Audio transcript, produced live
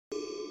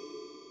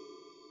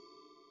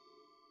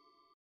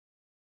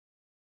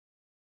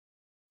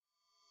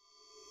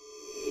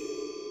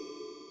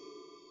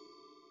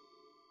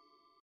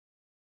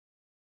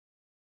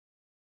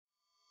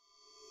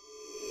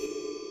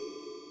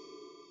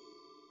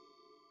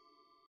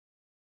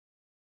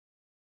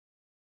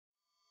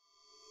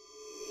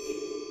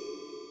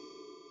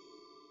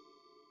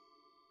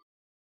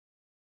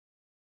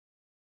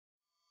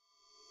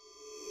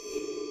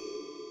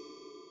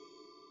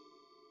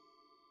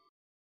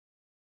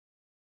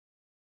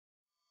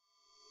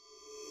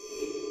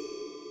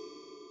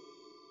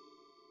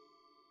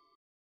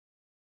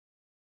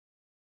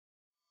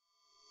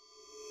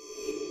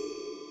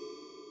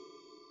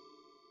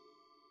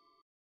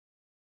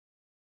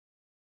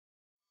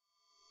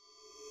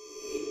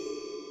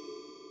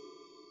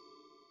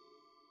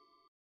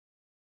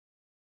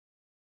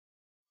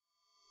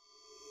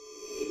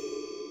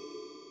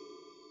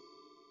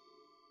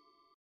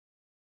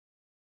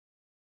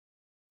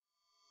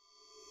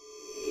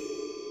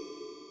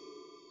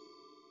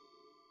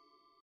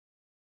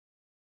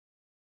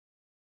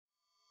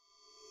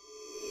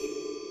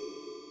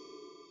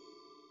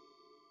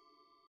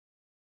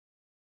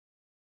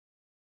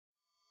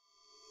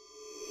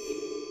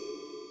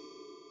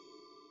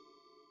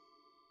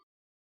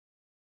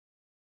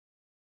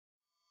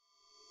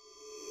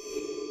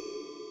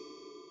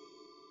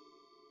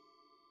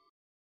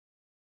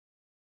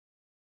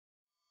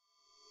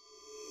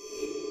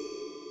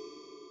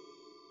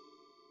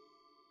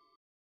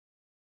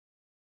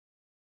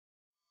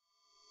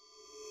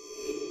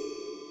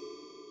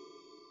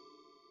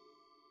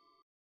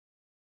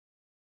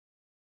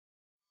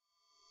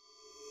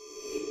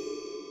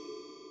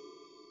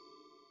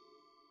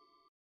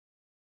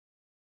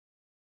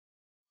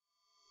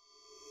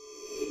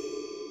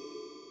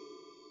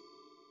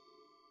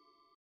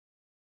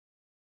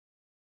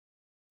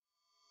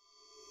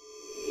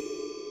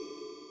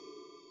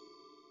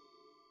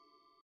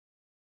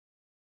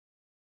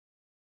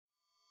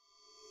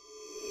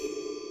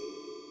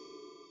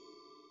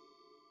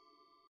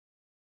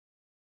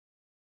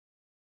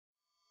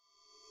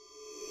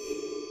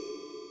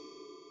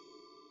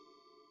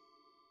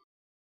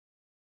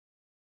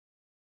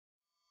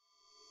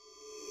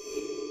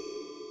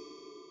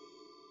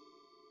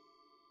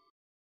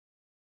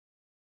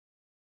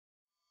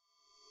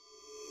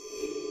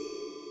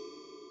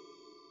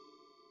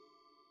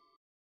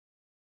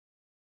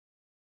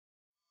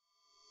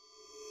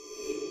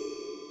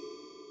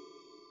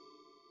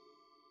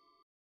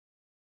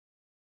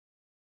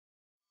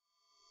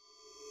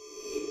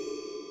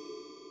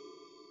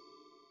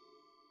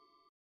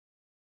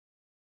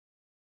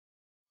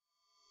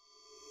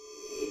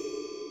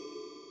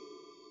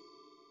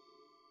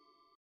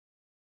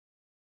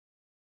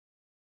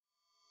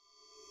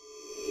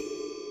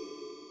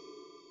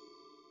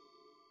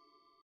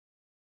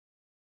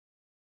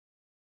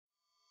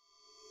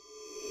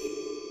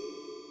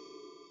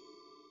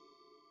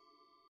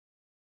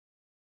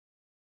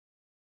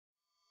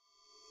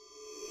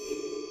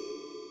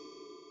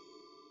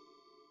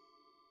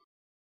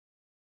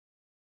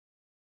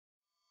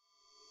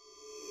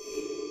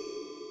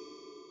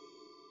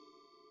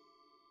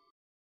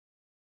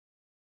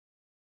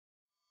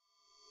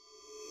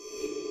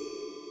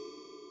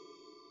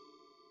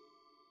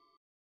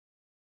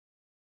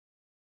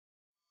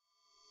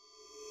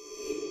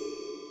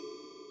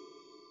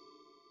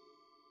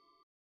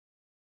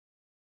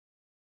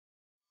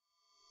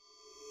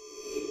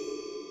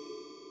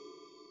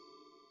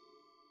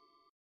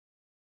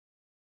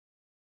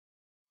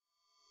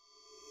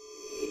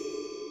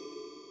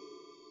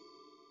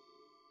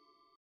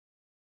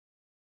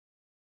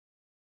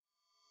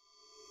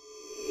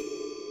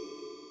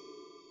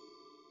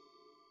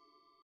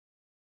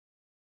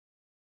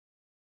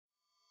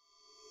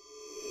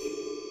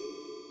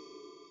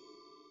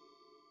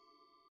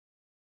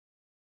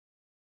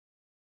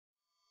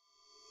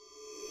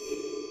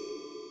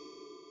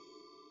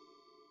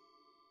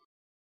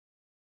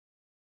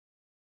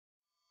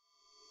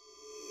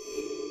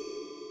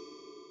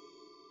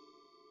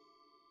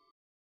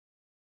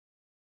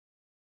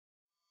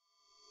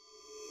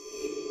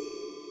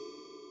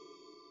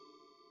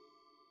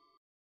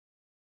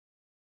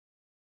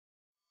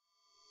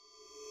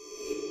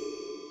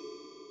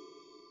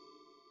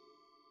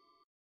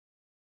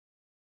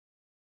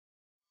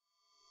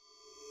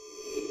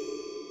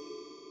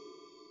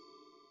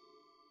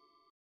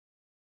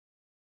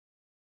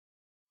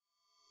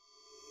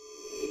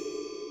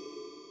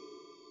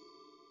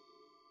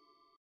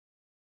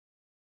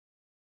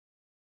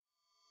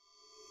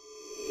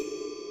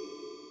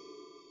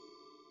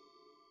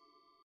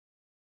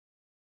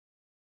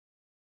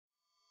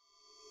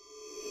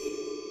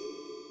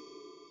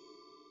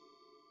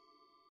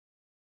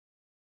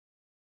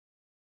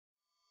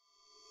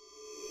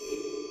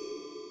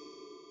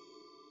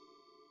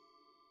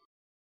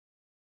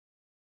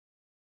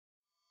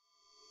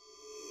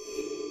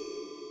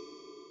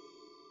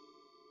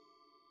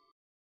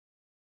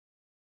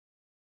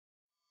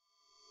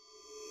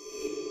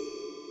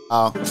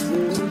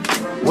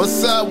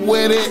What's up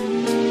with it?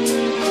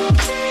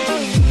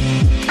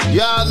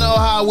 Y'all know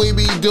how we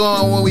be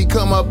doing when we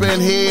come up in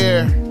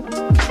here.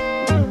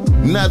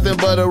 Nothing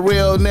but a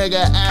real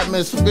nigga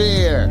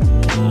atmosphere.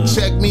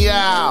 Check me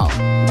out.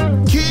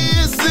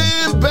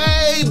 Kissing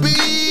babies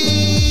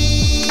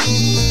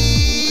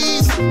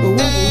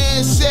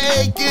and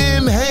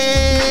shaking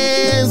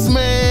hands,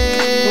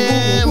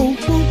 man.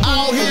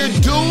 Out here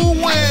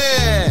doing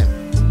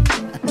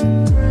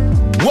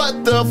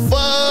what the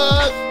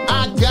fuck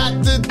I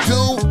got to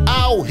do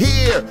out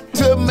here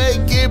to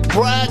make it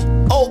black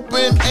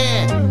open,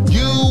 and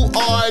you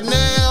are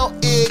now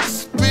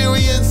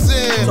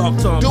experiencing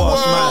the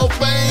world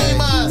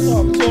famous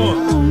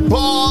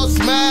Boss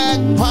Mac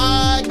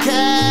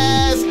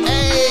Podcast.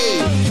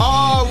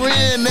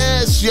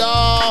 RNS,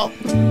 y'all.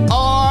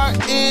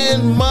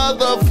 RN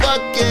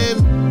motherfucking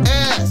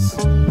S.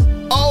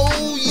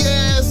 Oh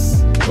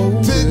yes,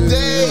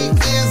 today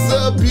is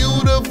a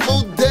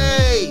beautiful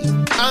day.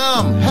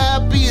 I'm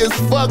happy as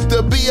fuck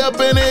to be up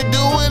in here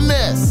doing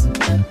this.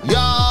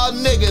 Y'all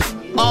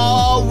niggas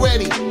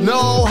already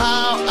know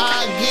how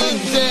I get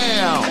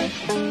down.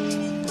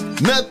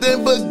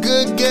 Nothing but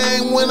good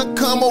game when I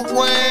come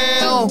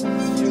around.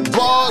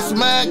 Boss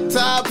Mac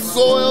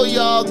Topsoil,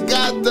 y'all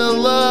got to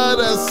love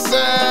the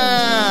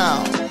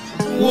sound.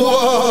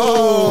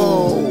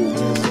 Whoa.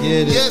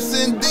 Yes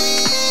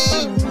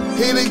indeed.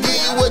 Here to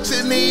give you what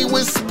you need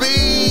with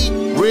speed.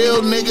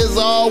 Real niggas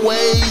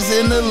always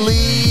in the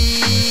lead.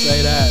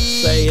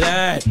 Say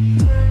that.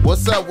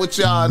 What's up with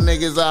y'all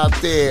niggas out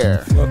there?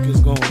 What the fuck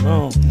is going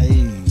on?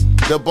 Hey.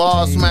 The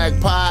Boss Mac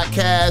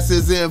Podcast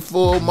is in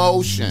full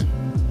motion.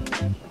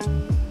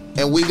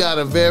 And we got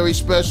a very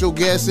special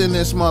guest in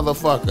this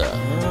motherfucker.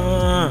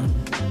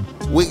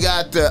 We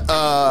got the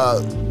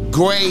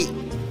great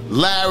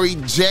Larry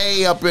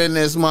J up in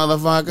this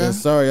motherfucker.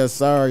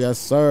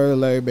 Yes, sir.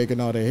 Larry making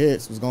all the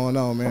hits. What's going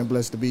on, man?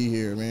 Blessed to be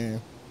here, man.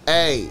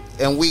 Hey,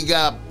 and we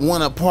got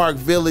one of Park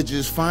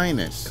Village's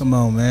finest. Come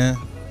on, man.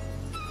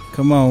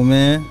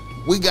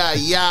 We got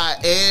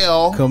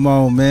Yael. Come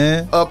on,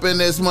 man. Up in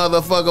this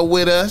motherfucker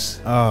with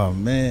us. Oh,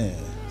 man.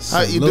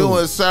 How you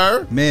doing,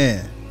 sir?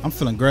 Man, I'm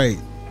feeling great.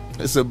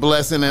 It's a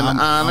blessing and an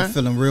honor. I'm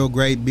feeling real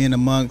great being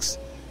amongst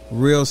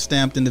real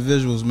stamped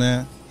individuals,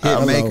 man.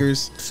 Hit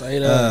makers,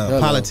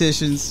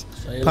 politicians,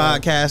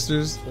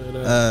 podcasters,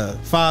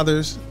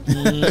 fathers.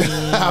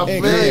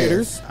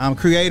 Creators. I'm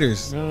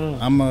creators.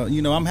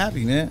 I'm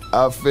happy, man.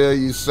 I feel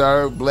you,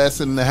 sir.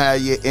 Blessing to have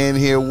you in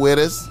here with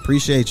us.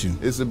 Appreciate you.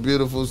 It's a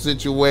beautiful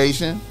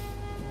situation.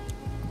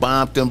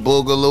 Bompton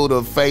Boogaloo,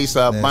 the face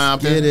of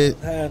Bompton. Get it.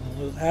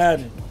 What's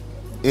happening?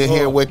 In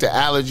here with the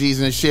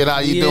allergies and shit. How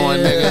you doing,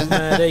 nigga?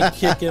 Man, they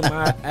kicking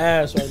my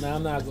ass right now.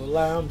 I'm not gonna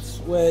lie. I'm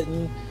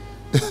sweating.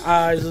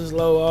 Eyes is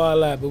low, all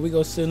that. But we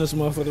gonna send this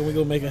motherfucker and we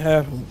gonna make it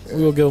happen. We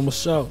gonna give him a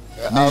show.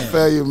 I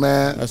feel you,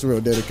 man. That's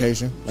real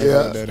dedication. Yeah.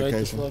 Real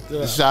dedication.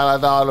 Shout out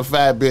to all the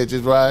fat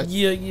bitches, right?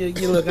 Yeah.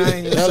 Look, I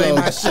ain't gonna say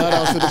my shit. Shout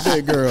out to the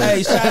big girl.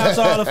 Hey, shout out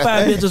to all the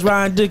fat bitches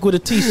riding dick with a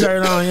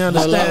t-shirt on. You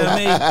understand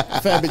me?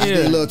 Fat bitches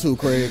get love too,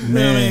 Craig.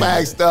 Man.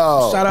 Facts,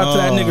 dog. Shout out to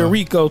that nigga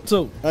Rico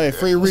too. Hey,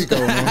 free Rico,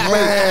 man.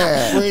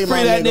 Man. Free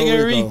that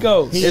nigga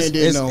Rico. He ain't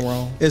did no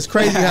wrong. It's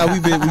crazy how we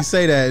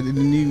say that.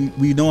 And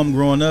we know him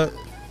growing up.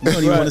 You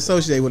don't even want to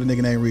associate with a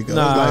nigga named Rico.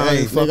 Nah, like,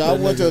 hey, Nigga, I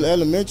went to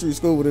elementary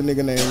school with a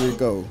nigga named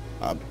Rico.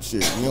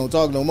 Shit, we don't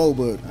talk no more,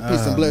 but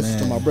peace and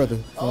blessings to my brother.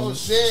 Oh,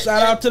 shit.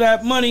 Shout out to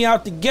that money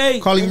out the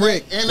gate. call him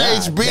Rick.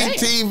 NHB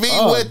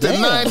TV with the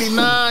damn.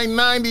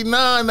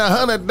 $99.99, the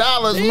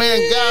 $100,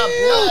 man. God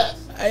bless.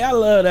 Hey, I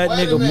love that Wait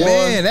a nigga, minute. boy.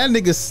 Man, that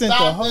nigga sent the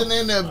whole. Stopping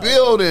in the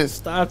building.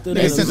 Stopped it.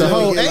 They sent the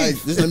whole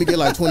Just let me get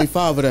like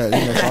 25 of that.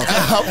 You know,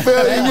 I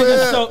feel you,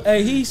 man. So,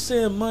 hey, he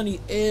send money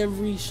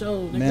every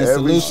show, nigga. Man, Every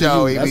salute to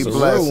show you. he be that's a real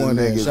blessing one,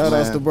 man. niggas, Shout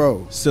outs man. to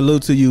bro.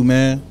 Salute to you,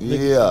 man.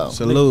 Yeah.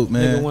 Salute, Nigga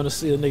man. want to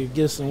see a nigga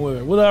get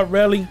somewhere. What up,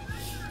 Relly?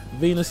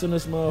 Venus in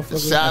this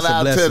motherfucker. Shout That's a out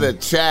to blessing. the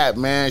chat,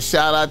 man.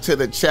 Shout out to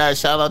the chat.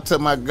 Shout out to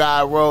my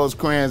guy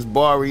Rosecrans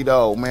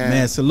Burrito, man.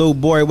 Man,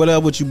 salute, boy. What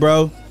up with you,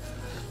 bro?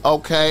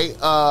 Okay,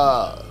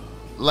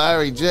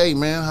 Larry J,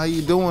 man, how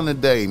you doing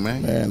today,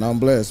 man? Man, I'm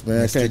blessed,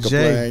 man. Mr. Can't J.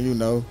 complain, you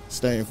know.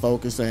 Staying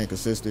focused, staying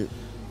consistent.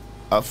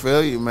 I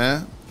feel you,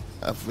 man.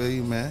 Good.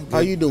 How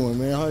you doing,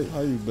 man?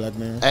 How you, black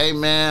man? Hey,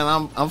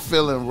 man, I'm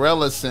feeling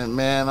reticent,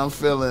 man. I'm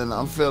feeling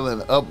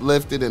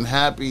uplifted and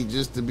happy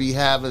just to be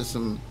having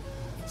some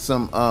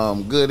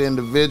good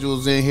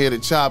individuals in here to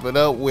chop it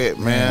up with,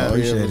 man.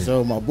 appreciate it.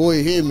 So my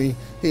boy hit me.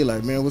 He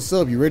like, man, what's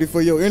up? You ready for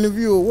your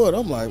interview or what?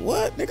 I'm like,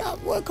 what, nigga?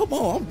 What? Come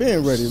on, I'm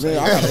been ready, man.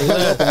 I gotta hit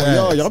up on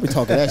y'all. Y'all be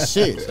talking that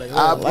shit.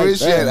 I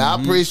appreciate it. that.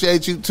 I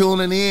appreciate you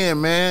tuning in,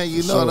 man.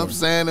 You know what I'm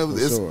saying? It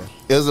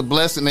was a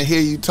blessing to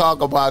hear you talk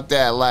about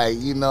that. Like,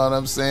 you know what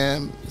I'm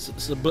saying?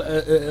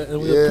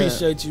 And we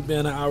appreciate you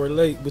being an hour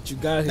late, but you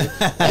got here.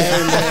 Hey,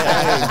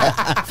 man,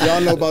 hey, y'all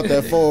know about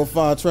that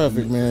 405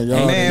 traffic, man.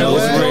 Y'all Man, know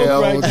it's it's real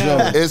real. right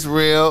now. It's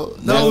real.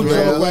 No It's joke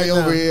real. right Way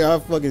over now. here, I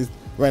fucking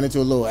ran into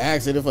a little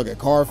accident, fucking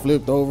car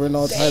flipped over and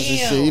all types of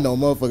shit. You know,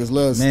 motherfuckers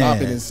love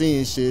stopping and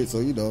seeing shit. So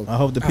you know, I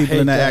hope the people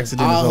in that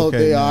accident is okay. I hope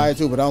they alright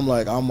too, but I'm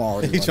like, I'm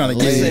already. He trying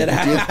to get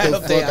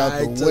the fuck out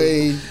the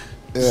way.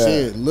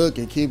 Shit, look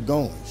and keep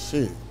going.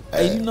 Shit.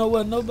 Hey, you know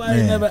what?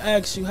 Nobody never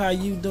asked you how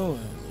you doing.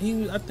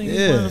 I think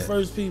he's one of the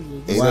first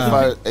people.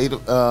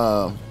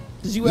 Wow.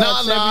 Did you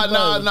ask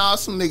everybody? No.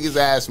 Some niggas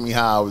asked me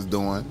how I was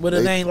doing. But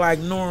it ain't like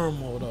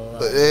normal though.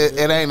 Right?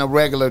 It ain't a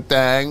regular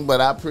thing,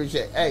 but I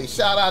appreciate. Hey,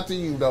 shout out to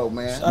you though,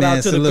 man. Shout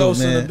out to the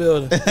ghost in the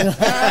building.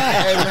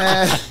 Hey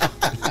man.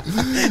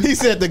 He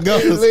said the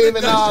ghost.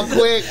 Leaving all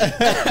quick.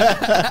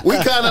 We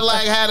kind of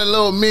like had a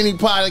little mini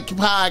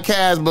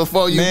podcast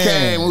before you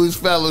came. We was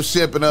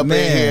fellowshipping up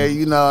in here.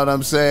 You know what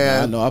I'm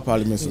saying? I know. I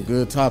probably missed some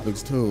good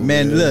topics too.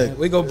 Man, look,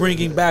 we gonna bring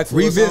him back.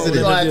 Revisit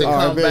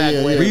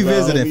it.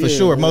 Revisit it for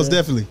sure. Most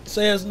definitely.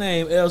 Say his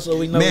name, so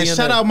we know. Man,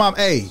 shout out my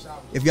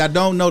if y'all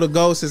don't know the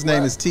ghost, his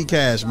name is T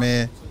Cash,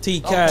 man. T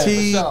Cash.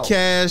 T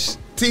Cash.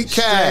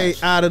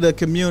 Straight out of the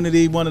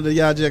community, one of the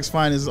Yajek's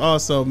finest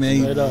also,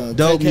 man.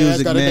 Dope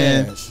music,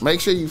 man. Make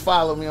sure you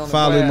follow me on the gram.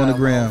 Follow him on the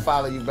gram. I'll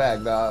follow you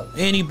back, dog.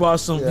 And he brought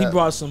some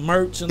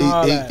merch and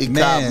all that. He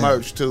got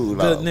merch too,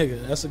 good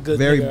nigga. That's a good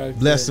very nigga. Very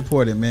blessed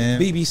supported, man.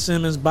 BB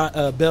Simmons belt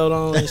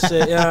on and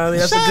shit. You know what I mean?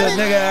 That's a good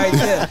nigga right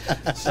there.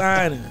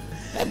 Shining.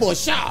 That boy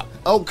sharp.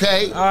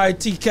 Okay. All right,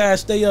 T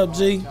Cash, stay up,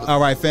 G. All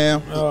right,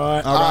 fam.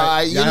 All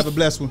right. Y'all have a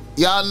blessed one.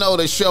 Y'all know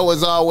the show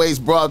is always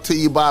brought to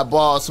you by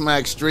Ball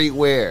Smack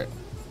Streetwear.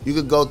 You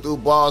could go through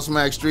Ball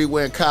Smack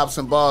Streetwear and cop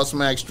some Ball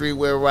Smack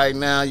Streetwear right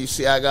now. You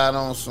see I got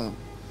on some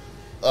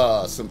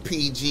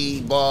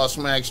PG Ball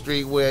Smack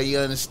Streetwear. You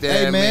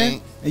understand, man?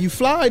 Me? And you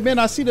fly, man.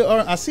 I see the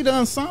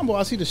ensemble.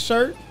 I see the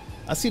shirt.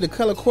 I see the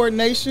color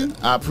coordination.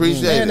 I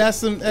appreciate it. That's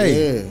some.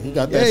 Yeah, he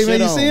got that shit man,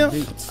 you on. See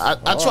him?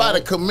 I try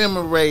to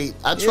commemorate.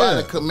 I try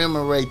to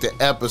commemorate the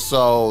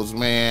episodes,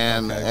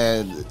 man,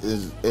 and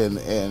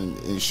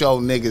show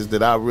niggas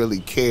that I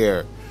really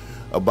care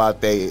about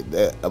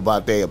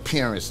their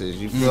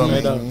appearances. You feel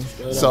me?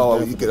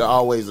 So you could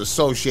always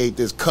associate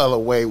this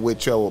colorway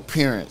with your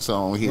appearance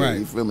on here. Right.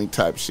 You feel me?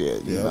 Type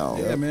shit. You know?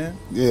 Yeah, man.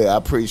 Yeah, I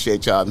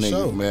appreciate y'all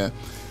niggas, man.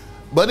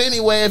 But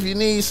anyway, if you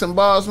need some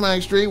Ball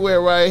Smack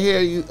Streetwear right here,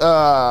 you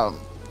got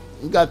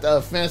the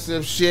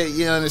offensive shit.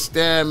 You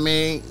understand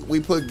me? We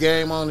put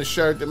game on the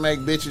shirt to make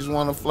bitches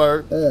want to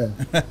flirt.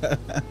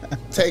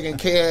 Taking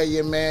care of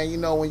you, man. You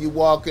know when you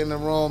walk in the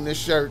room, this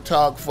shirt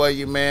talk for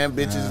you, man.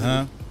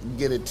 Bitches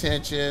get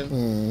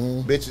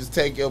attention. Bitches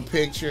take your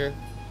picture,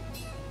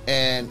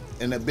 and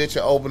the bitch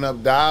will open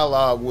up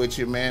dialogue with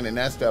you, man. And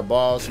that's that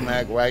Ball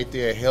Smack right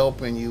there,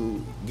 helping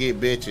you get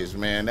bitches,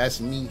 man.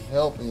 That's me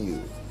helping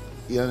you.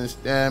 You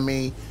understand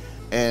me?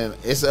 And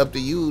it's up to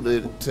you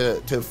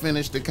to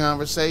finish the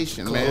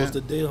conversation, man. Close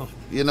the deal.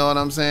 You know what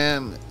I'm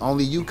saying?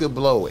 Only you could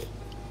blow it.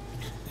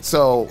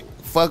 So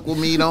fuck with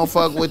me, don't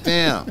fuck with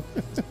them.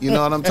 You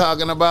know what I'm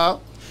talking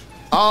about?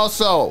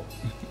 Also,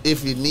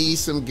 if you need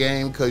some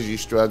game because you're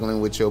struggling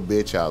with your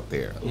bitch out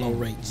there. Low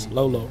rates.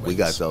 Low rates. We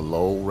got the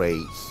low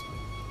rates.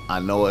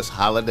 I know it's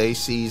holiday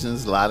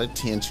seasons, a lot of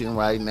tension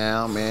right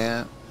now,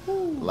 man. A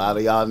lot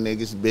of y'all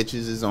niggas,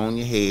 bitches is on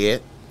your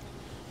head,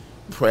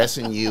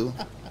 pressing you.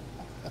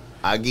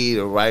 I give you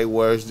the right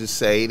words to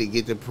say to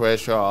get the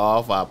pressure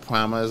off. I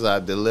promise I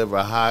deliver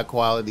a high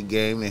quality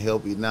game to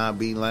help you not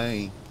be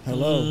lame.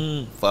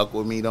 Hello. Fuck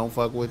with me, don't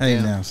fuck with them.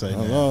 Hey now, say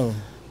hello. Now.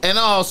 And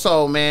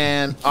also,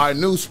 man, our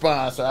new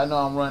sponsor. I know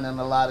I'm running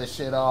a lot of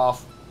shit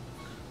off,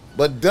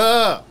 but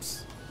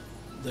Dubs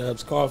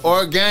Coffee,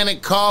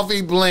 organic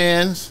coffee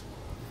blends.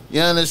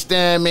 You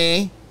understand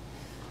me?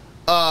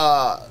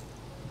 Dubs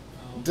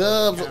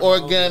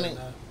organic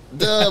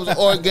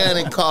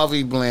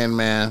coffee blend,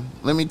 man.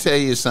 Let me tell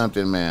you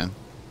something, man.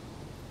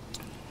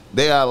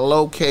 They are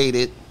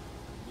located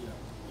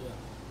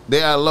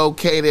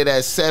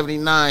at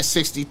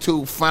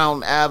 7962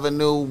 Fountain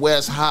Avenue,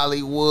 West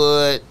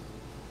Hollywood.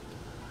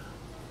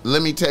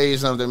 Let me tell you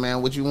something,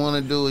 man. What you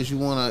want to do is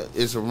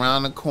it's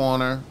around the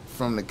corner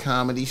from the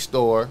Comedy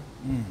Store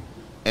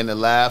and the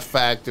Laugh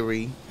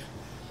Factory.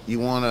 You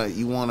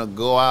wanna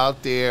go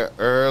out there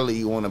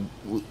early.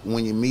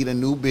 When you meet a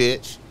new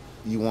bitch,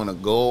 you wanna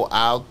go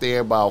out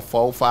there about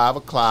 4-5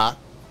 o'clock.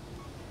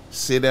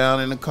 Sit down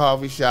in the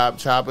coffee shop,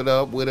 chop it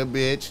up with a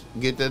bitch,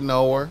 get to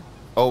know her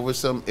over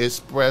some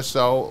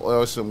espresso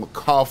or some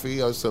coffee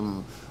or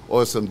some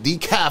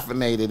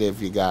decaffeinated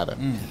if you got her.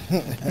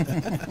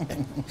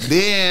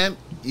 Then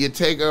you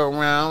take her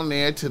around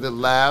there to the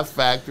Laugh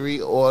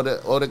Factory or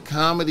the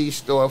Comedy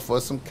Store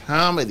for some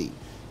comedy.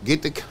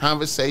 Get the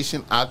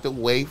conversation out the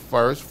way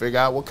first. Figure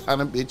out what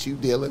kind of bitch you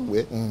dealing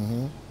with.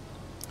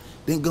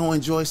 Then go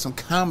enjoy some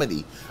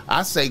comedy.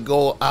 I say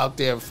go out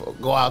there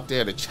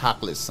to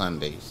Chocolate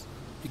Sundays.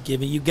 You're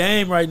giving you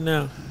game right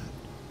now.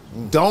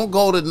 Don't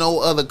go to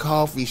no other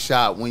coffee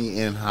shop when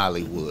you're in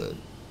Hollywood.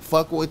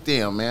 Fuck with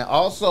them, man.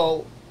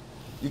 Also,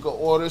 You can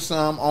order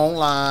some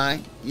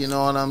online. You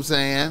know what I'm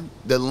saying?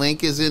 The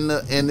link is in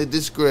the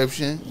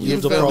description.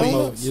 Use the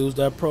promo. Use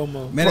that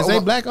promo. Man, is they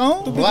black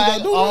owned? Black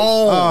owned.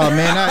 Oh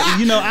man,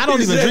 I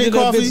don't even drink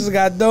coffee. Bitches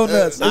got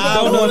donuts. I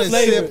don't want to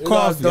sip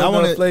coffee. I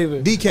want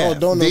flavor. Decaf.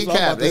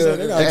 Decaf.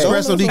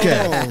 Espresso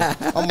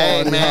decaf.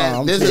 Hey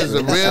man, this is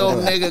a real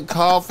nigga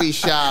coffee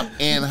shop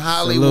in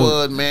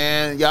Hollywood,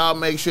 man. Y'all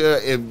make sure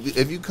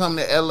if you come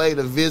to LA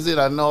to visit,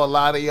 I know a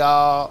lot of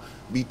y'all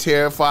be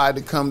terrified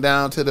to come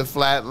down to the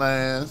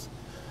Flatlands,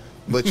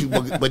 but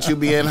you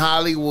be in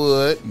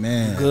Hollywood.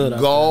 Man, good.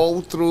 Go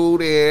through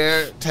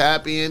there,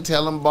 tap in,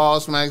 tell them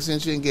Boss Mac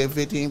sent you and get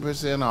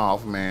 15%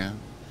 off, man.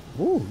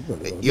 Ooh,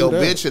 your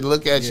bitch should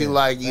look at you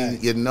like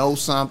you know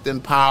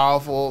something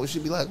powerful.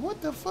 She'd be like,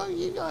 "What the fuck?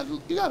 You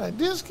got a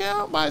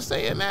discount by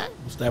saying that?"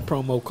 What's that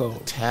promo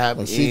code? Tap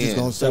in. She just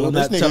gonna tell him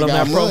that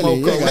promo code.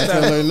 You ain't gotta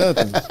tell her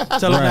nothing.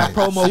 Tell him that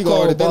promo she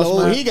code.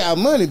 Gonna he got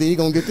money, then he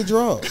gonna get the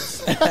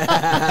drugs.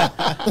 that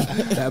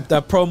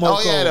promo code.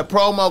 Oh yeah, the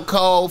promo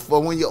code for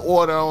when you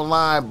order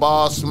online,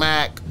 Boss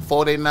Mac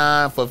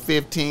 49 for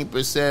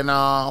 15%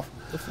 off.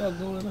 What the fuck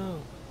going on?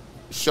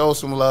 Show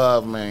some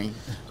love, man.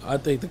 I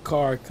think the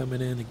car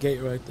coming in the gate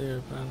right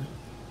there,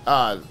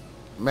 probably.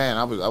 Man,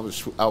 I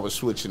was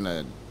switching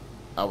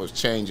I was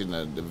changing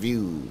the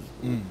views.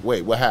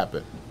 Wait, what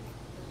happened?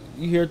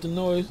 You hear the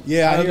noise?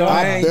 Yeah, I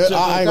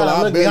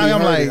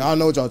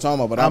know what y'all talking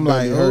about, but I'm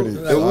like, heard it.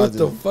 Like, what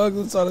the fuck?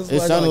 It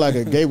sounded like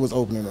a gate was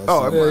opening or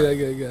something.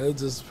 Yeah.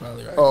 It's just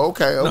probably right. Oh,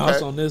 okay. No,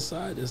 it's on this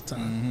side this time.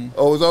 Mm-hmm.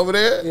 Oh, it's over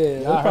there?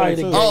 Yeah, probably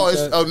the gate. Oh,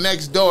 it's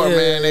next door,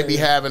 man. They be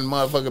having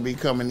motherfucker be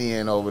coming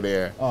in over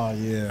there. Oh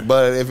yeah.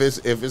 But if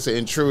it's an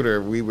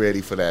intruder, we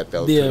ready for that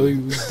though. Yeah,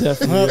 we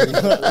definitely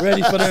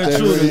ready for the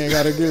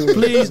intruder.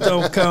 Please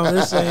don't come.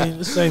 This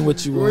ain't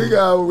what you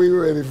want. We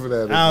ready for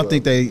that. I don't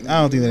think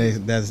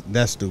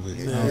that's stupid.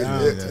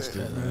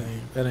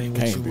 That ain't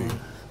what you want.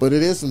 But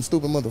it is some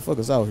stupid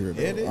motherfuckers out here,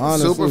 though.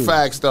 Honestly. Super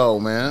facts, though,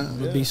 man.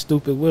 We'll be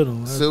stupid with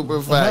them.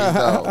 Super facts,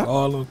 though.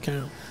 All on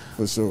count.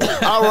 For sure.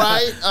 All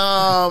right.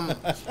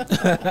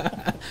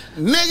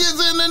 Niggas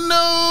in the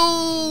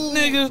news.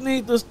 Niggas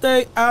need to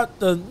stay out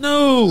the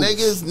news.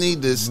 Niggas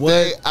need to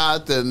stay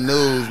out the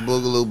news,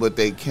 Boogaloo, but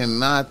they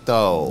cannot,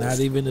 though. Not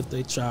even if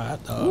they try,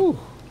 though.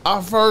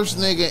 Our first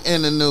nigga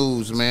in the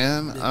news,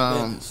 man.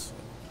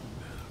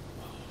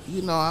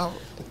 You know,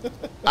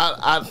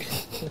 I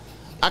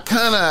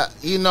kind of,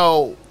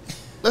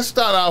 let's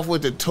start off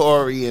with the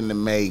Tory and the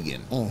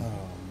Megan. Oh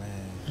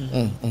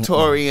man,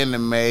 Tory and the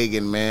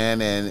Megan,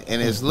 man, and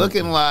it's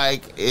looking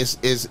like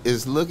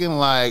it's looking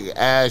like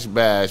Ash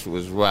Bash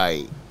was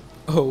right.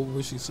 Oh,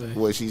 what'd she say?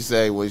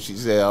 What she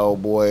said, oh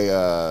boy,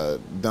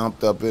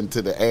 dumped up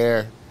into the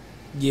air.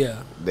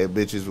 Yeah, their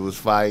bitches was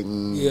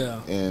fighting.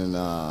 Yeah, and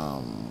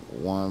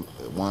one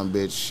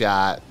bitch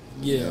shot.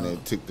 Yeah. And they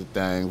took the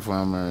thing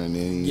from her, and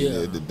then he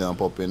did the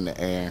dump up in the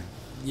air.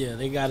 Yeah,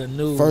 they got a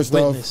new First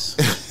witness.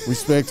 Off,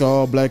 respect to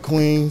all black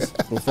queens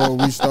before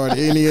we start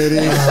any of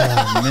this.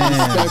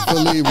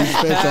 Respectfully,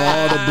 respect to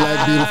all the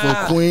black beautiful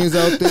queens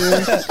out there,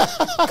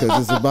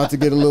 because it's about to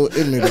get a little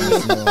ignorant.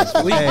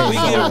 We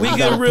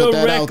get real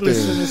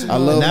reckless in this. I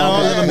love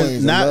all of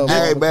them.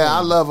 Hey man,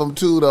 I love them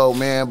too, though,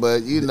 man.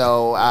 But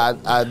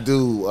I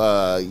do.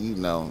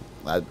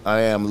 I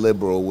am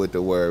liberal with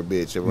the word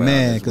bitch around.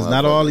 Man, because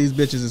not all these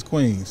bitches is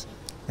queens,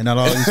 and not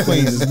all these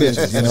queens is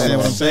bitches. You understand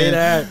what I'm saying?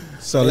 That.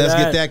 So let's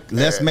get that.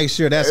 Let's make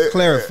sure that's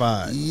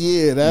clarified.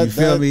 Yeah, that you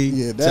feel me?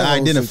 Yeah, to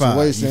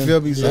identify. You feel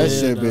me? That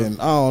shit been.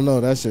 I don't know.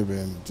 That shit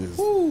been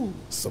just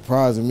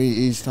surprising me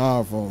each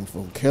time.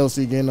 From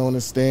Kelsey getting on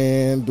the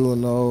stand, doing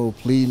the whole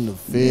pleading the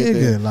fifth,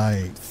 and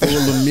like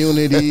full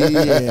immunity, and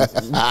then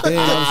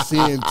I'm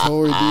seeing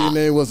Tory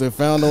DNA wasn't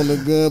found on the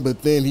gun,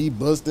 but then he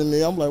busting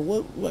me. I'm like,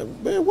 what? Like,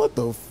 man, what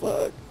the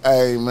fuck?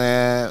 Hey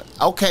man.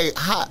 Okay,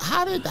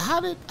 how did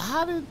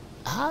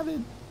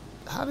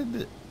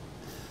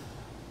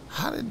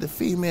the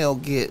female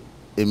get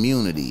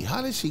immunity?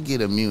 How did she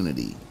get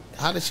immunity?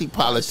 How did she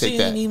politic that? She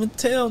didn't even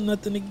tell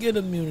nothing to get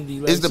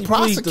immunity. Like, is the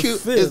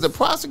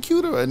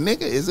prosecutor a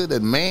nigga? Is it a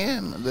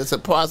man that's a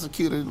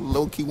prosecutor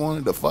low key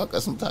wanted to fuck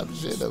or some type of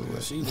shit?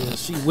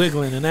 She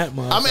wiggling in that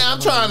motherfucker. I mean, I'm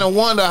trying to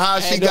wonder how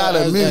she got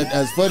immunity.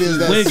 As funny as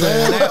that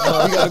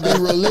sounds, you gotta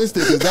be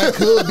realistic, because that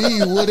could be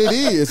what it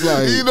is.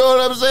 Like, you know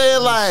what I'm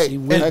saying? Like,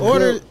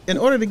 in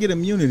order to get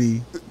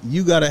immunity,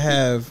 you gotta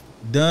have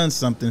done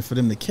something for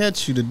them to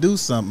catch you to do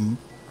something,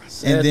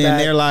 and then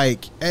they're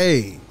like,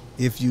 hey,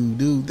 if you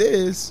do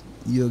this,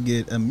 you'll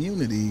get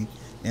immunity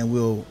and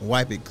we'll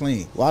wipe it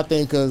clean. Well, I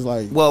think because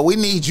we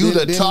need you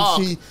to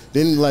talk.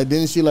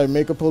 Didn't she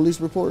make a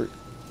police report?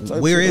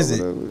 Where is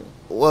it?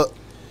 Well,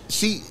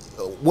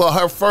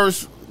 her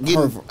first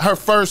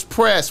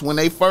press, when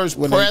they first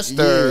pressed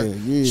her,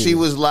 she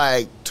was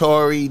like,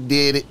 Tory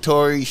did it.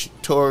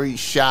 Tory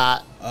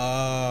shot.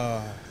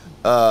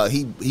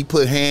 He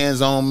put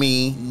hands on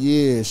me.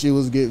 Yeah, she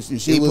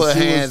put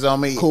hands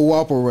on me.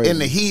 Cooperating. In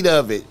the heat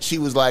of it, she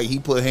was like, he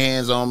put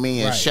hands on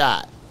me and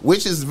shot,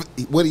 which is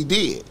what he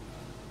did.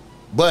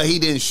 But he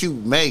didn't shoot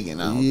Megan,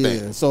 I don't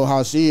think. So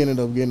how she ended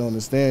up getting on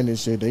the stand and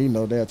shit, they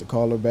they had to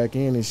call her back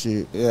in and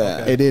shit.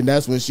 Yeah. And then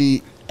that's when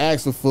she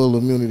asked for full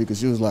immunity because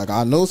she was like,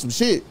 I know some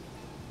shit,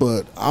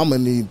 but I'm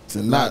going to need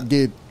to not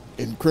get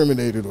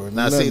incriminated or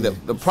Now, nothing. see,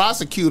 the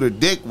prosecutor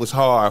dick was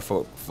hard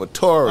for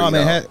Tory. Oh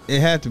man, it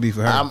had to be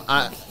for her.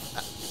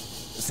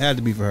 It had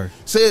to be for her.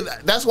 See,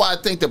 that's why I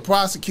think the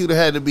prosecutor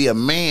had to be a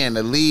man.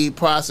 The lead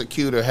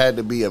prosecutor had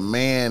to be a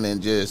man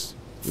and just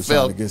trying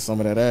felt to get some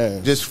of that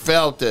ass. Just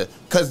felt it,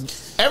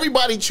 because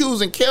everybody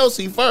choosing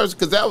Kelsey first,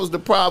 because that was the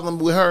problem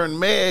with her and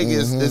Meg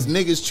is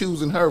niggas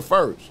choosing her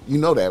first. You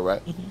know that,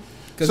 right?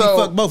 Because he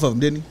fucked both of them,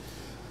 didn't he?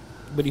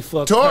 But he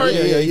fucked Tory,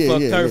 her. He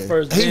fucked her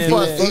first. He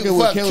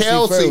fucked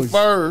Kelsey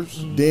first.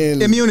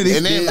 Then immunity,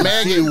 and then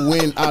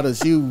Megan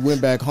she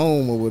went back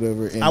home or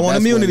whatever. And I want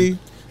immunity.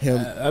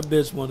 That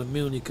bitch want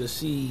immunity because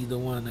she the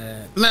one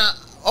that. Now,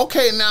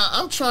 okay, now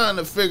I'm trying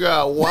to figure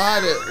out why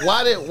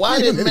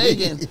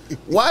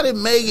did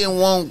Megan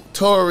want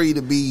Tory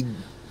to be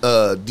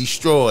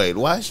destroyed?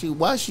 Why she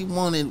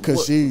wanted?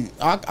 Because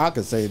I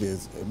could say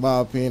this. In my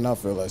opinion, I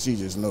feel like she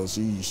just knows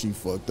she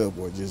fucked up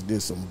or just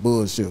did some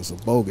bullshit, some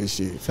bogus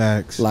shit.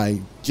 Facts.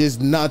 Like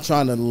just not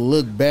trying to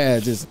look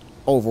bad, just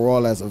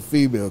overall as a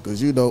female.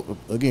 Because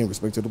again,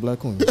 respect to the black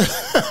queens,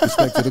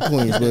 respect to the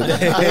queens, but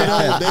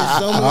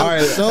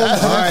some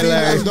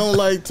females don't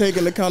like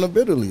taking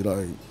accountability.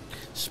 Like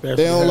especially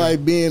they don't her.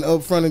 like being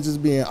upfront and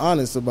just being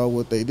honest about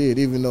what they did,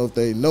 even though if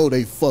they know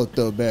they fucked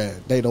up bad,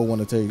 they don't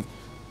want to take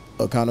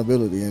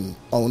accountability and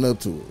own up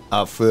to it.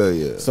 I feel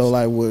you. So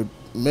like with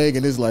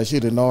Megan, it's like she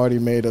done already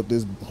made up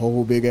this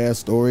whole big ass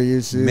story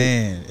and shit.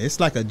 Man, it's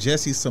like a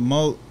Jesse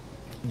Smollett.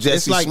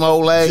 Jesse like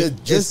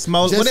Smollett. Just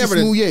Smollett. Whatever.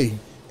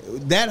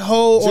 That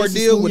whole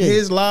ordeal with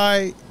his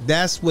lie,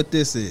 that's what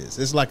this is.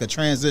 It's like a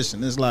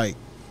transition. It's like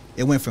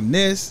it went from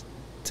this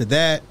to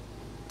that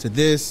to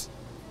this,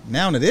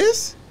 now to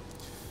this.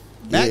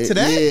 Back to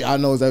that? Yeah, I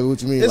know exactly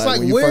what you mean. It's like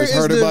when you where first is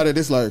heard the- about it,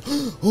 it's like,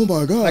 oh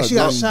my God. Like she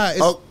got shot.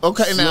 It's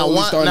Okay, now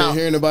Slowly started now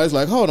hearing about it, it's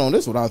like, hold on,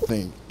 this is what I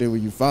think. Then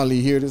when you finally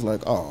hear it, it's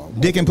like, oh.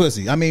 dick and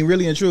pussy. I mean,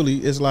 really and truly,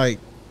 it's like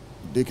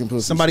Dick and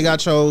pussy. somebody shit. got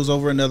chose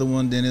over another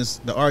one. Then it's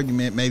the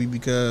argument maybe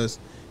because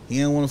he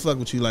didn't want to fuck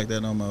with you like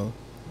that no more.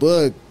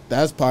 But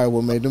that's probably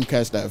what made them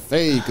catch that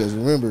fade, because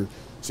remember,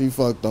 she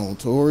fucked on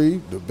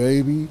Tory, the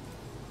baby,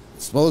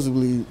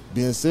 supposedly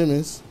Ben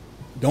Simmons.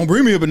 Don't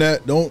bring me up in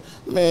that. Don't.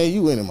 Man,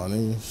 you in it, my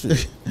nigga.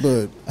 Shit.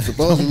 But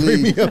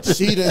supposedly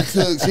she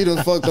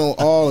done fucked on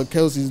all of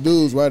Kelsey's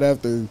dudes right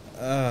after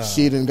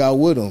she done got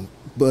with him.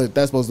 But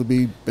that's supposed to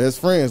be best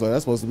friends. Like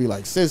that's supposed to be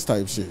like sis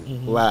type shit.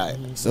 right.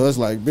 So it's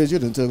like, bitch, you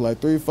done took like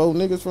 3-4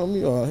 niggas from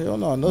me? Oh hell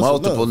no,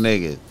 Multiple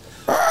niggas.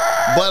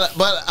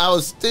 But I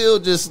was still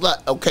just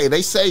like, okay,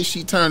 they say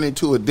she turned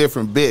into a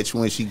different bitch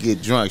when she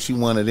get drunk. She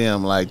one of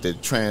them like to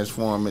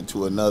transform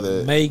into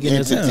another Megan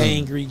is an entity.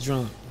 angry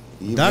drunk.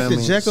 You Dr. feel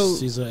me? Jekyll,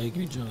 She's an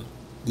angry drunk.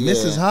 Yeah.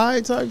 Mrs.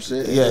 Hyde type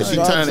shit. Yeah, she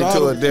turned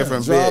into a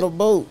different Drive the bitch.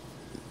 boat.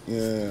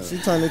 Yeah. She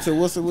turned into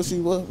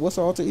what's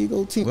her alter ego?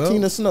 Well,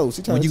 Tina Snow.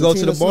 She turned when you into go to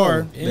Tina the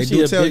bar, Snow. And they she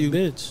do a tell big you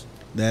bitch.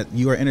 that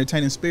you are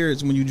entertaining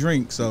spirits when you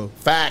drink. So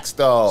Facts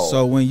though.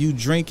 so when you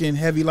drinking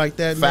heavy like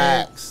that,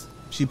 man, Facts.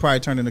 she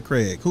probably turned into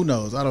Craig. Who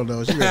knows? I don't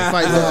know. She ready to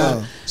fight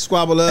up,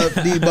 squabble up,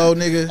 Debo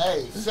nigga.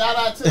 Hey, shout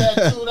out to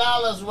that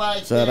 $2 right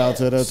there. Shout out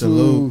to that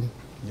Salute. too.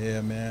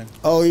 Yeah, man.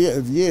 Oh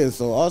yeah.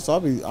 So also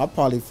I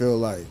probably feel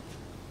like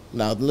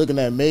now looking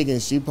at Megan,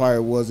 she probably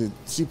was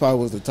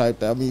the type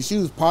that, I mean, she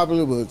was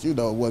popular,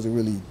 but wasn't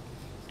really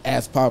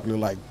as popular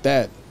like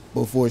that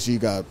before she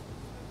got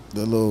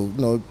the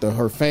little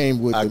her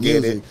fame with I the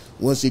get music. it.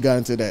 Once she got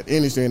into that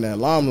industry and that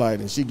limelight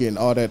and she getting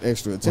all that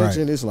extra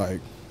attention, Right. it's like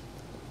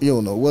you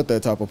don't know what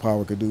that type of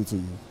power could do to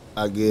you.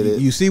 I get it.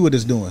 You see what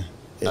it's doing.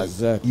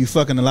 Exactly. You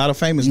fucking a lot of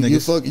famous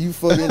niggas.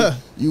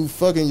 You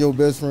fucking your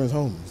best friend's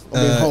homies.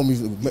 I mean,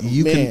 homies,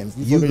 you can- man.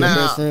 You you fucking your Now,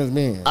 best friend's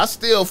man. I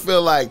still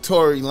feel like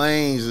Tory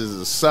Lanez is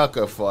a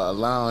sucker for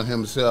allowing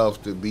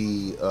himself to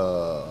be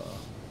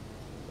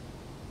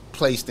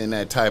placed in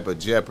that type of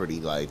jeopardy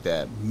like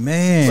that.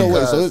 Man. So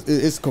wait, so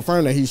it's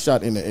confirmed that he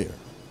shot in the air.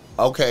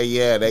 Okay,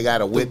 yeah, they got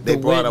they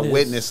brought a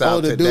witness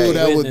out the today. dude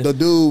that was the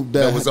dude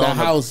that was the on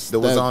house that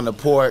was on the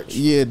porch.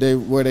 Yeah,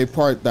 they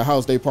parked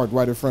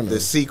right in front of The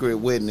him. secret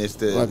witness.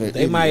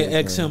 They might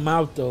X him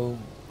out though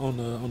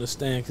on the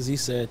stand because he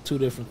said two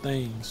different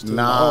things. too.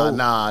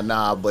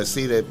 Nah. But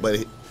see that,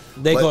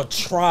 They gonna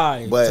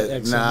try to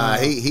X him out.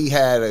 he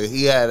had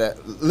a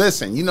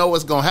listen. You know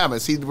what's gonna happen?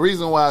 See, the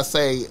reason why I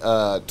say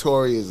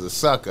Tory is a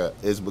sucker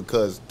is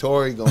because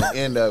Tory gonna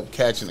end up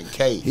catching a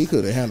case. He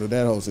could have handled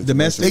that whole situation.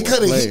 Domestic. He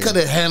with could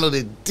have handled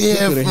it He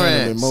could have handled it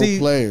different. more See,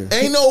 player.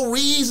 Ain't no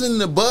reason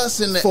to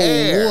bust in the For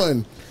air.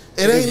 one,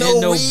 It ain't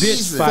no bitch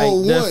reason. fight. for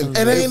one,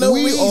 definitely. It ain't no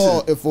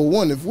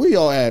reason. if we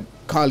all at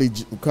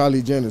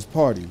Kylie Jenner's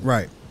party,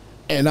 right.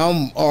 and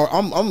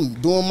I'm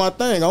doing my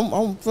thing.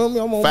 I'm feel me.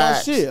 I'm on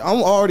Facts. my shit.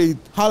 I'm already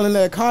hollering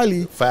at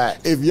Kylie.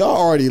 Facts. If y'all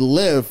already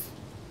left,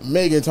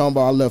 Megan talking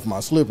about I left my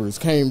slippers,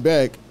 came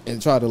back,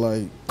 and try to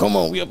like, come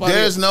on, we up out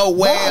There's here. no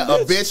way Nah,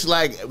 a bitch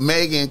like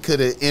Megan could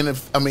have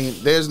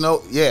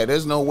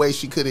there's no way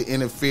she could have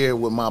interfered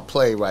with my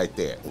play right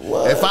there.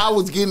 What? If I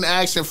was getting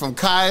action from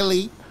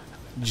Kylie,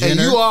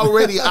 Jenner.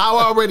 and I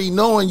already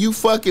knowing you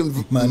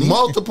fucking Money.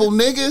 multiple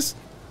niggas,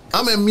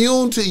 I'm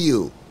immune to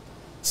you.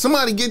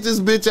 Somebody get this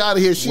bitch out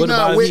of here. She What not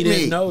about if with he me.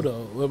 didn't know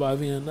though? What about if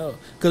he didn't know?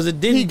 Because it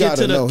He didn't get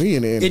gotta to the. know. He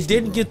in the it industry,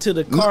 didn't bro. get to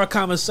the car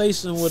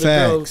conversation with the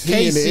girl. Facts. He in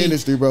the Casey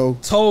industry, bro.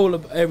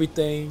 told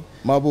everything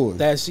My boy.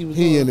 that she was.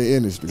 He doing. in the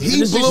industry. He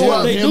This is blew what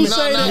up. they do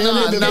say that. Him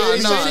and the They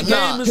say the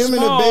game is Him and the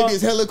small. baby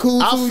is hella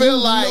cool. I too. feel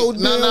You like know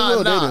damn well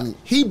they no. didn't-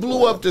 He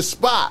blew up the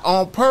spot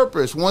on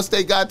purpose. Once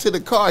they got to the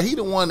car, he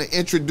didn't want to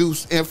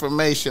introduce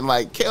information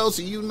like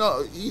Kelsey. You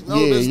know Yeah,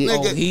 this yeah.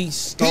 nigga. Oh, he he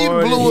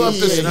started. blew up the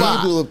Yeah, spot.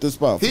 He blew up the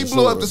spot. He for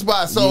blew sure. up the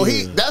spot. So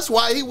Yeah. that's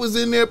why he was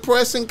in there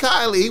pressing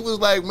Kylie. He was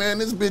like, man,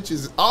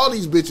 all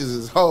these bitches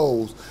is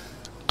hoes.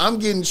 I'm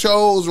getting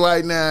chose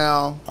right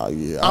now. Oh,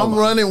 yeah, I'm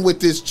running with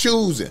this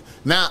choosing.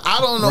 Now, I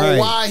don't know Right.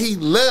 why he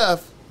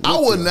left. I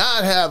would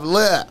not have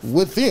left.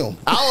 with them.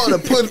 I would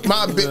have put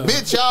my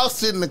bitch, y'all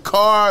sit in the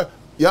car,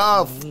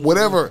 y'all,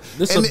 whatever.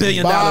 This And a $1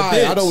 billion Bye.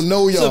 bitch. I don't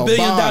know It's y'all. a $1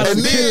 billion Bye. And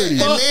Security.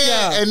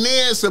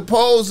 then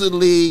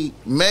supposedly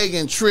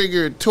Megan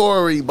triggered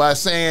Tory by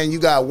saying you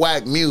got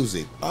whack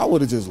music. I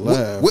would have just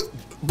laughed.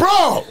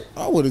 Bro,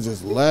 I would have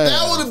just laughed.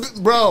 that would have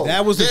been, bro.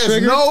 That was the there's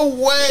trigger? no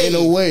way. in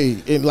a way,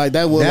 and like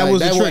that was That like,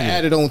 was the that what trigger.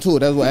 added on to it.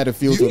 That's what added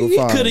fuel to the He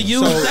fire. could have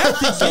used that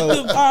to get them. All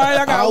right,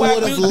 I I got whack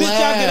would've music. Bitch, y'all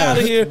get out of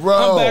laughed. here. Bro,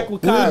 I'm back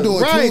with We're Kylie.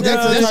 doing Right, two that's-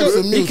 different that's types your-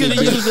 of He music. could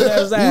have used it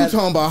as You that.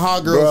 talking about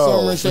hot girl Bro.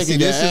 summer But shaking see, your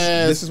this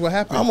ass? is what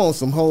happened. I'm on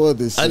some whole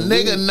other A shit.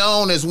 nigga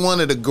known as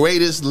one of the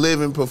greatest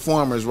living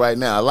performers right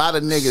now. A lot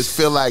of niggas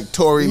feel like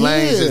Tory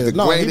Lanez is the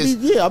greatest.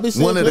 I be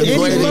saying one of the crazy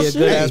And he greatest. was a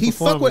good ass he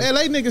fuck with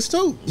performer. LA niggas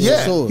too.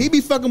 Yeah. sure. He be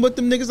fucking with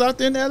them niggas out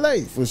there in LA.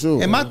 For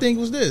sure. And my thing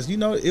was this, you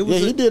know, it was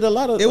Yeah, he did a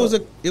lot of. it was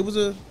a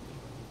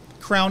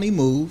crowny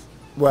move.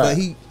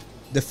 Right. But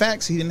the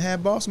facts he didn't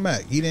have Boss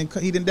Mac. He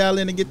didn't dial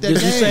in and get that Did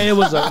you game. say it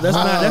was a? Let's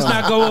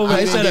not go over.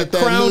 They He said a didn't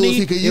get that news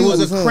he crowny. could it was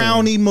a use, huh?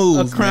 crowny move.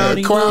 A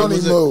crowny Crowny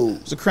move.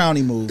 move. It's a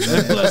crowny move. And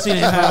Man. plus, he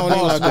didn't have Crowny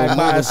Boss like a Mac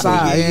by his motherfucker.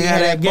 side. He He ain't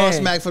had had that Boss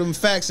game. Mac for them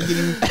facts and get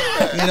him,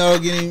 you know,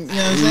 you know what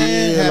I'm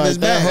saying? Yeah, Have like his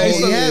that back. whole-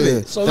 He have yeah.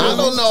 it. So I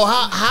don't know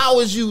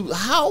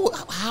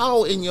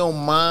how in your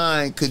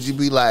mind could you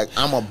be like,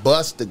 I'm a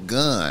bust a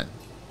gun.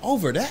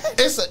 Over that?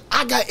 It's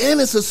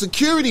a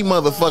security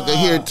motherfucker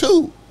here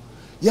too.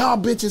 Y'all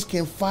bitches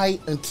can fight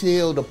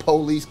until the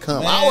police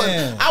come.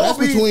 Man, I That's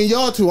would be between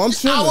y'all two. I'm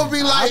chilling. I would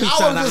be like, be I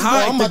trying would to just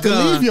hide I'm the about to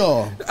gun. leave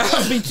y'all.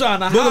 I be trying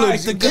to Boogaloo, hide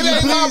the it gun.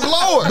 ain't my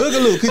blower.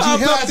 Boogaloo, could you I'm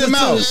help about them to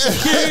out?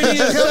 security and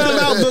Help them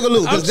out, stuff. Boogaloo,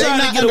 I'm because they trying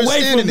not to get away from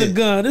understanding the it.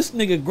 gun. This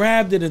nigga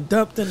grabbed it and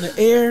dumped in the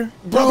air.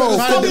 Bro,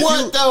 Trying for to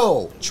what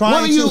though? Trying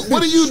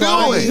What are you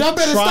doing? Y'all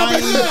better stop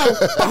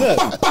it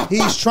now. Look,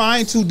 he's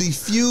trying to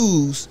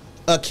defuse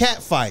a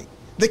cat fight.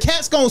 The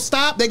cat's gonna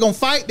stop. They gonna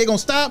fight. They gonna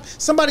stop.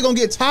 Somebody gonna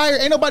get tired.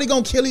 Ain't nobody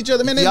gonna kill each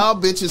other, man. Y'all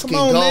bitches Come can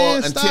on, go man,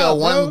 until stop,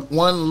 bro.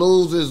 one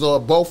loses or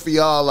both of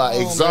y'all are No,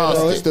 it's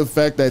exhausted. the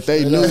fact that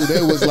they knew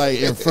they was like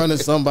in front of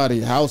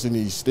somebody's house and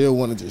he still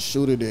wanted to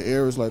shoot it in the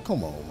air. It's like,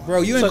 come on, man.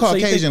 Bro, you in So you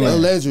think Caucasian that- land.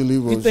 Allegedly,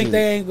 bro. You think shit.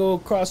 they ain't gonna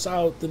cross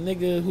out the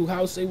nigga who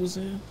house they was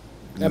in?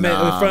 I mean,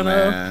 Nah, in front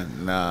of.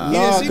 man, nah. You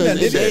didn't Nah, see because that,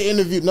 did they you?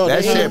 interviewed. No,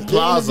 That they shit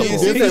plausible.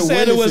 interviewed He different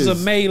said it was a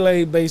witnesses.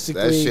 melee,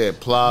 basically. That shit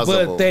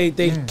plausible. But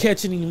they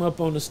catching him up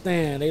on the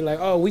stand. They like,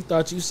 oh, we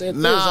thought you said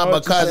this. Nah, Oh,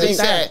 because you he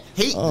that.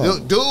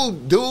 said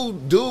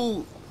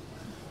dude.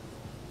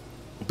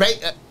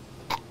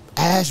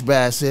 Ash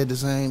Bass said the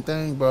same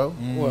thing, bro.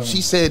 What?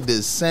 She said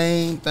the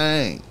same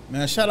thing.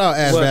 Man, shout out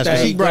Ash What, Bash. that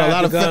He he brought a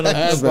lot of grabbed the gun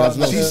Ash Bash,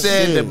 no She shit.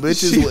 said the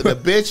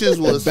bitches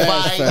was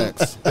Bash fighting.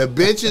 facts. The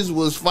bitches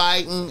was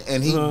fighting,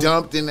 and he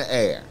dumped in the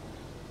air.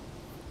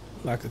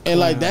 Like a And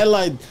like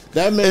clown.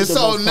 that made And the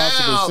so most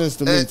possible now, sense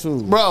to me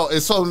too. bro.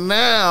 And so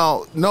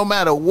now, no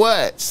matter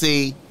what,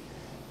 see,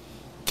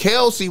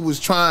 Kelsey was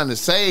trying to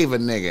save a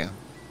nigga,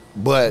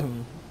 but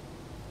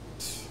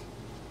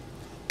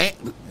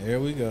There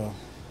we go.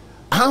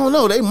 I don't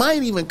know. They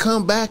might even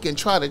come back and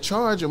try to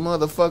charge a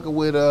motherfucker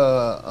with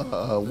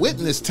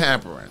witness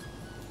tampering.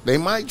 They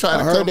might try I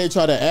to. heard they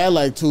try to add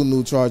like 2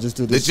 new charges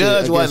to The this.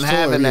 judge shit wasn't against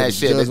having Tory. that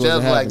shit. The judge was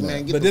wasn't like, having man,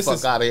 that. get But the this fuck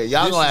is- out of here.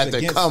 Y'all this gonna is have to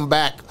against- come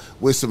back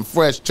with some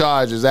fresh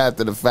charges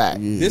after the fact.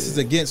 Yeah. This is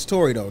against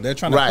Tory though. They're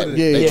trying to Right. put it.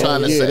 Yeah, They yeah,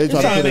 trying to say- they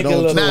trying to put it on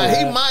look Tory. Now bad.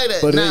 he might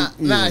have. But Now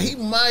yeah.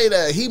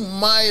 he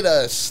might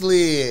have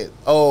slid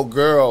old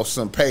girl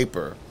some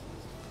paper,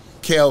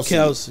 Kelsey.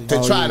 To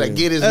Oh, try yeah. to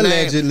get his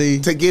Allegedly.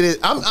 name. To get it.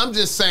 I'm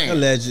just saying.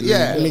 Allegedly.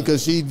 Yeah. I mean,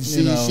 because she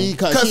know.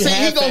 Cause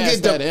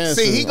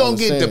see, he gonna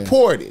get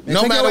deported. And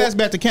take your ass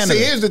back to Canada. See,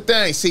 here's the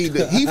thing. See,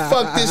 he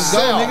fucked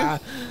himself.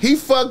 He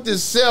fucked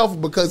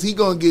himself because he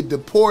gonna get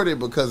deported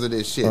because of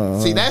this shit.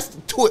 See, that's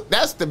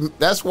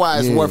why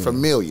it's Yeah. worth $1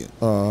 million.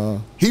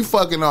 He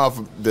fucking off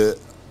the.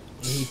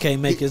 He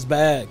can't make his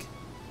bag.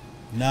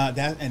 Nah,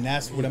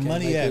 that's where the can't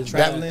money make at. his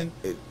Traveling.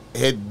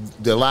 hit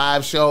the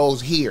live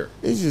shows here.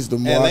 It's just the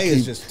more LA I is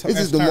keep, just it's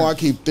just the more I turned.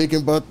 keep thinking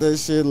about that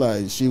shit.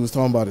 Like she was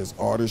talking about his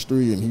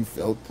artistry, and he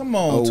felt. Come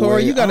on, a Tori,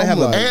 way. you gotta I'm have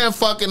a- like, And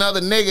fucking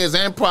other niggas,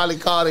 and probably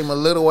called him a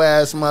little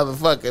ass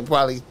motherfucker.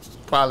 Probably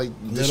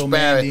Little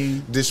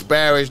Mandy.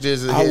 disparaged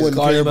his. I wouldn't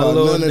Call care him a about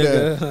little none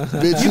of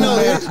that. Bitch, You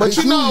know, but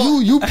you know-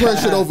 you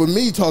pressured over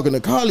me talking to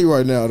Kylie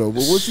right now though.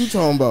 But what you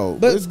talking about?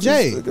 But, Let's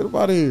Jay- get up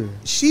out of here.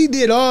 She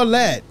did all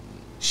that.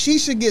 She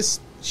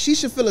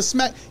should feel a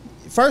smack.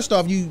 First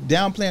off, you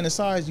downplaying the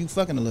size, you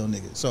fucking a little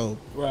nigga. So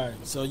Right.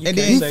 So you and can't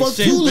then say fuck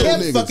shit. two you little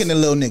kept niggas. fucking the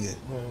little nigga.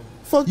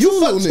 Fuck You two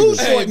fuck little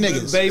two niggas. short Hey,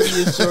 niggas. baby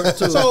is short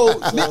too. So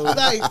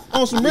like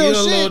on some real you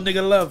a little shit.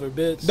 nigga lover,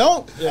 bitch.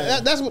 Don't. Yeah.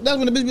 That's when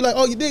the bitch be like,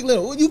 "Oh, your dick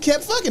little." Well, you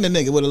kept fucking the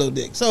nigga with a little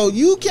dick, so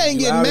you can't You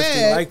get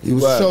obviously mad. like You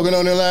was Right. choking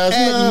on it last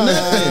at night.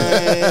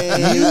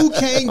 nothing. You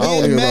can't I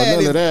don't get hear about mad. none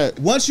of If, that.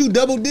 once you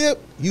double dip,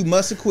 you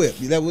must equip.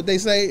 That's what they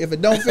say. If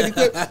it don't fit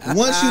equip,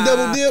 once you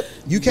double dip,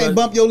 you can't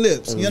bump your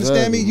lips. You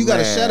understand me? You got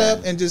to Man. shut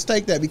up and just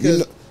take that You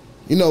because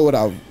know what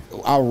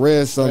I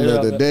read something the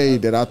other day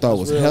that I thought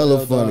was That's real, hella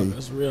dog. funny.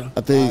 That's real.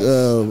 I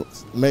think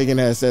Megan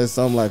had said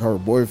something like her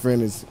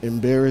boyfriend is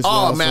embarrassed.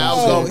 Oh now, man, I was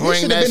something. gonna he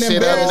bring should've that been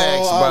shit up embarrassed.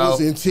 next, Oh, I was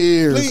bro. in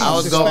tears. Please, I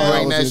was gonna I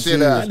bring was that in shit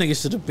tears. up. That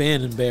nigga should have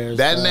been embarrassed.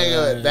 That by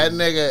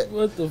nigga.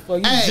 What the fuck?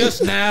 You Hey.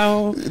 just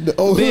now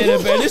Oh. being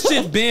embarrassed. This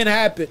shit been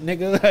happened,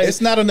 nigga. Like,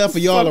 it's not enough for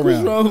y'all Fuck, what's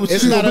wrong around. with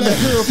It's you? not Black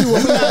enough. girl, if you a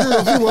black girl,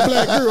 if you a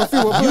black girl, if you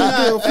a black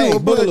girl, if you a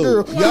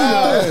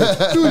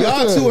black girl,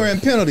 Y'all two are in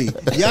penalty.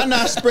 Y'all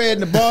not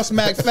spreading the Boss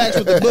Mac facts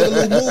with the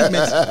Boogaloo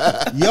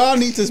movements. Y'all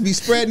need to be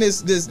spreading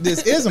this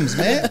isms,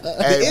 man. The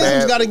Hey, isms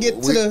man, got to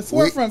get to we- the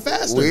forefront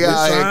faster. We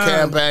out here trying.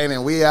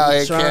 campaigning. We out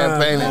here Trying,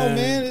 campaigning. man. Oh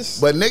man, it's,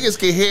 But niggas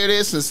can hear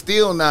this and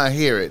still not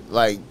hear it.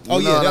 Like, you Oh,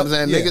 know yeah, what I'm that-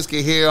 saying? yeah. Niggas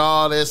can hear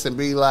all this and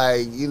be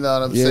like, you know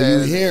what I'm Yeah, you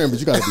saying? hearing, but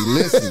you gotta be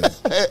listening.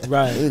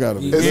 right. You gotta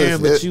be You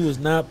hearing, listening. but you was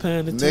not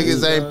paying attention.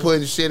 Niggas ain't dog.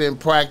 putting shit in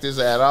practice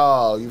at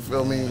all. You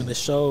feel me? And the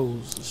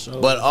shows. The shows.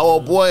 But oh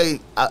boy,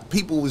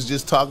 people was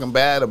just talking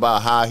bad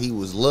about how he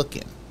was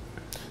looking.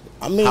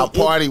 I mean, How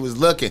Party was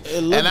looking.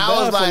 looked And I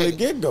was bad from the like,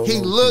 get-go, he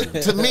though.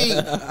 looked to me,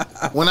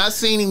 when I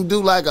seen him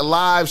do like a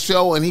live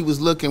show and he was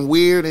looking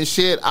weird and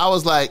shit, I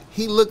was like,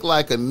 he looked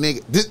like a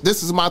nigga.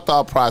 This is my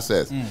thought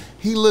process.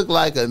 He looked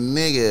like a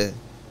nigga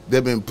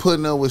that been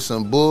putting up with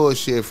some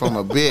bullshit from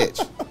a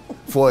bitch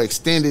for an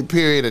extended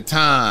period of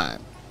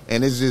time.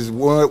 And it's just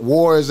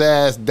wore his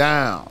ass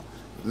down.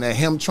 Now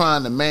him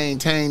trying to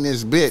maintain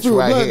this bitch if you a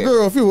right black here.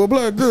 girl, if you a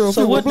black girl, if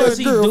So you a what black does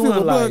he girl, do if you a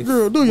in black life?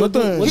 girl, do your What do-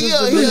 thing. what He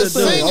does a- the he a nigga do?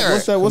 singer.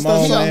 What's that? What's Come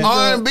that on, song? He's man.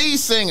 an R&B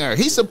singer.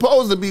 He's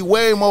supposed to be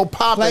way more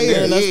popular Player,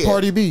 than And he that's is.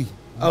 Party B.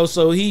 oh,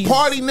 so he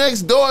Party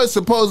Next Door is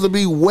supposed to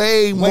be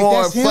way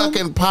more that's him?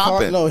 fucking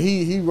popping. No,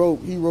 he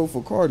wrote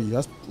for Cardi.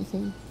 That's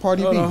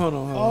Party Hold B. on, hold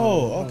on, hold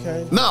on. oh,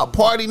 okay. No,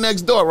 Party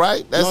Next Door,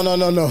 right? No. I'm not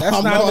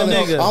the calling,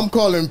 nigga. I'm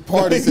calling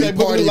Party That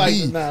Party like-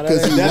 B Nah, that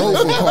because he ain't- wrote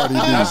for Cardi B.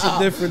 That's a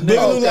different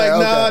Boogaloo nigga. like,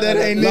 okay. nah, that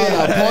ain't No, it.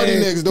 no, Party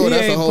Next Door. He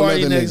That's a ain't whole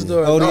Party other Next nigga.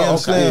 Door. ODM No,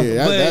 Slim.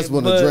 Yeah, that's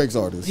one of but Drake's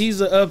artists.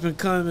 He's an up and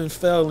coming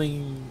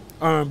felling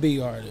R&B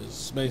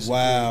artist, basically.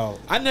 Wow.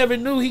 I never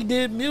knew he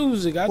did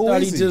music. I Who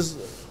thought is he he? just.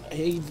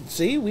 He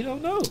see, we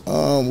don't know.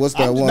 What's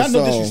that one Not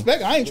no song?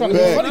 disrespect. I ain't trying to be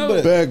Back, funny,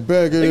 but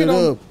back it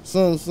don't- up.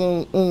 Some, What's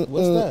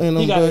that? and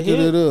He I'm got a backing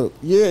hit? it up.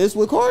 Yeah, it's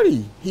with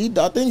Cardi.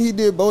 I think he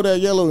did Bodak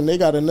Yellow, and they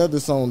got another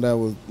song that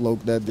was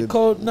that did.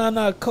 Kodak. No,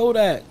 not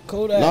Kodak.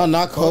 did-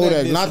 Not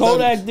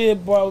Kodak the,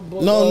 did.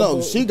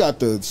 No. She got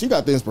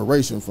the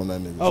inspiration from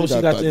that nigga. Oh,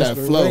 she got the that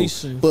flow.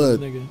 inspiration from But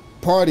the nigga.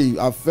 Party,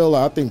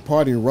 I think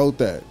Party wrote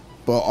that.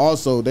 But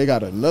also they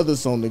got another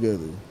song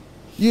together.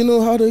 You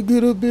know how to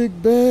get a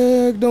big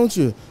bag, don't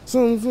you?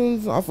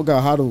 I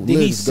forgot how to. Did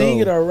he sing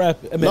it or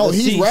rap it? I mean, No,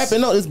 he's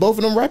rapping. No, it's both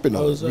of them rapping.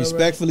 Oh, On. is that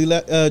respectfully,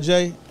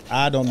 Jay,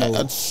 I don't know.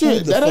 Shit,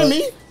 who the that ain't fuck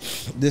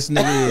me. This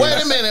nigga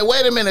is.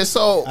 Wait a minute.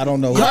 So I don't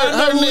know. Y'all Her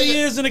know who he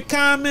nigga- is in the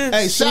comments.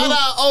 Hey, shout salute.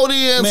 out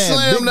ODM Man,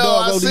 Slim big though.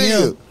 dog I see ODM.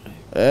 you.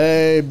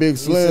 Hey, Big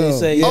Slim.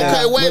 say, yeah.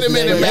 Okay, wait a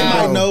minute, They man.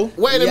 might know.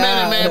 Wait a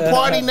Yeah. minute, man.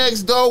 Party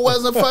Next Door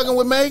wasn't fucking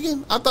with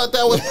Megan? I thought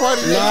that was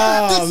Party Next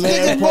Nah,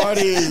 man,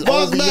 Party is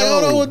Boss man,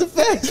 hold on OVO. with the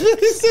facts.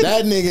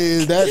 That nigga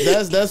is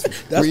that's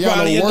probably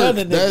Rihanna another work.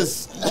 nigga.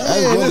 That's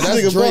this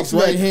nigga Drake's Boss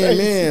Man right hand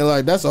crazy. man.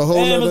 Like that's a whole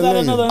Damn, is other that nigga.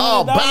 another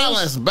Oh,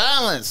 $100?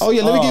 balance. Oh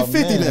yeah, let me Oh, get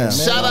 50 man, now. man.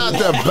 Shout out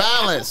to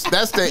Balance.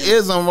 That's the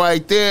ism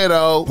right there,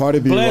 though. Party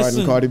be Blessing.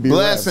 writing, Cardi B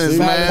Blessings,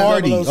 rap. See? man.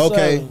 Party, 007.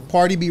 okay.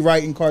 Party be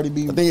writing, Cardi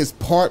B. I think it's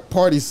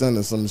Party Son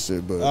or some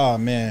shit, but Oh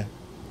man,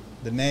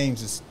 the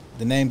names is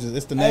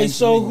it's the Hey, names.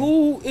 so to me.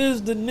 who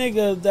is the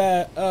nigga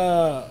that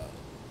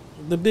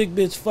the big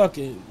bitch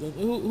fucking?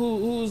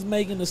 Who's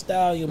making the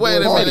stallion?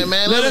 Wait a boy? minute,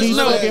 man. Let Let us us He's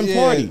know. fucking Yeah.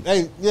 Party.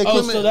 Hey, yeah, Oh,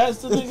 come so in. that's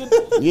the nigga.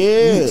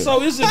 yeah.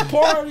 So is it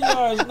Party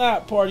or it's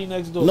not Party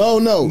Next Door? No,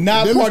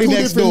 Not Them is Party two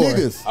Next different Door.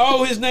 niggas.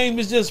 Oh, his name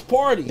is just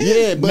Party.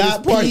 Yeah, but Not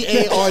it's Party-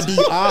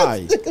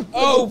 Pardi.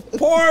 Oh,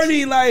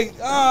 Party, like,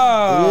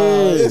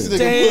 Yeah. This nigga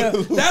damn.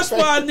 put- That's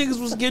why niggas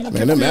was getting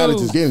Man, them allergies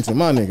confused. getting to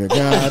my nigga.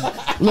 God,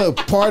 look,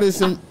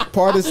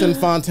 Partisan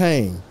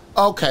Fontaine.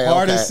 Okay.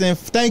 Partisan.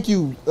 Thank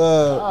you,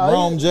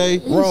 Rome J.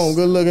 Wrong,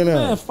 good looking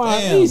Man, at.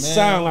 Fontaine, he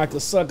sound like a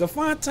sucker.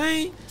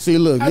 Fontaine. See,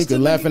 look, I Nika still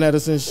laughing at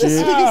us and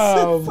shit.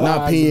 Oh,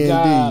 Not my PND.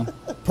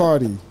 God.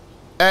 Party.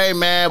 Hey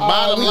man,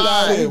 bottom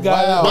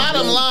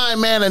line,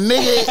 man. A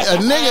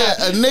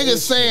nigga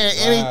saying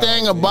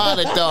anything about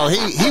it though.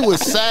 He was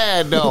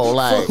sad though,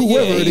 like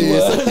Whoever it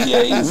is.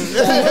 Yeah, he's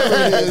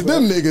Whoever it is.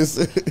 Them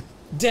niggas.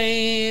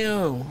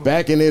 damn.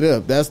 Backing it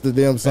up. That's the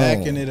damn song.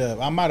 Backing it up.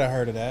 I might have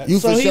heard of that. You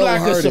So for he sure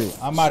like heard a it.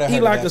 I might have heard he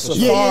of like that a for safari.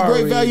 sure. Yeah,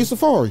 Great Value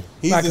Safari.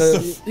 He's Like a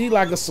he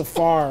like a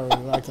safari,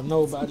 like a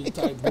nobody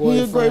type boy. He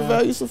a Great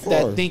Value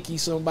Safari. That think he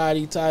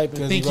somebody type and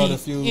 'cause think wrote he a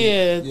few,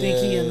 think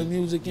he in the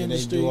music and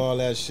industry. They do all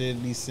that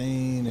shit, be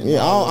seen. And Yeah,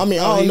 all I that.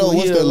 don't know he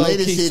what's a the low-key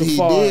latest shit he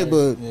safari. did,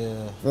 but Yeah.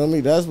 feel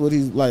me, that's what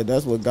he's like.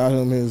 That's what got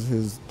him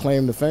his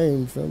claim to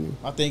fame. Feel me?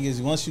 My thing is,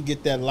 once you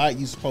get that light,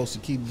 you're supposed to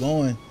keep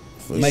going,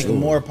 For make sure. a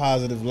more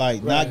positive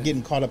light, Right. not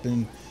getting caught up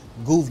in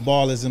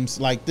goofballisms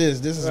like this.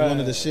 This is one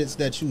of the shits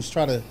that you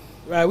try to.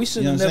 Right, we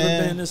should have You know what I'm never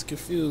saying? been this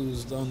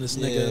confused on this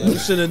Yeah. nigga. We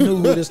should have knew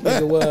who this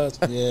nigga was.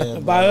 Yeah,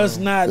 By bro. us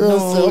not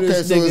knowing who Okay,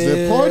 this so nigga is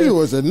it party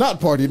or is it not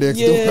party next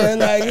Yeah, door?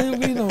 like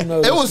we don't know.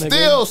 it this was nigga.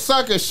 still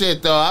sucker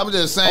shit though. I'm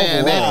just saying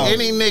Overall. that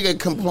any nigga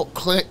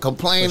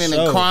complaining For and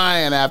sure.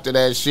 crying after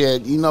that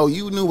shit, you know,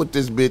 you knew what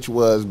this bitch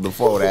was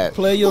before that.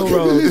 Play your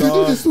role,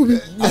 dog. You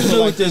knew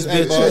what this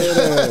bitch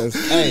was.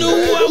 Hey, You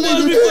knew who I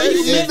was before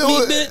you met me,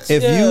 knew it.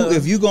 bitch.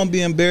 if you gonna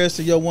be embarrassed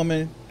to your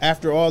woman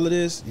after all of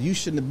this, you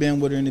shouldn't have been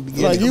with her in the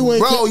beginning. Like you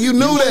ain't Bro, you knew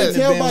that.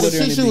 tell by the Been with her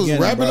in shit the she was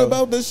beginning, rapping bro.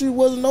 about that she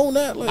wasn't on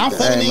that. Like, I'm that.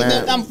 fucking Hey,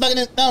 man. I'm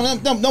fucking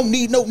don't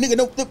need no nigga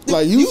no.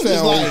 Like you just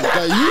sound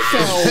like you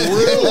sound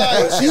real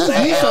like you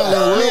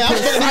sound real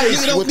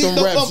precise with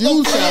them raps.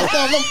 You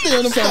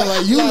sound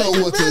like you know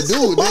what to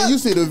do. Then you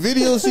see the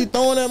video she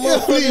throwing at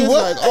motherfuckers.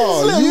 Like,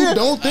 oh, you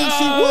don't think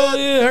she Oh, would?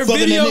 yeah, her Fucking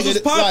that videos nigga was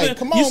that- popping. like,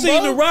 come You on,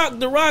 seen bro. The Rock?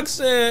 The Rock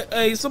said,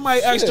 "Hey,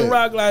 somebody asked The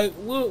Rock like,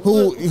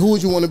 Who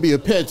would you want to be a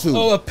pet to?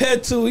 Oh, a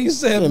pet too." He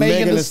said, Yeah, "Megan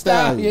Megan Thee Thee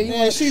Stallion. Stallion."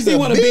 Man, she's he a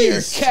want to be her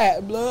beast.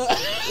 cat, blood.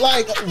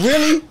 Like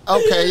really,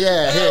 Okay,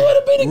 yeah. I Here.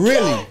 want to be the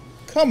really. cat.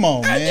 Come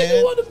on, I think man.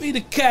 he want to be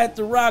the cat.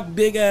 The Rock,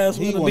 big ass,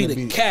 He want to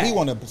be the cat. He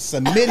want to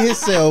submit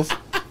himself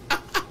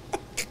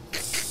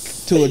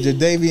to a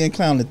Jadavian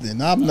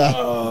Clownathan. I'm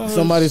not.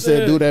 Somebody said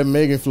shit. do that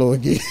Megan flow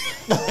again.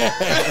 Look,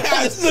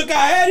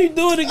 I had him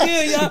do it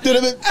again, y'all.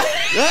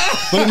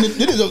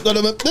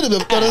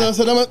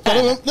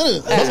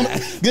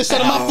 Get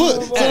shot on my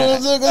foot.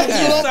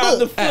 Stop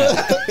the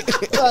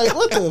foot. Like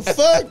what the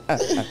fuck?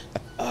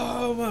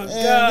 Oh my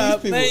Man, God,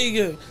 these people-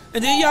 Megan.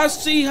 And then y'all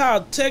see how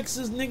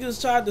Texas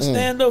niggas tried to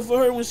stand up for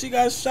her when she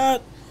got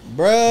shot?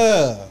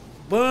 Bruh.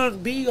 Bun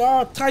B,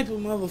 all type of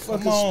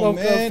motherfuckers Come on, spoke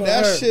man. up for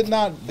That her. shit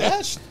not.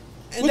 That sh-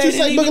 And what they you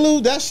say, didn't even-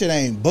 Boogaloo? That shit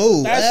ain't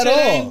boo That at shit all.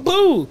 ain't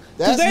boo. Cause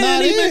That's they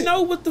not didn't even it.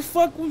 know what the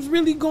fuck was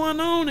really going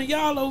on, and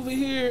y'all over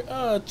here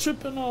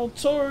tripping on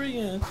Tory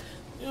and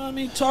you know what I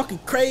mean, talking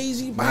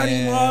crazy, body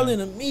Man. all in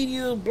the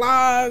media,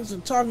 blogs,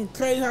 and talking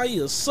crazy how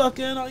you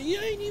sucking. You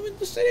ain't even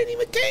the shit ain't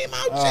even came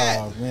out yet.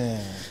 Oh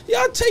man.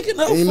 Y'all taking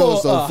up You know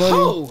what's for so a funny?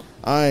 hoe.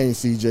 I ain't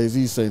see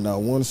Jay-Z say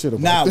not one shit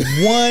about Not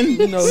that.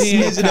 one know, he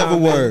ain't smidgen of a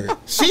comment. word.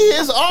 She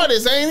is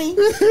artist, ain't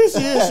he?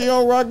 she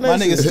on Rock My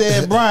Nation. nigga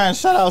Stead Bryan,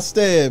 shout out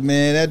Stead,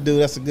 man. That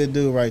dude, that's a good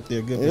dude right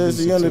there. Good Yeah,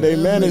 producer, she under too. their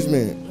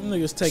management. Them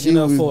niggas taking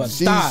up for a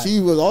thigh. She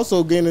was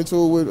also getting into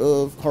it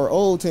with her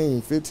old team,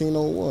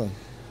 1501.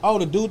 Oh,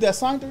 the dude that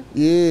signed her?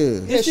 Yeah,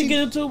 Did she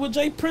get into it with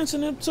Jay Prince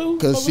and them too?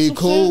 because over she some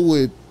cool shit?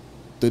 with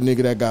the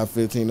nigga that got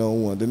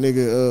 1501. The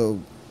nigga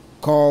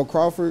Carl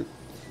Crawford.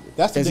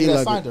 That's the And dude he that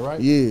like signed it. her,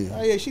 right? Yeah.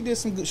 Oh yeah, she did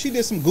some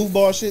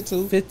goofball shit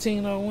too.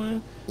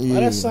 1501. Yeah.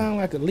 Oh, that sound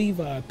like a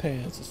Levi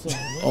pants or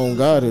something. On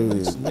God it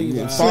is. Levi.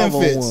 Yeah, Slim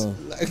fits.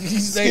 501. Like,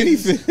 skinny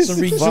fits. Some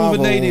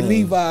rejuvenated 501.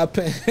 Levi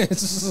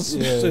pants.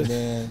 Some Yeah, shit.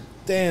 man.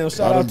 Damn,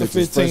 shout All out them to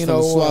bitches fresh from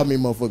the swab 1501. me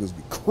motherfuckers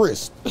be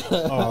crisp.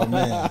 Oh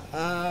man.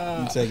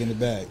 You taking it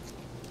back.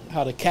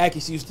 How the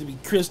khakis used to be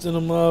crisp in the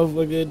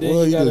motherfucker. Then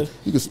Well, you gotta,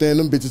 you can stand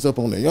them bitches up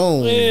on their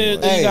own. yeah,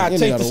 then you gotta and take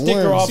they the gotta sticker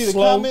wear off See the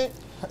slow. comment?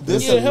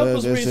 This Yeah, help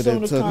us read some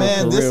of the took comments.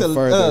 Man, her this career a-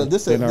 further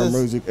this a- than her this-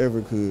 music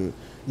ever could.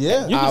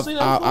 Yeah. You I- can see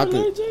that I photo,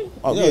 could- AJ?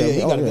 Oh, yeah, he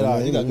got a good yeah,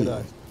 eye. He got a good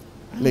eye.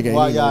 Nigga,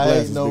 Why ain't y'all no ain't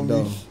glasses, know big me?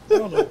 dog. I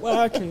don't know. Well,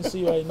 I can't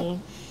see right now.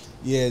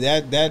 Yeah,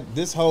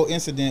 this whole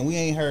incident, we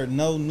ain't heard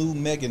no new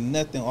Megan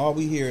nothing. All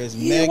we hear is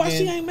Yeah, why she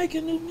Megan. ain't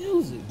making new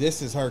music?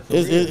 This is her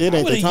career. It I ain't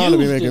the would've time to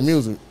be used making this.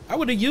 music. I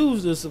would have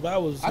used this if I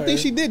was. I her. think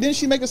she did. Didn't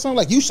she make a song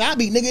like "You shot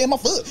me, nigga, in my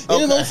foot"?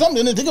 You know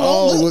something? Nigga,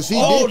 Oh, well, look. she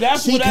Oh, did.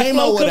 that's She where that came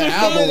flow out with an coming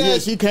from? album. Yeah,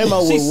 she came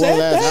out She with said one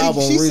last that?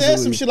 album She recently. said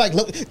some shit like,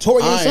 "Look,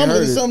 Tori I or ain't something. heard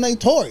There's it. something named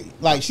Tori."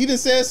 Like she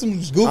just said some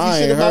goofy I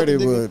shit ain't about heard the it,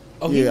 nigga. but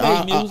Oh, he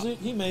yeah, made music.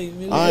 He made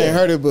music. I ain't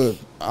heard it, but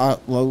I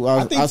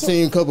I think so.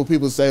 seen a couple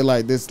people say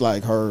like this,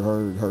 like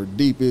her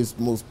deepest,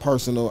 most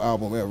personal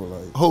album ever.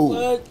 Like Who?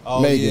 What?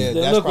 Oh Megan. yeah,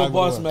 Then that's look what probably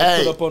Boss what it Man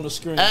Hey, put up on the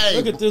screen. hey,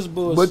 Look at this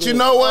bullshit. But you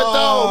know what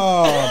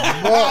though?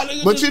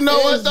 was. But you know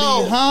what It's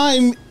though?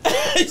 behind.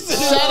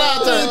 Shout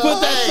out to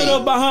Put that shit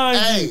up behind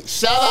you. Hey,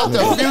 shout out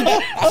to Future.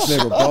 This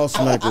nigga Boss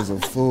Smack is a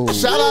fool.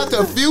 Shout out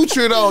to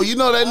Future though. You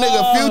know that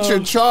nigga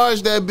Future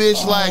charged that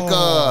bitch like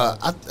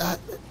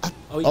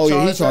Oh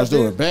yeah, he charged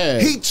her a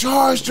bag. he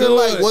charged her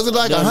like, was it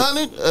like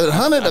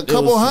a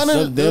couple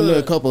hundred? Damn near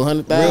a couple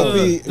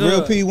 $100,000.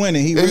 Real P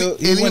winning. He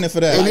winning for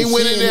that. And he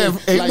went in there.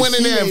 He went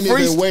in there and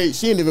freestyle.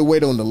 She didn't even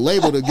wait on the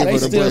label to give They her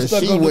the still bread.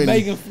 stuck She on the went.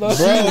 bacon fluff.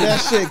 Bro, that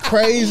shit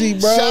crazy,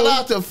 bro. Shout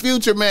out to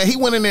Future, man. He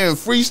went in there and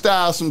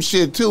freestyled some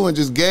shit too, and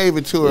just gave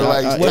it to her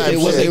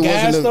Was it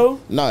gas, though?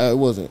 No, it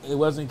wasn't. It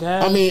wasn't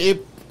cash. I mean,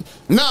 it.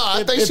 No,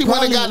 I think she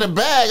went and got the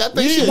bag. I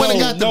think she went and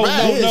got the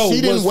bag. No, she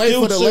didn't was wait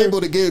for the Future-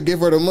 label to give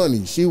her the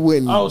money. She went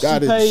and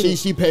got it.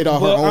 She paid out her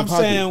But own I'm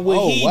pocket. saying when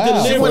he wow.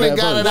 delivered, She went and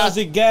got it out. was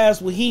it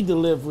gas when he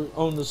delivered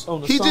on the He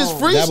song? just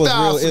That was freestyled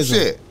real some ism.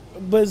 shit.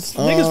 But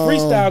niggas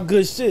freestyle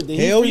good shit. He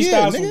Hell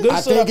yeah, freestyle some nigga. good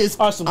I stuff. think it's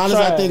or some honestly.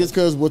 I trash. think it's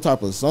because what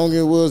type of song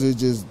it was. It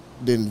just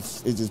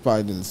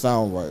probably didn't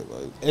sound right.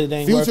 Like, It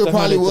ain't worth Future the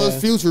probably 100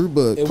 was Future,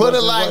 but It Put it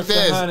wasn't like worth the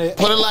this. 100.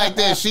 Put it like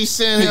this. She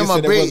sent him Nigga a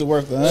said it beat. wasn't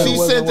worth the 100. She It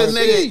sent the wasn't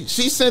worth nigga.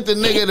 She sent the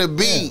nigga the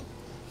beat,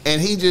 and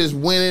he just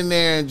went in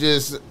there and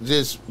just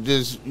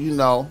you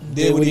know.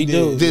 did what he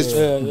do.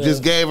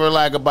 Just gave her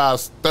like about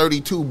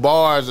 32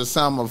 bars or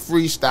something of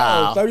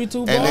freestyle. Oh, 32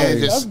 and then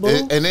bars? just That's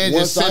boo. and then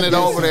Once just sent I it get-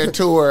 over there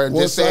to her and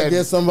just once I said,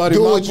 get somebody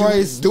do my what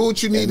price, do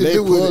what you need and to they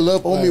do with pull it.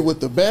 up on me with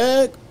the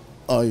bag.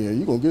 Oh yeah,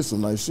 you gonna get some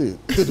nice shit.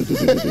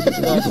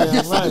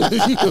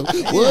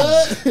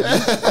 What?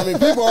 I mean,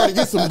 people already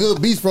get some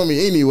good beats from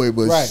me anyway,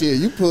 but Right. shit,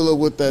 you pull up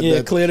with that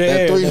Yeah, clear the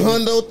air,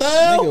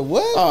 300,000. Nigga,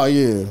 what? Oh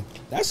yeah,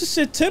 That's the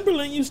shit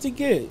Timberland used to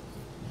get.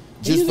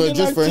 He just used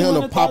to get for him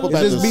to pop up $200,000.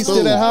 at Is the this beat still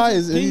store. that high?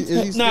 Is he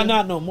Nah, still-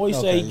 not no more. He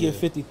said he Okay, get yeah.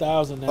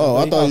 50,000 now. Oh,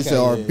 I but thought you he- said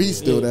our yeah, beat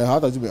still yeah. there. I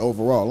thought you meant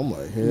overall. I'm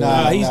like, hell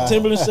Nah, nah.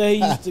 Timberland said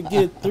he used to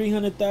get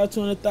 300,000,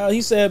 200,000.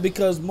 He said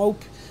because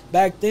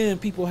back then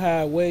people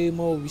had way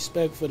more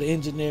respect for the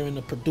engineer and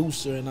the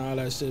producer and all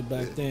that shit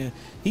back then.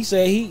 He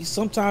said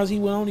sometimes he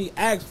would only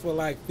ask for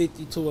like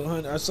 50 to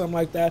 100 or something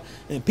like that,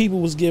 and people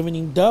was giving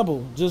him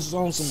double just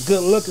on some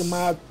good looking.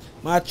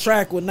 My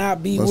track would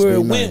not be Must where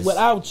be it went nice.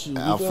 without you.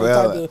 I feel feel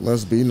type it. of-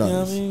 Must be You nice. know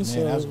what I mean?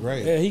 Man, that's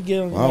great. Yeah, he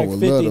getting I like would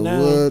 50 love to.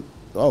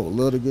 now. I would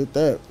love to get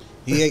that.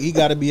 He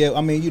got to be able.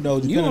 I mean, You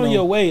depending on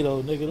your way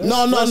though, nigga. Let's-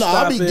 No, let's I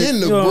stop be it. getting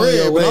the You on bread,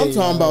 your but I'm way,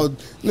 talking bro. about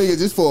nigga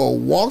just for a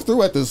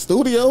walkthrough at the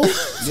studio.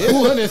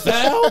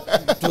 200,000.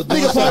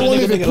 Nigga probably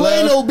won't even Nigga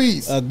play love. no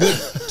beats. a good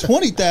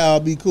 20,000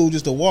 would be cool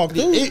just to walk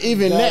through.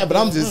 Even that, but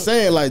I'm just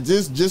saying, like,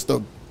 just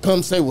to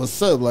come say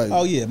what's up, like,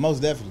 Oh yeah,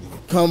 most definitely.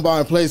 come by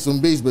and play some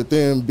beats, but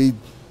then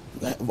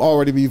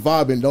already be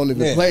vibing, don't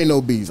even Yeah. play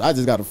no beats. I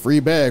just got a free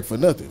bag for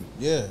nothing.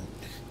 Yeah.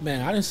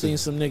 Man, I done seen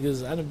some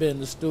niggas. I done been in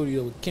the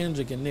studio with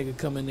Kendrick and nigga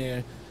come in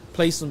there,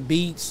 play some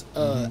beats,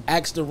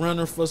 ask the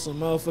runner for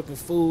some motherfucking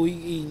food. He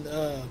eating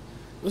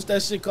what's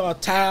that shit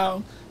called?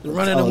 Towel. The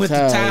runner done went to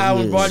Towel, Towel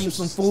and yeah. brought him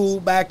some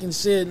food back and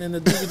shit, and the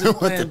nigga just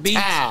playing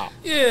beats. Towel.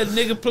 Yeah,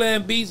 nigga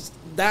playing beats,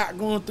 Doc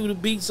going through the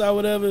beats or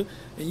whatever,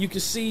 and you can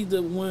see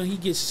that when he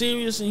gets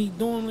serious and he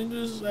doing like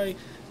this, like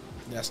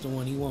that's the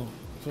one he want.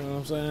 You know what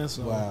I'm saying?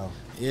 So, Wow.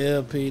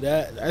 yeah, P,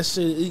 that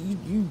shit,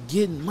 you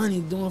getting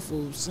money doing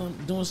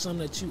something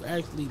that you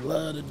actually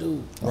love to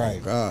do.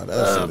 Right. God,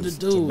 Love that, to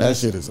do. that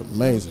shit is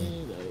amazing.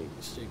 Like,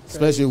 shit crazy,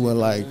 Especially when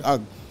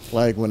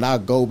man. when I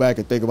go back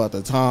and think about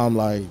the time,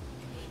 like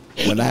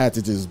when I had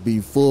to just be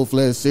full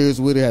fledged serious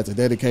with it, had to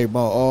dedicate my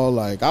all.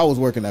 Like I was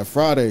working at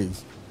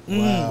Fridays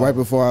Wow. right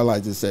before I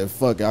just said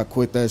fuck it, I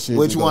quit that shit.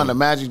 Which to go- one? The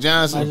Magic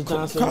Johnson? Magic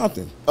Johnson.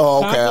 Compton. Oh,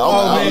 okay.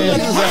 Oh, man.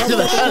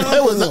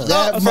 That was a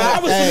That was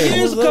some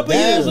years, a couple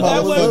That years ago.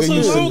 That wasn't motherfucker too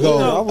used to long go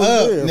ago. I was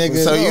up, there for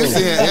nigga. So you sure.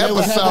 see an And they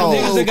was having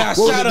Niggas that got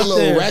what was shot the up little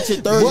there.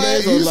 Ratchet Thursdays?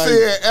 What? or You like see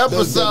an the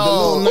episode.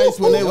 little nights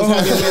when they was Oh,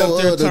 having they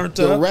up there the turned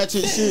the up.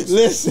 ratchet shit.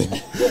 Listen,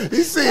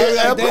 You see I was an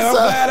like, damn, I'm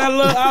glad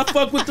episode. I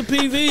fuck with the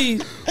PVs.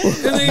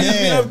 Them niggas be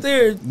Man, up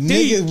there deep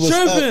niggas was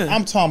tripping. up.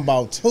 I'm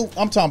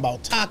talking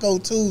about Taco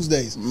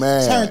Tuesdays,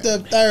 Man. Turned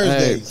Up Hey,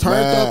 Thursdays. turned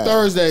up Man.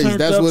 Thursdays. Turned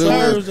That's up what it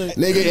was, Thursday.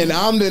 nigga. And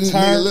I'm the nigga.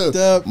 Turned Look,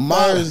 up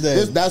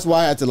Thursdays. that's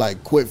why I had to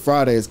like quit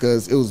Fridays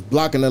because it was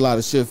blocking a lot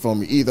of shit for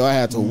me. Either I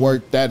had to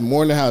work that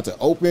morning, I had to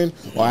open,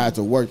 or I had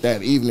to work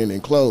that evening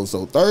and close.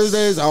 So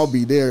Thursdays, I'll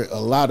be there a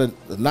lot of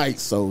the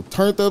nights. So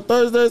turned up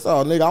Thursdays,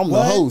 oh nigga, I'm What?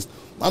 the host.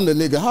 I'm the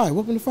nigga. Hi,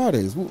 welcome to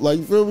Fridays. Like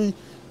you feel me?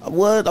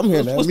 What? I'm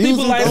hearing that Was music.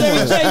 people like, I'm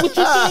Larry like, J, what you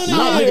doing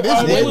Nah, here? nigga, this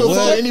Oh, they way was before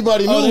like-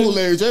 anybody knew oh, they- who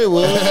Larry J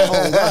was.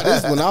 Oh, God,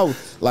 this when I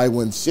was like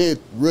when shit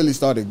really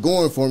started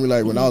going for me.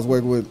 Like when I was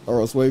working with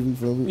Earl Swavey,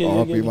 feel me? Yeah,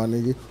 R.I.P. yeah. my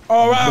nigga.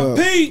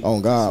 R.I.P.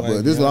 On God, Swavey,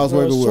 but this when I was Earl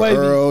working with Swavey.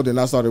 Earl. Then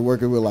I started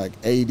working with like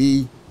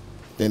AD.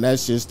 Then that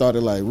shit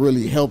started like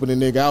really helping the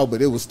nigga out,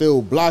 but it was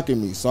still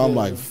blocking me. So I'm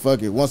like,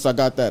 fuck it. Once I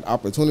got that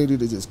opportunity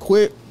to just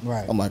quit,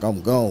 Right. I'm like,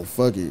 I'm gone.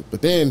 Fuck it.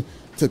 But then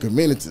took a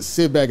minute to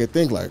sit back and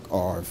think like,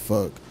 all right,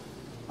 fuck.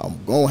 I'm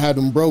gonna have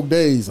them broke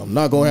days. I'm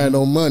not gonna have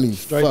no money.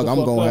 Straight fuck, the I'm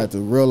fuck gonna up. have to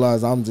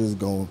realize I'm just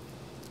gonna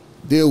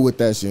deal with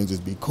that shit and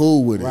just be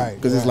cool with it. Right,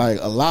 Because it's right.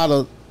 like a lot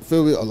of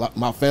feel me? A lot,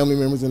 my family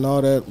members and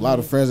all that. A lot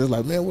of friends is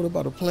like, man, what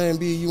about a plan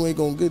B? You ain't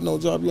gonna get no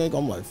job. You ain't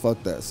gonna. I'm like,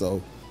 fuck that.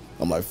 So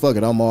I'm like, fuck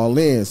it. I'm all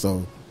in.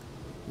 So,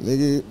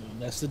 nigga.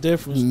 That's the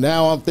difference.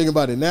 Now I'm thinking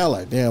about it now.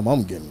 Like, damn,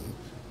 I'm getting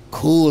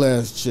cool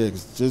ass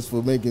chicks just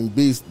for making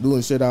beats,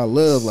 doing shit I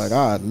love. Like,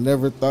 I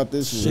never thought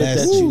this Shit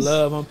was. that you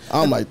love.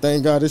 I'm like,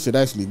 thank God this shit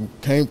actually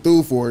came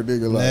through for a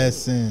nigga. Like,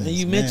 Lessons. And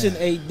you mentioned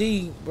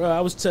AD, bro. I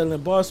was telling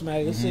Boss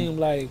Mag, it seemed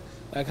like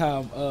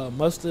how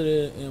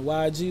Mustard and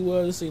YG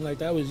was. It seemed like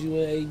that was you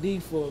and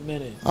AD for a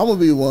minute. I'm gonna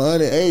be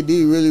 100. AD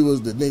really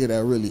was the nigga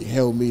that really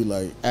helped me,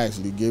 like,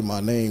 actually get my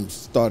name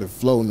started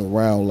floating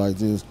around, like,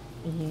 just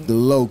the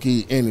low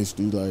key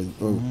industry, like,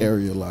 or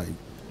area. Like,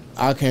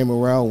 I came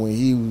around when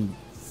he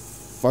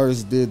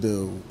first did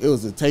it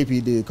was a tape he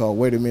did called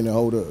Wait a Minute,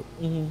 Hold Up.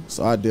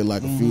 So I did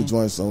like a few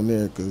joints on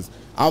there because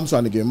I'm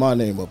trying to get my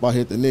name up. I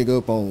hit the nigga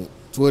up on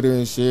Twitter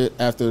and shit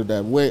after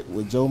that Wet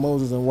with Joe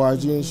Moses and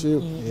YG and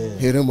shit.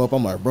 Hit him up.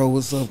 I'm like, bro,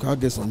 what's up? Can I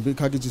get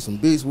you some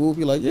beats? We'll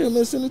be like, yeah,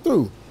 man, send it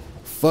through.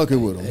 Fuck it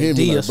with him. Hit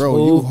me like,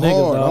 bro, you hard.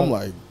 Nigga, I'm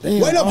like,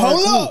 damn. Wait up,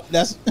 hold up.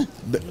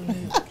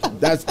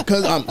 That's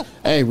because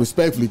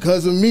respectfully,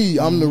 because of me,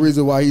 I'm the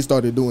reason why he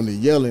started doing the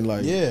yelling.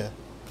 Like,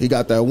 he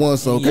got that one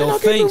song. Can I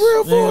keep it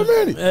real for a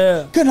minute?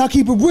 Yeah. Can I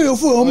keep it real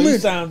for a He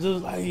minute? sound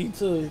just like he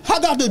too. I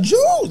got the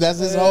juice. That's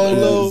his whole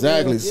little.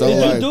 Exactly. So Did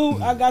like, you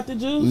do I Got the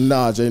Juice?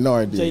 nah, Jay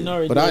Nard did. Jay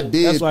Nard but did. I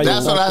did. That's why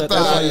That's what I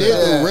thought. I did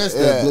Yeah, the rest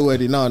of Blue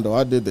 89 though.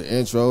 I did the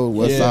intro,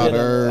 West Side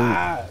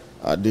Herb.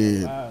 I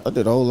did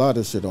a whole lot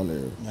of shit on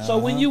there. So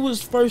when you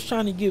was first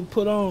trying to get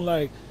put on,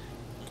 like,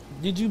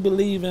 did you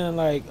believe in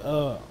like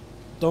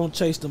don't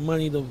chase the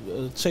money,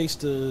 chase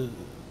the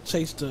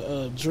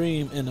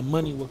dream, and the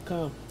money will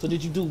come? So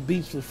did you do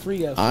beats for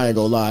free? I ain't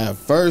gonna lie. At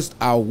first,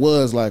 I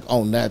was like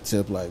on that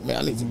tip, like, man,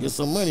 I need to get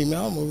some money,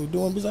 man. I'm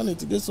doing beats. I need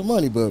to get some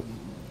money, but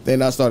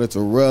then I started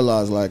to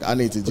realize like I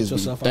need to just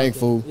be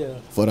thankful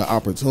for the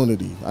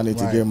opportunity. I need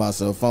to get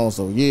myself on.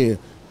 So yeah,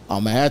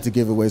 I'm gonna have to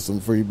give away some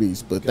free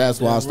beats, but that's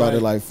why I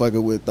started like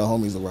fucking with the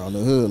homies around the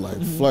hood,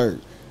 like Flirt,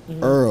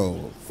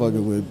 Earl,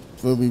 fucking with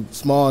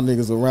small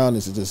niggas around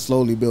us, and just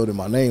slowly building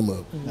my name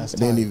up. And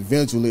then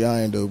eventually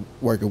I ended up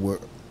working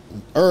with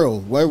Earl.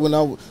 When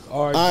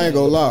I ain't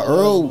gonna lie,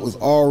 Earl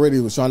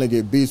was trying to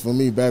get beats from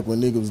me back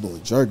when niggas was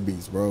doing jerk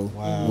beats, bro.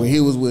 Wow. When he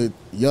was with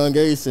Young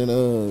Ace and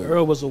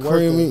Earl was a worker.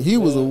 Creamy, he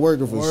was a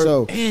worker for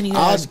sure. And he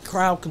has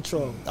crowd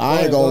control.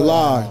 I ain't gonna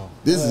lie.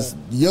 This is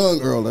young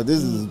Earl. Like,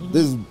 this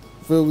is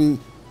feel me.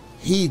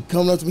 He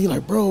coming up to me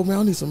like, bro, man,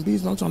 I need some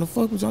beats, man. I'm trying to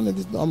fuck with y'all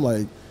niggas.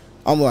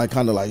 I'm like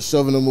kind of like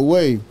shoving them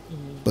away.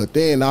 But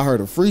then I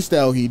heard a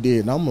freestyle he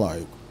did, and I'm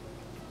like,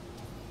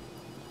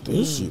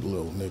 this shit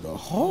little nigga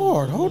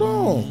hard. Hold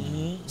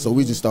on. So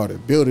we just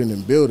started building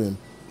and building.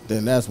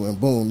 Then that's when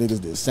boom,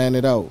 niggas just sand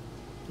it out.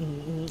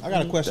 I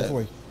got a question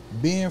for you.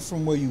 Being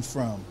from where you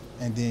from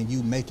and then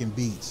you making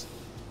beats,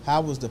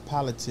 how was the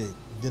politic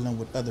dealing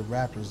with other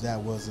rappers that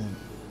wasn't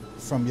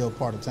from your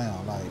part of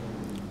town? Like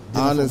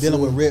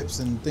dealing with rips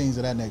and things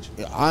of that nature.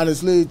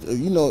 Honestly,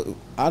 you know,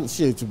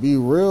 to be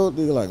real,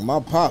 nigga, like my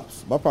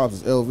pops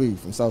is LV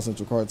from South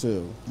Central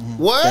Cartel.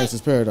 What?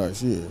 Gangsta's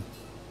Paradise, yeah.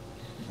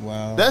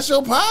 Wow. That's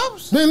your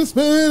pops? Been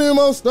spending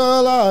most of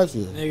our lives,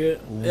 yeah.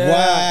 Nigga.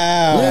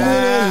 Wow. Living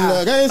in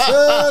the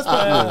gangsta's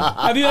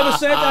paradise. Have you ever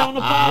said that on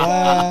the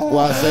podcast? Well,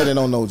 I said it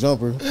on No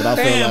Jumper, but I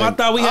feel Damn, like I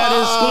thought we had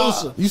an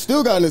exclusive. you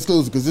still got an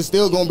exclusive because it's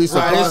still gonna be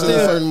surprising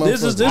to certain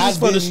This motherfuckers. is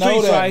for the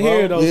streets that, right bro.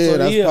 here, though. Yeah, so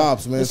that's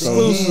Pops, man.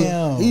 So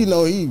exclusive. he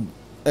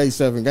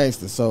A7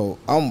 gangster, so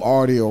I'm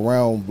already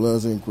around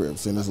Bloods and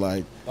Crips, and it's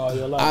like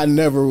I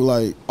never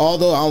like.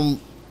 Although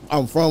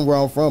I'm from where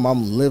I'm from,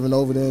 I'm living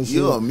over there and shit.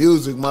 You a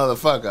music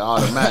motherfucker,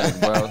 automatic,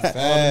 bro.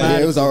 Yeah,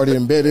 it was already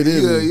embedded in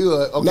me. Continue.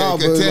 You're a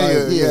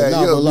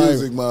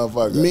music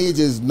motherfucker. Me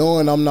just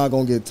knowing I'm not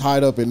gonna get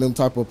tied up in them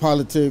type of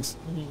politics.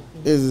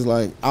 It's just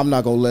like I'm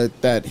not gonna let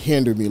that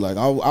hinder me. Like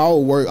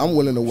I'll work. I'm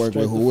willing to work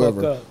with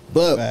whoever,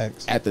 but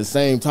at the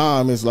same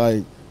time, it's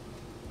like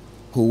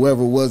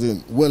whoever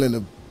wasn't willing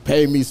to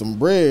pay me some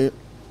bread,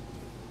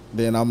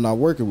 then I'm not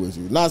working with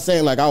you. Not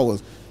saying like I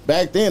was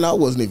back then. I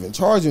wasn't even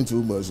charging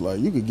too much. Like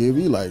you could give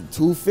me like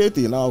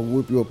 $250 and I'll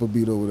whip you up a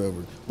beat or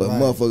whatever. But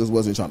motherfuckers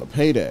wasn't trying to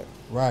pay that.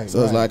 Right.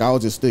 So it's like I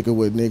was just sticking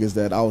with niggas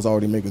that I was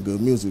already making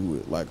good music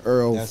with, like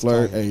Earl,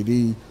 Flirt,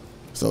 AD.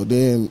 So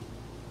then,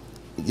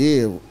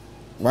 yeah,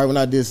 right when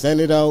I did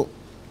Send It Out,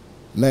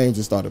 name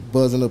just started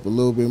buzzing up a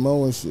little bit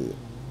more and shit.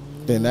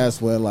 Then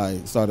that's when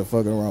like started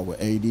fucking around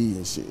with AD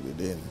and shit, and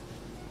then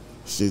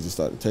shit just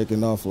started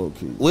taking off low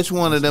key. Which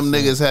one of them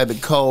niggas had the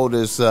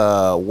coldest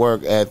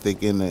work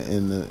ethic in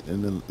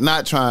the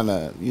not trying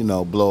to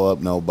blow up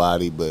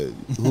nobody, but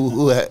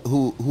who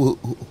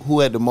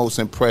had the most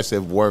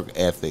impressive work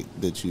ethic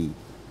that you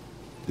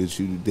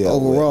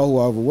dealt overall who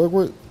I ever worked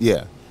with?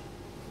 Yeah.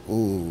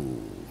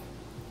 Ooh,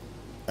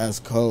 that's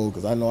cold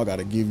because I know I got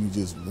to give you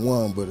just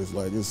one, but it's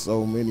like it's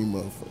so many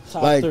motherfuckers.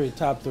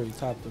 Top three.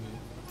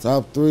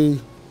 Top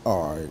three.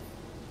 All right.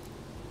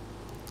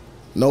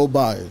 No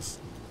bias,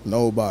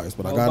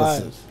 but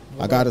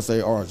I gotta say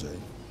RJ.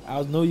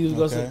 I knew you was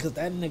gonna say Okay. because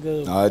that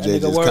nigga. RJ that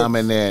nigga just works. come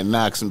in there and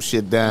knock some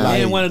shit down.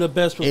 And one of the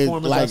best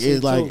performers.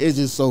 It's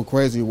just so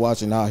crazy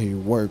watching how he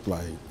work.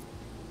 Like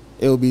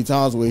it'll be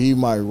times where he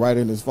might write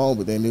in his phone,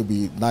 but then it'll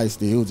be nice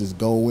that he'll just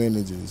go in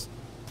and just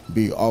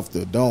be off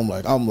the dome.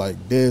 Like I'm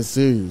like dead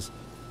serious,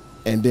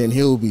 and then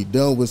he'll be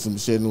done with some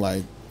shit in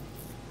like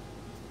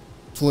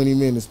 20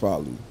 minutes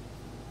probably.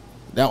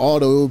 Now,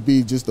 although it would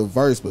be just a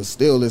verse, but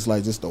still, it's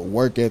like just the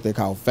work ethic,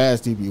 how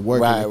fast he be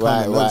working, Right, and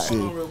coming right, up right. shit.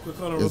 Hold on real quick,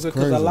 It's because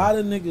crazy. a lot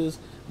of niggas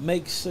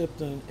make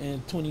something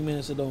in 20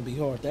 minutes. It don't be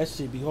hard. That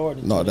shit be hard.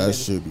 In No, 20 that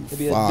minutes. shit be It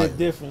be a fire. big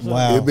difference. huh?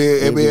 Wow. It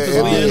be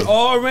We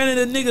already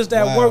the niggas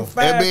that Wow. work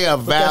fast. It be a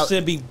but that val-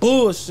 shit be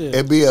bullshit.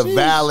 It'd be a Jeez.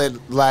 valid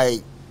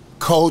like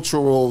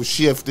cultural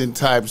shifting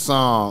type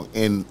song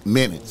in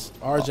minutes.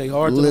 RJ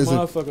hard to Listen,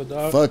 the motherfucker,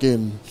 dog.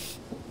 Fucking,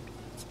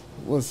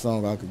 what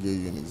song I could give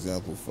you an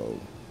example for?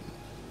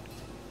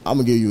 I'm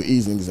gonna give you an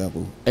easy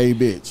example. A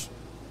bitch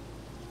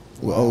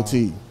with Wow.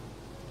 OT.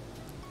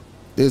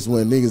 This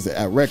when niggas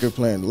at record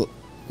playing,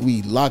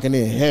 we locking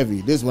in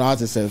heavy. This when I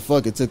just said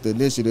fuck it, took the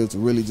initiative to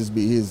really just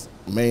be his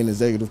main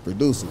executive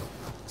producer.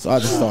 So I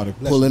just started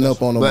pulling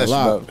up on him a Bless you,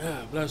 lot. bro. Yeah,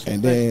 bless you.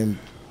 And then,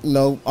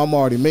 I'm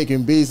already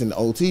making beats and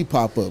OT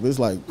pop up. It's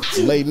like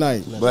late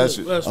night. Bless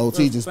you.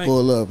 OT just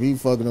pull up. He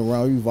fucking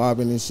around. He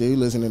vibing and shit. He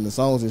listening to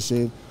songs and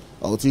shit.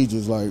 OT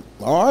just like,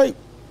 all right,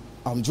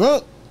 I'm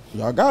drunk.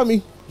 Y'all got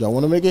me. Y'all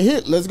want to make a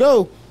hit? Let's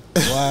go.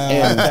 Wow.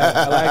 And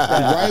I like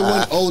that. right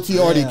when OT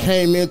already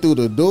came in through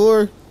the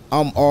door,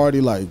 I'm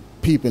already like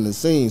peeping the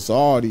scene. So I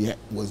already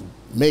was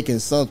making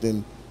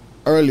something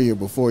earlier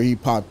before he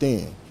popped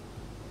in.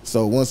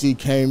 So once he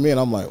came in,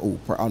 I'm like, oh,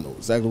 I know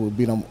exactly what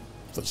beat I'm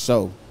for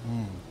sure.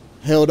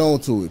 Held on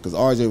to it because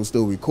RJ was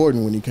still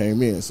recording when he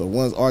came in. So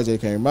once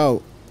RJ came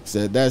out,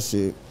 said that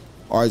shit,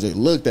 RJ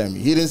looked at me.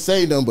 He didn't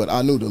say nothing, but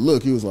I knew the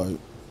look. He was like,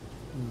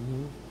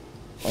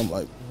 I'm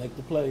like, Like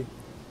the play.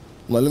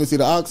 let me see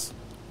the ox.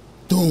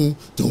 Doom,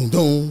 doom,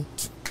 doom,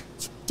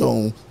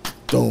 doom,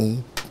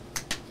 doom,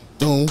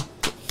 doom,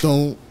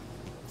 doom,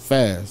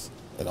 fast.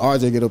 And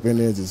RJ get up in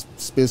there and just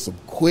spit some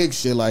quick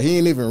shit. Like he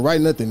ain't even write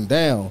nothing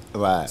down.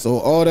 Right. So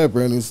all that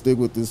brand new stick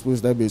with this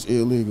switch, that bitch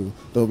illegal.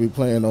 Don't be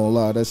playing on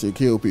live. That shit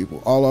kill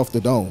people. All off the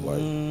dome.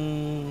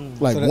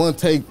 Like So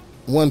that-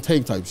 one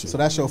take type shit. So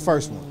that's your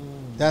first one.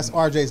 That's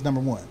RJ's number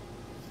one.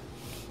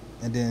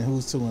 And then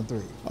who's 2 and 3?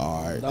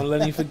 all right. Don't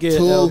let me forget.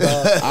 Two. L,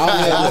 dog.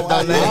 I'll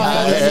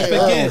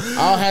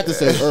have to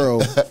say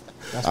Earl.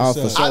 I'll what's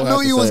for up. sure I have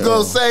knew to you was say gonna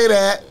Earl. say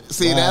that.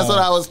 See, that's Wow.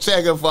 what I was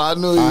checking for. I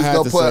knew you I was had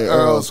gonna to put say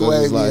Earl 'cause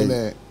Swavey it's like, in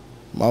there.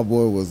 My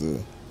boy was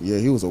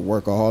he was a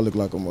workaholic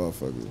like a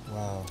motherfucker.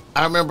 Wow.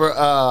 I remember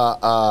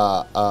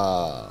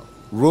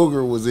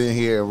Ruger was in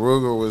here.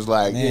 Ruger was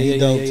like, Man, he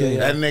dope too.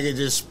 that nigga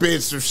just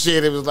spit some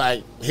shit. It was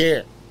like,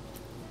 here,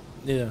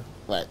 Yeah.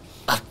 like,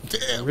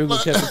 damn.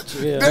 Ruger kept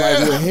it. Yeah. Like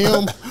with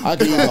him, I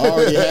can either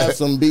already have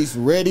some beats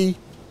ready,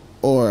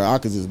 or I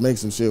could just make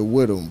some shit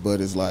with him. But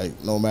it's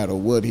like no matter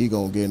what, he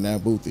gonna get in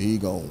that booth, he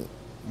gonna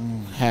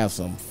have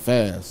some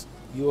fast.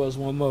 Yours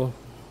one more.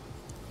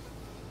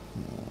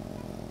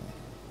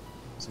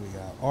 So we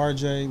got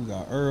RJ, we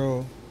got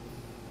Earl.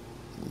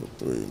 Number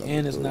three,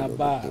 And it's not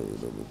by.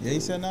 Yeah, he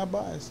said not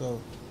by it, so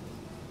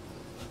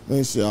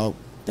Man, shit,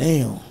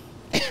 damn,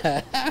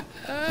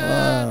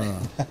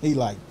 he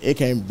like, it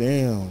came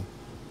down.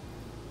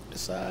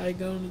 It's alright.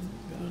 Go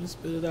and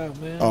spit it out,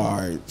 man. All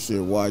right, shit,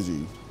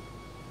 YG,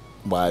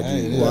 Why'd hey,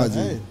 it you? is, Why'd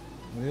you- hey,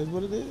 it is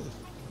what it is.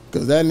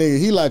 cause that nigga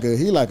he like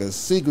a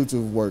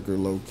secretive worker,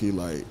 low key.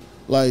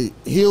 Like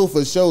he'll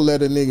for sure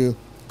let a nigga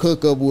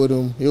cook up with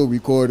him. He'll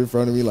record in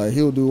front of me. Like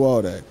he'll do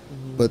all that.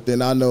 But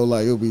then I know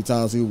like it'll be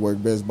times he'll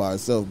work best by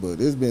himself. But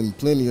there's been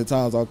plenty of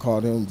times I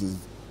caught him just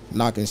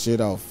knocking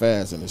shit out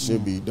fast and it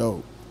should be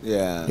dope.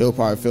 Yeah. He'll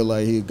probably feel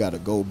like he got to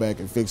go back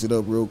and fix it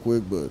up real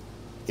quick, but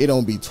it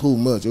don't be too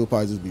much. It'll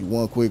probably just be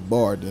one quick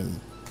bar.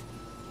 Then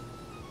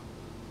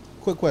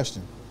Quick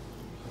question.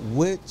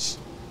 Which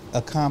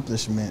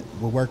accomplishment,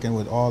 we're working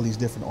with all these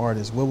different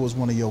artists, what was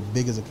one of your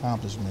biggest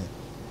accomplishment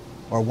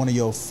or one of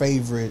your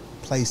favorite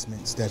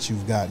placements that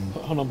you've gotten?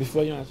 Hold on,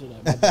 before you answer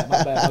that.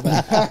 My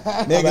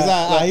bad. Because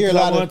I hear a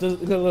lot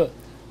of... Look,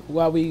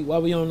 while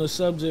we on the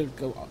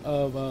subject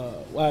of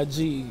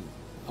YG,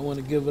 I want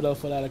to give it up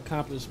for that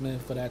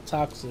accomplishment, for that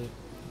toxic.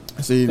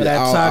 see, But that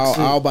I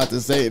toxic- was about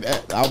to say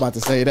that. I was about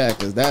to say that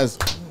because that's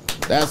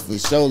for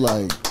sure.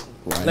 Like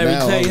right Larry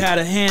now, J had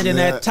a hand in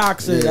Yeah. that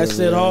toxic. yeah, that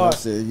shit man, hard. that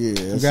shit, yeah, that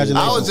shit- Congratulations.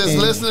 I was just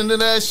And- listening to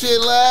that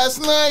shit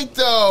last night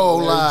though.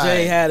 Larry J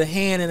Like, had a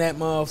hand in that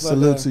motherfucker.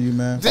 Salute to you,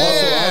 man.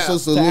 damn. Also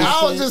salute-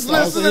 I was just To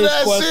answer listening to his that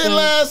shit question,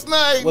 last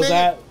night, Was nigga.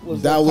 that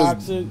That that was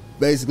toxic?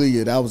 basically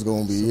yeah. That was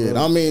gonna be it.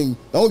 I mean,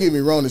 don't get me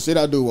wrong. The shit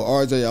I do with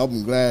RJ,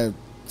 I'm glad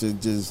to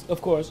just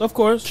Of course.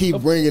 keep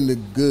bringing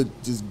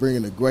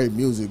bringing the great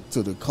music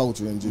to the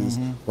culture and just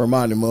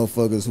reminding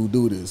motherfuckers who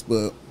do this.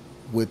 But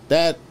with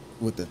the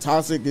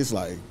toxic, it's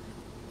like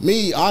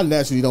me. I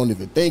naturally don't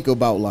even think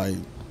about like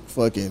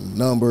fucking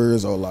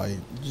numbers or like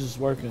Just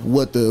working.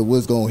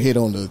 what's gonna hit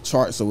on the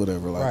charts or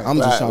whatever. Like Right. I'm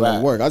just Right, trying right.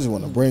 to work. I just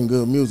want to bring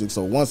good music.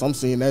 So once I'm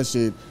seeing that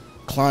shit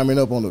climbing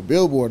up on the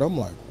Billboard. I'm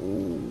like, oh,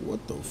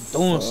 what the Doing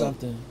fuck?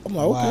 something. I'm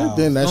like, okay. Wow.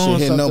 Then that Doing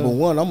shit hit number something.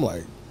 one. I'm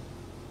like,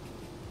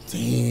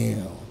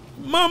 damn.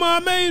 Mama, I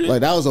made it.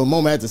 Like that was a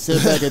moment I had to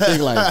sit back and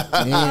think like,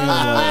 damn,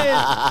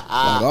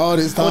 like all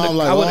this time,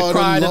 like I would've all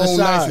cried them in the long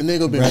nights side. the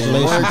nigga been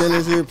Congratulations. working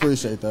this year.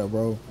 Appreciate that,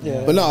 bro.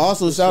 Yeah. But no,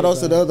 also shout outs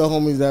to that. the other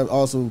homies that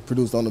also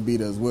produced on the beat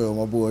as well.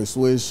 My boy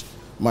Swish,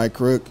 Mike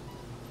Crook.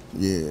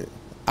 Yeah.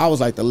 I was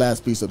like the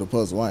last piece of the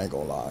puzzle, I ain't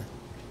gonna lie.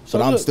 So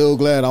But I'm look- still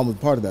glad I'm a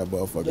part of that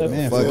motherfucker. though.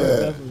 Man, Fuck for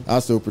that. real. I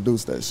still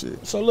produce that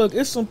shit. So look,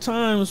 it's some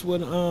times when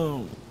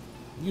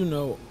you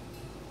know,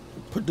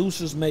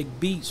 producers make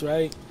beats,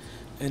 right?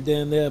 And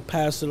then they'll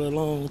pass it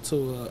along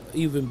to a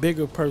even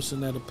bigger person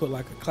that'll put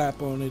like a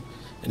clap on it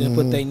and then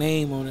put their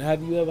name on it.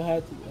 Have you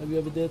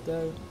ever did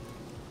that?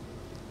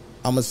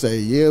 I'm gonna say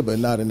yeah, but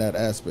not in that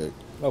aspect.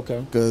 Okay.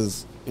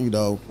 Because you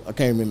know I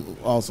came in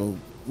also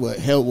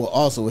will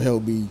also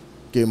help me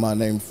get my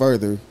name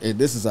further, and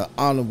this is an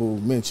honorable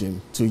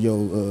mention to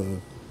your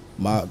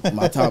my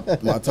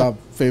top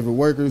favorite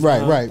workers.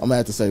 Right, right. I'm gonna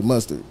have to say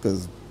Mustard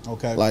because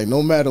Okay. like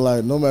no matter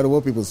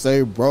what people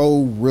say,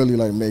 bro really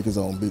like make his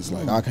own beats.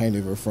 Like I can't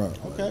even front.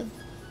 Like, Okay.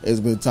 it's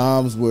been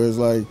times where it's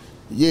like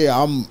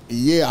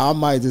I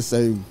might just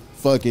say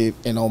fuck it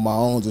and on my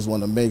own just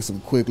want to make some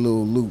quick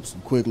little loops,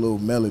 some quick little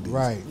melodies.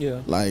 Right.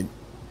 Yeah. Like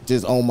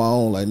just on my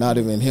own, like not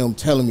even him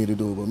telling me to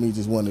do it, but me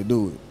just wanting to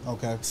do it.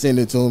 Okay. Send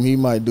it to him, he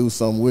might do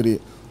something with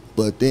it,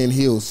 but then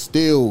he'll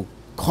still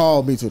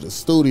call me to the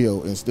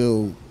studio and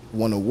still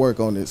want to work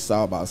on it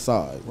side by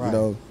side. Right. You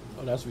know,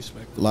 Oh, that's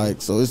respectful. like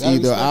so it's Gotta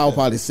either respect I'll that.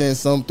 probably send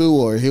something through,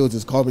 or he'll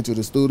just call me to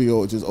the studio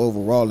or just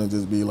overall and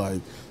just be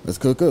like, "Let's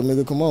cook up,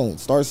 nigga. Come on,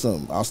 start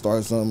something." I'll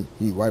start something.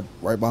 He right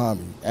behind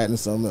me, adding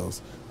something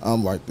else.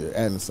 I'm right there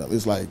adding something.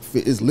 It's like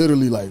it's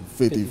literally like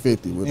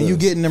 50-50 with And you us.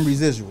 getting them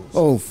residuals.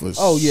 Oh, for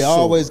Oh yeah, sure.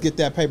 always get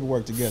that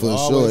paperwork together. For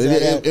Always sure.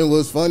 have that- It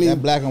was funny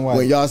that black and white.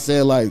 when y'all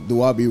said like,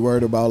 do I be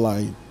worried about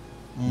like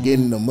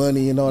getting the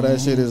money and all that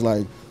shit? Is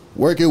like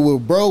working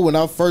with bro. When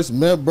I first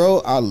met bro,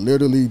 I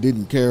literally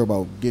didn't care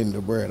about getting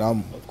the bread.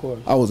 Of course.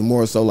 I was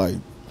more so like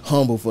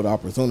humble for the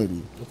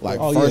opportunity. Like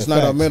Oh, first yeah,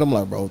 night I facts. met him,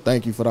 like bro,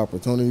 thank you for the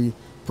opportunity,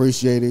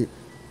 appreciate it.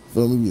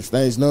 Feel me? We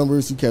exchanged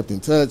numbers. He kept in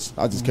touch.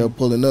 I just kept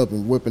pulling up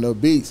and whipping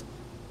up beats,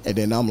 and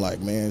then I'm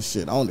like, man,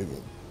 shit, I don't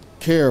even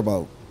care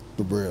about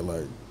the bread.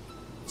 Like,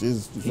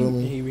 just you feel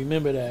me? He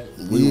remember that.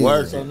 We Yeah.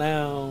 working. So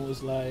now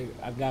it's like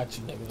I got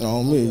you, nigga.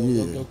 On me,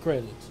 Your- yeah. Your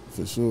credits.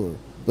 For sure.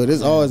 But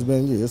it's always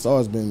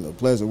been a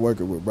pleasure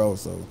working with bro.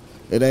 So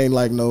it ain't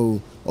like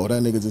no, oh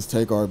that nigga just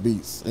take our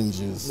beats and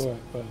just Right.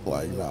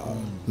 like nah,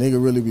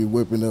 nigga really be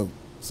whipping up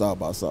side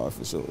by side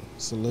for sure.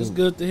 Salute. It's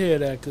good to hear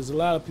that because a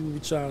lot of people be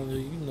trying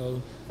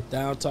to,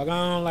 down talk.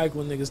 I don't like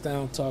when niggas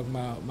down talk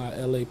about my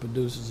LA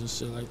producers and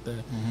shit like that.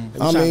 They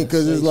be I trying mean, to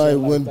because say it's like shit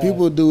when that.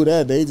 people do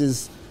that,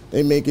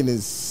 they making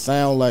it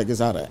sound like it's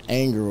out of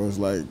anger, or it's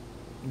like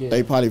Yeah.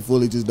 they probably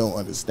fully just don't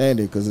understand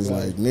it. Because it's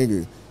Right. like,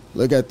 nigga,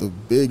 look at the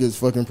biggest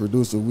fucking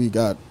producer we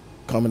got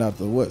coming out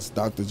the West,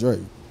 Dr. Dre.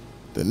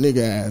 The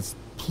nigga has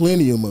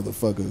plenty of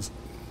motherfuckers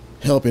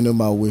helping him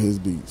out with his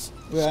beats.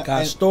 Yeah,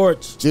 Scott and-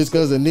 Storch. Just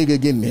because a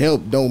nigga getting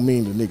help don't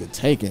mean the nigga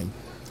taking.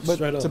 But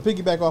Straight to up.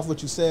 piggyback off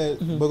what you said,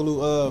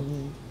 Boogaloo,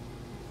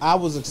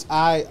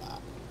 I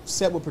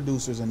sat with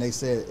producers and they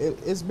said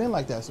it's been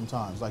like that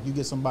sometimes. Like you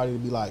get somebody to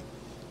be like,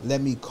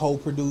 "Let me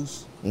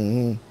co-produce,"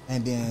 Mm-hmm.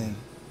 and then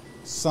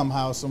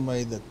somehow,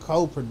 somebody, the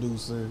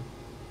co-producer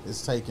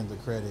is taking the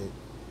credit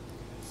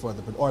for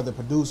the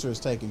producer is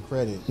taking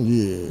credit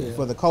Yeah.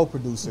 for the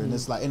co-producer, and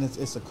it's like, and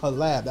it's a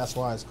collab. That's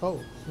why it's co,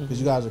 because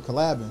you guys are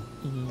collabing,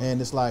 and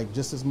it's like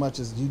just as much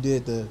as you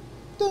did the.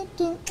 Dun,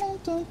 dun, dun,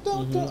 dun,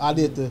 dun, dun, I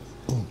did the.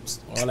 Boom,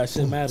 All that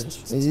shit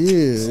matters. Yeah.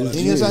 you know what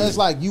I'm saying? It's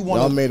like you Y'all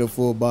wanted, made a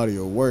full body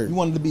of work. you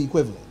wanted to be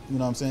equivalent. You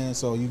know what I'm saying?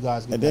 So you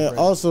guys get And that then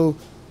credit. also,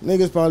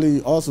 niggas probably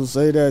also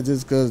say that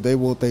just because they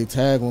want they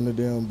tag on the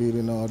damn beat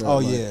and all that. Oh,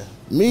 Like, yeah.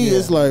 Me, Yeah.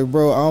 it's like,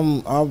 bro,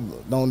 I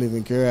don't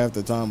even care half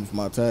the time if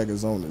my tag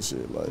is on this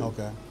shit. Like,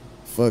 Okay.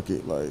 fuck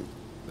it. Like,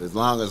 As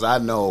long as I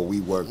know we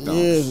worked on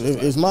yeah,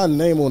 it. is my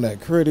name on that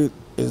credit?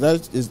 Is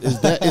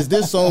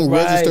this song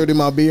Right. registered in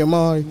my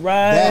BMI?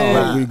 Right.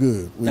 Like, we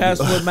good. We That's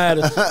good. what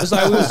matters. It's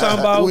like we was talking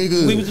about. We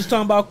good. We was just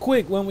talking about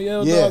Quick when we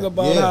were Yeah, talking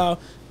about yeah. how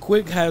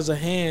Quick has a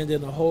hand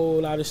in a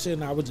whole lot of shit.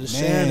 And I was just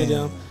sharing to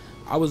Man. them.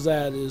 I was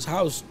at his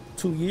house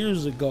 2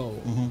 years ago,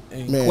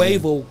 and Man.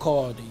 Quavo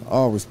called him.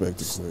 All respect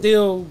to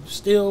Quick.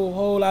 Still a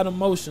whole lot of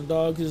motion,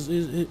 dog.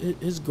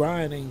 His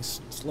grind ain't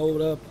slowed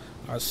up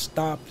or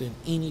stopped in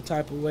any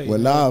type of way.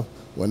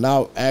 When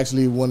I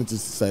actually wanted to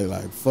say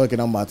like fuck it,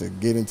 I'm about to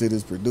get into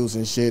this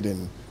producing shit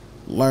and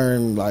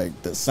learn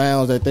like the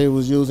sounds that they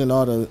was using,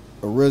 all the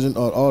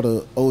original, all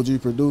the OG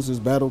producers,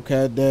 Battle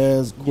Cat,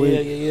 Daz,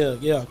 Quick.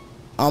 Yeah.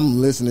 I'm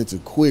listening to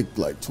Quick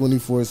like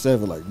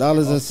 24/7, like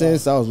Dollars and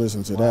Cents. I was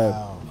listening to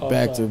Wow. that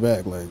back to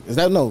back. Like, is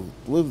that what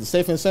was it,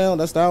 Safe and Sound?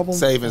 That's the album.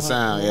 Safe and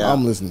sound, yeah.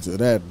 I'm listening to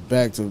that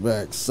back to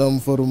back. Something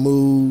for the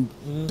Mood,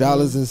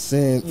 Dollars and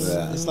Cents,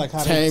 Yeah. It's like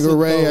how they took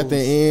Tangeray at the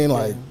those- end,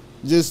 like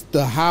just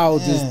the how,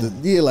 just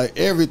Man. the like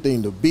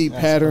everything, the beat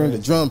That's pattern, the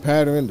crazy. drum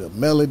pattern, the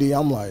melody.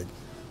 I'm like,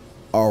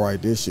 all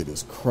right, this shit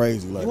is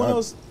crazy. Like, You want to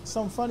know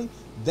something funny?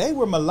 They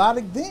were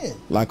melodic then.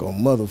 like a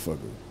motherfucker.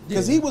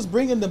 Because he was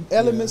bringing the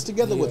elements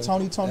together with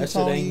Tony. That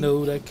shit ain't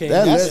new. That came.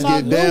 That That's Let's not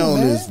Get new, Down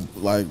man. is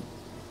like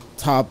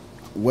top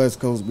West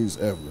Coast beats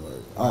ever.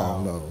 Like, I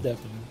don't know.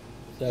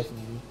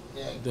 Definitely.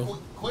 Yeah,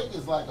 Quick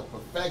is like a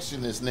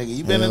perfectionist nigga.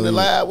 You been in the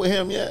lab with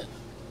him yet?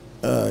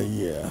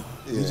 Yeah.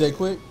 DJ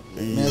Quick.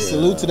 Man, Yeah.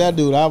 salute to that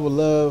dude. I would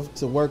love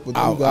to work with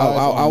you I guys.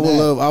 I would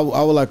love.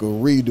 I would like a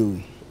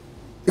redo.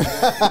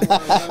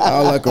 I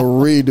would like a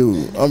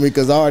redo. I mean,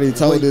 because I already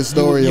told this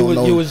story. You,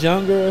 on you was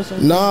younger or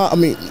something? Nah, I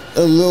mean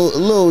a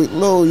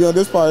little young.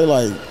 This probably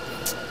like,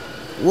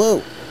 well,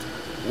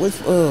 which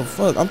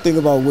fuck? I'm thinking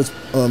about which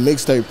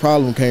mixtape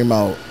Problem came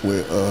out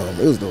with.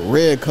 It was the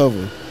red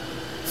cover.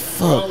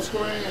 Fuck,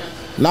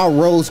 Rosecrans. not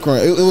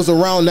Rosecrans. It was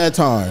around that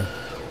time.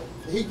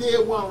 He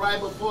did one right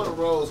before the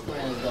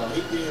Rosecrans though.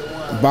 He did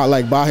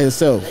one. By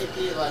himself. They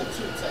did like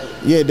 2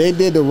 tapes. Yeah, they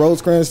did the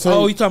Rosecrans tape.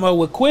 Oh, you talking about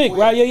with Quick,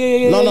 right?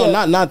 Yeah. No,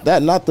 yeah. not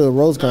that, not the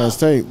Rosecrans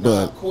tape,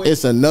 but Quick.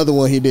 it's another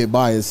one he did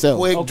by himself.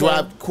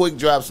 Quick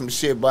dropped some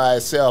shit by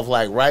itself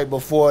like right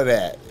before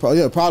that.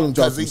 Problem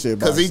dropped some shit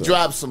by Because he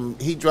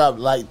himself. dropped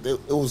like it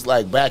was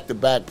like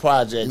back-to-back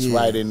projects Yeah.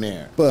 right in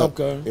there. But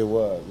It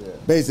was, yeah.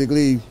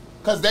 basically,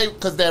 Cause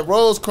that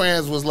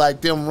Rosecrans was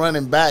like them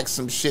running back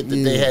some shit that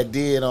they had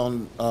did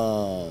on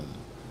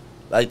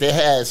like they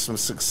had some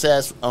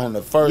success on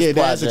the first yeah, they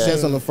had project.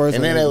 success on the first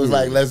and one. then it was Yeah.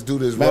 like, let's do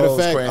this Matter of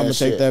Rosecrans fact, I'm gonna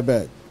shit. take that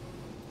back.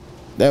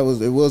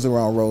 It was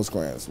around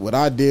Rosecrans. What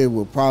I did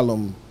with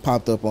Problem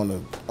popped up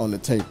on the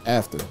tape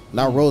after.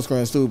 Not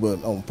Rosecrans too,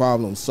 but on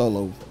Problem's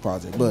solo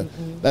project. But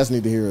that's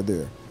neither here or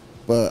there.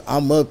 But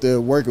I'm up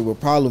there working with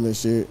Problem and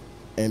shit,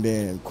 and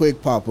then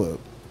Quick pop up.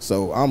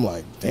 So I'm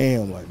like,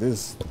 damn, like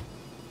this.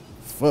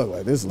 Fuck,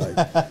 like this, like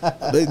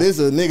this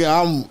a nigga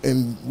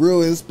I'm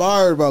real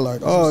inspired by.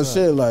 Like, oh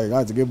shit, like I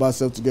had to get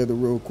myself together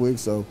real quick.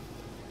 So,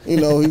 you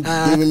know, he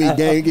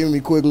giving me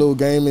quick little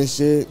game and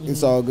shit.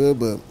 It's all good.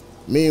 But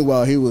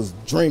meanwhile, he was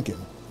drinking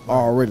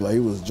already. Like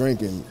he was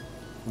drinking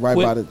right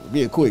Quick? by the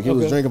quick. He was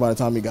Okay. drinking by the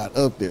time he got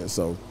up there.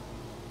 So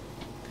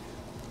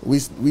we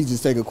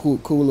just take a cool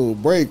little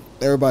break.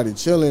 Everybody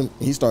chilling.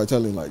 He started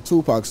telling like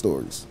Tupac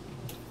stories.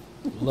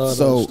 Love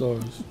So- those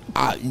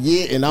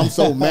stories. And I'm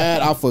so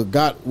mad I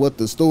forgot what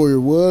the story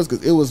was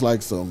because it was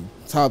like some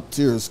top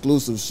tier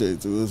exclusive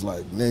shit. So it was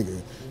like,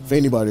 nigga, if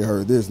anybody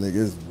heard this,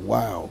 nigga, it's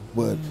wow.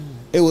 But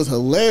it was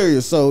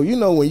hilarious. So you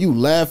know when you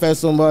laugh at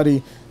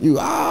somebody,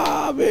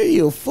 man,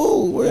 you a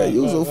fool. Man,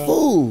 you was a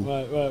fool.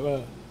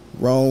 Right.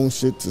 Wrong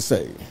shit to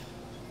say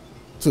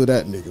to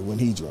that nigga when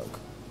he drunk.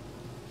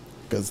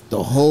 Because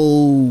the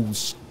whole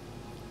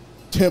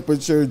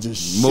temperature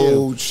just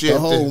Mood shifted. The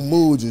whole shifted.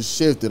 mood just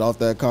shifted off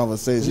that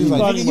conversation. He was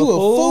like, called nigga, him you a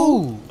a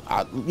fool.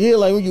 Yeah,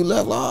 like when you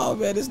left, like, oh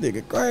man, this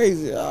nigga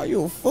crazy. Oh,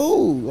 you a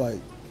fool. Like,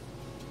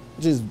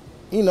 just,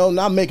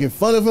 not making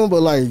fun of him,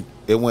 but like,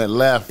 It went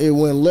left. it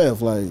went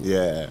left. Like,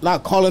 Yeah.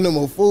 not calling him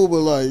a fool,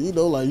 but like,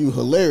 like you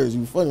hilarious,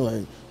 you funny,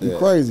 like, you Yeah,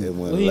 crazy. It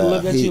went When he look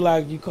left. at He- you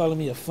like you calling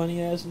me a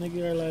funny ass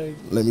nigga or like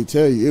Let me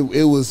tell you,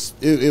 it was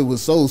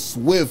so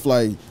swift.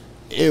 Like,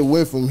 it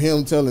went from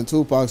him telling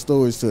Tupac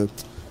stories to,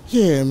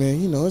 yeah,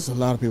 man, it's a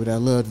lot of people that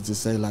love to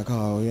just say like,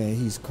 oh yeah,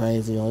 he's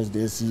crazy, or he's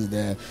this, he's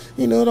that.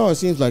 It always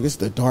seems like it's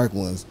the dark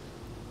ones.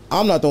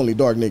 I'm not the only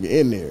dark nigga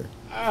in there.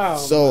 oh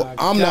So my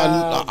I'm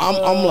God, not.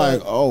 I'm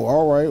like, oh,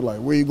 all right. Like,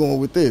 where you going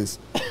with this?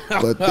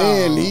 But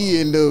then he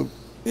ended up.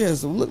 Yeah.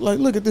 So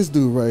look at this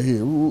dude right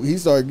here. He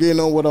started getting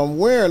on what I'm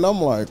wearing.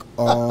 I'm like,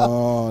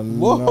 oh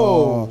Whoa.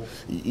 no.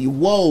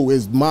 Whoa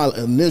is my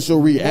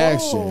initial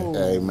reaction.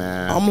 Hey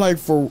man. I'm like,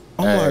 hey.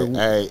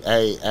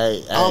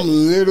 I'm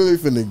literally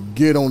finna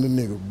get on the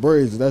nigga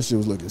braids. That shit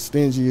was looking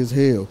stingy as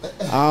hell.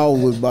 I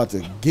was about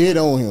to get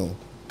on him.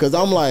 Cause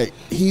I'm like,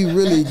 he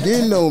really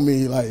getting on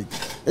me. Like,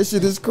 this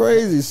shit is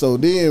crazy. So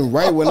then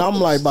right when I'm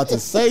like about to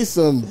say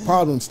something,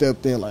 Problem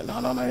stepped in like, no,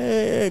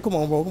 hey, come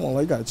on, bro, come on.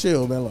 Like, you gotta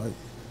chill, man.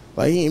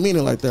 Like he ain't mean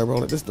it like that, bro.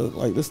 Like this the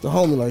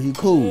homie, like he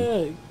cool.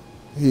 Yeah.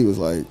 He was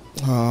like,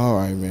 oh, all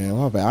right, man,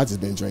 my bad. I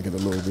just been drinking a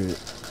little bit.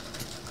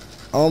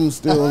 I'm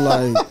still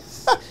like,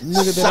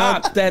 nigga,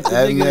 Shocked that the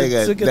That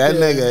nigga took it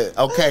there.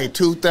 okay,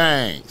 2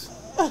 things.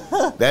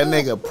 That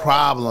nigga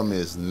Problem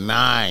is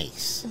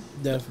nice.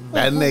 Definitely.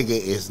 That nigga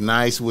is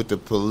nice with the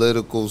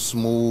political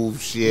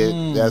smooth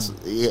shit. That's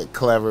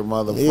clever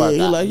motherfucker. Yeah,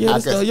 he like, yeah, I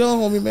this the young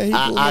homie, man. He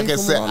cool, I man. He can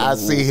from say around I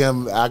the see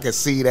world. him. I can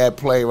see that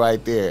play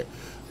right there.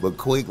 But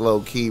Quick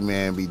low key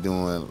man be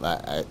doing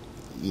like,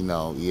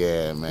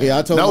 yeah man. Yeah,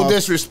 I told no my,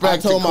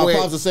 disrespect I told to my Quick.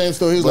 pops the same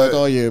story. He was but- like,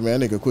 oh yeah, man,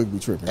 that nigga Quick be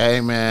tripping. Hey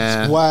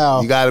man,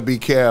 Wow. You gotta be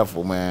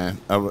careful, man.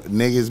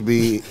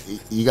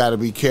 You gotta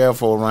be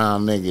careful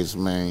around niggas,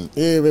 man.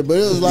 Yeah, but it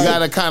was You like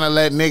gotta kind of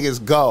let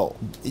niggas go.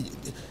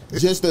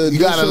 just the You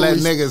gotta initial let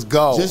niggas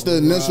go. Just the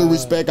initial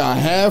respect I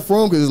have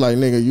for him, because it's like,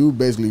 nigga, you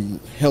basically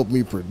helped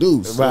me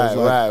produce. So it's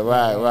like,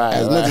 right.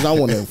 As much as I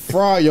want to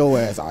fry your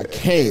ass, I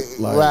can't.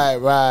 Like,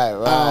 right.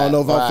 I don't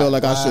know if I felt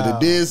like I should have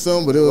did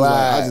something, but it was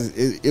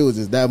Right. like it was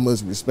just that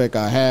much respect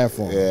I have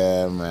for him.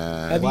 Yeah,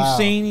 man. Have Wow. you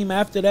seen him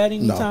after that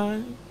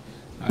anytime?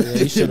 Oh, yeah,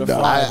 he should have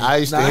fried him. I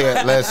used to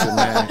hear. Listen,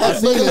 man. I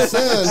seen his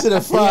son. Should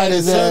have fried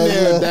his son ass.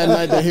 there that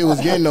night that he was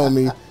getting on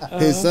me.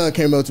 His son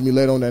came up to me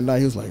later on that night.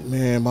 He was like,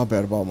 "Man, my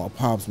bad about my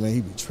pops, man.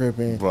 He be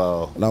tripping,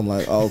 Bro. And I'm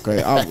like, oh,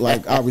 "Okay,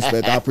 I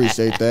respect, I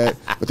appreciate that."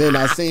 But then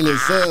I seen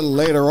his son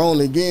later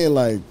on again,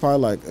 like probably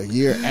like a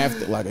year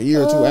after, like a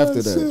year or two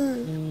after that,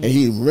 and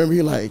he remember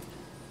he like,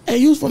 "Hey,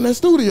 you was from that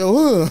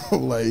studio, huh?"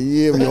 I'm like,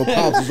 "Yeah, but your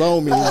pops was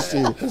on me and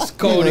shit." It's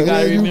cold. He I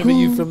gotta like, "Hey, remember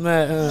you cool?" from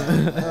that.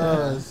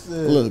 Oh, shit.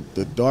 Look,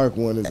 the dark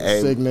one is a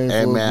Hey, sick name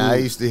hey for man, a I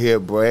group. used to hear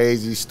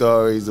crazy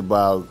stories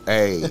about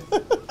hey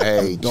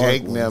Dark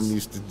Jake and them ones.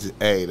 used to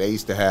they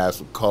used to have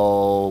some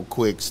cold,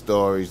 quick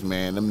stories,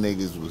 man. Them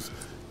niggas was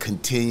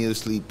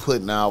continuously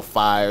putting out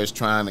fires,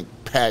 trying to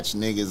patch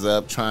niggas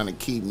up, trying to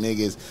keep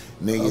niggas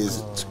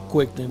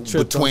Quick then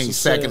tripped between on some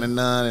second shit. and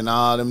none and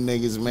all them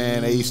niggas,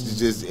 man. They used to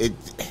just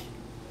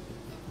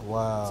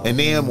Wow. and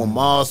then when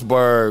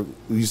Mossberg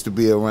used to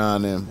be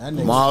around them, That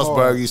nigga's Mossberg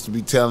hard. used to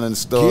be telling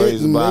stories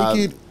Getting about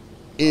naked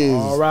is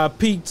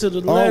R.I.P. to the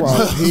legend.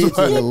 R.I.P.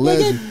 to the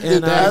legend.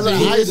 And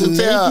I used to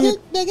tell,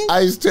 naked? I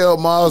used to tell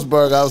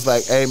Mossberg, I was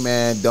like, "Hey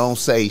man, don't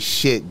say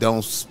shit,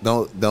 don't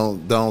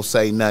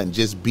say nothing.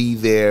 Just be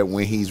there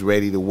when he's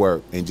ready to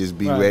work, and just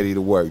be Right. ready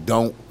to work.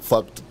 Don't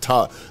fuck the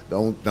talk.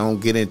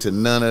 Don't get into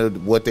none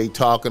of what they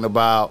talking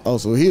about." Oh,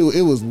 so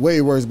it was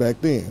way worse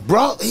back then.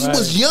 Bro, he Right.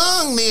 was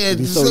young then,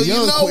 He's so so you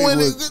young, know Quinn when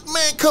was-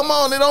 man, come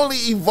on, it only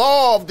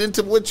evolved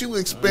into what you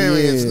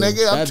experienced,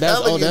 nigga. I'm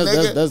telling you,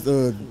 nigga. That's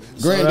the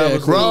So that granddad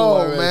was quit.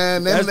 Bro,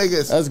 man, them That's-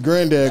 niggas. That's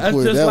granddad That's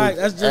quit. just That like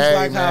was-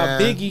 how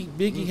man.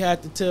 Biggie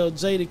had to tell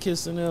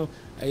Jadakiss and them,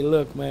 "Hey,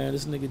 look, man,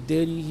 this nigga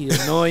Diddy, he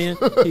annoying.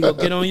 He gonna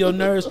get on your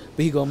nerves,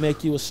 but he gonna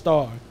make you a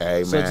star.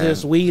 Hey, so man.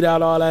 just weed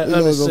out all that you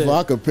other know, shit." if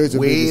I could picture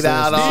Weed Biggie saying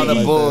out some all shit the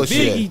like that.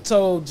 bullshit. Biggie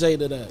told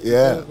Jada that. Yeah. You know what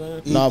I'm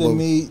saying? Eat Nah, the but-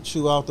 meat,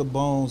 chew out the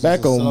bones. Back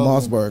is a on slogan.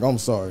 Mossberg, I'm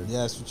sorry. Yeah,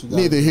 that's what you got.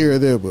 Neither here or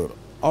there, but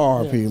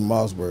R.I.P. Yeah.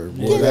 Mossberg.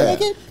 Boy, Yeah.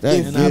 that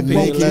And I Get be a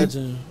Naked,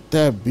 legend.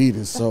 that beat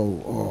is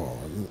so.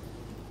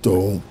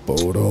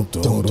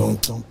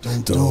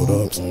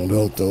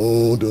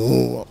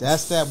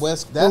 That's that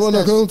West. When That's I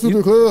that. come to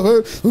the club,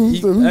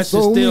 that shit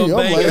still banging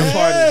like, the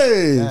party.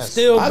 hey. That's-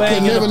 Still I could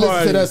banging never the listen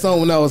party. to that song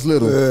when I was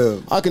little.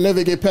 Yeah. I could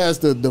never get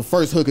past the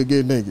first hook of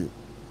Get Naked.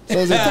 So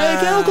it's like,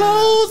 take your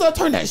clothes, I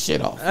turn that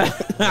shit off.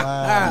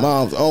 Wow.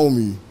 Mom's on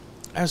me.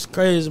 That's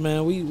crazy,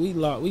 man.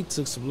 We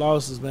took some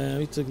losses, man.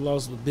 We took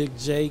losses with Big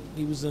Jake.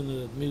 He was in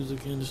the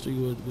music industry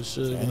with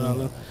Suge and all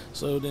that.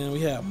 So then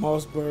we had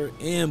Mossberg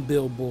and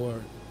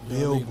Billboard. You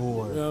know what I mean?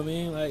 Billboard. You know what I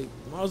mean? Like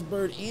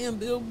Mossberg and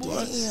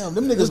Billboard. Damn,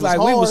 them niggas It's like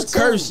we hard, was too.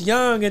 cursed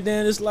young, and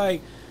then it's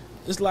like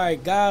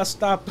God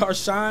stopped our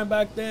shine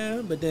back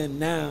then. But then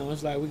now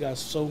it's like we got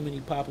so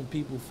many popping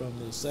people from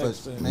the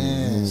sex, But, and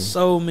man,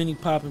 so many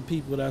popping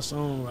people that's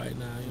on right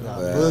now. You we know?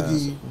 got Yeah.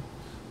 Boogie.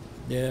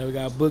 Yeah, we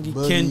got Boogie,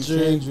 Boogie,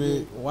 Kendrick,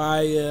 Kendrick.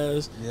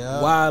 YS,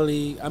 Yeah.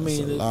 Wiley. I That's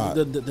mean, a lot.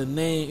 the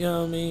name, you know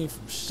what I mean?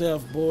 From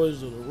Chef Boys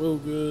to the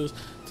Rugers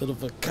to the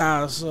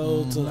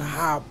Picasso to the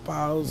Hop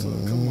House.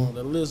 Come on,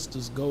 the list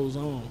just goes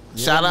on.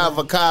 Shout out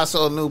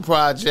Picasso, new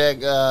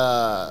project,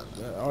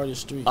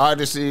 Artistry.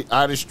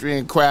 artistry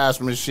and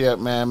craftsmanship,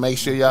 man. Make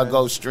sure y'all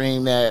go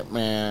stream that,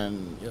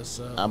 man. Yes,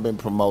 sir. I've been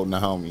promoting the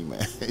homie, man.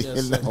 Yes,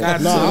 You sir. know?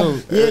 Got I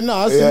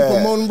seen Yeah. you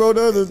promoting bro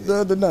the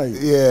other night.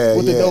 Yeah,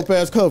 With the yeah. dope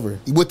ass cover.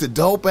 With the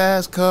dope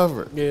ass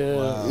cover.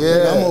 Yeah.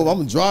 Yeah.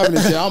 I'm driving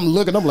and shit. I'm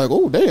looking. I'm like,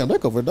 oh damn, that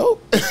cover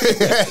dope.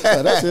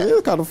 That shit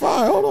is kind of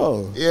fire. Hold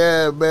on.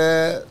 Yeah,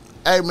 man.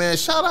 Hey, man,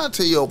 shout out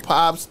to your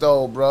pops,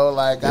 though, bro.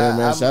 Like, Yeah,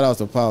 man. I Shout out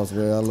to Pops,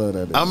 man. I love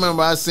that. I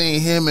remember I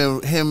seen him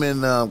and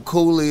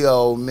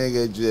Coolio,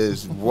 nigga,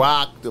 just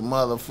rock the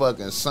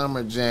motherfucking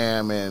Summer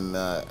Jam and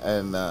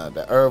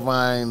the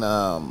Irvine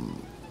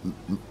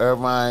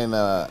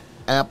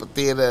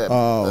amphitheater.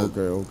 Oh,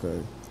 okay.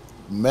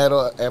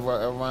 Metal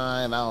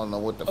Irvine. I don't know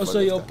what the Oh, fuck. so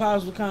it's your called.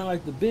 pops was kind of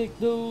like the big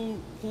dude?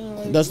 Kinda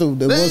like That's the one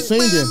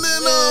singing.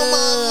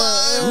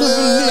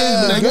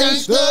 The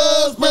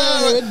gangsters,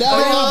 man. They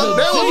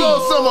was on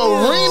some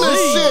arena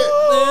shit.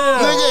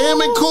 Yeah. Nigga, him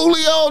and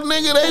Coolio,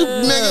 nigga, they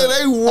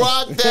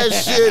rock that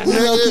shit, You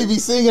know, he be nigga.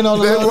 singing on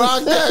the They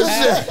rock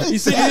that shit. You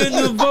see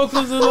the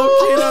vocals and little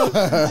kiddo?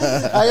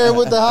 I hear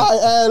with the high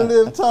ad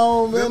lib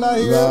tone, man. I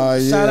hear. Nah,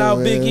 yeah, Shout out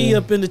man. Big E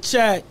up in the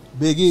chat.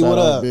 Big E, Shout what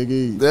out up? Big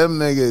E. Them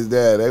niggas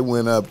there, they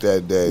went up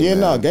that day. Yeah,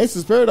 man. no,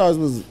 Gangsta's Paradise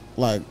was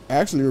like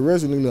actually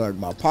originally like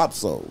my pop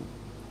soul.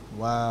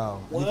 Wow.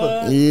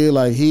 What? Yeah,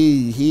 like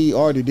he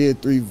already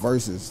did 3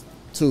 verses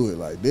to it.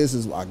 Like this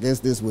is, I guess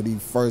this when he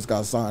first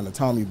got signed to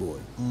Tommy Boy.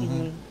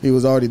 He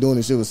was already doing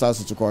this shit with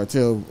Sausage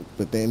Cartel,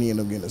 but then he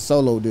ended up getting a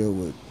solo deal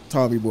with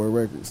Tommy Boy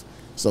Records.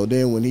 So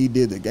then when he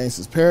did the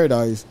Gangsta's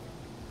Paradise,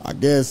 I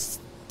guess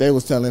they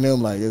was telling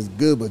him like it's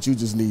good, but you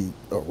just need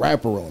a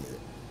rapper on it.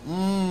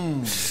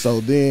 So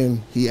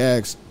then he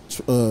asked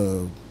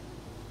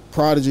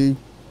Prodigy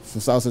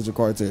from South Central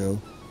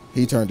Cartel.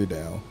 He turned it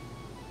down.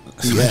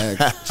 He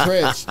asked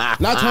Tretch,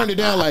 not turned it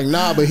down like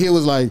nah, but he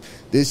was like,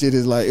 this shit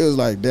is like, it was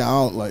like, damn, I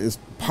don't, like it's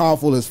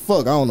powerful as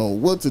fuck. I don't know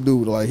what to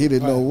do. Like he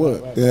didn't know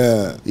what.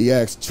 Yeah. He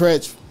asked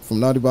Tretch from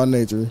Naughty by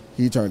Nature.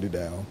 He turned it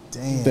down.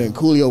 Damn. Then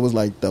Coolio was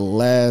like the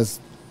last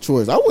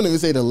choice. I wouldn't even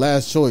say the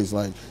last choice.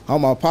 Like how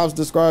my pops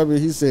described it,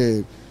 he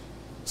said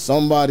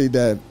somebody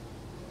that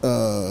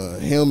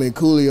him and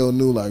Coolio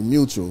knew like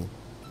mutual.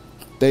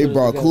 They Put it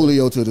brought together.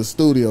 Coolio to the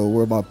studio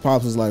where my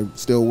pops was like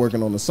still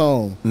working on the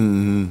song.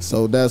 Mm-hmm.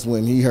 So that's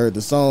when he heard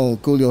the song.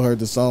 Coolio heard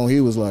the song.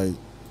 He was like,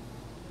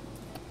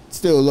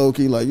 still low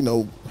key, like, you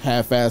know,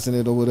 half-assing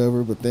it or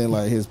whatever. But then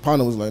like his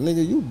partner was like,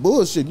 "Nigga, you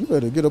bullshit. You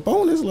better get up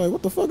on this. Like,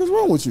 what the fuck is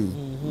wrong with you?"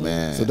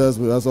 Man. So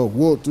that's all.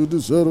 Walk to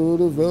the shadow of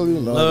the valley.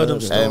 And all Love them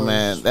that. stories. Hey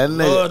man, that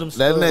Love them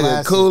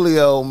nigga stories.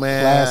 Coolio,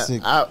 man.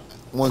 Classic.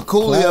 When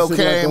Coolio Classic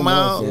like came a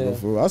out, motherfucker,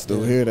 fool. I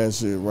still hear that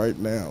shit right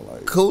now.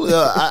 Like,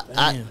 Coolio,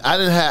 Damn. I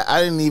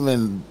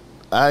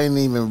didn't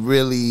even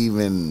really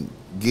even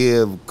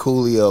give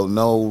Coolio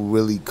no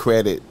really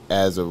credit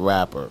as a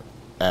rapper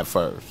at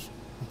first.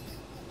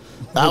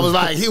 I was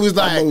like, he was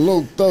like, I'm a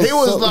little thug, he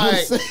was something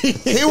like, to say.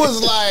 he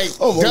was like,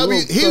 I'm a little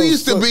he thug,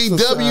 used to be something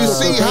to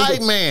say. WC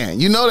hype man.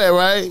 You know that,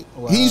 right?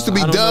 He used to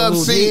be I don't know Dub who-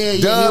 C,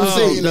 Yeah, Dub yeah,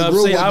 C, in the Dub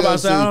group C. with I about to Dub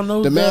say, I don't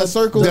know The who Man Dub-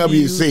 Circle.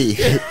 WC,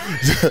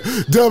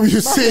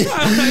 WC.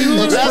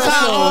 That's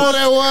how old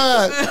that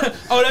was.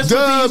 Oh, that's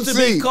what they used to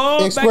Dub-C. be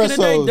called back in the day.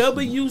 Expressos.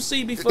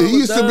 WC before It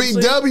used to be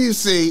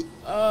Dub-C? WC.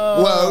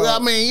 Well, I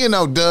mean, you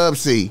know, Dub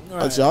C.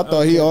 Right, Actually, I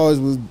thought he always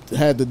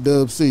had the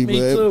Dub C, Me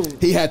but too.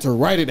 he had to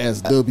write it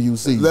as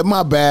WC.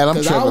 My bad, I'm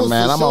 'Cause I tripping, was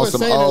man. for I'm on sure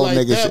some saying it old like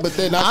nigga that, shit. but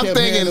then I I'm kept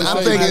hearing thinking, him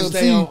I'm say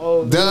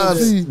thinking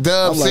Dub-C.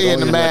 Dub I'm like, C oh, in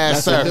the yeah, Mad that's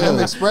a Circle. Them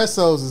Dub.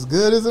 expressos is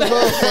good as a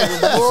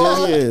motherfucker,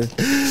 boy.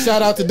 Yeah.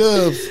 Shout out to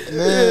Dubs.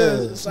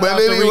 Yeah. Shout But out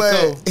to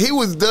anyway, Rico. he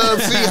was Dub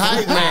C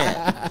hype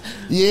man.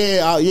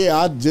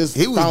 I just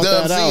He was found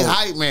Dub that C out.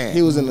 hype man.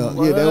 He was in that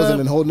was in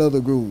a whole nother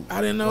group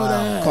I didn't know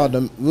that. called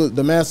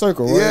the Man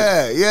Circle,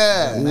 right?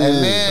 Yeah.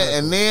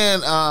 And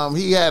then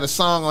he had a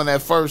song on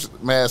that first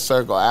Mad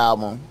Circle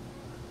album.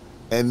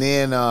 And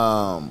then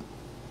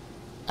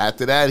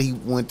after that he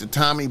went to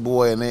Tommy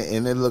Boy and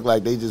it looked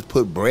like they just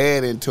put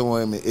bread into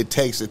him. It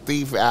Takes a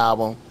Thief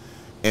album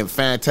and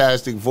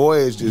Fantastic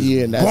Voyage just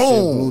Yeah, and that shit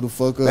boom. blew the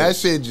fuck up. That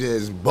shit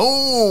just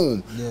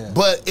boom. Yeah.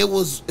 But it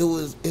was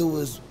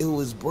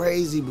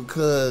crazy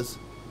because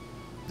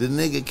the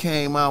nigga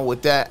came out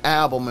with that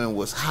album and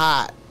was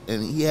hot,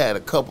 and he had a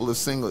couple of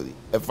singles.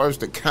 At first,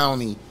 the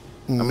County.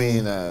 I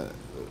mean,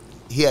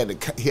 he had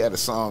a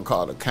song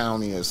called "The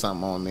County" or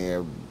something on there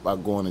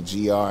about going to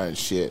GR and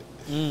shit.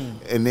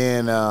 And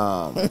then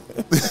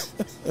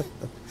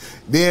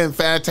then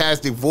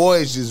Fantastic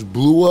Voyage just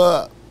blew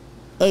up.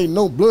 Ain't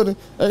no blooding,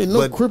 ain't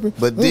no crippin'.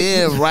 But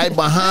then right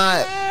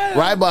behind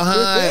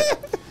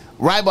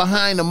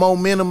the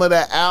momentum of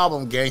that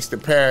album,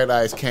 Gangsta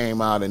Paradise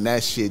came out, and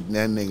that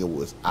nigga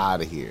was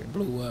out of here.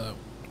 Blew up.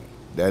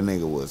 That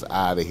nigga was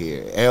out of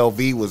here.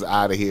 LV was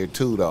out of here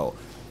too, though,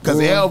 because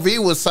Boy. LV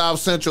was South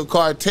Central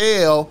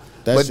Cartel,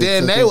 That but shit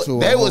then took they it to a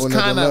was whole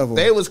nother kind level.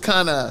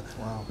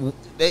 Wow.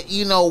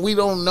 you know, we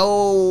don't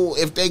know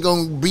if they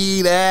gonna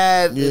be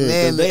that, Yeah, and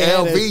then 'cause they had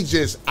LV that-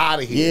 just out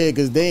of here. Yeah,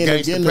 because they ended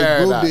up Gangsta getting a group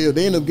Paradise. deal.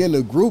 They ended up getting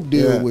a group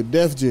deal Yeah. with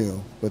Def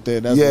Jam. But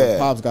then that's Yeah. when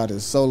Pops got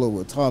his solo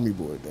with Tommy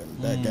Boy. Then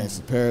that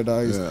Gangsta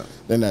Paradise. Yeah.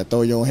 Then that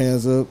Throw Your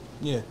Hands Up.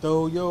 Yeah.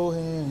 Throw your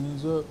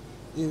hands up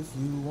if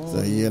you want.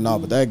 So yeah,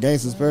 but that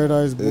Gangsta's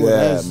Paradise, boy, Yeah,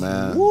 that's,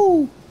 man.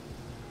 Woo.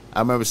 I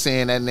remember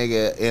seeing that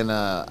nigga in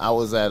I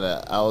was at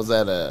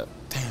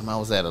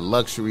a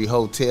luxury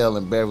hotel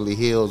in Beverly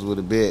Hills with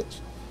a bitch,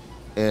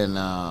 and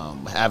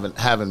having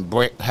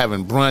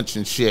brunch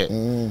and shit.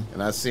 And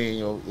I seen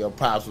your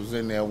pops was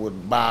in there with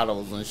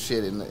bottles and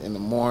shit in the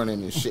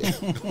morning and shit.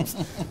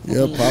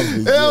 Yeah, Pops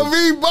be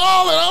LV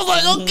balling. I was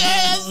like, okay,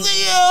 I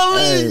see LV.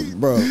 Hey,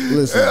 bro,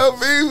 listen.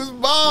 LV was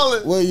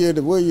balling. What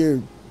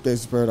year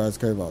Gangsta's Paradise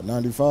came out?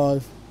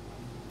 95?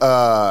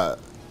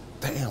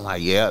 Damn,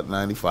 like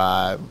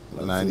 95,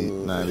 90, I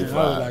was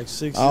 95. like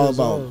 6 I was years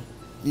about old.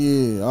 I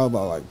was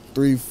about like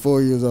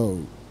 3-4 years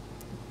old.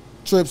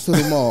 Trips to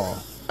the mall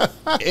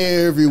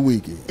every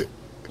weekend.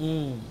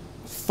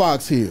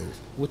 Fox Hills.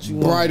 What you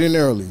want? Bright and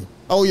early.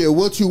 Oh yeah,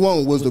 what you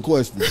want was the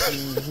question.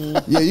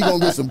 Yeah, you gonna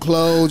get some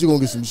clothes, you gonna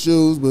get some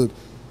shoes, but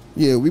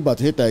yeah, we about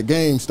to hit that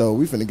game store.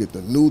 We finna get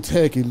the new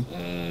Tekken.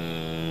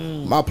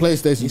 My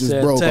PlayStation He just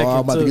said broke. Tekken, I'm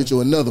about to too. get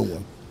you another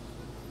one.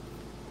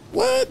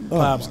 What?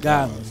 Pops Oh,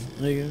 got my me, gosh.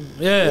 nigga.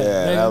 Yeah, Yeah,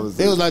 nigga. that was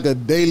It was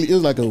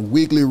like a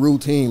weekly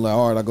routine. Like,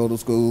 all right, I go to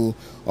school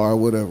or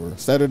whatever.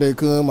 Saturday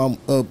come, I'm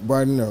up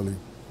bright and early.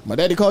 My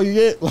daddy call you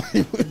yet?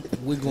 Like,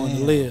 We going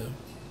to live.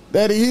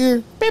 daddy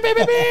here? Beep, beep,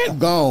 beep, beep.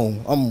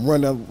 Gone. I'm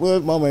running up. Well,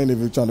 mama ain't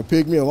even trying to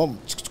pick me up. I'm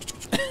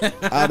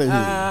out of here.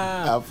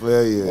 I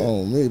feel you.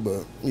 On me,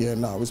 but yeah,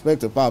 nah, respect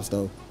to Pops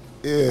though.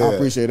 Yeah. I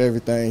appreciate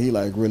everything. He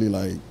like really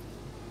like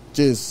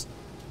just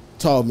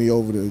taught me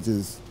over the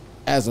just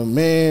as a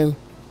man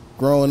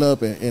growing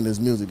up in this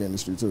music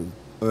industry too.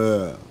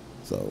 Yeah.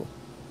 So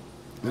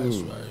That's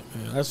right,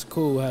 man. That's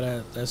cool how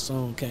that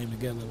song came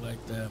together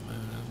like that,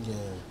 man. Yeah.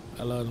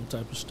 I love them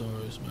type of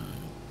stories, man.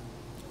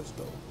 That's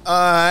dope.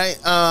 All right.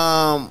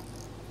 I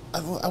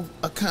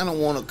kind of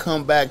want to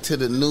come back to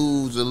the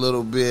news a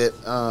little bit.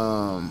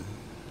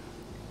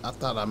 I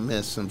thought I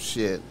missed some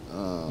shit.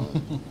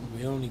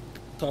 We only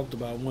talked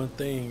about one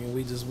thing and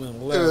we just went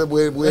we left.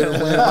 went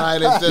right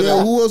into Yeah,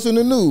 the. who else in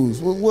the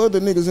news? What other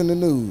niggas in the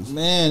news?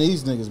 Man,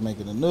 these niggas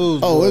making the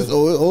news. Oh,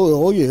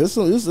 boy. yeah, it's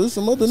some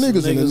other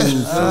niggas in the niggas.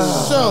 news.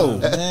 Oh, So,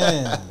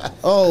 man.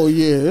 oh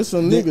yeah, it's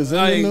some niggas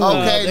in the news.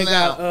 Okay, they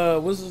now-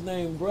 got what's his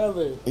name,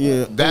 brother?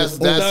 Yeah, That's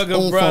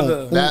Thugger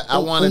brother. That I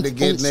wanted to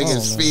get on,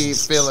 niggas man.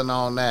 feeling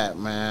on that,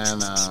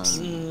 man.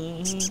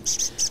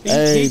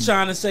 Hey, He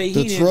trying to say he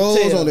The didn't trolls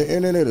tell. on the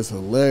internet is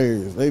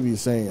hilarious. They be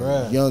saying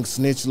Bruh. young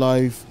snitch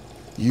life.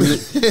 You're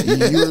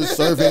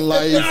surfing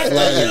life. Not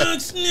Like, the young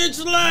snitch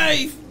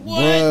life.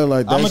 What? bruh,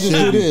 like that I'ma just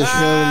shit do be this.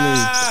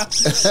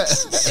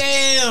 killing me.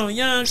 Damn,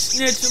 young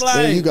snitch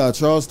Then you life. got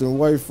Charleston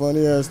White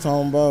funny ass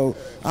talking about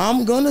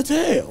I'm gonna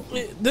tell.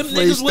 Them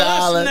niggas with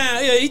us Freestyling. now.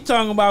 Yeah, he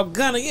talking about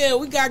Gunna. Yeah,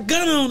 we got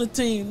Gunna on the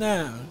team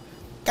now.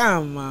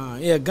 Come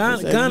on. Yeah,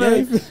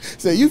 Gunna.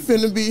 Say you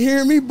finna be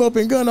hearing me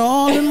bumping Gunna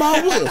all in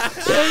my whip.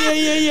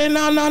 Yeah.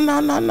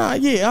 Nah.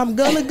 Yeah, I'm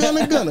gonna. I'm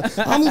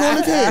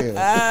gonna tell. I'm like,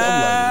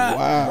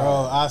 wow.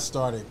 Bro, I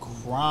started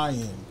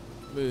crying.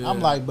 I'm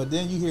like, but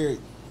then you hear,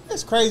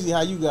 it's crazy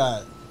how you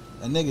got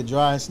a nigga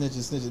dry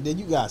snitching. Then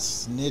you got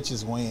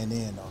snitches weighing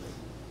in on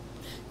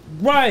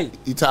it. Right.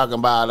 You talking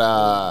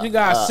about You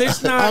got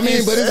 6ix9ine I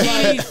mean, but it's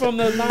and like- from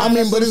the I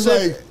mean, but it's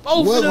like,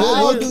 Both what, of them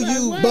what, what niggas, do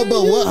you? like,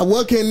 But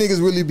what can niggas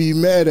really be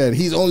mad at?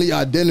 He's only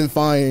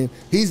identifying.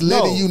 He's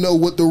letting No. you know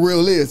what the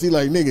real is. He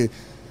like, nigga,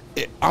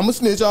 I'm a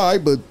snitch, all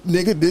right, but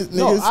nigga,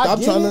 No, stop I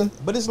get trying it,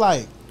 but it's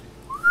like,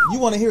 you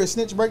want to hear a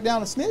snitch break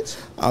down a snitch?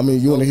 I mean,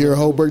 you want to hear a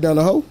hoe break down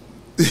a hoe?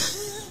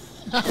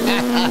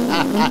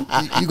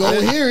 you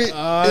gonna hear it.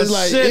 It's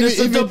like shit, it's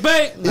a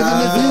debate. Even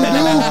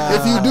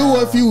if you do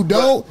or if you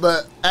don't,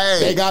 but hey,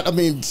 they got. I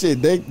mean,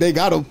 shit, they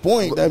got a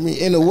point. I mean,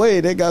 in a way,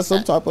 they got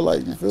some type of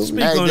like. You feel me?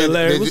 Speak on it,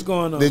 Larry. What's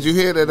going on? Did you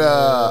hear that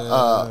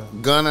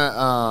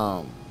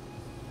Gunna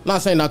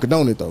Not saying I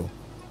condone it though.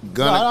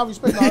 No, I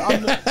respect.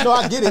 No,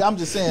 I get it. I'm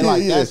just saying,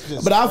 like, Yeah, that's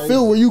just. but I crazy.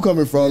 feel where you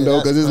coming from Yeah, though,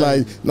 that's because it's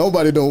crazy. like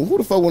nobody don't. Who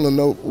the fuck want to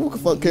know? Who the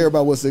fuck care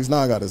about what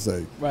 6ix9ine got to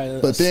say?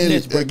 Right. But then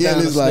snitch break again,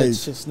 down it's a like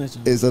snitch,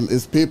 snitching.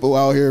 it's people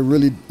out here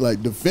really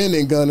like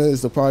defending Gunna.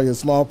 It's probably a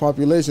small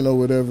population or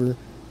whatever.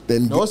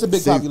 Then No, it's a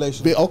big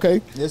population.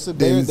 Okay, It's a-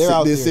 then they're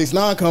out then there.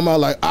 6ix9ine come out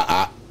like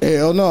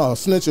hell no,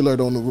 snitch alert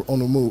on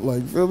the move.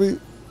 Like, feel me?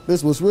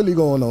 This what's really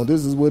going on.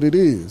 This is what it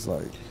is.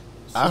 Like,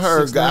 I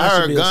heard 6ix9ine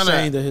should be ashamed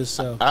Gunna. of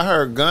himself. I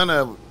heard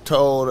Gunna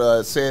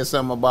said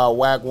something about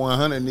Whack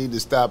 100 need to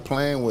stop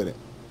playing with it.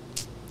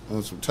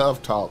 On some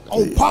tough talk.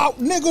 Oh, pop,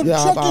 nigga,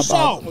 Yeah, check pop, this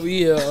pop. out. Oh,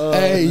 yeah.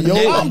 Hey,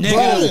 yo, I'm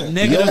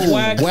negative yo,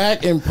 whack.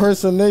 whack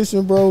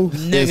impersonation, bro.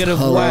 Negative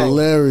is whack.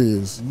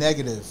 hilarious.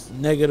 Negative.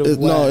 Negative It's,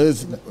 whack. no,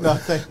 it's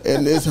Nothing.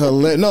 and it's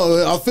hilarious.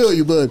 No, I feel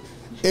you, but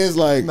it's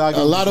like No, I get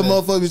a what lot of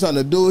you're saying. motherfuckers trying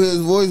to do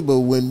his voice, but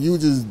when you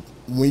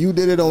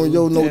did it on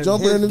your No Damn,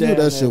 Jumper his interview, damn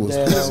that shit was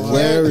damn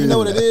hilarious. You know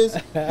what it is?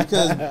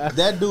 Because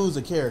that dude's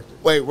a character.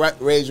 Wait,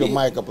 raise your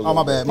mic up a little Oh,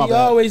 my bad. bit. He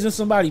always in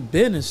somebody's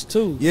business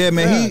too. Yeah,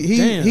 man. God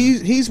damn.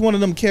 He's one of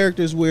them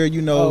characters where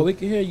you know Oh, we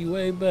can hear you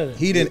way better.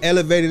 he done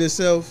elevated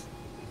himself,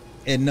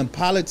 and the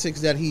politics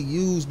that he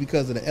used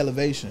because of the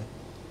elevation,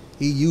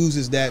 he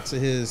uses that to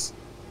his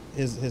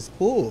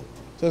pull.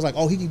 So it's like,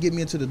 oh, he can get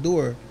me into the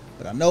door,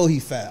 but I know he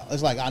foul.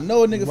 It's like I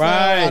know a nigga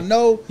foul. I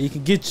know he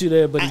can get you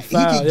there, but he he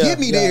foul. can get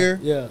me there.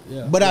 Yeah.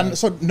 But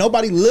so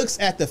nobody looks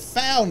at the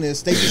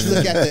foulness. They just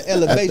look at the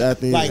elevation. that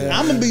thing, Like yeah.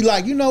 I'm gonna be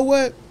like, you know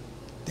what?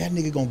 That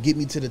nigga gonna get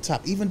me to the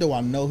top, even though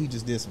I know he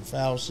just did some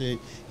foul shit.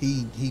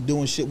 He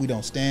doing shit we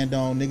don't stand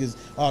on. Niggas,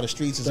 the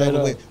streets is Straight over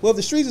up. with. Well, if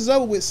the streets is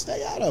over with,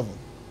 stay out of them.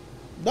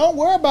 Don't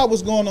worry about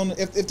what's going on.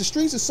 If the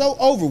streets is so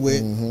over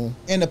with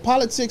and the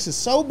politics is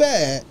so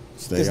bad,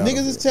 Stay because out of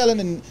niggas is it. telling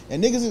and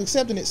niggas is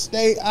accepting it,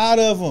 stay out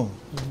of them.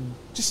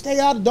 Just stay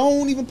out.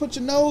 Don't even put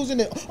your nose in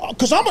it.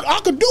 Cause I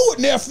could do it,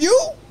 nephew.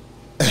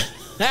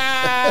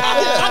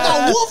 I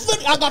got one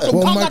foot. I got the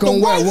One I mic got the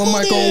on right work. One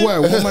foot mic in. on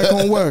work. One mic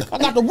on work. I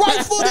got the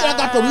right foot in. I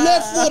got the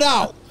left foot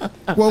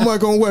out. One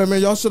mic on work,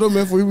 man. Y'all shut up,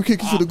 man, before we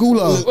kick you to the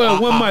gulag.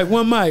 Well, one mic.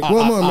 One mic, man.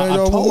 I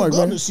Y'all told one mic,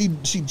 Gunna. man. She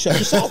check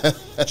this out.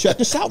 Check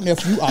this out,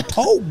 nephew. I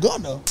told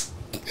Gunna.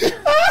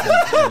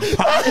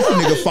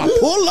 Nigga, if I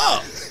pull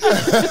up,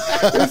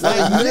 it's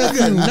like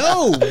nigga,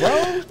 no,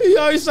 bro. He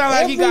always sound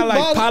like he got like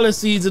Everybody-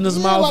 policies in his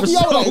Yeah, mouth like or he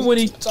always- something when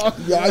he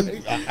talking. Yeah,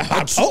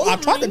 I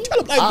tried to tell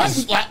him like, I baby,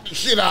 slap the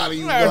shit out of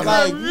you. Like,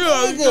 Gunna.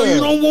 you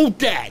don't want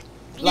that.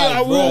 Like,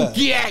 I want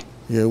bruh. that.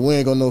 Yeah, we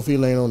ain't gonna know if he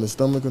laying on the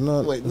stomach or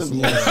not. Wait, let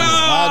me. man.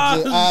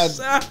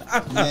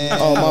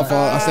 Oh, my fault.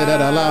 I said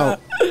that out loud.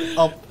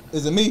 Oh,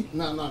 is it me?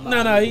 No.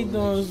 No, he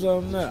doing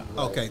something now.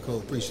 Okay, cool.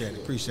 Appreciate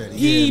it.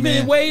 He Yeah, been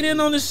man. weighed in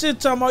on this shit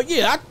talking about,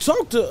 I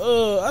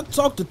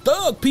talked to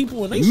thug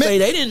people and they say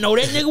they didn't know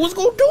that nigga was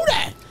gonna do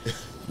that.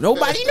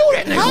 Nobody knew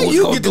that nigga was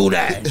gonna do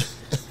that.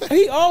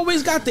 He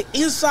always got the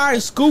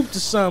inside scoop to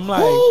something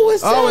like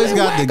Always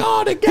got the-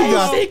 all the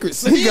gay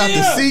secrets. He got the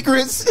Yeah.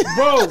 secrets.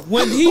 bro,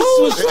 when he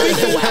was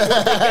speaking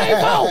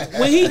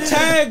when he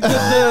tagged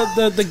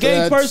the gay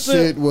That person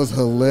shit was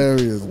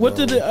hilarious. what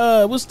bro.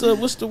 did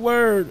what's the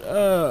word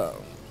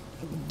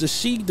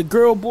the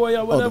girl boy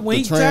or whatever. the When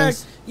he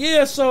trans? tagged,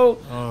 yeah. So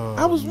Oh,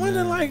 I was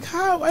wondering like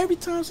how every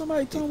time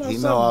somebody talking about He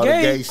know all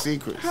something the gay, gay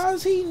secrets.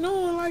 how's he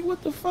knowing like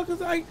what the fuck is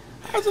like?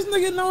 How's this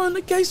nigga knowing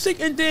the gay sick?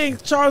 And then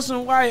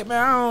Charleston White,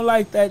 man, I don't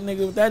like that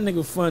nigga. That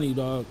nigga funny,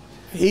 dog.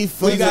 He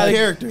funny. got a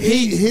character.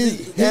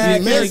 His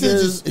that message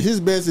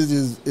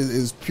nigga's-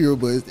 is pure,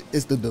 but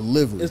it's the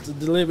delivery. It's the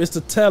delivery. It's the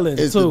telling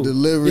It's too. the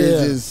delivery. Yeah.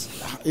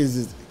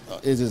 Is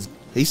just.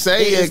 He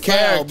say he in It's foul,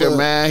 character, but-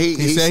 man.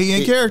 He said he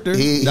in character.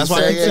 That's why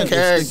say he he in said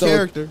character. it's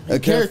character. A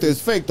character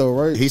is fake though,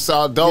 right? He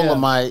saw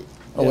Dolomite.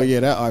 Oh well, yeah,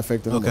 that art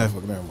fake. That Okay.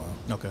 motherfucker. Never mind.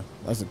 Okay.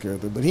 That's a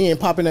character, but he ain't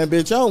popping that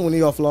bitch out when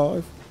he off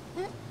live.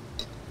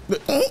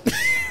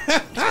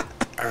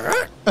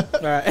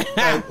 Right.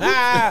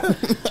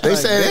 They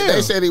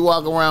said he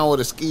walk around with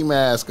a ski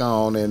mask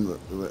on and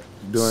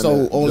doing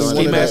So the, only doing one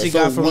Ski of, mask the, he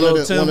got from one, Lil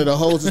of the, Tim. one of the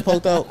hoes is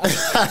poked out.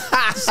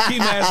 Ski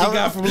mask he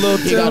got from Lil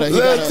He Tim. got a-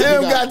 Lil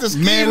Tim got the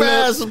ski Man,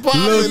 mask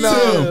popping Lil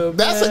on. Tim,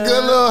 That's a man.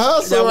 good little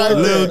hustle right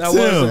Lil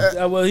there.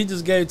 Tim. Well, he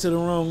just gave it to the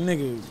wrong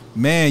nigga.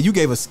 Man, you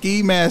gave a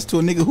ski mask to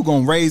a nigga who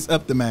gonna raise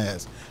up the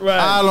mask. Right.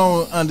 I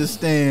don't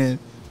understand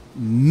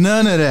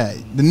none of that.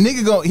 The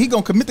nigga he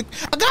gonna commit the.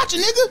 I got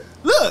you, nigga.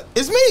 Look,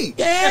 it's me.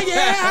 Yeah,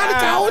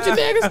 I told you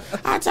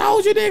niggas. I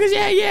told you niggas.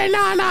 Yeah,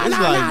 nah, It's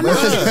like,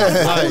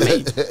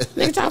 bruh,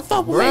 Nigga try to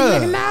fuck with me,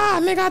 nigga. Nah,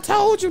 nigga, I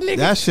told you, nigga.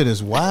 that shit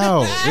is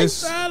wild. It's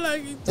Sound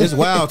like he- it's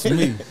wild to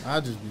me. I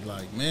just be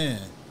like, man.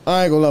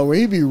 I ain't gonna lie. When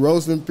he be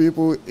roasting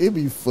people, it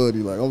be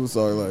funny. Like I'm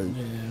sorry, like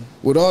Yeah.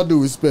 with all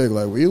due respect,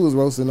 like when he was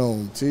roasting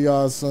on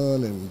T.I.'s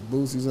son and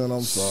Boosie's son,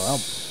 I'm sorry.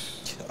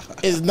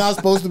 It's not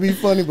supposed to be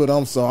funny, but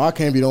I'm sorry. I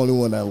can't be the only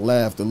one that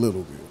laughed a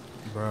little bit.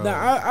 Bro. Now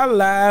I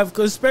laugh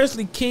because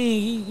especially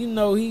King,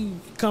 he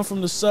come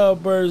from the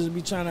suburbs and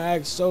be trying to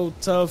act so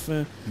tough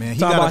and Man, he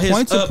talk got about a his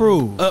point to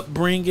prove.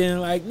 upbringing.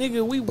 Like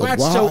nigga, we But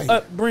watched why? your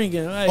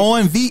upbringing. Like,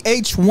 On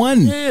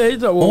VH1, yeah, he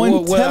thought, on I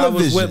was with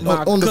television.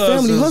 my On the cousins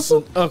Family and-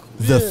 Hustle? The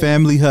yeah.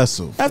 Family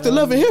Hustle. After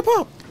Love and Hip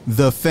Hop,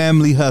 The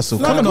Family Hustle.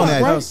 Coming on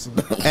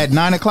o'clock, at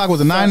 9 o'clock.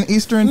 Was it 9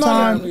 Eastern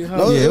time? Family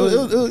no,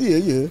 Hustle.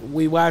 yeah.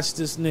 We watched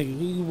this nigga.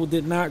 He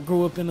did not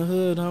grow up in the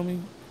hood, homie.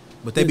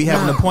 But they be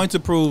having a point to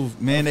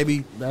prove, man. They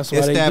be That's why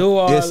it's they that, do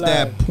all it's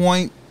that. that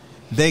point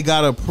they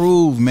gotta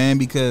prove, man,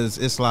 because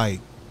it's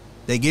like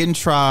they getting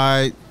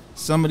tried.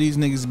 Some of these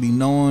niggas be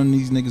knowing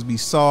these niggas be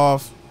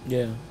soft.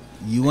 Yeah,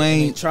 You they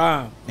ain't,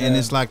 try, and yeah.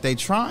 it's like they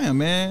trying,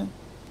 man.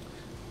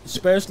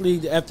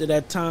 Especially after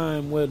that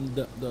time when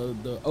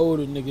the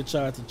older nigga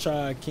tried to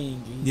try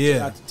King. He Yeah.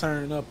 tried to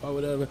turn up or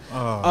whatever.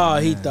 Oh,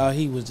 He man. thought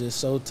he was just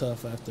so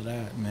tough after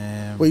that.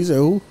 Man, Wait, you said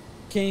who?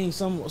 King,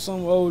 some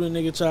older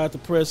nigga tried to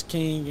press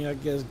King, and I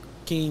guess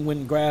King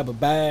went and grabbed a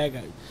bag.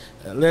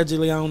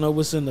 Allegedly, I don't know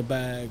what's in the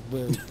bag,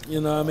 but you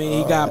know what I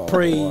mean. He got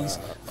praise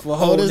for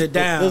holding it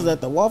down. Is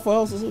that the Waffle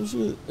House or some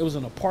shit? It was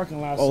in a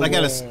parking lot. like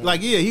at somewhere. a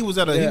like yeah, he was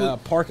at a he yeah, was, a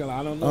parking lot.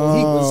 I don't know.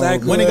 He was Oh,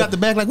 exactly when they got the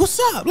bag, like what's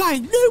up,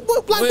 like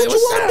what Wait, you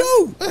what's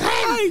want to do?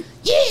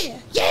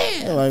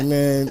 Hey, I'm like,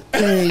 man,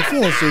 King,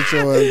 you don't sit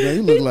your ass, man.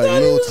 You look like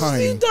Lil He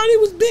Tiny. thought he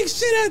was big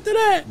shit after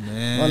that.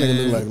 man, My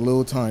nigga look like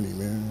Lil Tiny,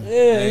 man. Yeah,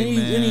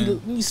 Hey,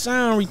 and he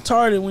sound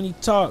retarded when he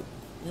talk.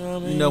 You know what I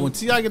mean? You know, when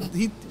T.I.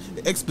 he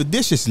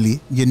expeditiously,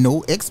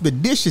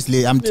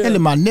 I'm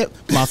telling my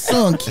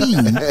son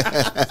King,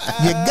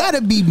 you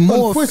gotta be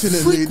more Unfortunately,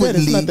 that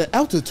is frequently. not the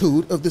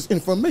altitude of this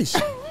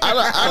information.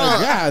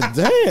 I God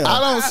damn.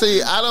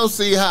 don't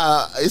see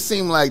how it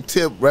seemed like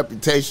Tip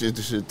reputation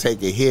should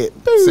take a hit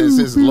since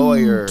his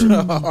lawyer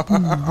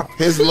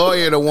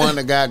the one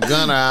that got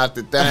Gunner out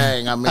the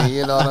thing. I mean,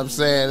 you know what I'm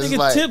saying? It's Nigga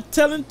like Tip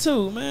telling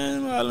too,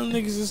 man. All them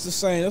niggas is the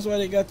same. That's why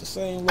they got the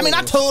same. I mean, I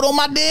lawyers. told on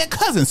my dead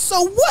cousin.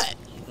 So what?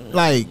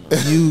 Like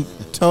you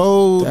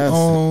told That's-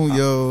 on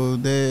your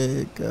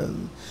dead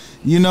cousin.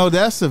 You know,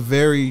 that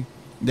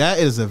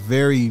is a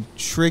very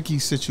tricky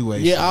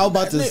situation. Yeah, I was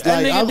about to That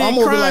like. nigga I'm did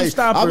over Crime like.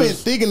 I've been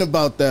Stoppers. thinking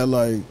about that.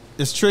 Like,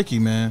 It's tricky,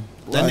 man.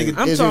 That like, nigga.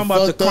 I'm is talking it about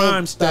the fucked up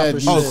Crime that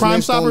Stoppers you shit. Oh,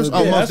 Crime snitched on Stoppers? the Oh,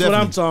 bitch? Yeah, most that's what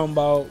I'm definitely. talking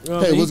about. You know what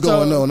I Hey, mean? what's He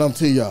going told- on? I'm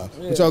T.I.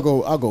 But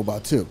I'll go by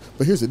Tip.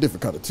 But here's a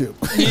different kind of tip.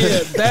 Yeah,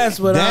 that's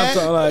what That- I'm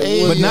talking like.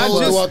 Hey, But you not know,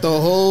 just- throughout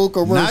the whole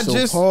commercial. not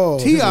just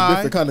pause. Here's a T.I.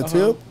 different kind of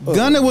tip.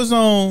 Gunner was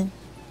on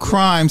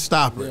Crime Yeah,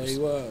 Stoppers. he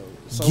was.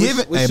 So Give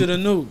we, it- we should have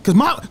knew. Cause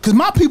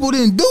my people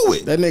didn't do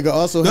it. That nigga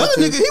also The had other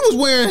to. nigga, he was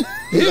wearing.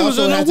 He was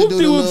also in a had to do the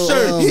whoop-de-whoop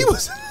little, shirt. He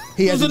was.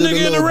 He had was to a do nigga the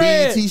in the little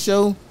red. BET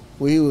show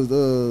where he was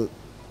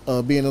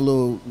being a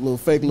little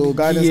fake little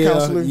guidance Yeah,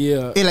 counselor.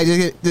 yeah. He like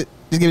just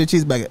give me the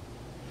cheeseburger.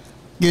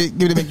 Give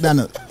it to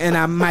McDonald's. And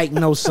I might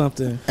know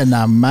something. And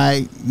I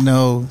might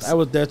know. That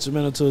was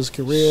detrimental to his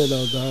career,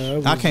 though,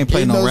 dog. I can't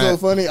play You no know, so rap.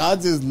 funny. I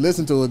just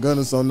listened to a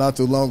Gunna song not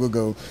too long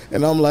ago,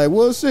 and I'm like,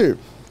 well, shit.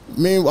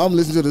 Man, I'm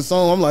listening to the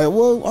song. I'm like,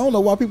 well, I don't know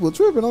why people are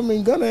tripping. I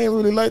mean, Gunna ain't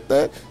really like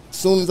that. As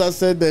soon as I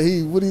said that,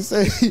 what'd he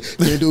say?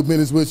 Can't do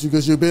business with you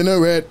because you've been a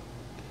rat.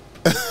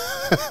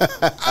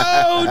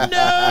 Oh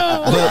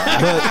no!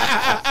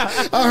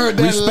 I heard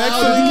that Respectfully,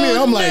 loud and clear.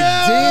 I'm like,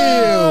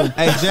 damn.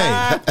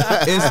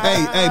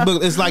 Hey Jay,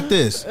 but it's like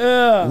this.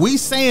 We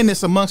saying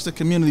this amongst the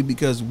community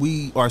because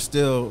we are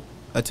still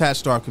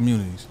attached to our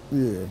communities.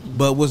 Yeah.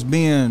 But what's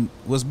being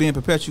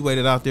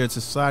perpetuated out there to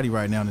society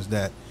right now is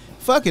that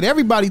fuck it,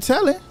 everybody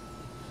telling.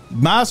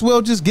 Might as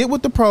well just get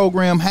with the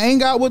program,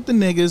 hang out with the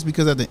niggas,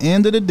 because at the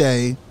end of the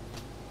day,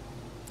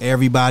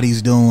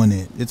 everybody's doing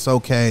it. It's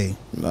okay.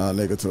 Nah,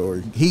 nigga,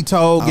 Tory. He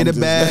told, get I'm a just-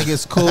 bag,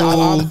 it's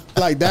cool.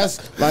 Like that's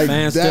like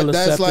Fans still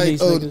that's accepting like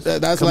these niggas?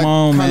 that's Come like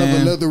on, kind man.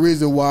 of another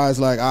reason why it's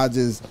like I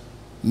just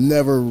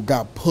never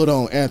got put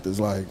on anthems.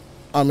 Like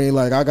I mean,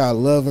 like I got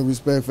love and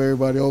respect for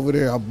everybody over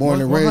there. I'm born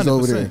and raised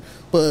over 100%. there,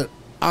 but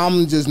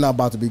I'm just not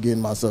about to be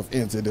getting myself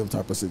into them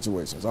type of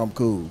situations. I'm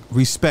cool.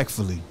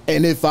 Respectfully.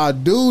 And if I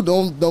do,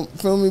 don't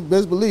feel me.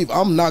 Best believe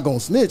I'm not gonna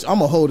snitch. I'm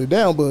gonna hold it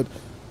down, but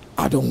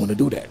I don't want to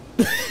do that.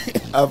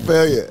 I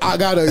feel you. I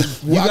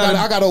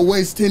gotta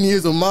waste 10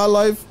 years of my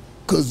life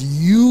because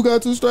you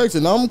got 2 strikes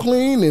and I'm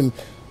clean and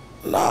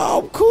nah,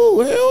 I'm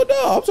cool. Hell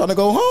no, I'm trying to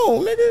go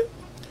home, nigga.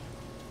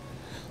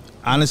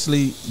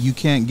 Honestly, you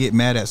can't get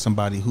mad at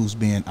somebody who's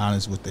being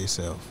honest with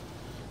themselves.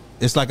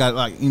 It's like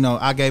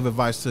I gave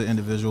advice to an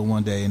individual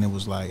one day, and it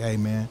was like, hey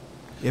man,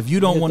 if you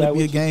don't Hit want to that be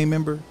a with you? gang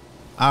member,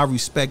 I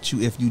respect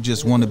you if you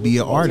just want to be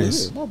an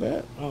artist. Yeah, my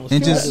bad. Oh,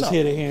 And so I just-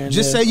 hit it here and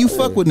Just there. say you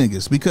fuck with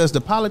niggas, because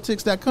the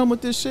politics that come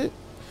with this shit,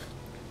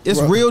 it's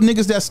Right. real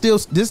niggas that still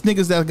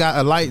niggas that got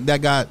a light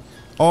that got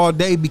all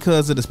day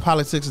because of this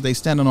politics that they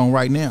standing on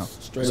right now.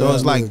 Straight So up.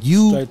 it's like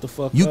you Straight the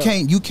fuck you up.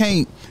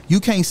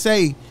 can't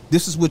say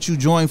this is what you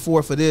joined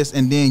for this,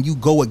 and then you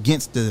go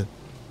against the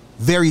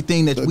very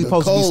thing that we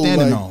supposed to be code,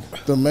 standing like, on.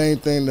 The main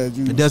thing that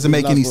you It doesn't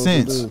make not any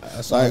supposed to sense. do.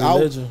 That's Like our I,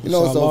 religion. you know,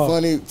 It's it's so our law.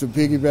 funny to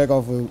piggyback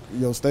off of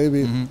your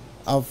statement. Mhm.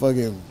 I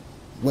fucking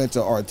went to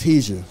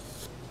Artesia,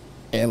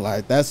 and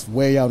like that's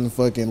way out in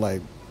fucking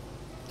like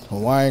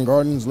Hawaiian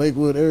Gardens,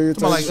 Lakewood area.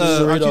 Come on, like type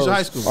shit. Artesia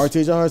High School.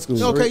 Artesia High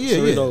School. Okay, yeah.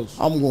 Cerritos.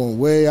 I'm going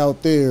way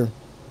out there.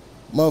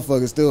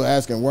 Motherfuckers still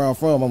asking where I'm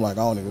from. I'm like,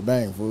 I don't even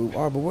bang food.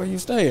 All right, but where you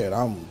stay at?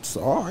 I'm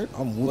so, all right.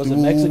 I'm Was woo- it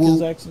woo- Mexicans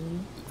woo. asking you?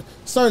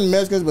 Certain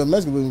Mexicans, but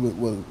Mexicans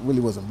really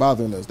wasn't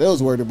bothering us. They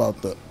was worried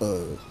about the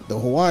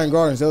Hawaiian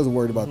Gardens. They was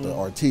worried about the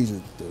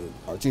Artesia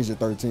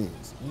 13s.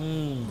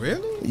 Mm.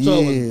 Really? So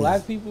it Yeah. was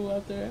black people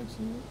out there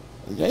asking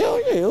you? Hell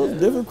yeah, it was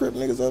different Crip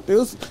niggas out there. It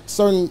was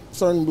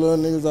certain blood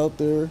niggas out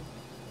there,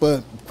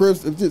 but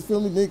Crips, it just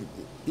feel me,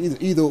 nigga,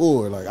 either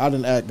or. Like I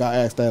got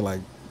asked that like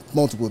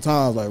multiple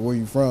times, like where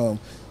you from?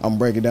 I'm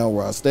breaking down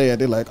where I stay at.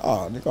 They're like,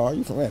 oh, nigga, are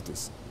you from Anthony?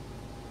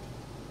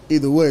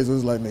 Either way, so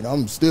it's like, nigga,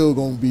 I'm still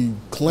gonna be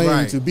claiming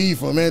Right. to be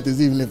from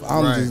Anthony, even if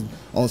I'm Right. just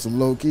on some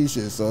low key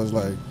shit. So it's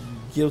like,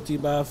 Guilty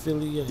by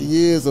affiliation.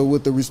 yeah. So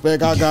with the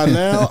respect I got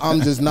now, I'm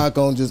just not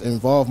gonna just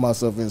involve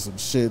myself in some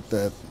shit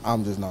that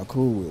I'm just not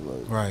cool with.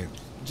 Like, Right.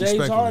 James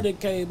Respectfully. Harden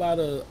came out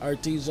of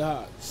Artesia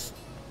High.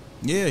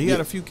 Yeah, he had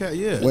a few cat.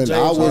 Yeah. when James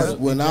I was Harden-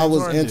 when I James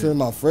was Harden did. entering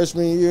my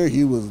freshman year,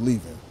 he was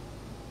leaving.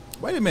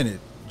 Wait a minute,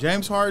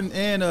 James Harden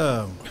and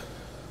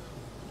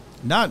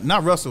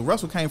not Russell.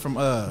 Russell came from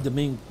No.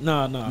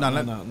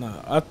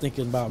 I'm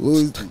thinking about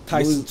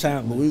Tyson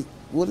Chandler.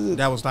 What is it?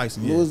 that was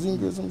Tyson. Yeah. Louis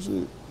Zinger or some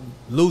shit?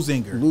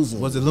 Luzinger. Luzinger.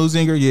 Was it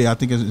Luzinger? Yeah, I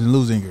think it's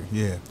Luzinger.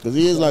 Yeah, Because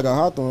he is like a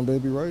Hawthorne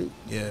baby, right?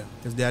 yeah.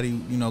 His daddy,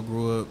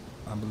 grew up,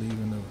 I believe,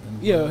 in the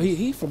Yeah,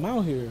 he from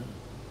out here.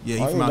 yeah,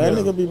 he Oh, from yeah, out that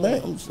here. nigga be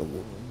bang. I'm so,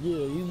 Yeah,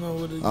 you know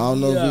what it is. I don't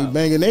know if he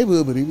banging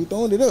neighborhood, but he be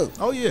throwing it up.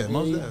 Oh yeah,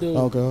 most he of that. do.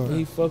 Okay, all right.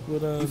 He fuck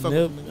with He fuck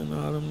Nip with- and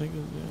all them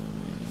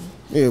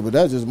niggas. Yeah, but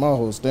that's just my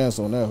whole stance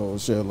on that whole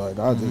shit. Like,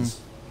 I just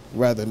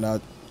rather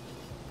not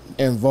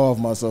involve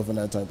myself in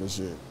that type of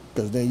shit.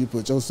 Because then you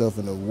put yourself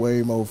in a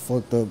way more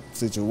fucked up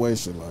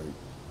situation. Like,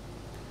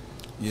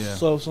 Yeah. Yeah.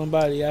 So if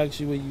somebody asks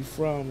you where you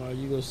from, are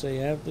you gonna say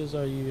Anthony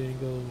or you ain't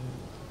go?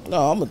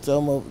 no, I'm going to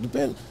tell them,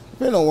 depend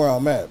on where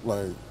I'm at.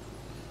 Like,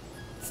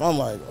 if I'm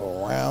like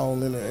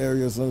around in the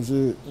area or some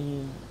shit,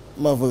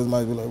 motherfuckers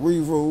might be like, where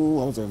you from? I'm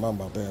going to say, I'm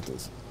about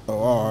Panthers. Oh,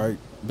 all right.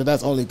 But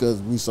that's only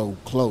because we so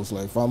close.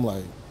 Like, if I'm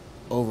like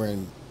over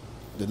in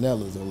the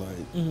Nellas or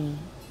like, Mm-hmm.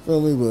 feel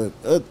me?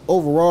 But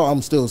overall,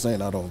 I'm still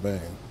saying I don't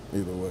bang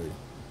either way.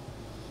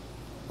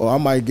 Or I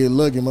might get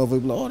lucky,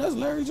 motherfucker be like, oh, that's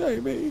Larry J,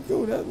 man. He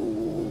cool.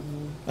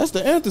 That's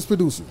the Anthus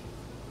producer.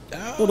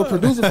 Or the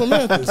producer from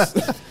Anthus.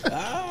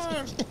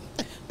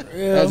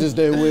 Yeah. That's just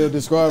their way of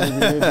describing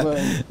it. It's like,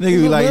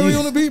 Nigga be like, Larry you-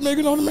 on the beat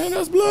making on the man,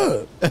 that's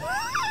blood.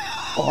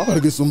 Oh, I gotta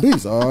get some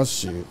beats. Oh,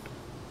 shit.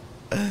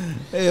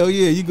 Hell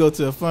yeah, you go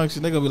to a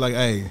function, they gonna be like,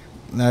 hey,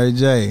 Larry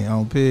J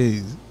on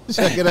Pigs.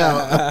 Check it out.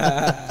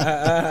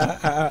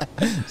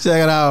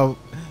 Check it out.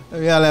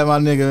 Let me holla at my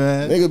nigga,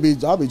 man.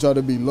 I be trying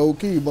to be low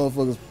key.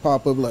 Motherfuckers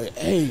pop up like,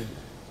 hey,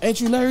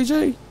 ain't you Larry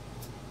J?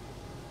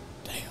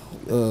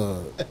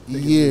 Damn.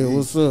 Yeah,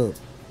 what's up?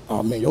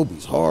 Oh man, your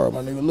beat's hard,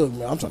 my nigga. Look,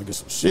 man, I'm trying to get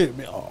some shit,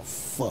 man. Oh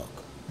fuck.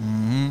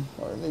 Mm-hmm.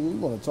 All right, nigga, you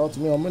wanna talk to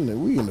me? I'm in there.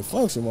 We in the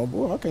function, my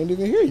boy. I can't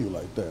even hear you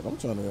like that. I'm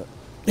trying to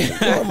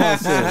enjoy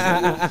myself.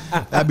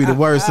 Nigga. That'd be the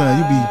worst, son.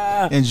 You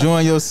be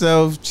enjoying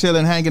yourself,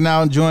 chilling, hanging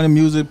out, enjoying the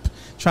music,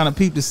 trying to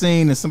peep the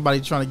scene, and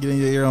somebody trying to get in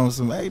your ear on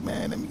some, hey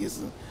man, let me get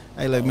some.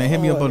 Hey, look, man, hit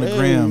me up on the Hey,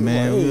 gram,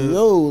 man. Hey, We'll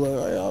yo,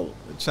 like,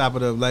 hey, chop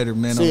it up later,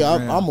 man. see, on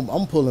the gram.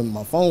 I'm pulling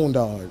my phone,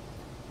 dog.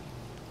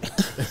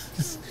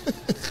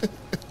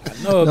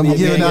 know Don't it be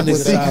be a giving gang out of the niggas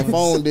What that our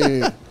phone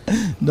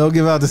did. Don't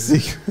give out the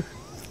secret.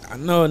 I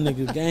know a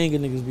nigga, gang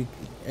of niggas be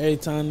every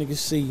time niggas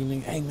see you,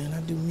 nigga, hey man,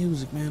 I do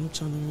music, man. I'm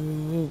trying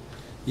to.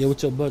 Yeah,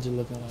 what your budget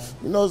looking like?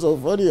 You know, it's so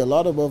funny. A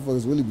lot of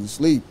motherfuckers really be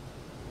sleep.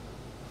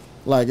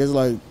 Like it's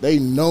like they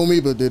know me,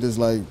 but then it's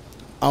like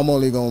I'm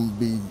only gonna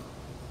be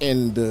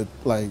in the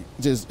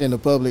just in the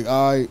public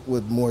eye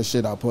with more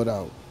shit I put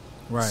out.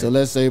 Right. So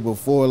let's say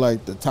before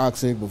like the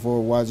Toxic,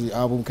 before YG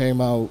album came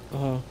out,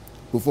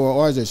 before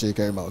RJ shit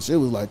came out, shit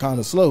was like kind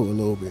of slow a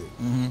little bit.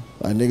 Mm-hmm.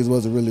 Like niggas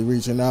wasn't really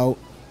reaching out.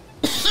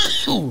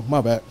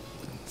 My bad.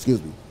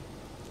 Excuse me.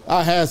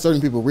 I had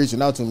certain people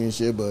reaching out to me and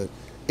shit, but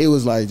it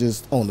was like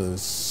just on a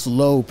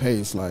slow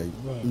pace, like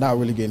not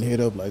really getting hit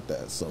up like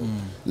that. So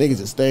niggas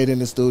just stayed in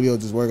the studio,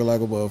 just working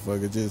like a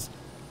motherfucker. Just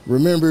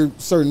remember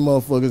certain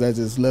motherfuckers that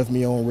just left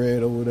me on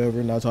red or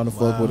whatever, not trying to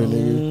fuck with a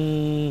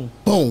nigga.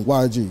 Boom,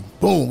 YG.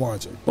 Boom,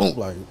 YG. Boom,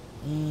 like.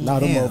 Now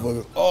the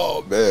motherfucker,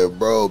 oh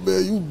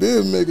man, you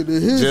been making the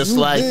hits. Just you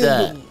like been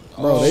that.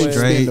 Bro, they just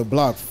Straight spin the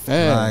block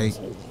fast.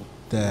 Like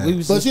that. We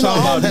was But just you know,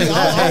 talking I about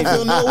don't niggas'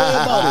 feel no way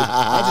about it.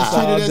 I just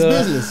treat it as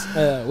good.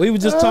 business. We were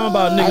just talking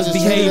about I niggas' just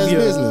treat it as behavior.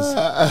 business.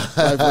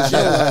 Like for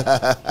sure.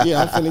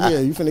 Like, yeah,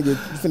 you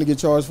finna get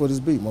charged for this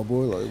beat, my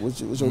boy. Like,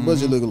 what's your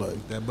budget looking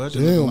like? That budget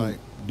looking like.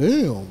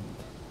 Damn.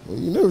 Well,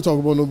 you never talk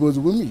about no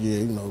budget with me. Yeah,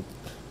 you know,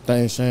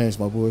 things change,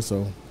 my boy.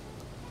 So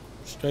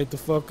Straight the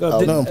fuck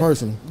up. nothing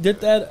personal.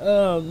 Did that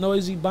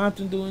Noisy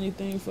Bompton do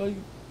anything for you?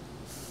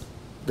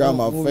 Got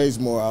my Well, face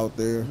more out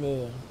there.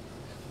 Yeah.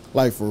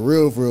 Like for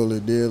real,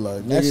 it did.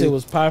 Like That nigga, shit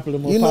was popular.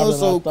 More you know, popular it's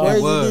so than I thought.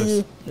 crazy, was.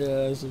 nigga. Yeah,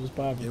 that shit was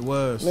popular. It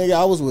was. Nigga,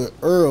 I was with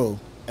Earl,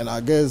 and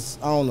I guess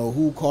I don't know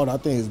who called. I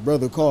think his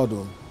brother called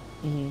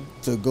him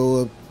to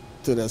go up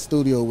to that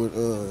studio with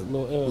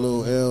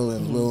Lil L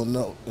and Lil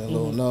No and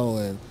Lil No,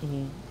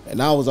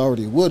 and I was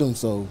already with him,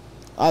 so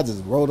I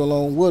just rode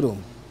along with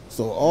him.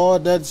 So all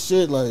that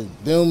shit, like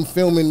them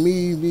filming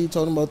me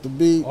talking about the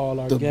beat, All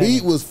our the gang.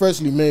 beat was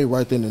freshly made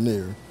right then and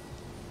there.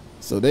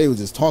 So they was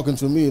just talking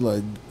to me,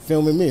 like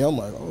filming me. I'm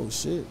like, oh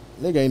shit,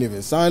 nigga ain't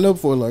even signed up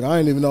for it. Like I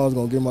ain't even know I was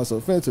gonna get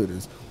myself into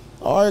this.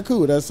 All right,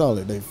 cool, that's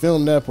solid. They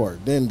filmed that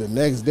part. Then the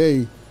next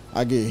day,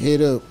 I get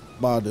hit up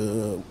by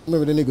the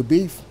remember the nigga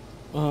Beef.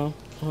 The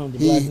black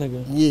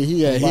nigga. Yeah,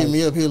 he had Black. hit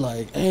me up. He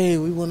like, hey,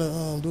 we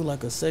wanna do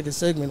like a second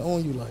segment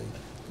on you. Like,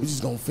 we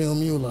just gonna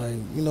film you. Like,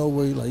 you know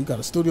where you got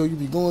a studio you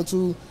be going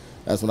to.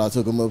 That's when I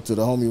took him up to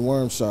the homie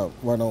Worm shop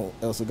right on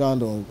El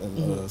Segundo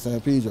in San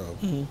Pedro.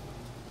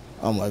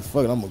 I'm like,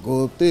 fuck it, I'm gonna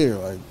go up there.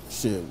 Like,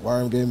 shit,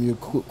 Worm gave me a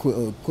quick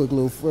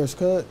little fresh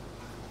cut.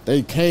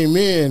 They came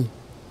in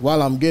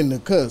while I'm getting the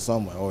cut, so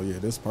I'm like, oh yeah,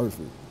 this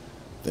perfect.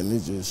 Then it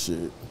just shit.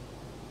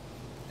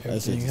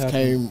 That shit Everything just happened.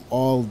 came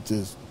all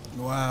just.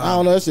 Wow. I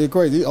don't know, that shit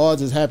crazy. It all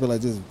just happened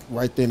like just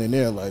right then and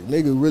there. Like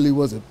nigga really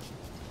wasn't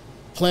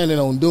planning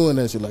on doing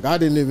that shit. Like I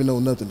didn't even know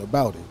nothing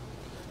about it.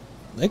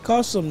 They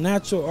caught some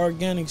natural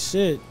organic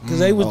shit because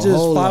they was A just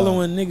whole lot.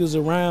 following niggas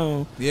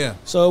around. Yeah.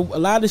 So a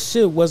lot of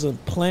shit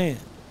wasn't planned.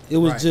 It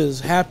was Right.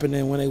 just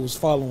happening when they was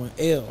following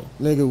L.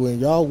 Nigga,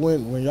 when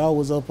y'all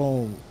was up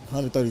on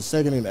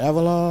 132nd in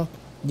Avalon,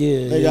 Yeah,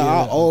 nigga, yeah.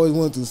 I always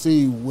wanted to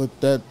see what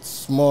that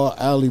small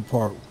alley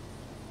park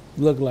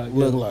look like.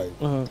 look yeah.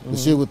 like. The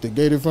shit with the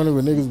gate in front of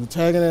it, niggas was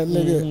tagging that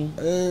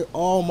nigga.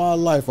 All my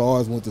life, I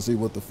always wanted to see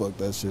what the fuck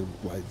that shit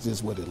like,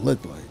 just what it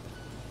looked like.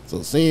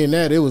 So seeing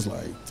that, it was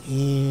like,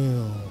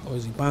 damn.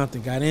 Ozzy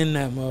Bompton got in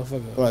that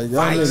motherfucker. Like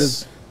y'all Vice.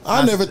 niggas,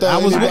 I never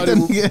thought I was with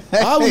anybody. them.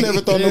 I would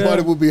never thought Yeah.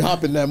 nobody would be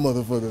hopping that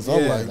motherfucker. So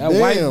I'm Yeah. like, That damn.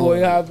 white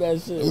boy hopped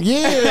that shit.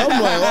 Yeah,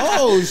 I'm like,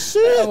 oh That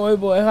shit. white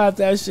boy hopped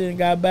that shit and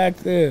got back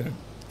there.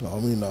 No, I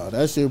mean, nah,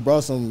 that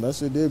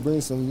shit did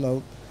bring some, you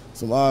know,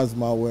 some odds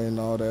my way and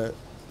all that.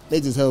 They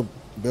just helped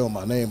build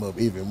my name up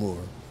even more.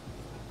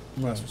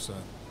 Right. What's up?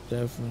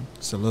 Definitely.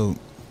 Salute.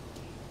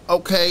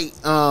 Okay,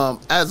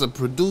 as a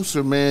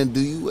producer, man,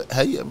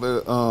 have you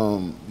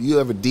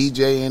ever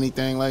DJ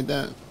anything like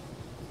that?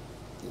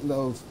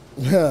 No,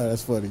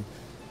 that's funny.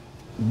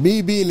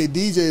 Me being a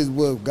DJ is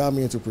what got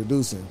me into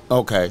producing.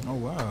 Okay. Oh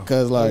wow.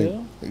 Cause like,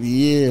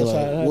 yeah, That's how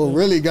it like what happened?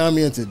 really got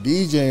me into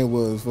DJing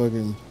was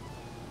fucking.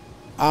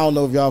 I don't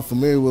know if y'all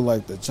familiar with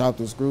like the chopped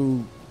and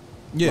screwed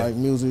Yeah. like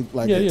music,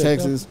 like Yeah, in yeah,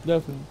 Texas.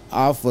 Definitely.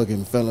 I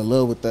fucking fell in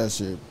love with that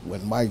shit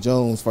when Mike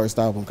Jones' first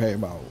album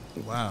came out.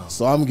 Wow.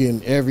 So I'm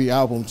getting every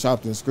album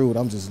chopped and screwed.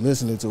 I'm just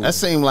listening to That it.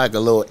 seemed like a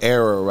little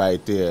era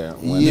right there.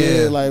 When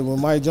Yeah, Yeah. like when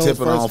Mike Jones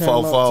Tipping first on came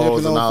out, Fofos tipping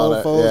and on all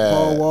that, Fofos, yeah.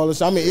 Paul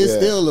Wallace. I mean, it's Yeah.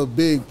 still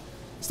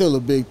a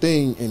big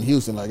thing in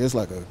Houston. Like it's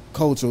like a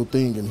cultural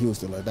thing in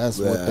Houston. Like that's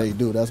Yeah. what they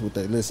do. That's what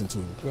they listen to.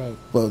 Right.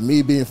 But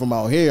me being from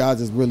out here, I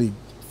just really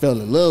fell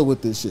in love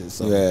with this shit.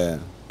 So Yeah.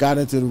 got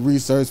into the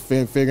research,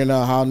 figuring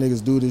out how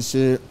niggas do this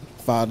shit.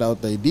 Found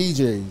out they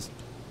DJs.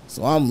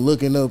 So I'm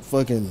looking up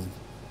fucking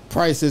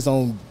prices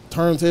on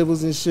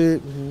turntables and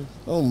shit.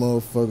 Those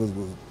motherfuckers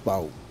was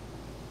about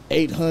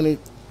 $800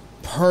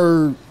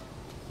 per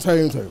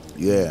turntable.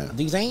 Yeah.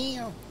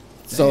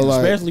 So like,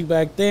 Especially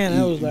back then,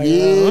 that was like,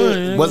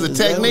 Yeah. Was it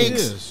Yeah,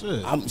 Techniques?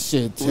 shit. I'm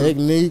shit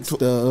techniques.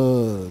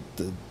 The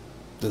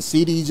the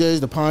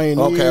CDJs, the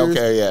Pioneers.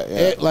 Okay,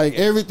 yeah. Like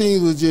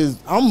everything was just.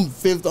 I'm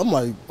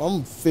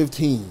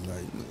 15.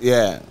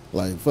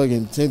 Like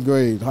fucking 10th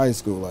grade high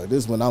school. Like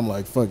this when I'm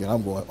like fucking.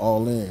 I'm going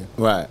all in.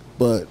 Right.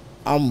 But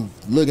I'm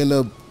looking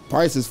up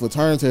prices for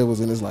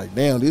turntables and it's like,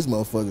 damn, these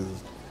motherfuckers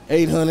is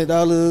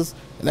 $800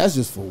 and that's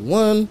just for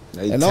one.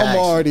 And I'm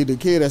already the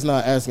kid that's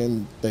not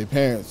asking their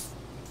parents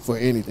for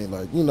anything.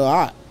 Like, you know,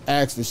 I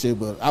asked for shit,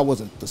 but I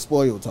wasn't the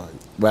spoiled type.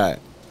 Right.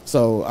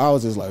 So I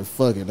was just like,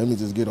 fuck it, let me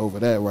just get over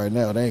that right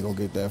now. They ain't gonna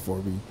get that for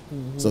me.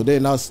 So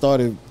then I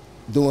started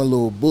doing a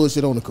little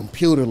bullshit on the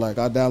computer. Like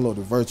I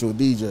downloaded Virtual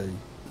DJ.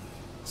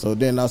 So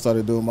then I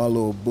started doing my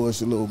little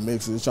bullshit, little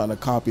mixes, trying to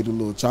copy the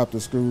little chop the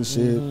screw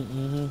shit.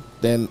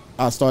 Then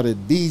I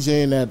started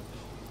DJing that,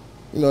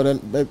 you know,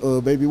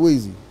 that Baby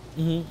Weezy.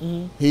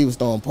 He was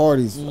throwing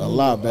parties a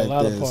lot back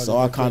then. So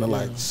I kind of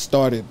like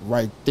started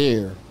right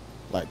there.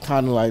 Like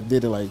kind of like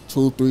did it like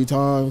 2-3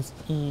 times.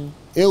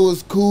 It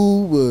was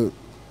cool, but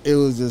it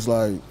was just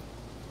like,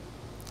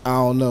 I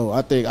don't know.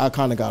 I think I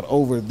kind of got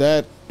over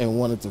that and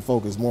wanted to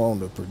focus more on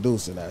the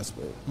producing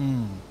aspect.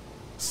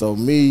 So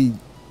me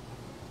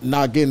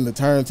not getting the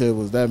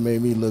turntables, that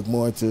made me look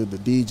more into the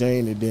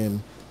DJing and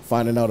then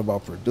finding out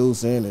about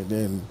producing. And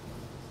then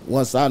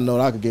once I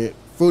know I could get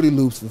Fruity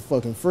Loops for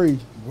fucking free.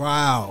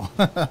 Wow.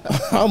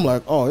 I'm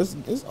like, oh, it's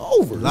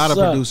over. A lot of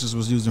producers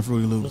was using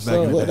Fruity Loops back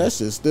in the Well, day. that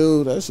shit is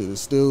still the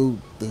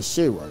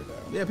shit right now.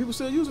 Yeah, people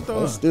still use it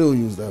though. I still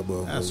use that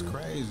motherfucker. That's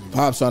crazy.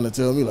 Pop's trying to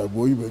tell me like,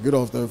 boy, you better get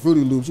off that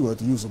Fruity Loops. You have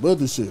to use some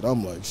other shit.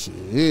 I'm like, shit,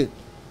 you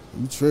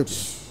tripping.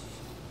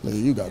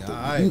 Nigga, you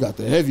got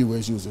the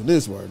heavyweights using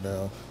this right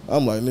now.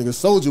 I'm like, nigga,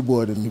 Soulja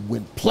Boy done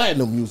went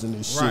platinum using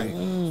this shit. Right.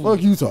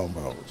 Fuck you talking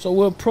about? So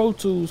what Pro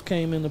Tools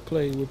came into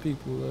play with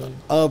people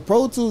like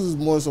Pro Tools is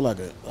more so like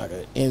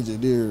an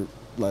engineer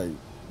like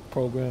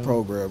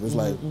program. It's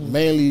like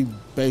mainly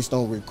based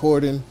on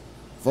recording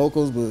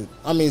vocals, but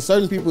I mean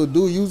certain people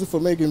do use it for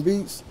making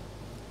beats.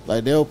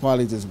 Like they'll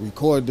probably just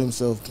record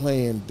themselves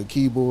playing the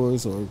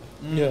keyboards or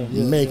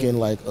making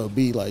like a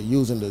beat, like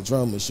using the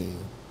drum machine.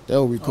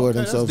 They'll record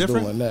themselves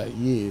doing that,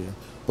 yeah.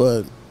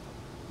 But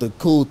the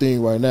cool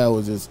thing right now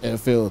is just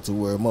FL to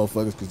where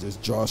motherfuckers could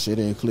just draw shit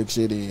in, click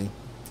shit in,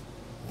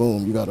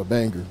 boom, you got a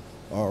banger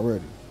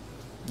already.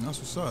 That's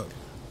what's up.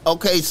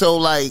 Okay, so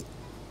like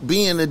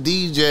being a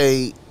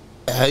DJ,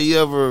 have you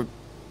ever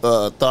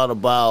thought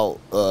about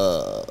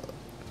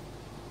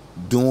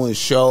doing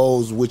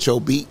shows with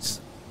your beats?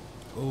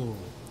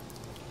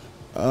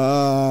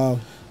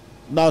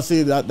 No,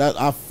 see that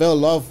I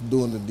fell off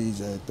doing the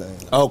DJ thing.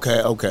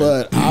 Okay.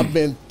 But I've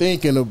been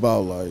thinking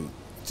about like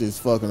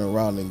just fucking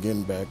around and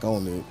getting back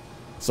on it,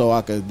 so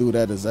I could do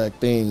that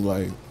exact thing,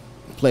 like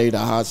play the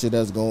hot shit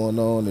that's going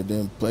on, and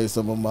then play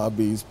some of my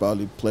beats.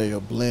 Probably play a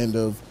blend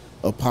of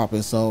a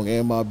popping song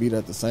and my beat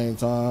at the same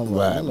time.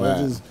 Like,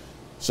 Right.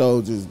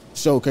 Just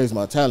showcase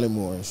my talent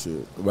more and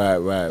shit. Right.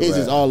 It's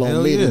just all on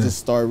Hell me yeah. to just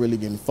start really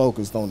getting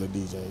focused on the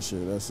DJ and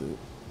shit. That's it.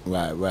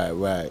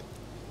 Right.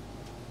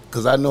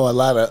 Because I know a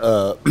lot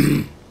of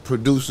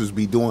producers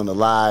be doing the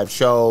live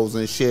shows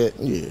and shit.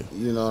 Yeah.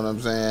 You know what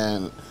I'm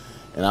saying?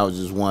 And I was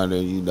just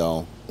wondering, you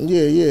know.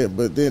 Yeah.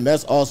 But then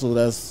that's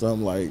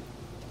something like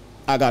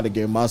I got to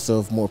get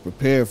myself more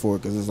prepared for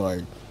it, because it's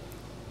like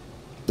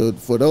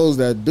for those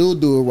that do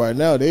it right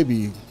now, they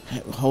be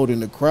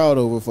holding the crowd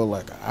over for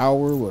like an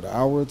hour or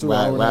 2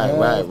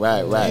 hours.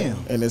 Right. Damn.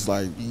 And it's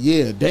like,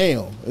 yeah,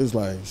 damn. It's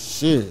like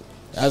shit.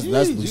 That's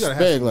Jeez, you gotta have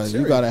respect. some Like you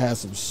serious- gotta have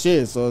some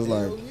shit. So it's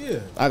Hell like yeah.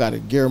 I gotta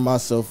gear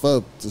myself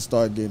up to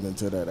start getting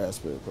into that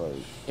aspect. Like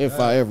if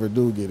I ever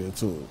do get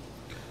into it.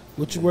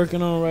 what you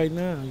working on right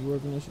now? You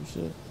working on some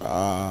shit?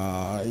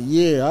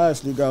 Yeah, I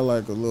actually got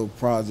like a little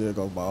project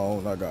of my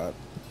own I got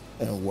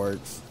in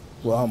works.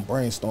 Well, I'm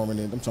brainstorming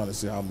it. I'm trying to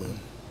see how I'm gonna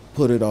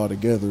put it all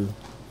together.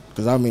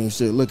 Cause I mean,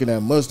 shit, looking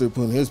at Mustard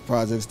putting his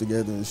projects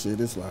together and shit,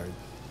 it's like,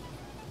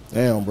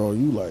 damn, bro,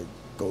 you like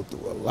go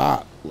through a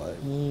lot. Like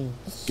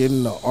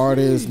getting the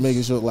artists,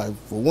 making sure, like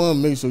for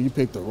one, make sure you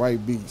pick the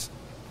right beats.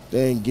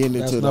 Then getting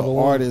That's into the number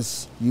one.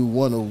 artists you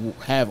want to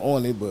have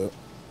on it, but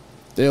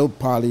they'll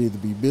probably either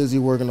be busy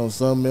working on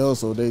something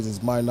else or they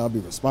just might not be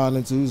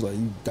responding to. It's like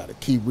you got to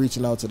keep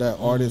reaching out to that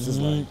artist. It's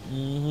like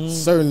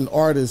certain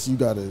artists you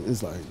got to,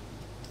 it's like,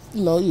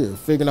 you know, you're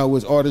figuring out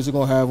which artists you're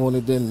going to have on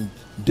it, then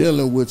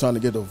dealing with trying to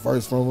get a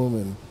verse from them,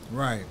 and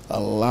Right. a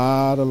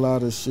lot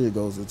of shit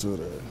goes into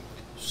that.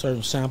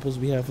 Certain samples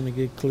be having to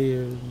get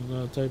cleared and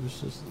all type of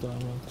shit.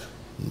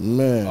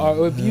 Man.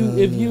 Or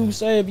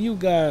if you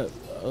got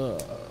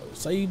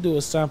say you do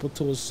a sample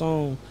to a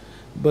song,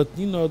 but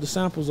you know the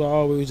samples are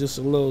always just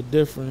a little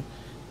different.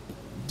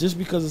 Just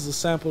because it's a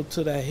sample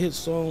to that hit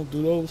song,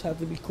 do those have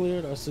to be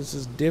cleared, or since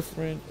it's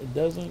different, it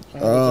doesn't? How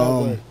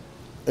does that work?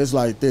 It's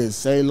like this.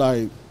 Say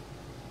like,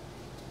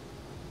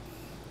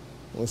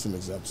 what's an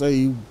example? Say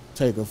you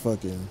take a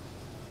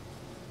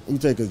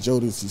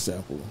Jodeci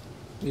sample.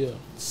 Yeah.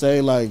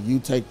 Say like you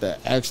take the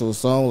actual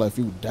song, like if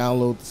you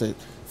download, say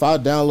if I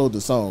download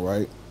the song,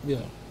 right?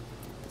 Yeah.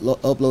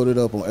 Upload it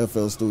up on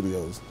FL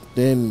Studios,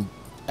 then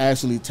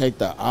actually take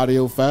the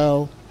audio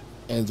file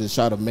and just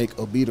try to make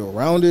a beat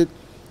around it,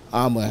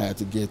 I'm gonna have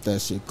to get that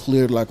shit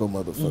cleared like a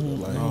motherfucker.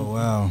 Like Oh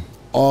wow.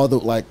 all the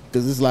like,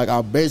 cause it's like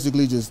I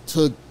basically just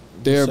took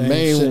their Same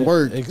main shit.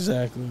 work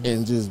Exactly.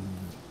 and just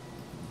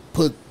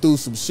threw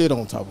some shit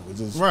on top of it.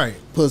 Just Right.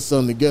 put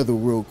something together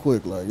real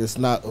quick. Like it's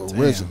not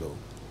original.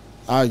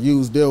 I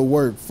use their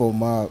work for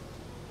my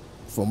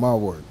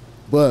work,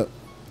 but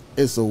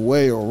it's a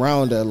way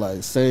around that.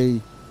 Like, say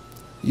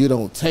you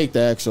don't take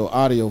the actual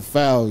audio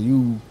file,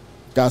 you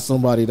got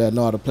somebody that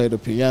know how to play the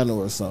piano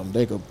or something.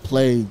 They could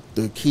play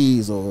the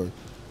keys, or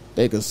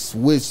they could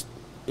switch.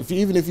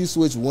 Even if you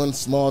switch one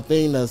small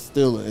thing, that's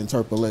still an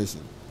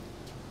interpolation.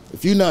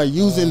 If you're not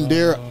using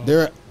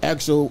their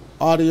actual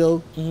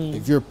audio,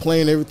 if you're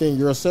playing everything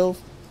yourself,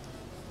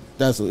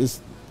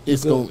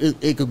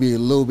 it could be a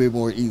little bit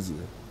more easier.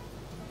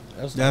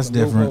 That's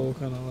different.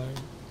 Kind of like.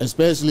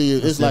 Especially,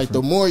 it's like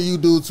the more you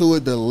do to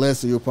it, the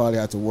less you'll probably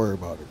have to worry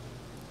about it.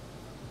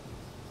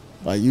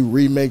 Like you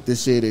remake the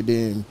shit, and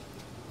then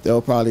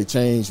they'll probably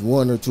change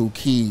one or two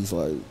keys,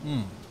 like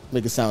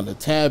make it sound a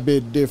tad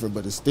bit different,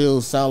 but it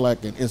still sound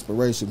like an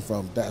inspiration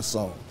from that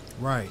song.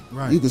 Right.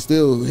 You can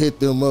still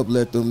hit them up,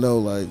 let them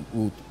know,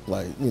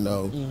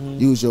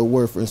 use your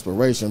word for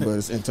inspiration, but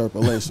it's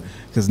interpolation.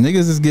 Because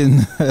niggas is getting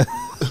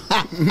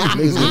Niggas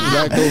getting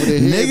whacked over their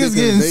head niggas because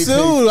getting they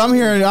sued.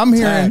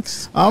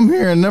 I'm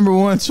hearing number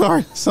one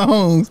chart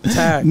songs.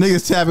 Tax.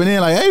 Niggas tapping in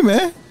like, hey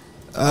man.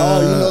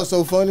 Oh, you know what's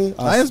so funny?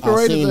 I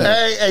inspired seen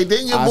that. Hey,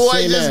 didn't your I boy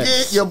seen that.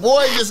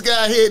 just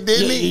got hit,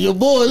 didn't he? Your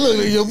boy,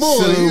 look, your boy.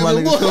 Salute, my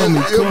Your nigga, boy. Cooney.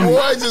 Your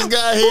boy just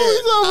got hit.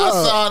 I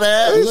saw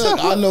that. Look,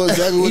 I know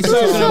exactly what He's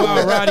you're talking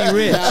talking about Roddy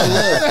Ricch.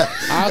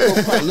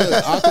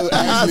 I could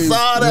I actually,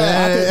 saw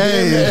that. I could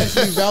Hey. then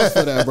actually vouch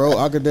for that, bro.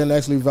 I could then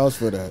actually vouch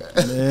for that.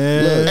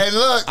 Man. And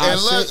look,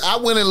 I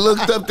went and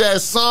looked up that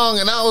song,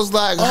 and I was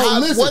like,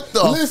 what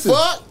the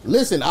fuck?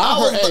 Listen,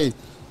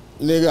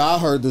 I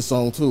heard the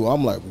song too.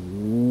 I'm like,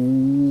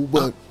 ooh,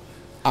 but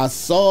I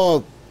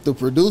saw the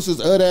producers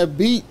of that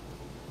beat.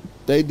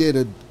 They did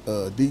a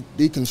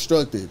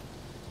deconstructed.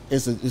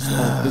 It's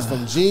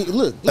from Gene.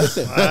 Look,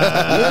 listen.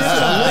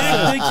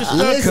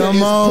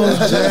 Come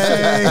on,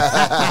 Jay.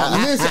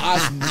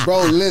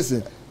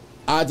 Listen.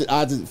 I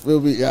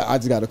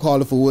just got to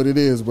call it for what it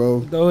is, bro.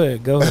 Go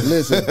ahead.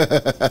 Listen,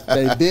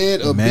 they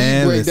did a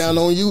beat breakdown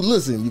on you.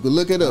 Listen, you can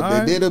look it up. All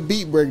right. They did a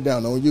beat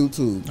breakdown on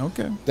YouTube.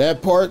 Okay.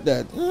 That part,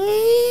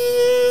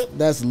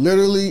 that's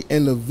literally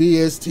in the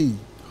VST.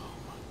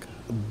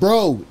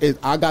 Bro,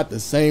 I got the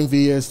same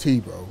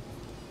VST, bro.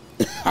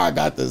 I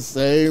got the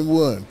same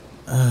one.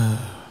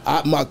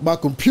 My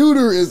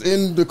computer is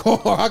in the car.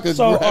 I could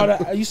So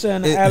grab are you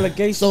saying the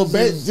allegations? So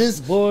is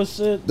just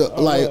bullshit.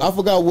 I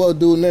forgot what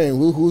dude name.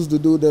 Who's the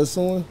dude that's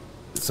suing?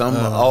 Some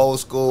old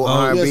school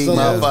R&B some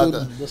old school-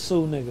 motherfucker. the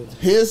Sue nigga.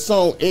 His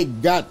song,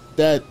 it got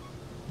that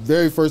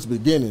very first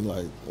beginning,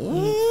 like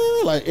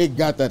it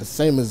got that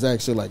same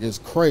exact shit. Like it's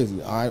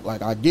crazy. All right,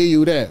 like I give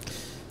you that.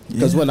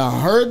 Because when I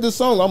heard the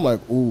song, I'm like,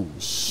 ooh,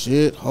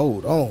 shit,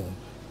 hold on.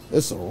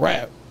 It's a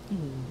rap.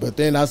 But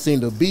then I seen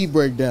the beat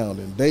breakdown,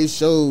 and they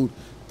showed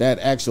that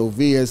actual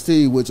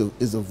VST, which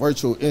is a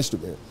virtual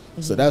instrument.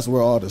 So that's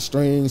where all the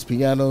strings,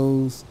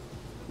 pianos,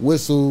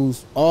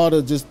 whistles, all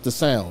the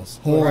sounds,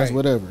 horns, Right.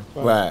 whatever.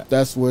 Right.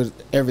 That's where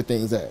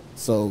everything's at.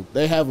 So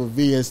they have a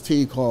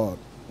VST called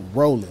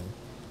Roland.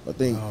 I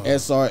think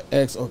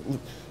SRX or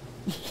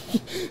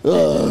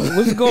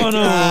What's going on,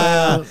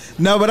 man?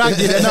 No, but I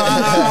get it. No,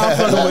 I'm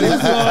fucking with him.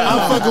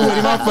 I'm fucking with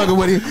him. I'm fucking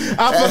with him.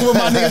 I'm fucking with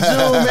my nigga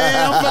June,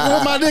 man. I'm fucking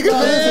with my nigga,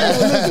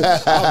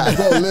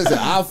 man. Listen,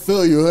 I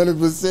feel you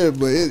 100%,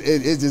 but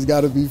it just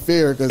got to be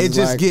fair because It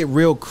just get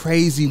real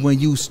crazy when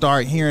you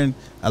start hearing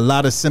a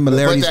lot of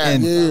similarities that-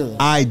 and Yeah.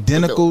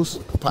 identicals.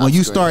 Put the pop When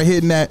you screen. start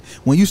hitting that,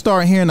 when you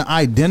start hearing the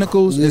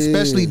identicals, Yeah.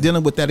 especially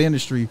dealing with that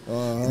industry,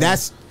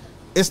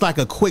 it's like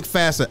a quick,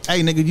 faster.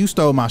 Hey, nigga, you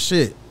stole my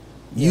shit.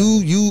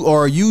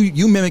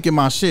 You mimicking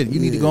my shit. You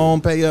need to go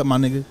on pay up, my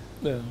nigga.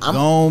 Yeah. Go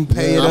on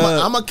pay it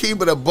up. I'm gonna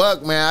keep it a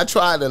buck, man. I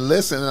tried to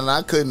listen and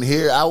I couldn't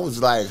hear. I was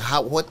like,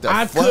 what the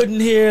I fuck? couldn't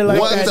hear like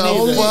What that. the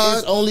neither. fuck?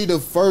 It's only the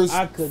first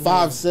I couldn't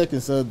 5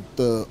 seconds of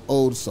the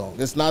old song.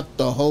 It's not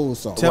the whole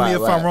song. Tell me Right,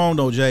 if I'm right. wrong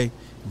though, Jay.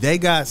 They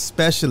got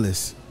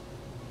specialists,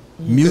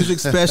 music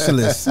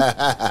specialists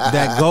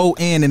that go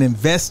in and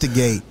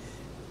investigate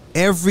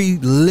every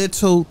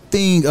little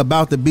thing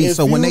about the beat.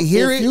 So when they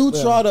hear if it, you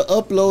try to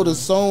upload a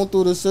song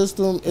through the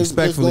system, it's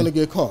Respectfully. going to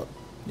get caught.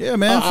 yeah,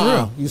 man, for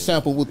real. You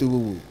sample woo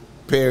woo.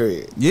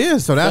 Period. Yeah,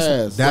 so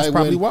that's Like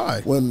probably when,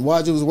 why. When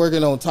Wajid was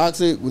working on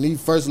Toxic, when he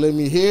first let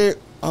me hear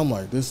it, I'm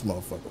like, this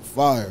motherfucker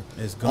fire.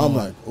 It's I'm gone.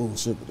 like, oh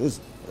shit, but this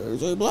Mary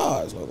J.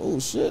 Blige. Like, oh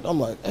shit. I'm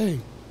like, hey,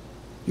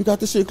 you got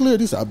this shit cleared?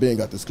 He said, I been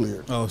got this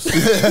cleared. Oh,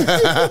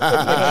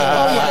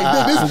 I'm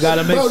like, this, You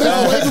gotta make bro, this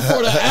sure. is way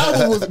before the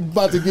album was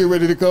about to get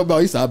ready to come out.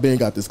 He said, I been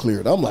got this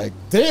cleared. I'm like,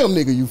 damn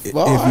nigga, you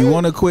fire. if you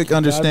want a quick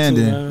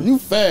understanding, man. You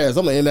fast.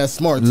 I'm like, and that's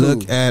smart too.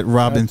 look at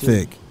Robin Got to.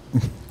 Thicke.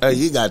 Hey,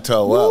 you got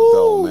toe up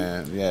though,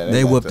 man. Yeah,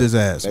 They got whooped toe- his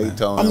ass, They man.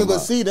 told I mean, him but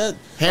up. see that.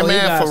 Him he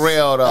and got-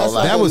 Pharrell though. that's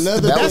Like, like That was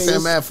another that was thing.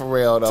 him and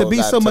Pharrell though. To be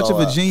got so much toe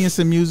of a up. genius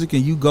in music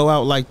and you go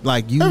out like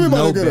you Everybody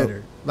know get up.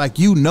 better. Like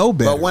you know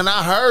better. But when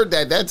I heard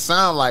that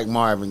sounded like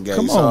Marvin Gaye.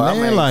 Come so on, I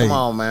man, mean, like- come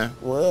on, man.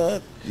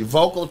 What? Your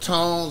vocal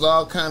tones,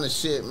 all kind of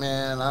shit,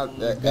 man.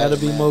 Gotta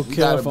be man, more you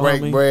gotta careful,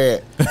 break homie.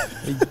 bread.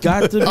 You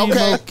got to be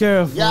Okay. more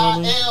careful. Y'all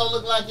homie. L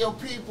look like your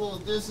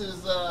people. This is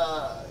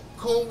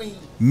Kumi.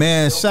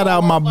 Man, shout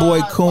out my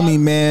boy Kumi,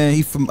 man.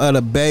 He from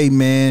the Bay,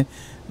 man.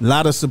 A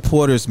lot of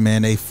supporters,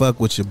 man. They fuck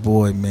with your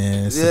boy,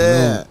 man. Salute.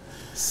 Yeah.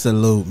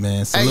 Salute,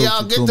 man. Salute Hey, y'all,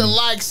 to get the Kumi.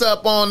 likes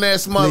up on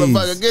this motherfucker.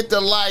 Please. Get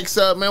the likes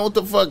up, man. What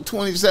the fuck?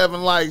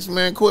 27 likes,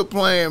 man. Quit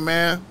playing,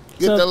 man.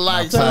 Get the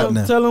likes tell up.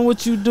 him, tell him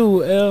what you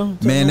do, L.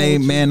 Tell Man,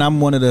 him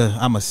what you-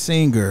 I'm a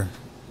singer,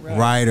 Right.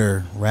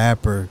 writer,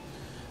 rapper.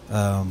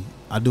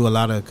 I do a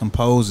lot of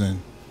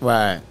composing.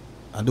 Right,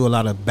 I do a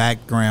lot of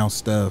background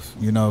stuff,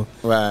 you know.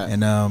 right.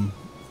 And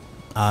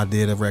I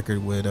did a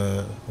record with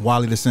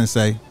Wally the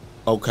Sensei,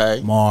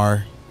 Okay,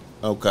 Mar.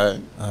 okay,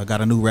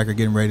 Got a new record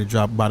getting ready to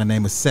drop by the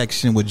name of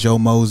Section with Joe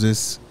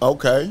Moses,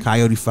 okay.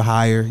 Coyote for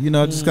Hire. You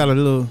know, just got a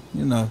little,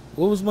 you know.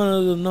 What was one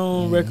of the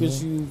known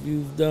records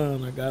you've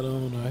done? I got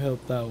on or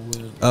helped out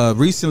with.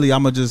 Recently,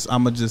 I'ma just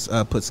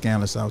put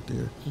Scandalous out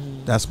there.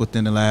 That's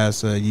within the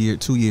last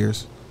 2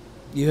 years.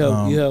 You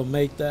helped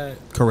make that.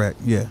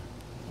 Correct. Yeah.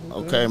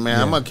 Okay, man.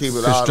 Yeah. I'm gonna keep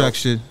it all.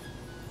 Construction,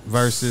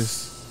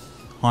 verses,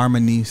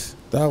 harmonies.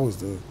 That was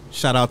the.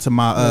 Shout out to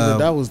my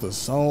that was the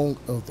song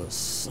of the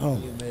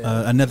song.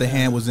 another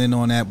hand was in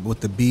on that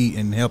with the beat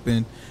and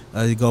helping.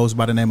 He goes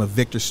by the name of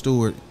Victor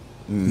Stewart.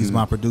 He's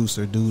my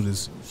producer. Dude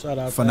is Shout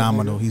out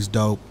phenomenal. That nigga. He's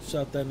dope.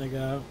 Shout that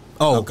nigga out.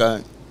 Oh,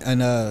 Okay.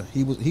 And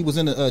he was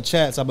in the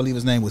chats. I believe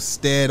his name was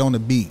Stead on the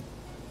beat.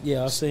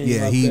 Yeah, I seen him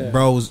Yeah, out there.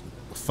 bro's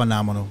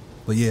phenomenal.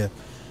 But yeah,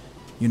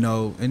 you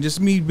know, and just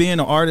me being an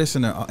artist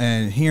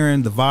and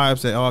hearing the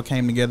vibes that all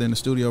came together in the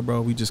studio,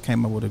 bro. We just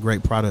came up with a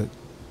great product.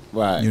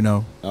 Right. You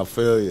know, I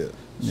feel you.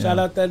 Shout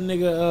out that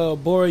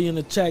nigga Bori in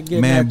the chat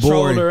getting Man, that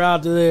Bori. troller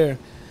out there.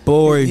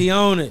 boy. He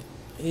on it.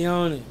 He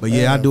on it. But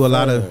yeah, I Man, do a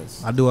lot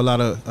fast.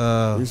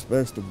 of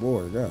Respects the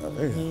boy. God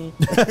damn.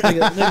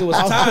 nigga was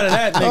tired of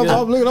that I'm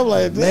nigga. looking. I'm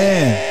like,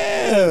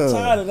 man. damn.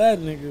 Tired of that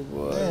nigga,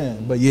 boy.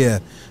 But yeah,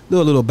 do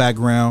a little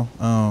background.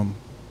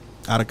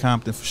 Out of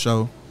Compton for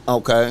sure.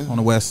 Okay. On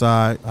the west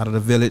side, out of the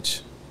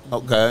village,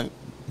 Okay.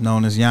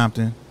 known as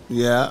Yampton.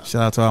 Yeah.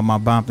 Shout out to all my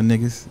Bompton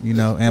niggas, you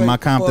know, and my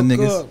Wake the Compton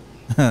fuck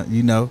niggas.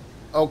 You know.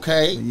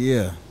 Okay.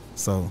 Yeah.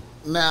 So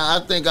Now,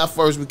 I think I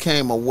first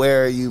became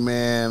aware of you,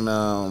 man.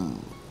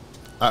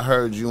 I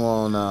heard you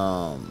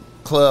on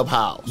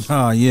Clubhouse.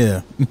 oh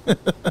yeah.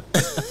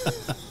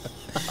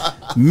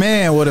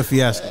 Man, what a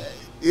fiasco.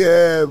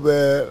 Yeah,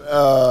 man.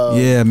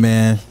 Yeah,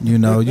 man. You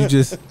know, you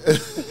just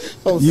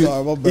I'm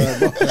sorry. My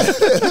bad.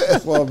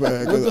 My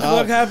bad. What the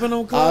fuck happened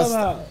on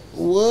Clubhouse?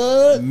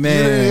 What? You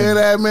didn't hear man.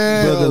 that,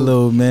 man?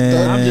 Boogaloo,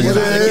 man. I'm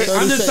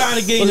just trying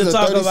to get you to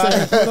talk about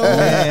it.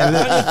 Man,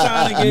 I'm just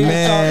trying to get you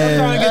to talk. I'm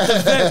trying to get the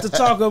vet to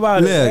talk about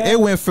it. Look, man. it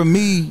went from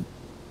me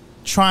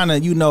trying to,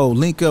 you know,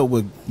 link up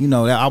with, you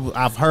know,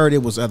 I've heard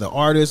it was other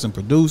artists and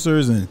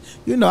producers, and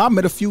you know, I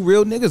met a few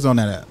real niggas on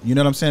that app. You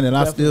know what I'm saying? And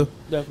I still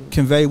Definitely.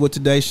 convey with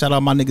today. Shout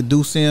out my nigga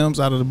Deuce Sims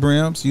out of the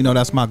Brims. You know,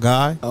 that's my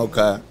guy.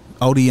 Okay.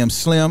 ODM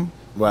Slim.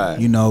 Right.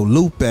 You know,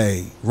 Lupe,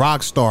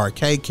 Rockstar,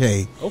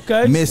 KK,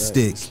 Okay.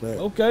 Mystic.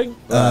 Okay.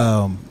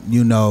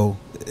 You know,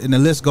 and the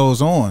list goes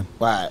on.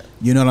 Right.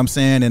 You know what I'm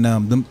saying? And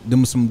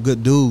them some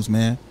good dudes,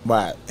 man.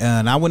 Right.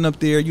 And I went up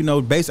there, you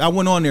know, I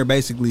went on there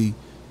basically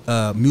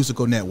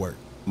musical network.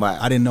 Right.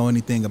 I didn't know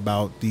anything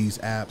about these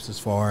apps as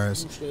far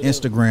as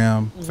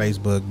Instagram,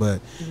 Facebook, but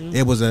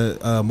it was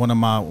one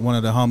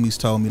of the homies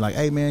told me like,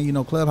 "Hey man, you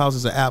know, Clubhouse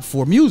is an app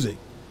for music.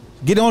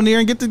 Get on there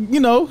and get the, you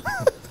know."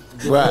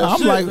 Right. I'm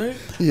Shit, like, man.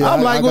 Yeah,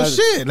 I'm like, I well, got-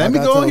 shit. I Let me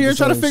got go told in here the and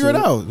try to same figure it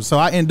shit. out. So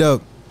I end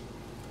up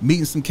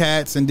meeting some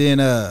cats, and then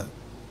I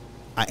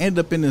end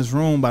up in this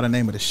room by the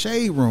name of the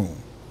Shade Room,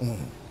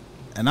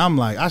 and I'm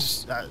like,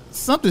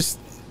 something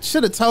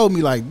should have told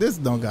me like this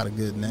don't got a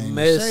good name.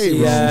 The Shade Messy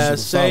Room.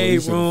 ass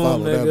shade should've room,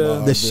 followed that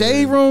nigga. vibe. The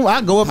Shade Room.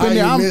 I go up in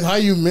there. How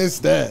you miss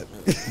that?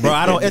 Bro,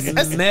 I don't.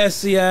 It's,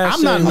 Messy ass.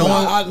 I'm not shade room.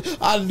 knowing.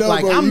 I know.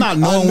 Like bro, I'm not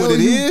knowing what it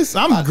is. you-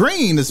 I'm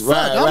green as fuck.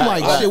 Right, I'm right,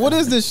 like, right. shit. What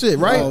is this shit?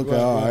 Right? Okay,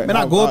 all right. Man,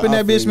 I go up in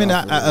that feel bitch, you, man.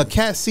 I feel A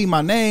cat see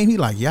my name. He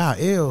like, yeah,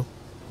 L.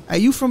 Hey,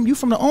 you from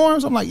the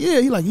Orange? I'm like,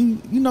 yeah. He like, you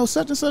know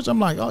such and such. I'm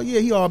like, oh yeah,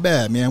 he all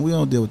bad, man. We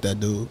don't deal with that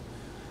dude.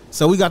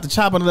 So we got to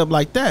chopping it up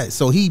like that.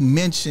 So he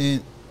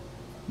mentioned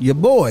your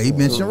boy. He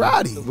mentioned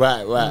Roddy.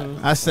 Right. Right.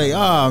 I say,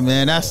 oh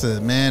man, that's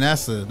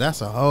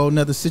a whole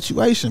nother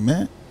situation,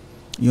 man.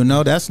 You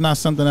know, that's not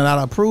something that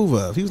I approve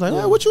of. He was like,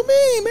 what you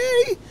mean,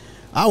 man?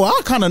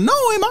 I kind of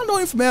know him. I know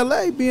him from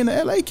L.A. Being an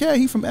L.A. cat,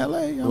 he from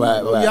L.A. I'm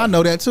like, oh, right. yeah, I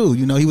know that too.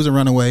 You know, he was a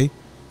runaway.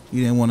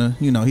 He didn't want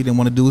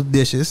to do his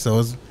dishes, so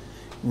it's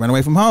run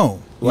away from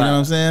home. You know what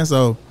I'm saying?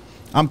 So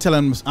I'm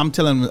telling them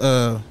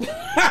the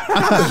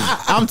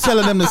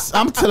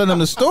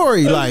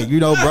story. Like, you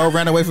know, bro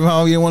ran away from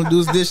home. He didn't want to do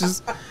his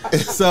dishes.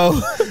 So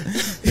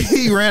he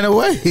he ran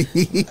away.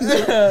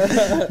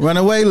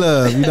 Runaway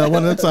love. You know,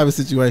 one of them type of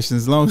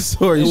situations. Long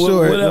story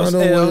short. What else,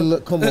 Runaway L? lo-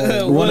 come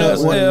on. What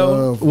else,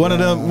 L? One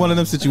of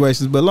them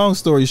situations. But long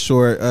story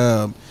short,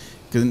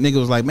 because nigga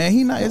was like, man,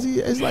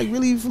 it's like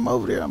really from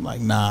over there. I'm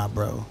like, nah,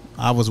 bro.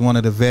 I was one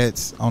of the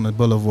vets on the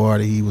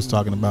boulevard that he was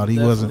talking about. He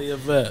Definitely a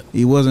vet.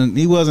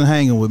 wasn't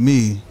hanging with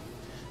me.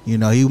 You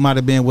know, he might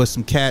have been with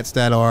some cats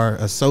that are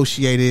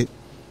associated.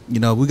 You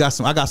know, I got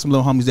some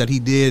little homies that he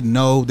did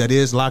know that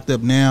is locked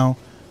up now,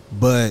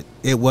 but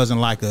it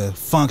wasn't like a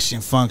function.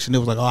 It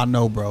was like, oh, I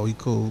know, bro, he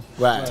cool,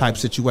 Right. type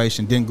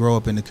situation. Didn't grow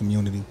up in the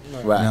community.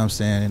 Right. You know what I'm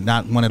saying? And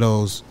not one of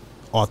those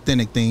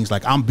authentic things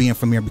like I'm being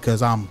from here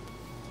because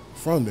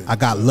From it. I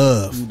got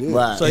love. You did.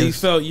 Right. So you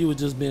felt you were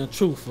just being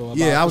truthful about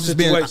Yeah, I the was just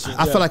being. situation.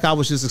 I felt like I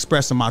was just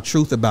expressing my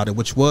truth about it,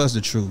 which was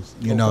the truth.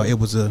 You know, Okay. it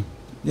was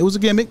a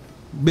gimmick,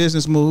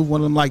 business move, one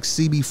of them like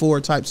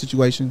CB4 type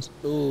situations,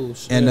 Ooh,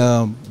 shit.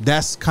 and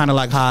that's kind of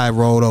like how I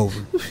rolled over.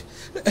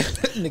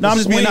 No, I'm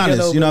just being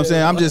honest. You know what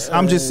I'm saying?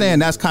 I'm just saying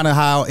that's kind of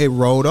how it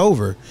rolled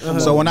over.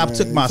 So when I Man,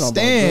 took you my talking about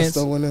stance,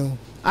 Gusto and them?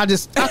 I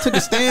took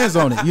a stance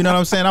on it. You know what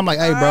I'm saying? I'm like,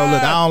 hey, bro,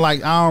 look, I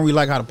don't really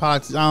like how the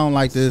politics. I don't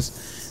like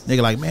this.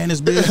 Nigga, like, man,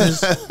 this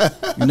business.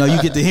 You know, you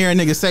get to hearing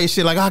niggas say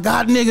shit like, I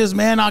got niggas,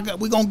 man.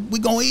 We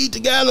gonna eat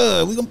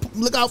together. We gonna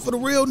look out for the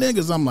real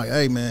niggas. I'm like,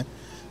 hey, man,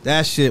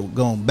 that shit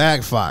gonna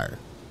backfire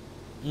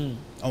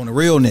on the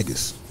real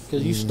niggas.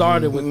 Because you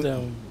started with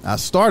them. I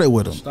started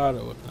with them.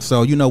 Started with them.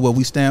 So you know what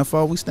we stand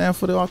for? We stand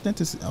for the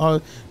authenticity,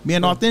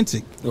 being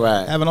authentic,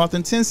 Right. having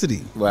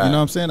authenticity. Right. You know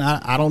what I'm saying?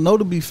 I don't know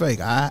to be fake.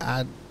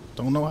 I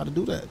don't know how to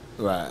do that.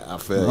 Right. I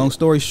feel Long you.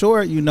 story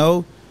short, you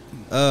know,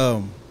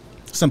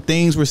 some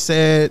things were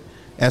said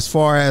as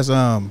far as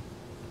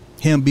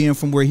him being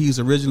from where he's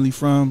originally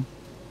from,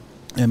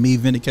 and me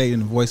vindicating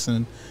and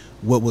voicing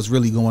what was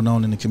really going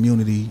on in the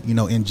community. You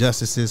know,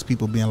 injustices,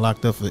 people being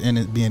locked up for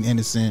being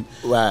innocent,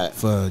 Right.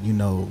 for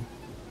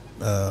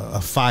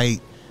a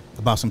fight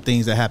about some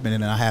things that happened,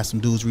 and then I had some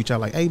dudes reach out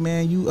like, "Hey,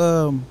 man, you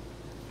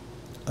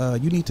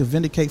need to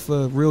vindicate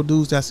for real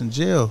dudes that's in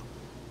jail.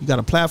 You got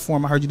a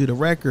platform. I heard you did a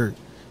record.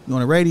 You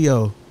on the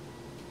radio.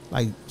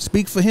 Like,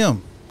 speak for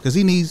him because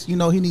he needs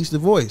the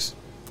voice.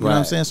 You know what I'm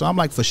Right. saying? So I'm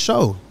like, for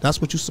sure, that's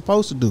what you're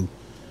supposed to do.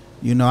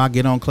 You know, I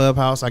get on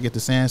Clubhouse, I get to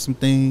saying some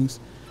things.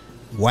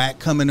 Wack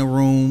come in the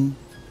room.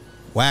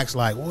 Wack's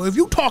like, well, if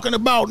you talking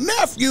about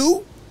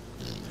nephew,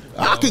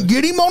 I can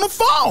get him on the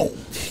phone.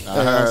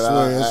 I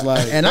swear, it's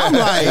like, And I'm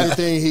like,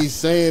 everything he's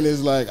saying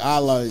is like, I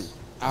was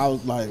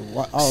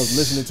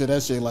listening to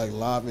that shit like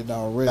live and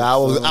direct.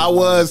 I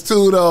was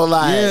too though.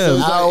 Like,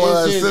 Yeah. I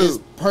was It's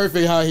too.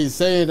 perfect how he's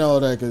saying all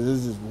that because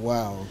it's just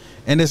wow.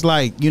 and it's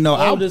like, you know,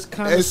 Oh, this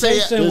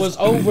conversation was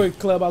over at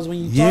Clubhouse when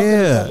you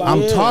yeah, talking about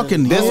I'm it.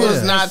 talking. This yeah.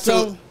 was not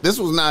So- too. This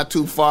was not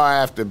too far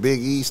after Big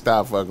E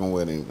stopped fucking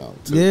with him though.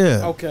 Too.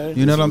 Yeah. Okay.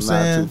 You know what I'm This was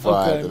not saying? Too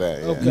far Okay. after that.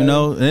 Yeah. Okay. You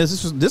know, and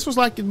this was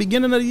like the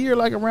beginning of the year,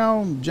 like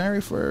around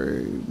January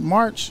for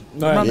March,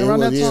 Right. around, Yeah, around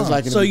that it's time.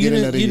 like in So the you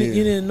beginning of didn't the you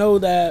year. didn't know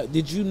that?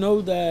 Did you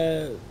know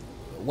that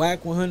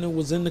Whack 100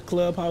 was in the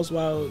Clubhouse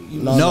while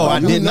you? No, No, I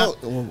you did know-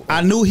 not.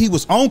 I knew he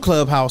was on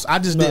Clubhouse. I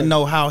just didn't Right.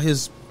 know how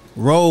his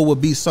role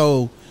would be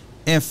so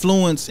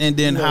influenced, and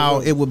then Right, how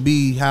right. it would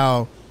be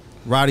how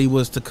Roddy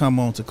was to come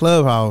on to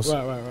Clubhouse.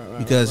 Right.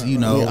 Because, you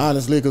know, I mean,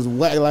 honestly, because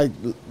Wack, like,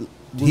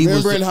 He was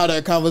remembering the- how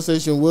that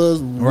conversation was,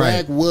 Right.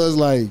 Wack was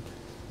like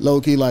low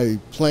key, like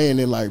playing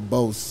it like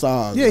both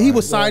sides. yeah, he like,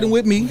 was siding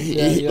with me.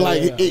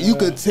 You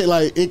could tell,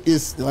 like,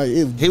 it's like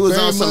it He was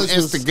very on some much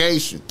was-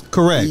 instigation.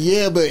 Correct.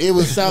 Yeah, but it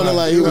was sounding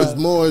like he was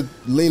more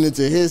leaning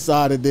to his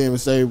side, and then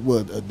say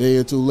what a day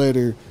or two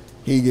later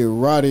he get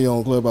Roddy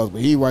on Clubhouse,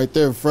 but he right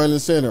there front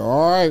and center.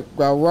 All right,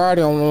 got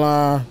Roddy on the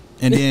line.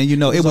 And then, you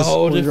know, it It's a was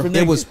whole different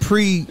it nigga. was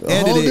pre-edited.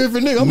 A whole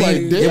different nigga. I'm Me- like,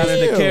 Got in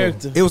the damn.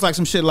 character. It was like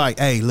some shit like,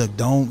 hey, look,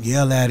 don't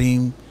yell at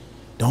him.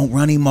 Don't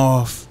run him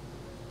off.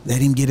 Let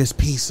him get his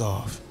piece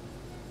off.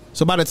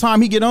 So by the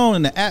time he get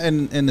on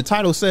and the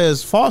title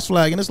says false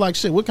flag, and it's like,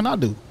 shit, what can I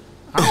do?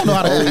 I don't know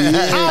how to, I don't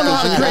know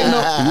how to create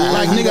no,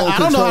 like, he nigga, gonna I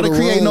don't know how to control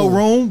the create no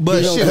room,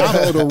 but he shit, don't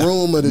I, control the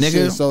room of the Nigga.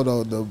 shit. So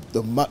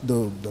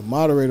the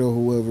moderator or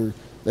whoever,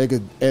 they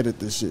could edit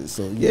the shit.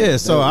 So Yeah,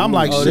 so that I'm room-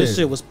 like, Oh, shit. this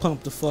shit was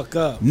pumped the fuck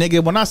up.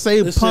 nigga, when I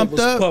say This pumped shit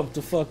was up, pumped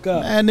the fuck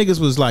up. man, niggas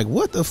was like,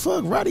 what the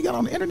fuck? Roddy got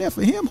on the internet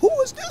for him? Who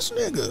is this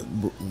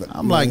nigga?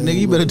 I'm like, Man, nigga,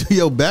 you better do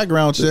your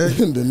background check.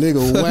 the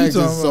nigga Fuck Wack you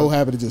talking just so about?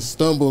 happy to just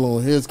stumble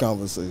on his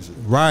conversation.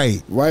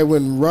 Right. Right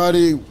when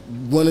Roddy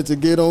wanted to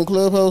get on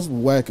Clubhouse,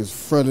 Wack is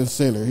front and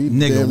center. He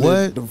Nigga, damn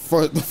near what?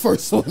 the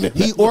first one. in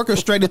He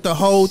orchestrated the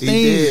whole He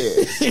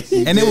thing.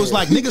 did. And it was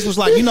like, niggas was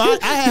like, you know,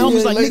 I had homies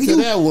ain't like, late nigga, to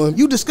that one.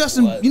 you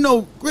discussing, you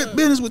know, great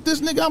business with this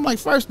nigga. I'm like,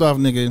 first off,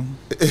 nigga,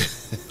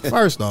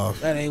 first off,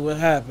 That ain't what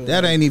happened.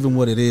 that ain't even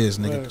what it is,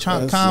 nigga.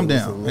 Right. Calm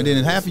That's down. And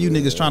then half of you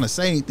niggas trying to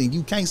say anything,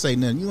 you can't say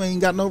nothing. You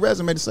ain't got no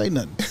resume to say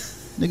nothing.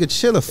 Nigga,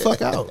 chill the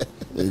fuck out.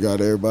 They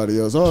got everybody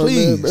else. All right,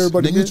 Please, man,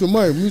 everybody nigga.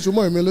 mute your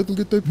mic, man. Let them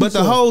get their piece But the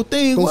off. whole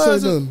thing Don't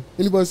was say nothing.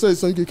 Anybody say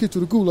something, get kicked to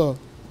the gulag.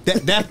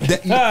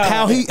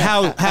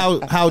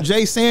 how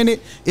Jay saying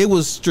it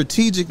was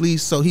strategically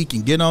so he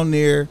can get on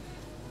there,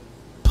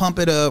 pump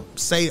it up,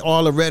 say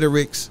all the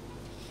rhetorics,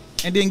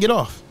 and then get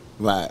off.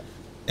 Right.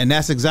 And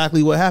that's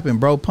exactly what happened,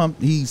 bro.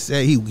 He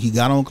said he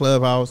got on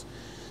Clubhouse.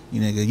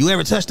 You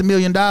ever touched $1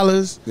 million?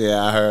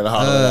 Yeah, I heard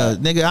all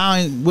of that. Nigga, I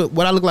ain't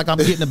what I look like I'm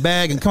getting a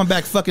bag and come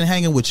back fucking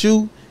hanging with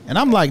you. And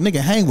I'm like, nigga,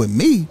 hang with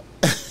me.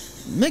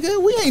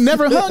 Nigga, we ain't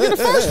never hung in the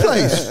first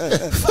place.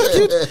 Fuck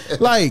you.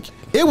 Like,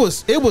 it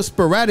was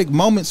sporadic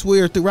moments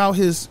where throughout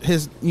his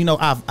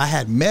I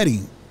had met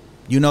him,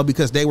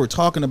 because they were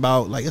talking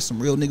about like it's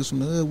some real niggas from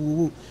the hood. Woo,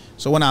 woo.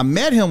 So when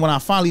I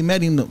finally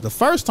met him, the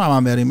first time I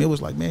met him, it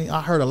was like, man,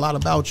 I heard a lot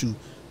about you.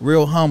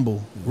 Real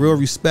humble, real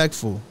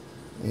respectful.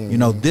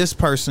 Mm-hmm. This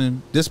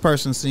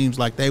person seems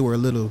like they were a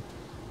little,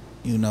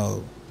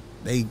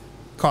 they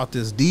caught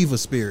this diva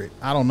spirit.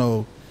 I don't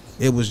know.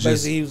 It was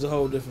just basically he was a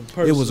whole different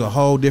person. It was a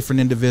whole different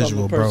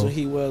individual, from the person bro.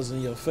 He was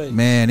in your face.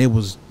 Man, it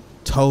was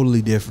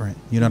totally different.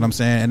 You know what I'm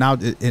saying?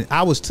 And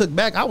I was took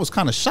back. I was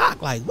kind of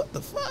shocked. Like, what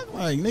the fuck?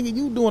 Like, nigga,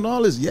 you doing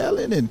all this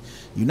yelling and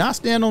you not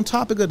staying on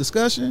topic of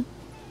discussion.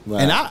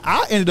 Right. And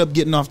I ended up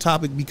getting off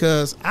topic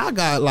because I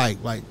got like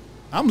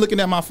I'm looking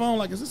at my phone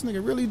like, is this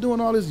nigga really doing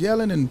all this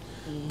yelling and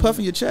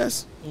puffing your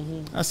chest?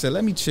 Mm-hmm. I said,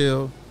 let me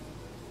chill.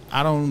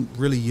 I don't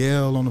really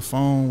yell on the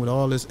phone with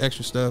all this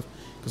extra stuff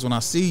because when I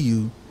see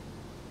you,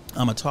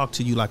 I'm going to talk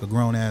to you like a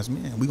grown-ass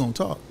man. We going to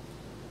talk.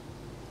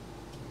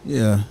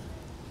 Yeah.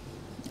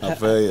 I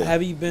feel you.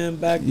 Have you been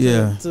back to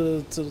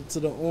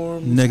the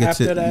Orms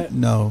after that?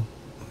 No.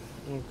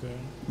 Okay.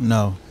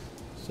 No.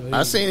 So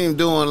I seen him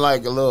doing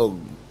like a little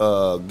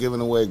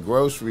giving away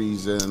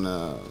groceries in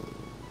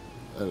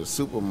at a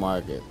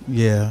supermarket.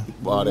 Yeah. He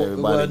bought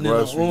everybody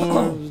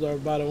groceries.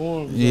 By the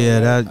Orms. Yeah,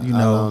 that I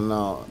don't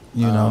know.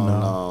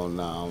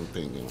 No, I'm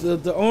thinking.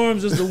 The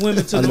Orms is the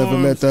women to I the never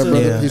Orms met that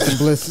brother. Yeah. Peace and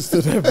blessings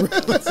to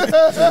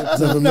that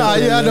brother. No,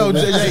 yeah, I know.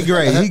 Jay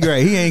great. He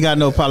great. He ain't got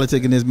no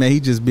politic in this, man. He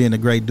just being a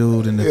great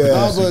dude and a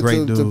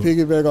great dude. To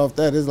piggyback off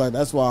that, it's like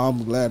that's why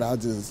I'm glad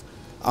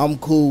I'm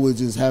cool with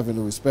just having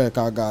the respect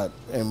I got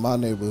in my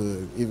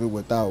neighborhood, even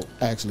without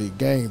actually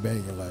gang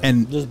banging. Like,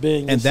 and just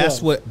being and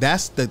yourself.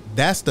 that's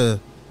the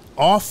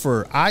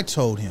offer I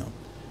told him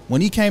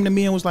when he came to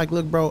me and was like,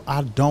 look, bro,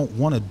 I don't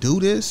want to do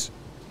this.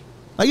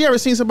 Like, you ever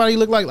seen somebody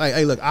look like,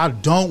 hey, look, I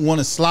don't want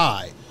to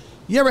slide.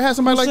 You ever had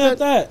somebody Who like said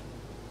that?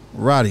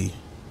 Roddy.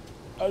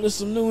 Oh, there's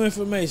some new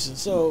information.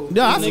 So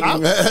Yeah, I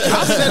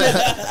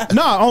said it.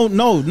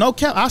 No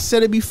cap. I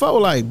said it before.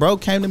 Like, bro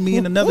came to me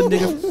and another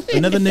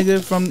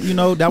nigga from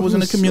that was in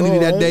the community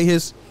that day.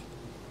 His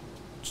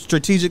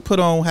strategic put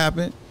on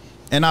happened,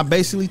 and I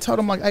basically told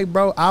him like, hey,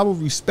 bro, I will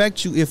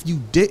respect you if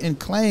you didn't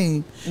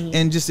claim,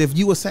 and just if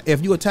you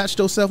attached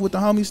yourself with the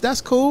homies,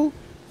 that's cool.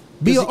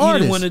 Be an artist. He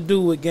didn't want to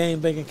do what Gang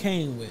Banging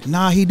came with.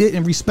 Nah, he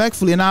didn't,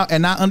 respectfully, and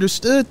I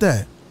understood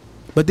that.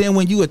 But then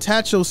when you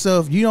attach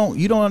yourself, you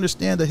don't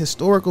understand the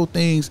historical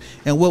things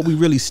and what we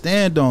really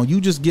stand on. You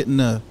just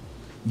getting a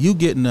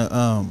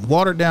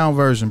watered down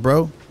version,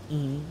 bro.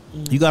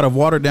 You got a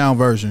watered down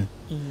version.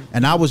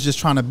 And I was just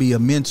trying to be a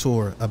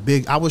mentor,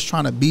 I was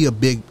trying to be a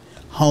big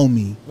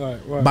homie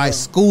by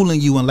schooling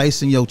you and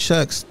lacing your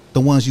chucks, the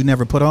ones you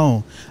never put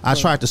on. I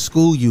tried to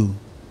school you.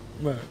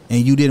 Right.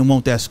 And you didn't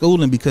want that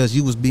schooling because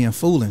you was being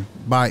fooling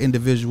by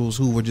individuals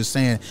who were just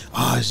saying,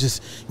 oh, it's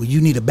just, well,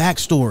 you need a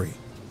backstory.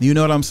 You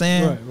know what I'm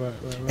saying? Right.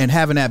 And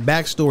having that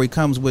backstory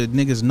comes with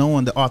niggas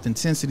knowing the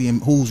authenticity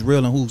and who's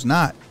real and who's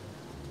not.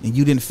 And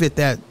you didn't fit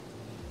that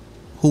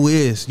who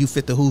is, you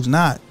fit the who's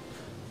not.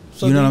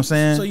 So you know what I'm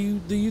saying? So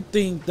do you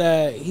think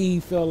that he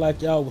felt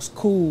like y'all was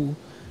cool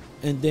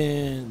and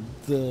then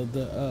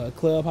the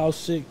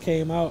Clubhouse shit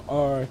came out,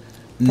 or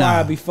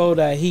prior before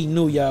that he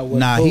knew y'all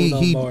wasn't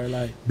cool no more?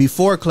 Like,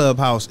 before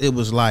Clubhouse, it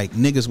was like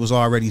niggas was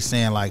already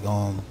saying like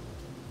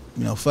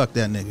fuck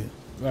that nigga.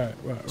 Right.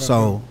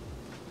 So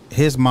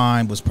his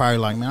mind was probably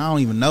like, man, I don't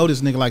even know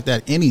this nigga like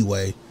that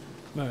anyway.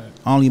 Right.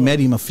 I only met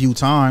him a few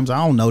times.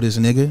 I don't know this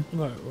nigga.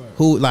 Right.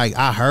 Who, like,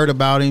 I heard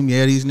about him.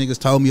 Yeah, these niggas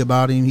told me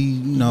about him. He,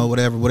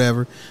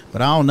 whatever.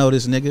 But I don't know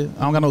this nigga.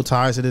 I don't got no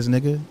ties to this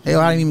nigga. Hell,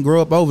 I didn't even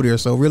grow up over there.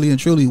 So really and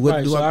truly,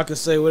 I can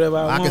say whatever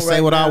I want. I can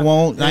say what I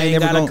want. I ain't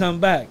never gotta come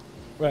back.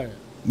 Right.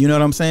 You know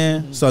what I'm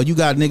saying? Mm-hmm. So you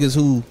got niggas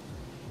who,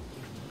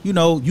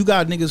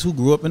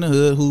 grew up in the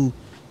hood who,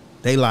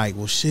 they like,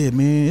 well, shit,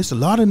 man, it's a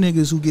lot of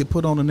niggas who get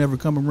put on and never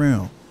come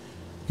around.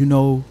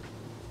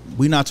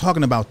 We not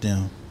talking about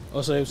them.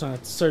 Oh, so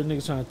certain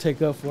niggas trying to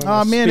take up for him.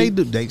 Oh man,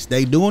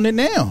 they doing it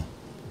now.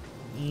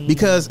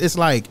 Because it's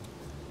like,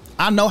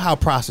 I know how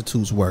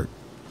prostitutes work.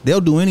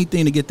 They'll do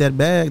anything to get that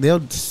bag. They'll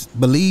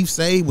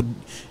would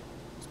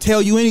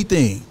tell you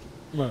anything.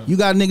 Right. You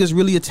got niggas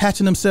really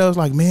attaching themselves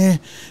like, man,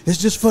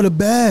 it's just for the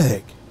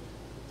bag.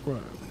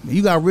 Right.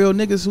 You got real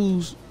niggas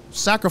who's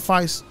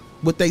sacrifice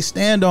what they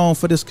stand on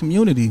for this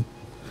community.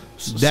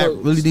 That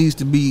really needs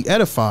to be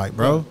edified,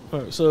 bro.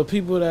 Right. So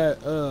people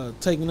that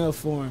taking up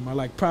for him are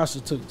like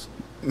prostitutes.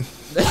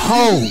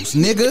 Hoes,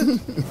 nigga.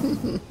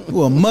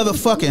 You a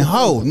motherfucking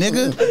hoe,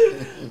 nigga.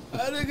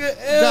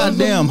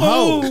 Goddamn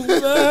hoe.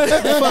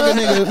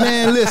 Fucking nigga,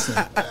 man, listen.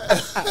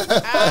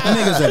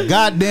 Nigga's a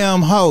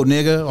goddamn hoe,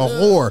 nigga. A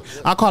whore.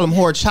 I call them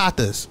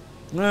horchatas.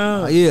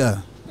 No.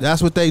 Yeah,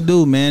 that's what they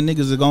do, man.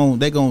 Niggas are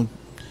they gon'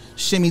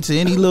 shimmy to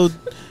any little.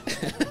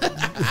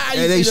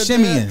 They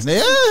shimmying.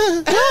 Yeah,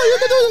 you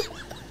can do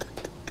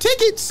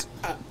tickets.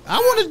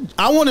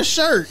 I want a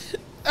shirt.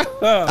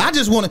 I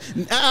just want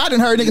to. I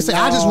didn't heard niggas say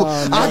I just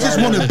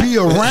want to be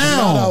around.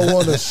 I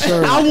want a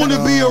shirt. I want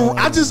to be around.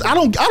 I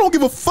don't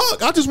give a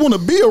fuck. I just want to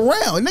be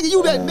around. Nigga,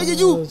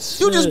 you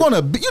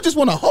just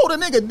want to hold a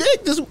nigga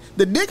dick.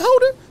 The dick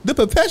holder, the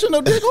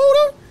professional dick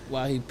holder.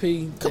 While he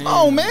pee. Come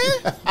on, man.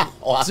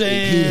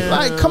 Damn.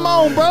 Like, come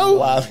on, bro.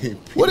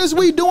 What is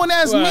we doing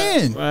as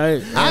men?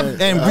 Right.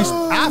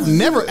 I've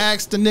never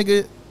asked a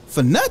nigga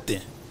for nothing.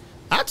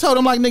 I told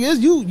him like,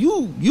 nigga,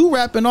 you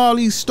rapping all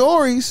these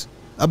stories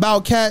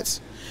about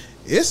cats.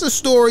 It's a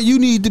story you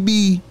need to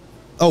be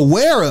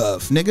aware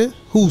of, nigga,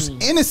 who's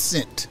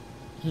innocent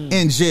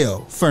in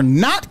jail for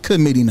not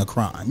committing a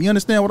crime. You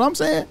understand what I'm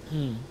saying?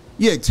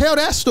 Yeah, tell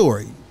that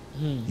story.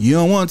 You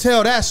don't want to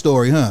tell that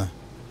story, huh?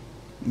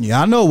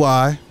 Yeah, I know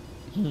why.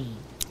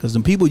 Because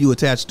the people you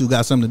attached to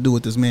got something to do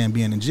with this man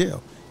being in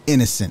jail.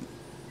 Innocent.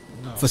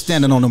 For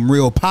standing on them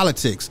real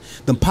politics.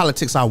 Them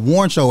politics I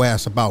warned your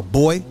ass about,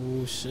 boy.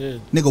 Oh, shit.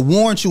 Nigga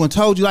warned you and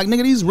told you, like,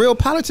 nigga, these real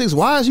politics,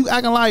 why is you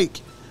acting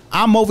like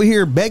I'm over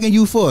here begging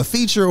you for a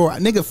feature? Or,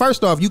 nigga,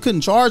 first off, you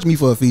couldn't charge me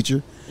for a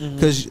feature.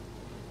 Because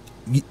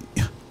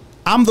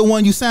I'm the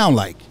one you sound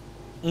like.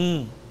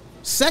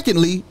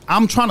 Secondly,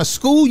 I'm trying to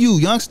school you,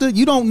 youngster.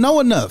 You don't know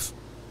enough.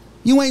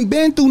 You ain't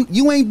been through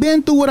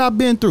what I've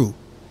been through.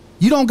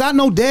 You don't got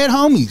no dead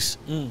homies.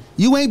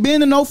 You ain't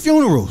been to no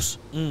funerals.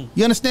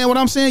 You understand what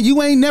I'm saying?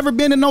 You ain't never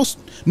been to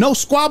no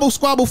squabble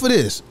for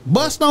this.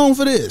 Bust on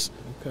for this.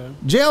 Okay.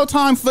 Jail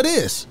time for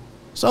this.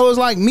 So it's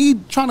like me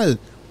trying to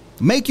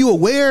make you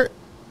aware,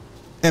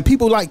 and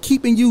people like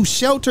keeping you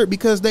sheltered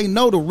because they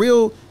know the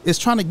real is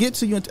trying to get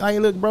to you. And hey,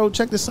 look, bro,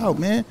 check this out,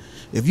 man.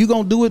 If you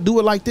gonna do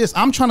it like this.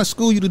 I'm trying to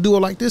school you to do it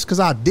like this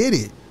because I did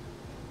it.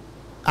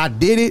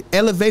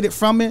 Elevated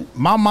from it.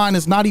 My mind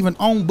is not even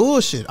on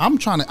bullshit. I'm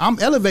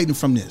elevating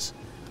from this.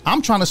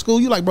 I'm trying to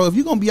school you like, bro, if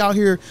you're going to be out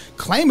here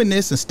claiming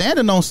this and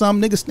standing on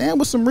something, nigga, stand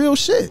with some real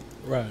shit.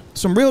 Right.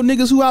 Some real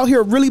niggas who out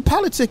here really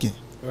politicking.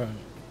 Right.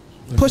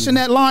 Pushing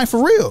that line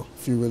for real.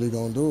 If you really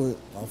gonna do it,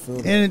 I feel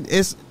that. And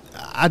it's,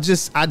 I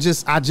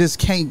just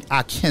can't,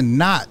 I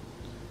cannot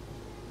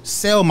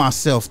sell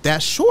myself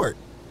that short.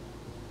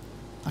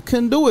 I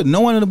couldn't do it.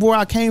 Knowing the where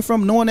I came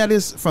from, knowing that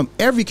it's from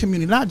every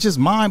community, not just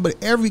mine,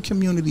 but every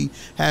community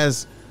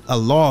has a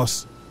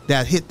loss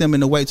that hit them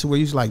in a way to where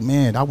you're like,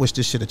 man, I wish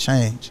this should have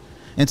changed.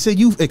 Until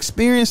you've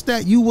experienced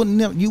that, you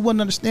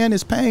wouldn't understand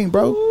this pain,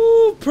 bro.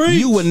 Ooh, preach.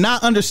 You would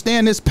not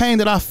understand this pain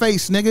that I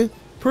face, nigga.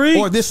 Preach.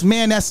 Or this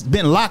man that's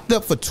been locked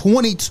up for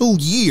 22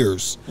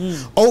 years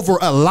over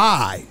a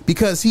lie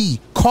because he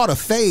caught a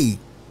fade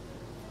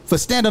for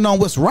standing on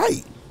what's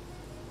right.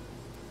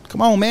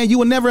 Come on, man. You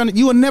will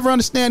never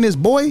understand this,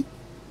 boy.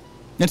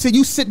 Until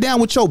you sit down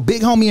with your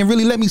big homie and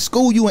really let me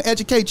school you and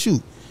educate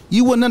you.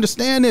 You wouldn't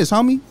understand this,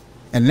 homie.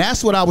 And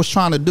that's what I was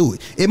trying to do.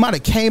 It might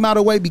have came out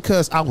of the way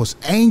because I was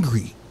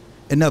angry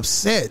and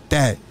upset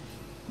that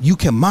you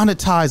can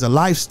monetize a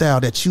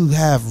lifestyle that you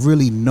have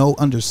really no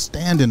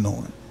understanding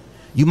on.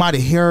 You might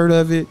have heard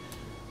of it.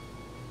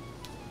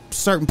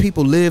 Certain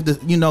people lived,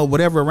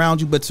 whatever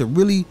around you, but to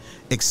really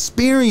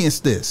experience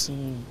this,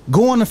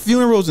 going to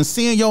funerals and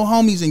seeing your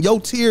homies and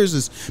your tears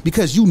is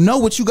because you know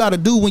what you got to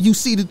do when you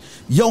see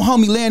your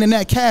homie laying in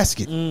that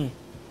casket,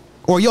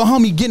 or your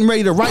homie getting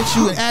ready to write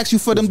you and ask you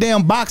for them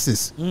damn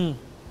boxes, them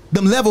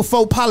level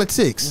 4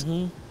 politics.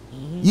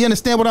 You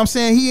understand what I'm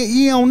saying?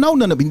 He don't know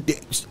none of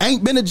it.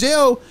 Ain't been to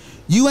jail.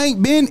 You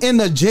ain't been in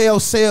the jail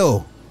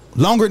cell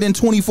longer than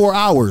 24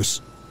 hours.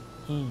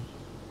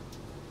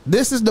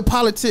 This is the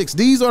politics.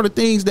 These are the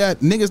things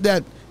that niggas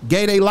that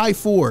gave their life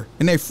for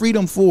and their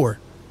freedom for.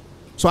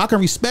 So I can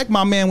respect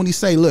my man when he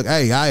say, look,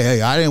 hey,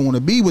 I didn't want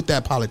to be with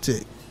that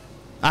politic.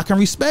 I can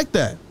respect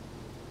that.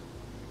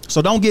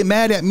 So don't get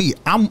mad at me.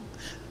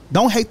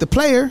 Don't hate the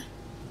player.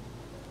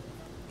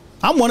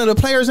 I'm one of the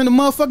players in the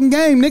motherfucking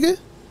game, nigga.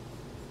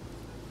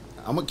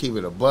 I'm gonna keep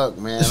it a buck,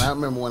 man. I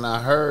remember when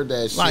I heard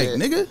that shit. Like,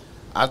 nigga.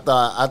 I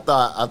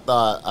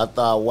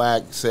thought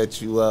Wack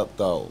set you up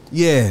though.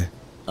 Yeah.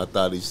 I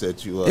thought he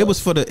set you up. It was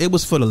for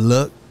the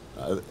look.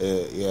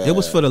 Yeah. It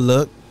was for the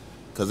look.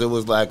 Cause it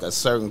was like a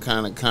certain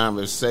kind of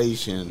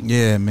conversation.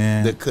 Yeah,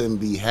 man. That couldn't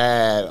be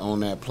had on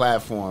that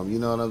platform. You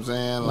know what I'm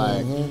saying?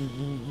 Like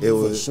it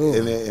was, sure.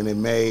 and it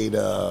made,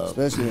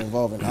 especially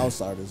involving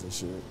outsiders and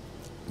shit.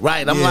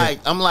 Right.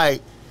 I'm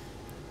like,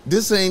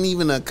 this ain't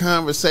even a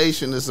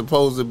conversation that's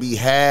supposed to be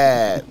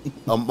had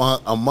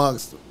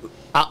amongst.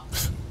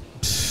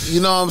 You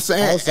know what I'm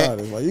saying?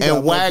 Outsiders. Like,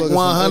 and Wack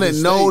 100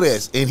 know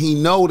this, and he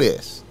know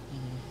this.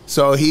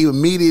 So he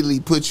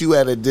immediately put you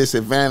at a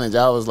disadvantage.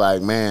 I was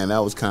like, man, that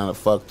was kind of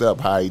fucked up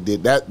how he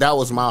did that. That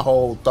was my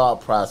whole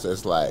thought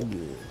process. Like,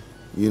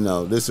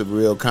 this is a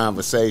real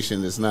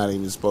conversation that's not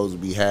even supposed to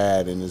be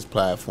had in this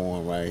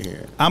platform right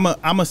here.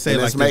 I'ma say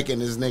and like it's making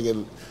this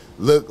nigga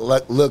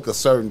look a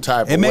certain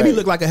type of way. It made me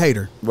look like a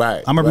hater.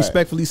 Right. I'm gonna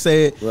respectfully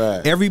say it.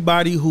 Right.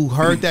 Everybody who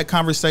heard that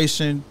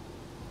conversation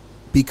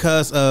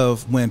because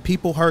of when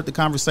people heard the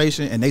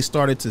conversation and they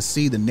started to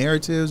see the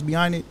narratives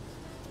behind it,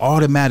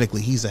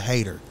 automatically he's a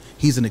hater.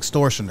 He's an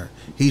extortioner.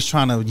 He's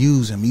trying to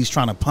use him. He's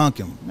trying to punk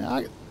him.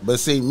 Man, But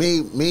see,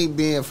 me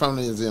being from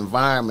these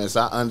environments,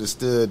 I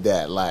understood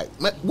that. Like,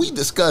 we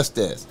discussed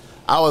this.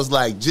 I was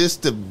like,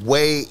 just the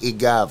way it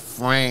got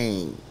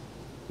framed,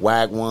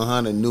 Wack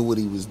 100 knew what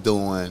he was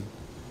doing,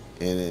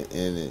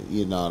 and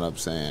you know what I'm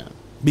saying?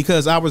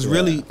 because I was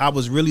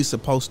really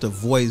supposed to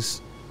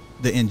voice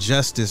the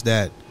injustice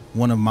that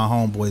one of my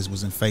homeboys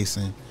was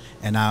facing,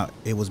 and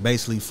it was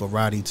basically for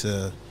Roddy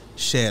to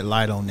shed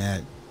light on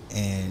that,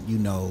 and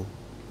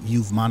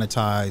you've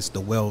monetized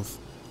the wealth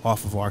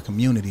off of our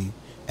community.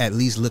 At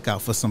least look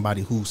out for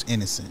somebody who's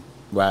innocent.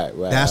 Right.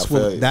 That's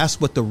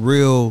what the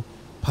real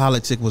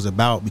politic was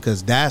about,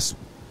 because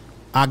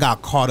I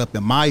got caught up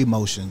in my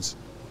emotions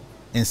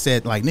and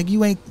said, like, nigga,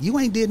 you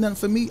ain't did nothing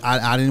for me.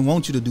 I didn't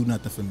want you to do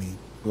nothing for me.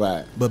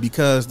 Right. But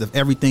because of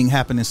everything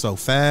happening so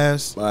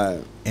fast,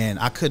 Right. and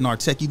I couldn't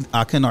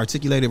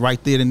articulate it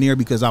right there and there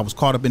because I was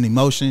caught up in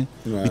emotion.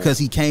 Right. Because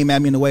he came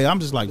at me in a way, I'm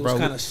just like, It was bro,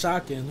 kind of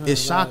shocking. Huh? it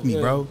shocked me,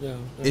 bro. Yeah.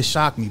 It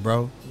shocked me,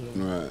 bro.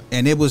 Right.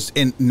 And it was,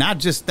 and not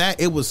just that,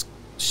 it was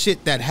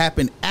shit that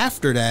happened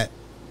after that,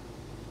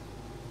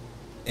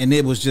 and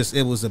it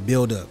was a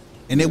build up,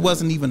 and it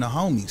wasn't even the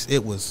homies,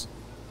 it was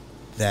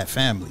that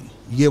family.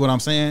 You get what I'm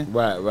saying?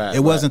 Right.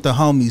 It wasn't the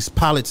homies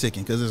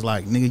politicking, because it's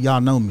like, nigga,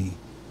 y'all know me,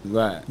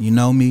 Right. you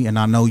know me, and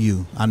I know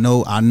you. I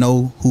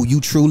know who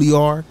you truly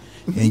are,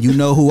 and you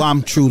know who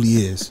I'm truly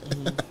is.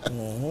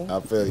 I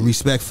feel you.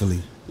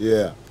 Respectfully.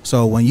 Yeah.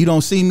 So when you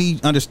don't see me,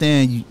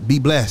 understand, you be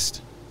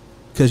blessed,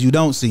 because you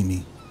don't see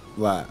me.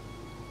 Right.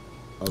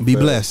 I Be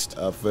feel blessed.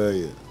 I feel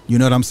you. You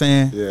know what I'm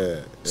saying? Yeah.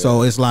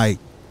 So it's like,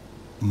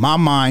 my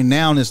mind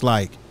now is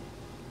like,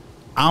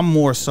 I'm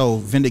more so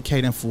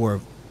vindicating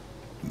for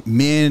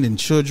men and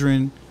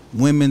children,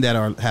 women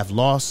that have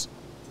lost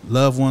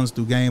loved ones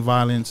through gang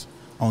violence,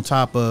 on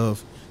top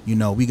of,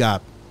 we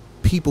got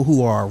people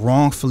who are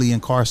wrongfully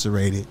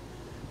incarcerated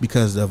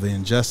because of the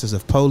injustice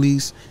of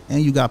police,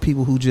 and you got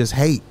people who just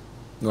hate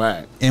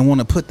Right. and want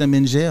to put them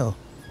in jail.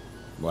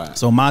 Right.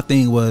 So my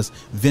thing was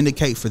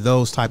vindicate for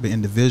those type of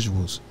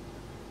individuals,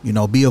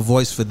 be a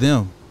voice for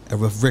them, a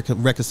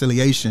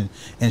reconciliation,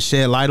 and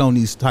shed light on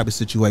these type of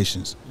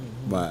situations.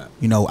 Right.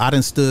 I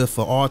done stood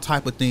for all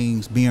type of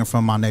things being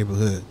from my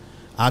neighborhood.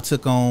 I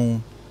took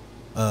on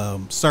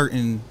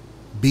certain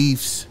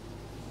beefs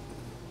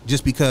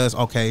just because,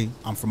 okay,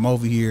 I'm from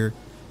over here.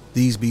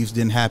 These beefs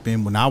didn't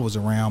happen when I was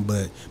around,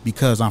 but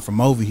because I'm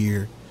from over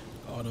here,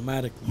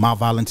 Automatically. my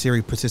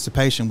voluntary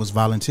participation was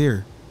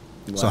volunteer.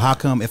 So how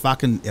come if I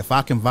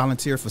can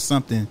volunteer for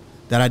something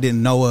that I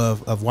didn't know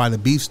of why the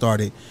beef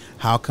started,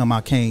 how come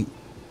I can't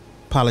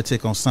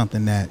politic on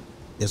something that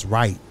is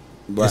right?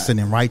 It's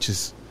an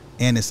righteous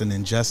and it's an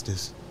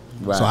injustice.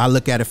 Right. So I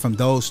look at it from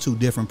those two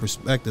different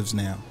perspectives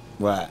now.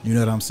 Right. You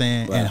know what I'm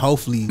saying? Right. And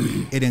hopefully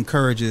it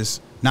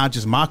encourages not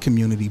just my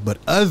community but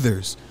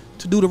others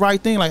to do the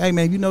right thing. Like, hey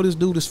man, this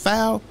dude is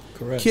foul.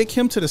 Correct. Kick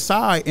him to the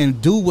side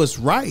and do what's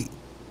right.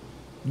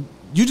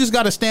 You just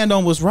got to stand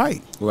on what's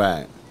right.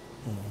 Right.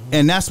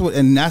 And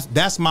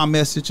that's my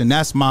message, and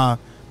that's my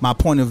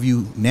point of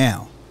view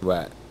now.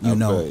 Right.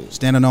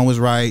 Standing on what's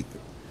right,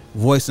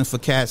 voicing for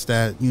cats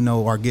that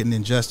are getting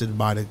injustice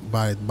by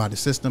the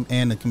system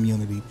and the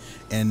community,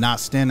 and not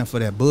standing for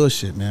that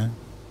bullshit, man.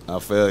 I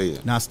feel you.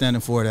 Not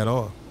standing for it at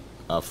all.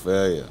 I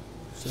feel you.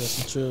 So that's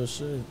some chill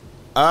shit.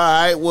 All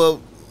right.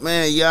 Well,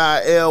 man,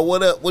 L,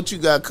 what up? What you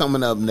got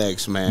coming up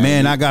next, man?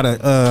 Man, I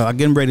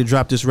getting ready to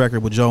drop this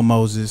record with Joe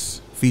Moses,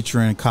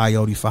 featuring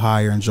Coyote for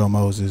Hire and Joe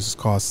Moses. It's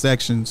called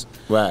Sections.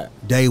 Right.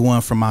 Day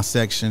one from my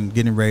section,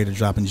 getting ready to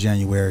drop in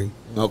January.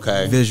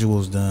 Okay.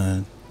 Visuals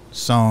done,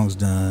 songs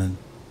done.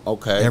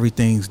 Okay.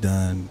 Everything's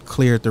done.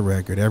 Cleared the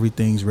record.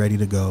 Everything's ready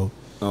to go.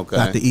 Okay.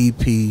 Got the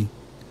EP,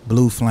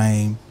 Blue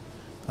Flame.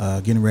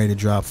 Getting ready to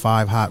drop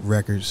 5 hot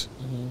records.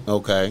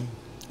 Okay.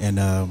 And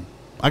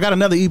I got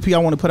another EP I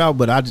want to put out,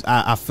 but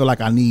I feel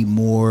like I need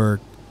more,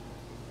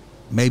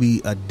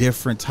 maybe a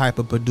different type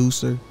of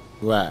producer.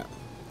 Right.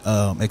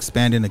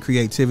 Expanding the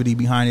creativity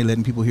behind it,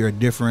 letting people hear a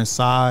different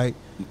side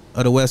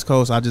of the West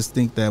Coast. I just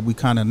think that we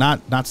kind of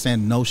not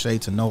saying no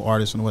shade to no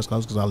artists on the West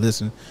Coast, because I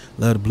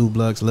love the Blue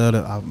Bloods,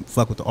 I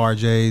fuck with the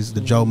RJs, the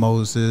Joe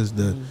Moses,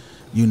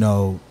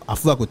 I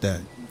fuck with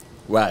that.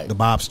 Right. The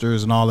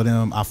Bobsters and all of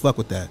them, I fuck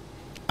with that.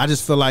 I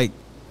just feel like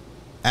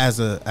as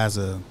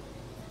a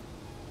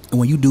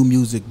when you do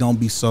music, don't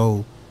be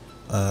so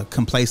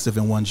complacent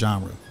in one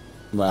genre.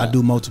 Right. I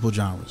do multiple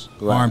genres.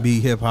 Right. R&B,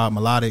 hip hop,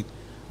 melodic.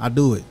 I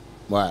do it.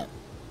 Right.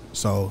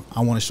 So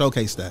I want to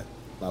showcase that.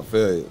 I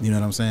feel you. You know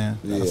what I'm saying?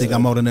 Yeah. I think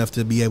I'm old enough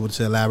to be able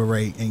to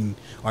elaborate and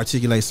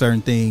articulate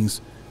certain things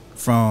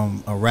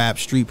from a rap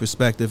street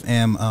perspective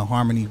and a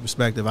harmony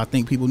perspective. I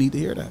think people need to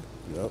hear that.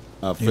 Yep.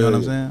 I feel You know what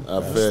I'm saying?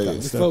 I feel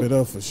you. Step it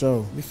up for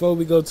sure. Before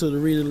we go to the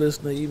reader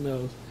listener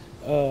emails,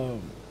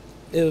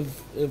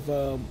 if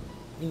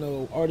you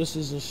know,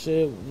 artists and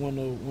shit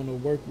wanna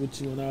work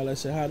with you and all that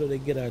shit, how do they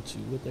get at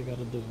you? What they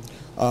gotta do?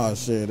 Oh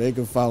shit, they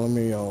can follow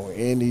me on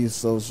any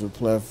social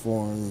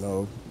platform, you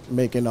know,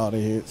 making all the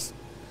hits.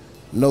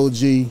 No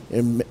G,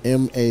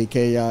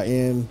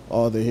 MAKIN,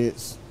 all the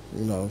hits.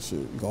 You know, shit,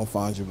 you gonna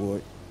find your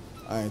boy.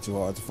 I ain't too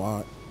hard to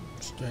find.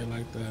 Straight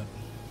like that.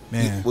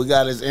 Man, We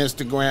got his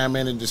Instagram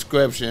in the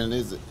description.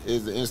 His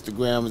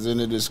Instagram is in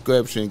the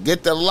description.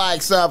 Get the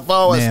likes up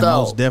for us, man,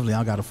 though. most definitely.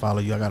 I gotta follow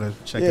you. I gotta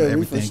check Yeah, we for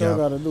everything sure out.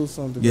 gotta do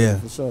something Yeah,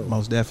 together, for sure.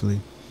 most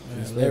definitely.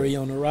 Man, Larry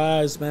on the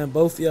rise, man.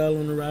 Both of y'all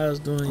on the rise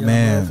doing y'all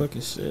Man.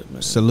 motherfucking shit,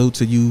 man. Salute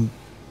to you,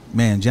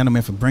 man,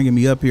 gentlemen, for bringing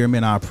me up here,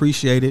 man. I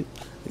appreciate it.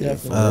 Yeah,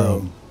 for real.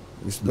 Um,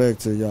 Respect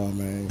to y'all,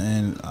 man.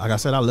 And like I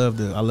said, I love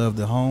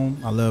the home.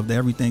 I loved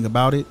everything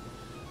about it.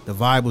 The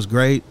vibe was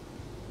great.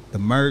 The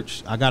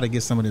merch, I gotta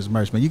get some of this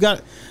merch, man. You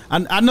got,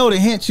 I know the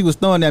hint you was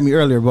throwing at me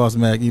earlier, Boss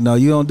Mac. You know,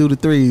 you don't do the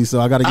threes, so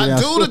I gotta get. I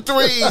do the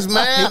threes,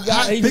 man.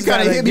 He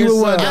kind of hit me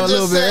with one a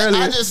little bit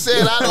earlier. I just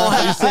said I don't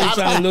have. You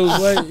trying to lose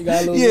weight? You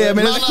gotta lose Yeah, weight.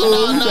 man. It's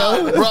cool,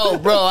 No,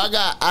 bro.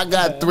 I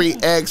got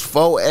 3X,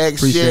 4X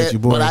Appreciate shit, you,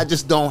 boy. but I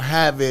just don't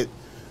have it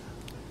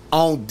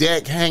on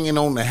deck, hanging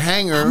on the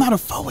hanger. I'm not a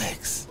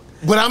 4X.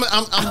 But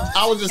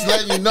I was just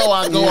letting you know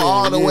I go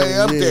all the way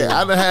up there.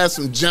 I done had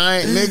some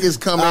giant niggas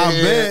come in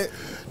here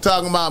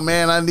talking about,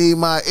 man, I need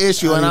my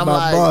issue, and I'm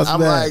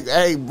like,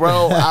 hey,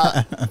 bro,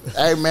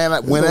 hey, man,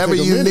 whenever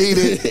you need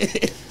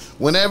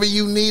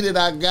it,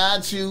 I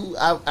got you.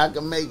 I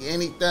can make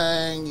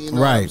anything. You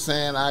know what I'm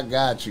saying? I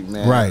got you,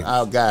 man. Right.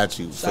 I got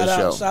you for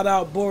sure. Shout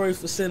out Bori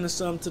for sending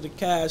something to the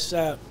Cash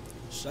App.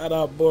 Shout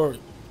out Bori.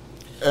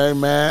 Hey,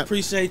 man.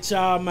 Appreciate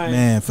y'all, man.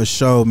 Man, for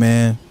sure,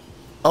 man.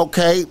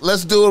 Okay,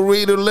 let's do a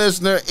reader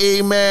listener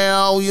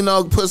email. You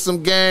know, put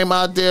some game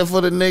out there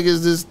for the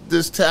niggas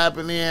this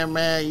tapping in,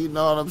 man. You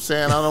know what I'm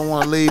saying? I don't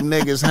want to leave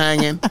niggas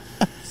hanging.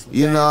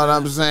 You know what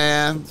I'm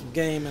saying? Some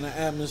game in the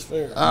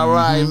atmosphere. All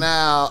right,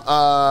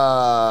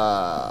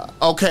 now,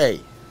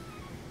 okay.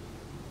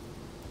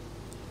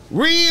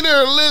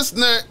 Reader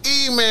listener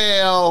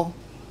email.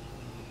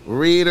 All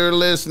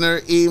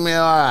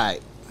right.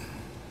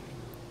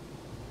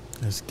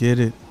 Let's get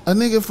it. A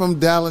nigga from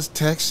Dallas,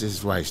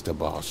 Texas writes to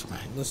Boss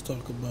Mac. Let's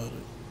talk about it.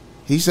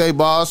 He say,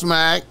 Boss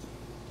Mac,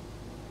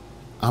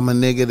 I'm a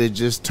nigga that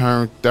just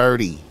turned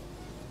 30.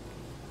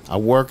 I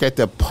work at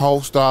the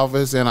post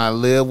office and I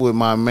live with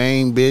my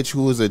main bitch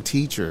who is a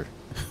teacher.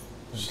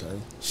 Okay.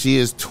 She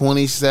is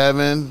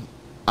 27.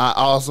 I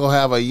also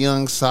have a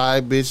young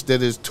side bitch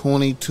that is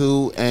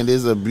 22 and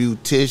is a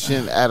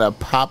beautician at a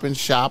poppin'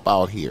 shop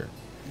out here.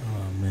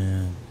 Oh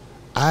man.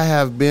 I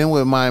have been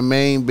with my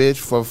main bitch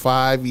for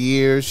 5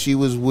 years. She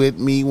was with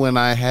me when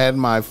I had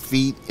my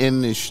feet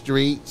in the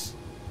streets.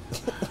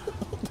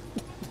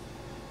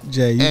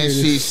 Jay, you And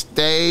she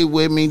stayed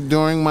with me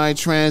during my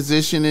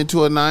transition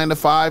into a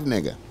 9-to-5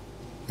 nigga.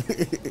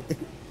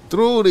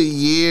 Through the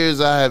years,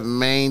 I have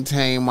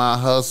maintained my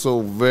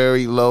hustle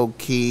very low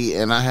key,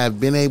 and I have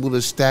been able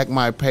to stack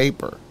my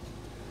paper.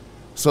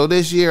 So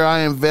this year, I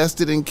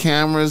invested in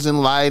cameras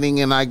and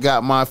lighting, and I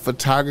got my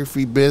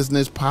photography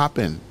business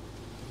popping.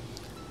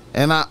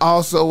 And I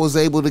also was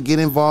able to get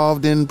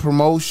involved in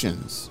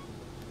promotions.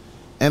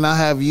 And I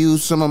have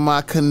used some of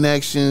my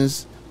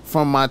connections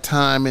from my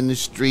time in the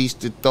streets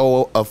to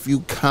throw a few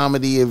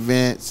comedy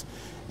events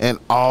and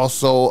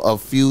also a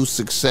few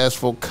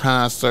successful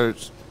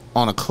concerts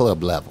on a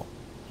club level.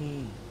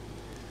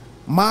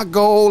 My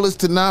goal is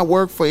to not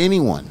work for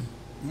anyone.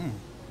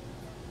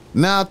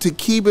 Now, to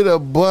keep it a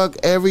buck,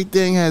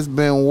 everything has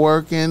been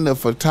working. The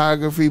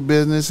photography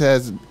business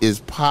is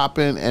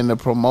popping, and the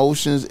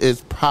promotions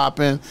is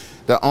popping.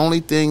 The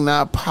only thing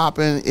not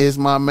popping is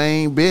my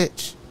main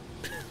bitch.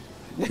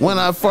 When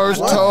I first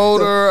told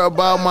her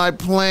about my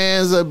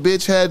plans, a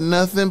bitch had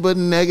nothing but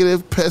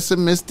negative,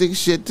 pessimistic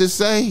shit to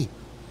say.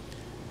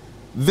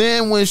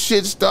 Then when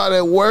shit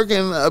started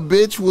working, a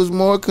bitch was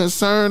more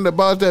concerned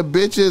about the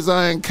bitches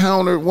I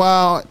encountered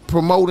while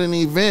promoting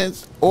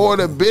events or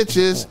the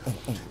bitches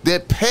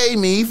that pay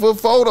me for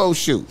photo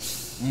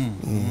shoots.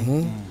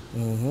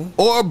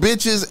 Or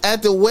bitches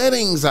at the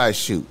weddings I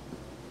shoot.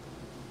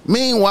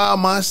 Meanwhile,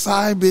 my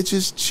side bitch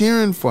is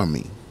cheering for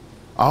me.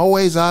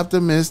 Always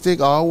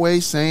optimistic,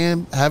 always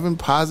saying, having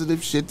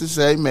positive shit to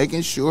say,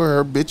 making sure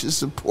her bitches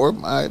support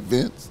my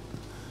events.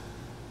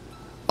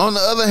 On the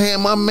other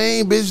hand, my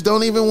main bitch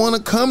don't even want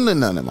to come to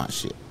none of my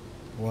shit.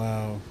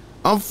 Wow.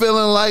 I'm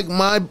feeling like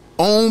my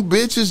own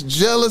bitch is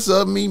jealous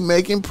of me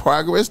making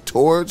progress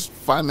towards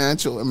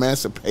financial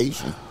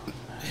emancipation.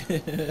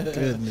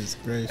 Goodness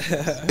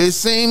gracious. It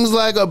seems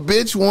like a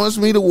bitch wants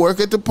me to work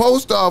at the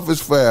post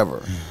office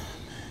forever.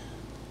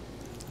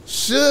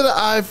 Should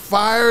I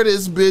fire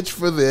this bitch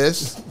for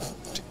this?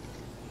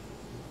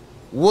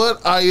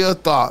 What are your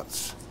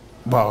thoughts,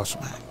 Boss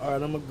Man? All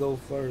right, I'm gonna go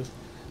first.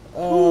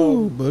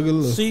 Ooh,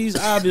 boogaloo. She's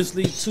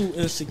obviously too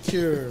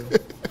insecure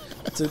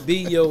to be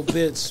your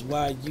bitch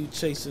while you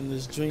chasing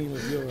this dream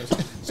of yours.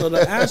 So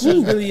the answer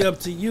is really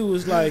up to you.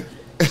 It's like,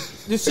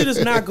 this shit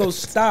is not gonna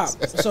stop.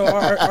 So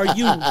are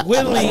you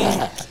willing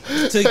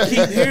to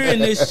keep hearing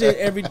this shit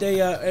every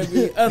day,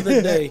 every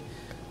other day?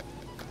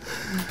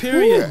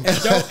 Period.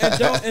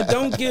 And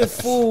don't get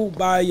fooled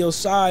by your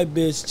side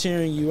bitch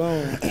cheering you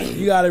on.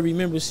 You gotta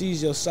remember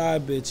she's your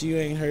side bitch. You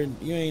ain't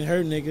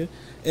her nigga.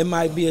 It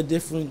might be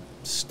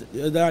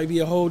it might be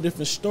a whole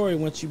different story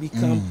once you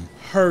become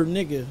her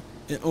nigga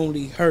and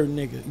only her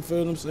nigga. You feel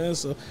what I'm saying?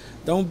 So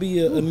don't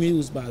be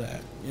amused by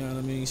that. You know what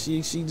I mean?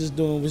 She just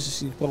doing what she's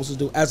supposed to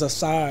do as a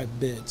side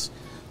bitch.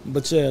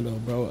 But yeah, though,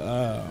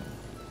 bro.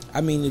 I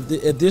mean,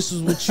 if this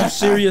is what you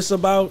serious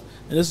about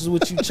and this is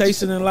what you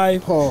chasing in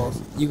life, Pause.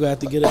 you got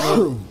to get it.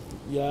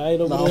 You all right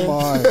over No, there? I'm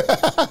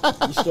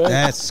alright. You straight?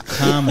 That's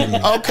comedy.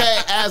 Okay,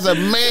 as a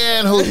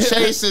man who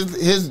chases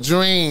his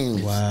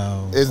dreams,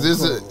 Wow. is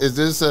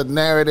this a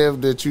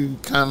narrative that you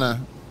kind of?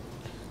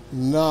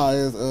 Nah,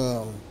 it's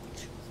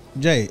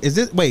Jay, is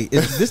this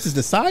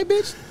the side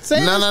bitch?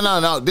 Saying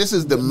No. This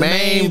is the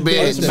main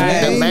bitch. bitch.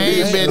 The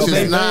main bitch bitch.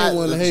 is not. The main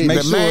one The hating.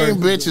 Make main sure-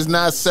 bitch is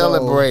not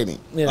celebrating.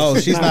 Yeah. Oh,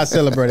 she's not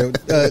celebrating.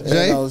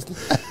 Jay?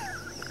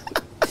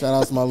 Shout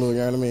out to my little, you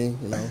know what I mean?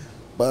 You know.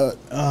 But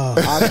Oh.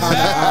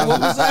 I What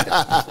was that?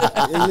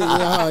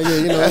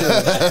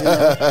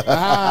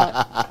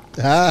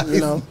 you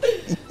know.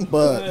 But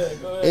Go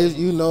ahead. it's,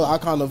 you know, I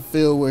kind of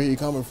feel where he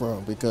coming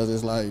from because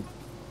it's like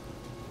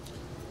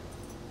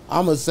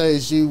I'm gonna say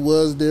she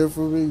was there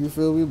for me, you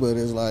feel me? But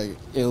it's like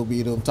it'll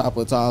be them type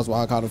of times where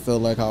I kind of feel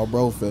like how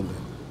bro feeling,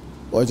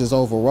 or just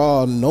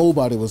overall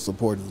nobody was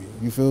supporting me.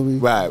 You feel me?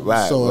 Right.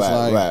 So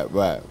it's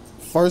like,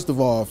 first of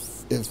all,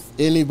 if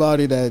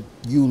anybody that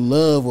you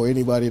love or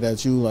anybody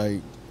that you like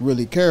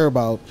really care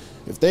about,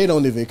 if they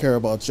don't even care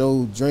about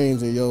your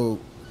dreams and your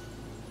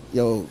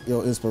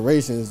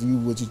inspirations,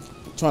 what you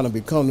trying to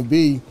become to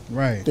be,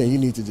 Right. then you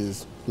need to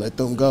just let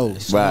them go.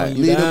 Right.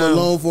 You Leave them down.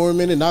 alone for a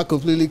minute, not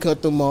completely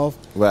cut them off.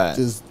 Right.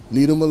 Just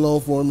leave them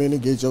alone for a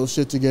minute, get your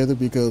shit together,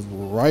 because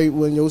right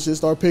when your shit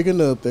start picking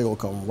up, they gonna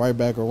come right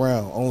back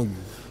around on you.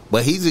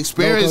 But he's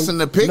experiencing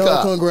the No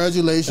pickup.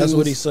 congratulations. That's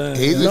what he's saying.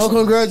 He's No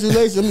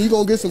congratulations. I mean, you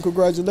gonna get some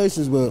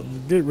congratulations, but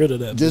Get rid of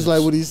that. just bitch.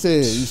 like what he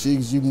said,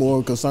 you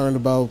more concerned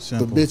about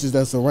Simple. the bitches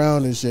that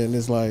surround and shit. And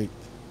it's like,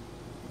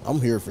 I'm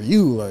here for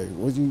you. Like,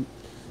 what you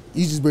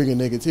just bringing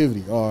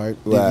negativity. All right,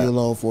 leave Right. you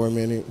alone for a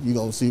minute. You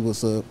gonna see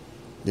what's up.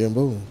 Then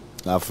boom.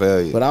 I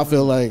feel you. But I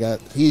feel like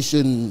he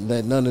shouldn't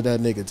let none of that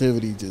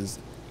negativity just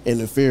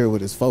interfere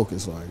with his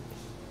focus. Like,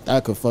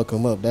 that could fuck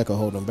him up. That could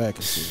hold him back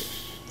and shit.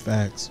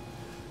 Facts.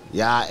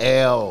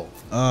 Yael.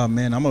 Oh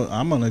man, I'm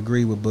gonna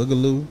agree with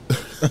Boogaloo.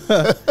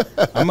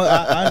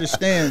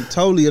 I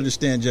totally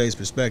understand Jay's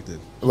perspective,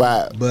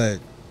 Right. but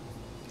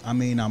I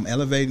mean, I'm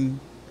elevating.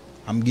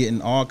 I'm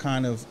getting all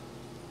kind of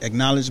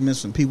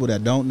acknowledgments from people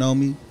that don't know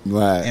me,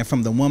 Right. and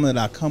from the woman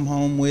that I come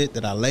home with,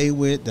 that I lay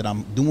with, that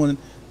I'm doing.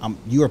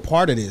 You're a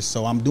part of this,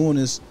 so I'm doing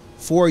this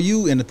for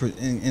you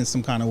in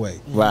some kind of way.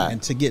 Right.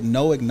 And to get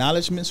no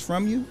acknowledgments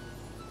from you,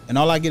 and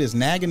all I get is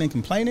nagging and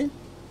complaining.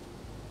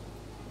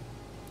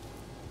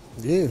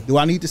 Yeah. Do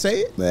I need to say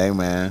it? Hey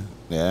man.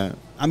 Yeah.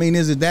 I mean,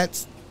 is it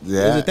that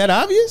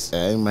obvious?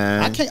 Hey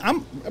man. I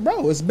can't.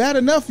 Bro. It's bad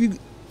enough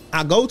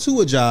I go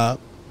to a job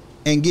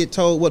and get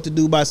told what to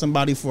do by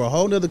somebody for a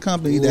whole nother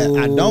company that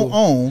I don't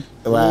own.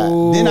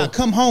 Right. Then I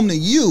come home to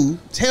you,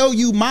 tell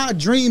you my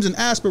dreams and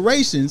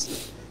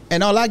aspirations,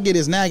 and all I get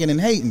is nagging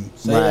and hating.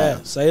 Say Right.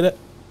 that. Say that.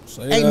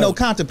 Say Ain't that. no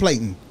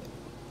contemplating.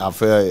 I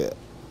feel you.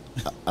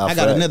 I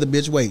got another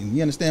bitch waiting.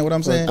 You understand what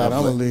I'm saying? But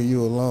I'm gonna leave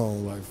you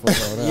alone. Like, fuck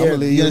all that. Yeah. I'm gonna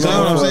leave You you understand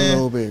alone what I'm for a saying?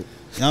 little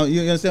bit.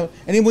 You understand?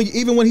 And then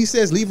even when he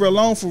says leave her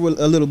alone for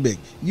a little bit,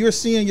 you're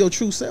seeing your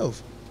true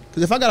self.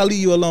 Because if I gotta leave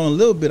you alone a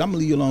little bit, I'm gonna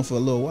leave you alone for a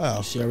little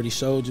while. She already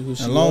showed you who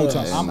she A long was.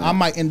 time. I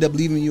might end up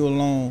leaving you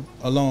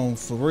alone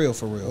for real.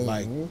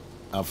 Like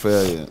I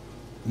feel you.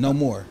 no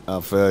more. I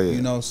feel you.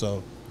 You know.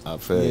 So I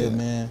feel yeah, you.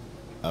 man.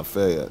 I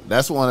feel you.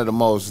 That's one of the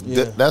most.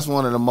 Yeah. That's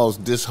one of the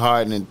most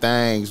disheartening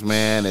things,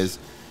 man. Is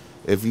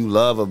if you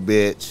love a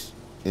bitch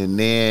and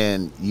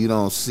then you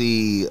don't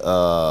see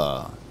her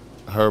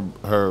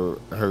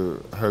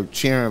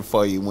cheering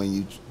for you when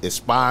you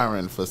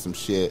aspiring for some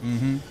shit.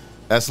 Mm-hmm.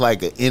 That's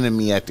like an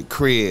enemy at the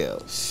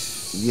crib.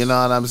 You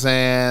know what I'm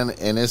saying?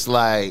 And it's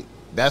like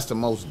that's the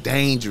most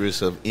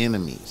dangerous of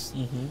enemies.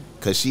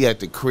 Cause she at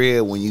the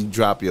crib when you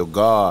drop your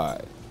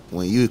guard.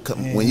 When you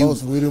We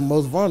the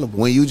most vulnerable.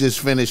 when you just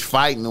finish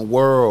fighting the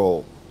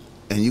world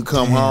and you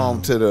come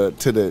home to where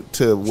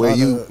Tryna-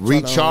 you tryna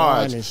recharge,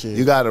 unwind and shit.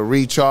 you got to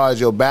recharge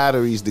your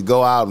batteries to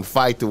go out and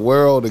fight the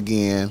world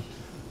again.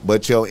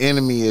 But your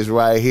enemy is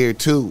right here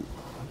too,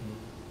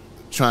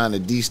 trying to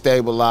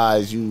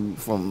destabilize you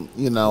from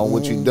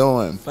what you're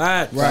doing.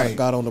 Fact. Right.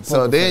 Got on the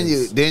So poker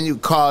face. then you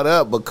caught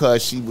up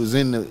because she was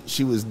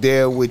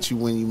there with you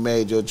when you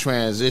made your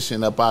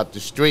transition up out the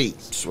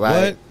streets,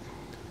 right? What?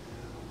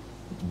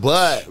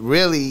 But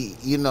really,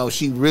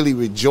 she really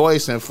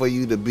rejoicing for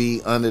you to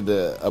be under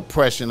the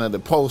oppression of the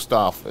post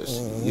office.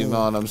 You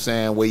know what I'm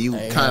saying? Where you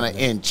kind of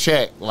in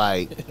check,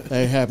 like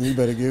Ain't happening. You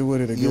better get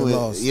with it or get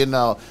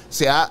lost.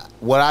 See,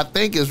 what I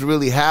think is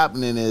really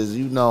happening is,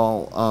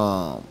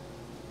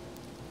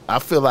 I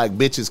feel like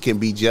bitches can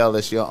be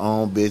jealous. Your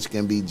own bitch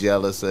can be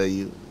jealous of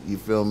you. You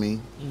feel me?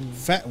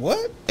 Fat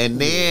what? And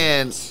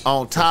then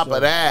on top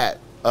of that,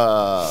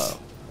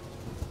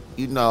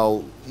 you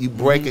know, you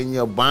breaking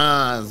your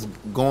bonds,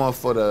 going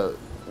for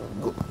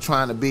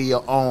trying to be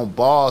your own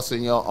boss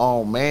and your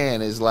own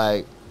man is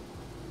like,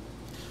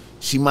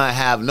 she might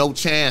have no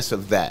chance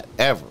of that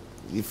ever.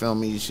 You feel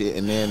me? Shit,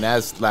 and then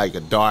that's like a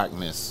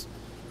darkness.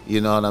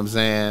 You know what I'm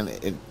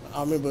saying?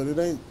 I mean, but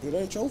it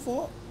ain't your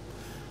fault.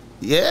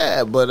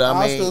 Yeah, but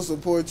I mean, still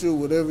support you,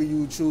 whatever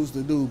you choose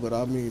to do. But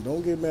I mean,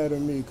 don't get mad at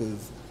me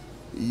because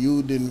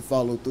you didn't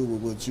follow through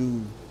with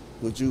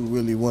what you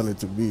really wanted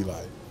to be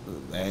like.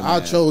 Amen. I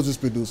chose this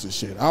producer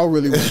shit. I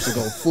really wanted to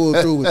go full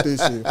through with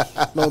this shit.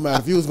 No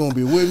matter if you was gonna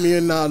be with me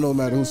or not, no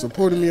matter who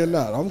supported me or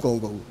not, I'm gonna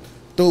go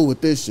through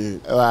with this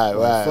shit. Right.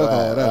 Fuck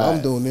all that.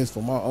 I'm doing this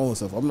for my own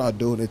self. I'm not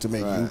doing it to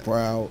make you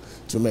proud,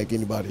 to make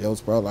anybody else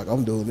proud. Like,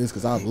 I'm doing this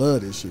because I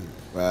love this shit.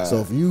 Right. So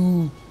if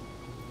you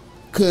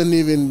couldn't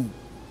even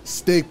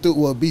stick through,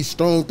 well, be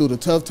strong through the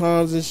tough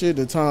times and shit,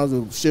 the times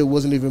that shit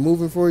wasn't even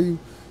moving for you,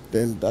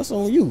 then that's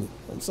on you.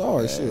 I'm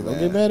sorry, shit. Don't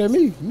get mad at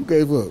me. You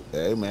gave up.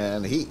 Hey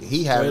man,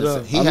 he I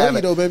love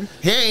you though, baby.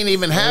 He ain't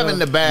even having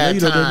the bad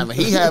time.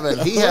 He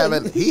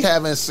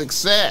having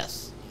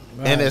success,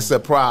 and it's a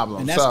problem.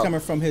 And that's coming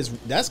from his.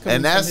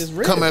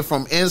 Coming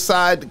from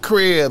inside the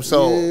crib.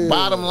 So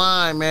bottom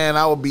line, man,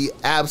 I would be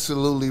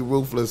absolutely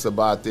ruthless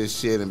about this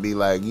shit and be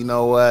like, you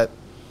know what,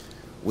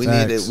 we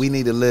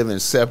need to live in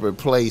separate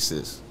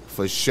places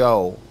for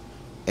sure.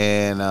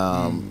 And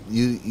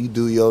you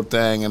do your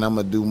thing and I'm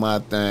gonna do my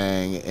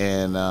thing,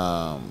 and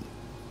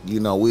you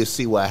know, we'll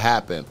see what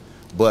happens.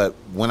 But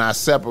when I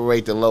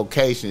separate the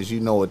locations, you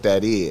know what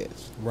that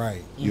is,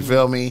 right? You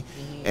feel me?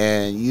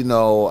 And you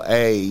know,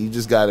 hey, you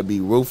just got to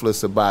be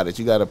ruthless about it.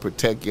 You got to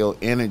protect your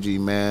energy,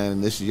 man.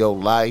 This is your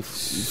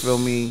life. You feel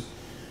me?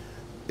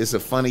 It's a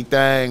funny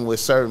thing with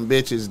certain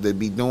bitches that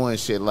be doing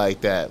shit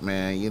like that,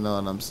 man. You know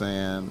what I'm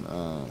saying?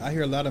 I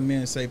hear a lot of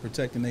men say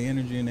protecting their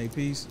energy and their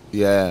peace.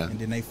 Yeah. And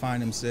then they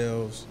find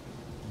themselves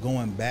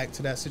going back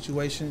to that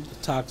situation.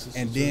 Toxic.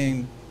 And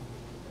then,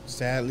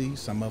 sadly,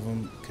 some of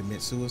them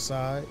commit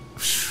suicide.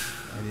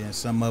 And then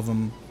some of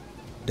them,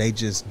 they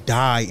just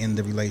die in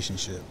the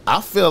relationship.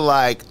 I feel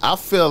like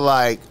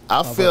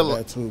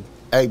that too.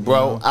 Hey,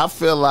 bro, You know?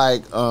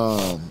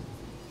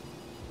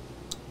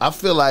 I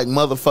feel like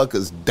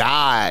motherfuckers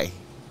die.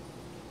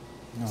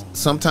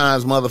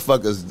 Sometimes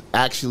motherfuckers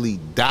actually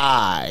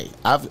die.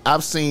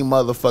 I've seen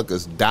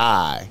motherfuckers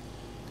die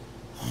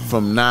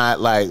from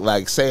not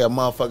like say a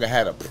motherfucker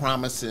had a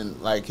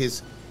promising, like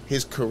his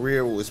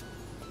career was,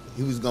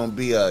 he looked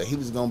like he was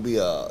gonna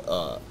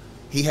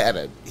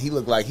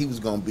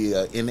be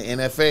in the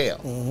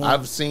NFL.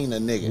 I've seen a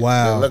nigga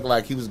that looked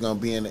like he was gonna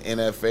be in the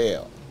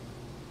NFL,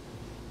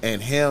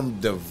 and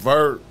him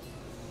divert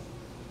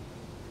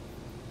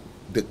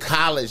the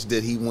college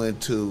that he went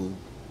to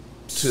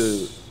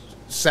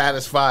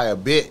satisfy a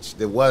bitch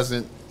that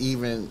wasn't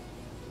even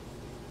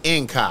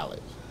in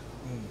college,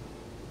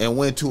 and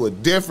went to a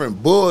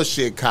different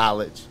bullshit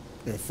college,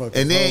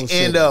 and then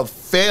end up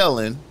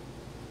failing,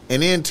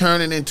 and then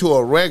turning into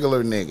a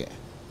regular nigga.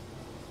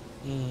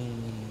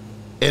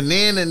 And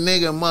then the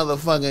nigga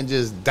motherfucking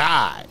just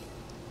died.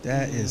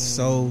 That is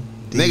so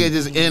deep. Nigga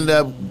just end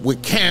up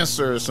with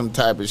cancer or some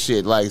type of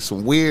shit, like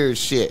some weird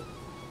shit.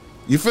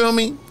 You feel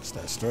me? It's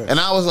that stress. And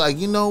I was like,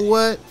 you know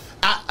what?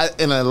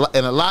 And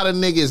a lot of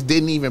niggas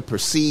didn't even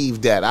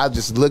perceive that. I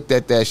just looked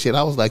at that shit.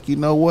 I was like, you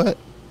know what?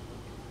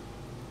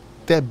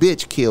 That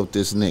bitch killed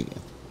this nigga.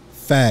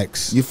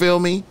 Facts. You feel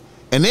me?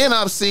 And then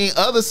I've seen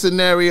other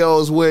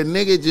scenarios where a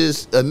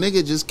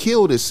nigga just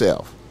killed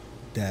himself.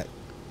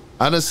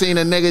 I done seen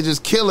a nigga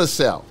just kill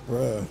himself.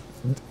 Bruh.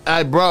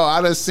 I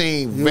done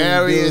seen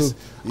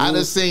I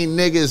done seen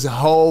niggas'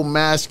 whole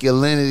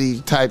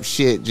masculinity type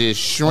shit just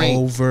shrink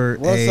over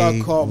Once I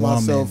caught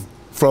myself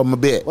from a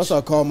bitch. Once I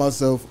called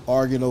myself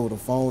arguing over the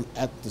phone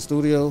at the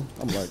studio,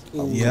 I'm like,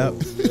 yep.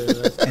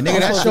 And nigga,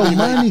 that's your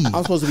money.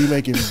 I'm supposed to be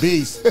making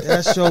beats.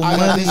 That's your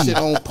money.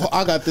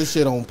 I got this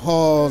shit on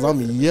pause. I'm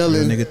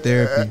yelling. Nigga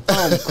therapy.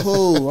 I'm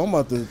cool. I'm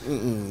about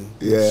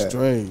to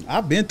straight.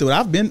 I've been through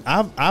it.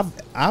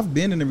 I've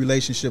been in a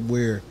relationship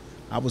where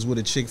I was with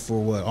a chick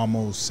for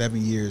almost 7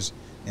 years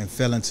and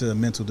fell into a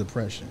mental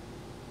depression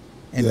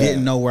and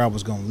didn't know where I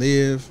was gonna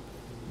live.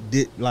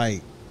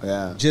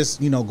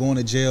 Just going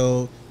to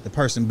jail, the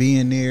person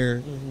being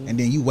there, and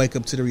then you wake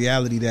up to the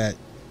reality that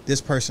this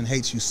person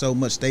hates you so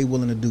much they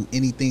willing to do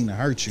anything to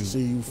hurt you.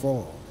 See you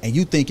fall. And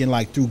you thinking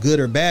like through good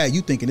or bad,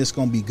 you thinking it's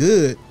gonna be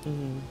good.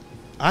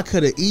 I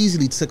could have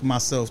easily took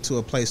myself to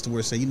a place to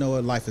where say, you know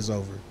what, life is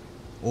over.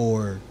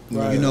 Or I'm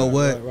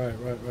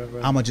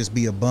gonna just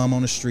be a bum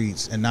on the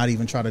streets and not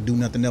even try to do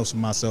nothing else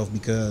with myself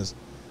because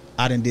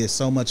I done did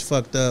so much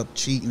fucked up,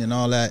 cheating and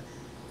all that,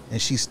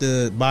 and she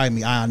stood by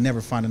me. I'll never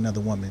find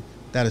another woman.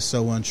 That is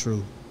so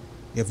untrue.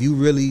 If you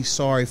really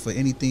sorry for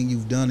anything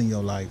you've done in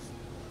your life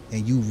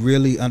and you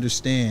really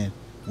understand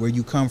where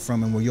you come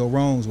from and where your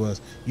wrongs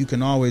was, you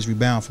can always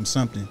rebound from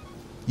something.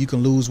 You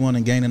can lose one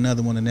and gain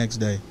another one the next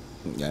day.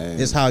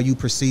 It's how you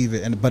perceive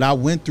it. But I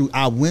went through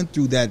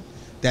that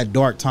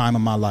dark time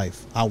in my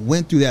life. I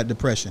went through that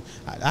depression.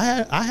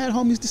 I had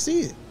homies to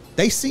see it.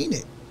 They seen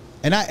it.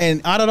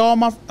 And out of all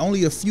my,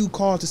 only a few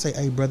called to say,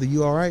 "Hey brother,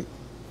 you all right?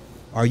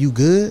 Are you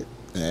good?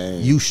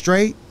 You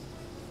straight?"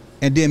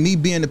 And then me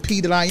being the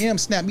P that I am,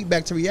 snap me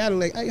back to reality.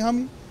 Like, "Hey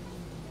homie,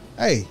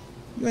 hey,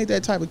 you ain't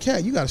that type of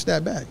cat. You got to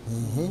step back.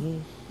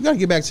 You got to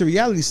get back to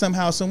reality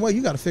somehow, some way.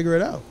 You got to figure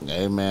it out."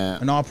 Amen.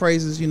 And all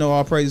praises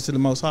to the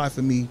Most High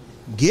for me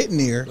getting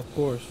there, Of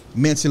course.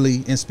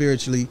 mentally and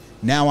spiritually.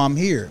 Now I'm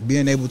here,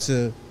 being able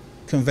to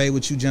convey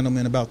with you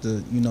gentlemen about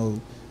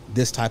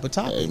this type of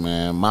topic. Hey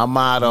man, my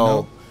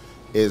motto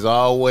is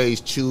always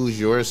choose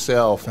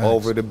yourself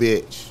over the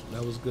bitch.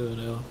 That was good,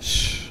 L.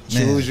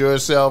 Choose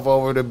yourself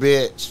over the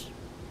bitch.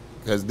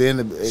 Because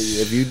then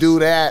if you do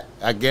that,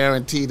 I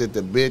guarantee that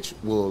the bitch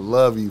will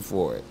love you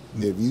for it.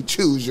 If you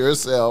choose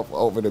yourself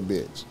over the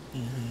bitch.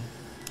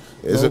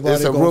 It's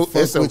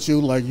with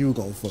you like you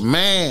gonna fuck.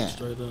 Man,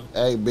 Straight up.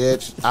 hey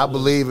bitch, I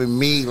believe in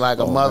me like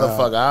a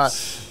motherfucker.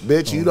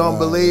 Bitch, you don't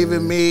believe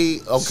in me?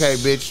 Okay,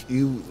 bitch,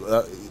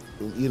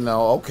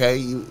 okay,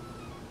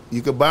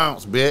 you could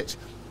bounce, bitch.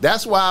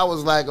 That's why I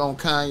was like on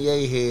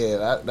Kanye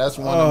head. That's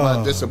one of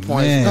my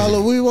disappointments.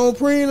 Color, we won't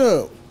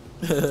prenup.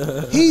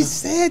 He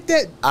said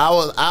that.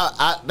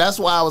 That's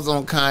why I was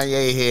on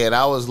Kanye head.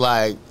 I was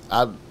like,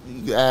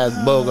 you can ask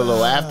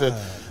Bogolo after.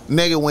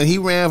 Nigga, when he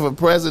ran for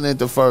president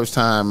the first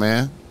time,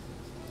 man,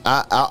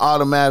 I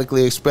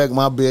automatically expect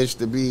my bitch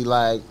to be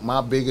like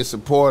my biggest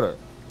supporter.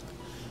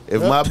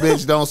 If my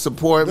bitch don't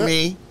support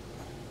me,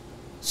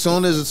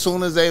 soon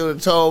as they would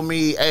have told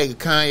me, "Hey,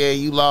 Kanye,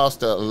 you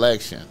lost the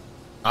election."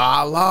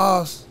 I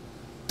lost?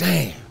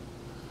 Damn.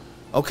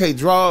 Okay,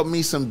 draw up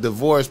me some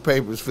divorce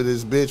papers for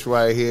this bitch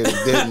right here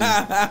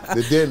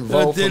that didn't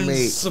vote for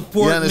me.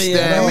 Support you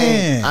understand me, me?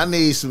 man. I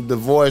need some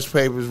divorce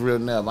papers real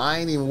enough. I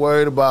ain't even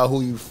worried about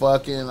who you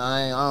fucking.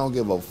 I don't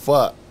give a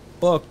fuck.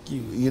 Fuck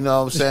you. You know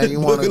what I'm saying? You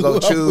want to go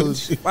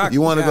choose?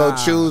 You want to go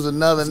choose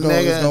another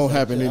nigga? It's gonna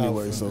happen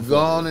anyway. So Go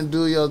on and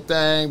do your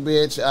thing,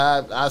 bitch.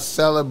 I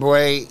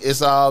celebrate.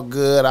 It's all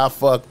good. I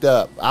fucked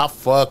up.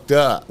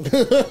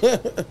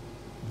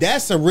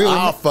 That's a real.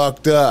 I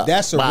fucked up.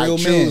 That's a by real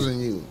choosing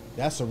man. you.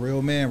 That's a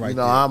real man right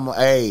there.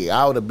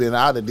 I would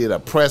have did a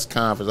press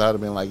conference. I would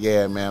have been like,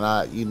 yeah, man,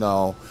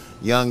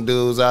 young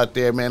dudes out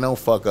there, man, don't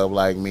fuck up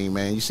like me,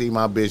 man. You see,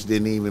 my bitch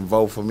didn't even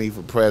vote for me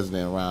for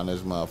president around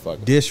this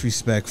motherfucker.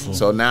 Disrespectful.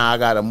 So now I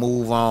got to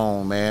move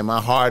on, man.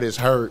 My heart is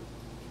hurt.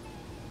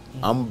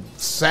 I'm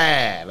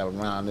sad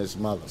around this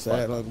motherfucker.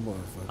 sad like a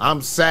motherfucker.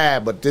 I'm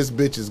sad, but this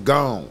bitch is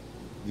gone.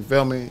 You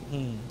feel me?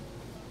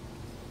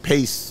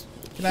 Peace.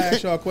 Can I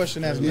ask y'all a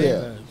question as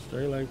Yeah. man?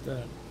 Straight like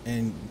that.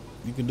 And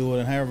you can do it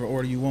in however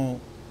order you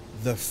want.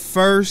 The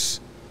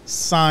first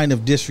sign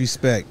of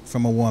disrespect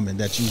from a woman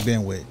that you've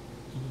been with,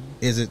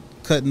 is it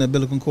cutting the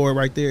umbilical cord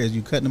right there? Is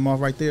you cutting them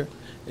off right there?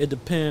 It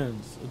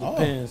depends.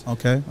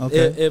 Okay.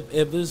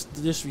 If it's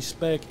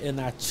disrespect and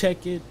I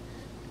check it,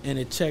 and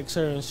it checks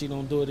her and she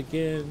don't do it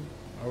again,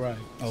 all right.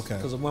 Okay.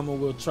 Because a woman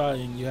will try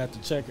and you have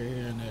to check her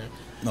here and there.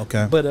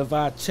 Okay. But if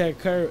I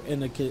check her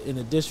and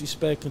the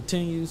disrespect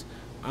continues,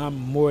 I'm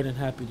more than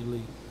happy to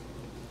leave.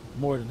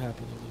 More than happy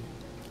to leave.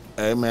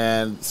 Hey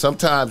man,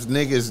 sometimes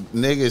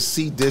niggas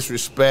see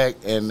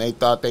disrespect and they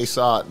thought they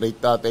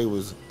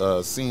was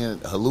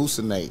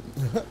hallucinating.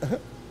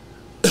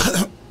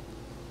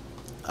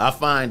 I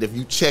find if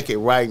you check it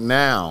right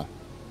now,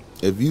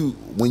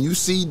 when you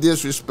see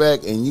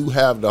disrespect and you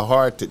have the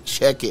heart to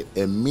check it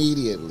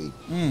immediately,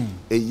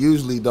 it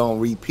usually don't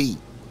repeat.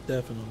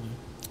 Definitely.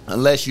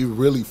 Unless you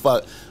really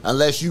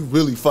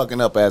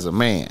fucking up as a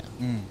man.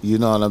 You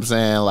know what I'm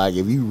saying? Like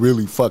if you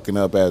really fucking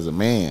up as a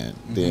man,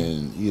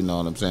 then you know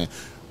what I'm saying.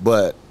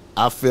 But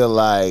I feel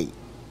like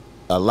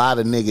a lot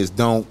of niggas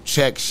don't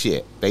check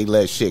shit. They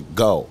let shit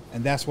go.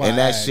 And that's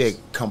why shit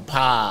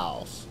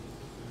compiles.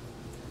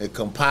 It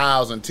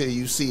compiles until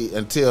you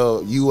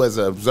as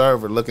an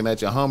observer looking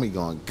at your homie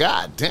going,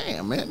 God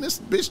damn, man, this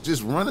bitch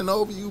just running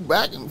over you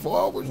back and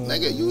forward.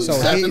 Nigga, you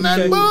accepting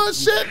that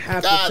bullshit?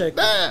 God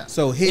damn.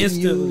 So hitting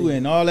you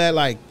and all that,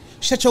 like,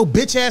 shut your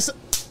bitch ass up,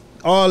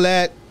 all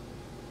that.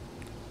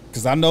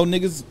 Because I know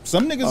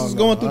some niggas is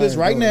going through this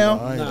right now.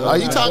 Are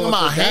you talking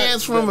about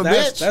hands from a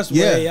bitch? That's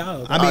way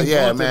out. I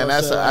mean, man,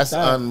 that's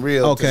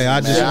unreal. Okay, I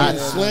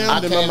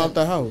slammed and I'm out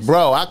the house.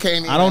 Bro, I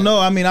can't even. I don't know.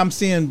 I mean, I'm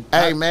seeing.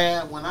 Hey,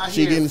 man, when I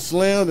She getting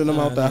slammed and I'm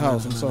out the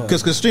house. I'm sorry.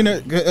 Because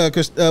Christina,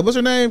 what's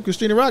her name?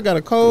 Christina Rock got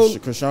a cold.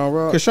 Krishan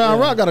Rock. Krishan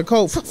Rock got a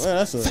cold.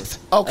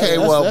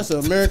 Well, that's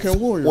an American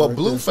warrior. Well, right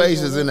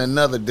Blueface is in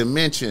another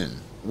dimension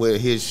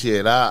with his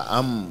shit.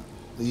 I'm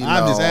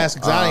just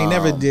asking because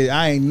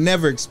I ain't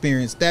never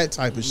experienced that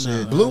type of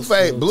shit.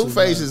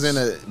 Blueface is in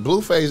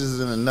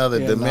another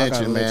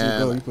dimension,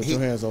 man. You put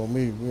your hands on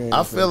me.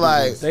 I feel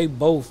like they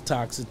both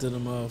toxic to the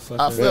motherfucker.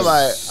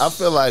 I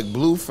feel like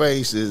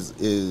Blueface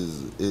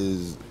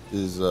is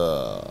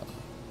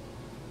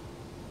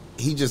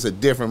he just a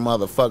different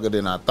motherfucker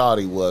than I thought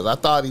he was. I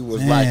thought he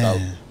was like a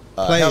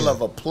hell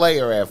of a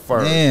player at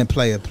first. Man,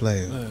 player.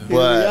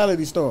 But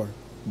reality star.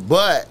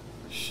 But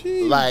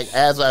like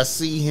as I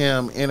see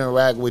him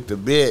interact with the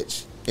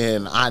bitch,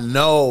 and I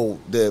know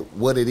that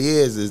what it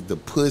is the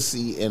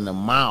pussy and the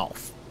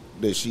mouth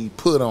that she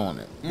put on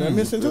it. That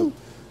missing too.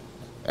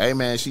 Hey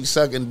man, she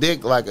sucking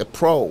dick like a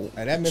pro.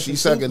 Hey, she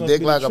sucking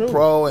dick like a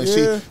pro,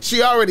 and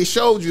she already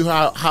showed you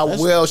how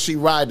well she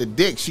ride the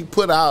dick. She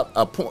put out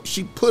a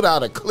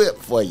clip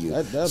for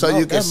you, so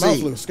you can see. That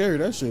mouth looks scary.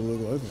 That shit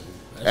look like.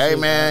 Hey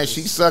man,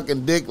 she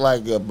sucking dick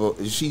like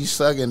she's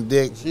sucking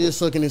dick. She is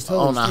sucking his toes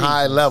on a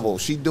high level.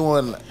 She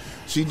doing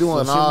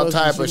all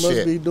type of shit. She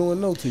must be doing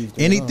no teeth.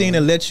 Anything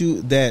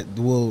that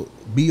will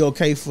be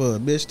okay for a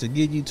bitch to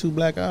give you 2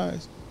 black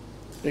eyes.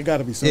 It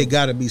gotta be something. It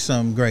gotta be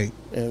something great.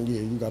 And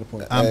yeah, you got a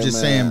point. I'm just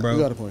saying, bro.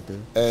 You got a point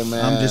there. Hey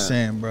man, I'm just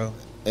saying, bro.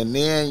 And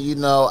then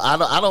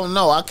I don't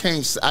know. I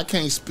can't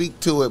speak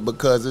to it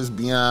because it's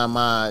beyond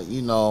my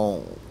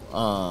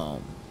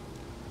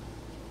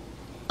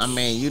I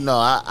mean,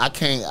 I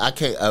can't.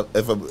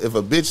 If a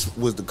bitch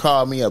was to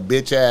call me a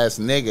bitch ass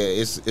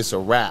nigga, it's a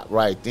wrap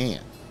right then.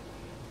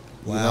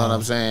 Wow. You know what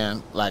I'm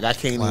saying? Like I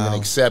can't even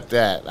accept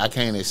that. I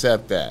can't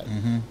accept that.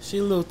 Mm-hmm. She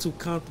a little too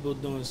comfortable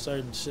doing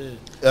certain shit.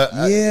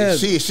 Yeah,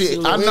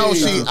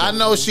 I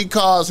know she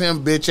calls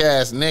him bitch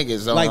ass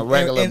niggas on a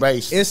regular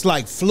basis. It's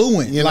like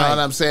fluent. You know what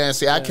I'm saying?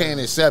 See, I can't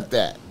accept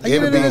that.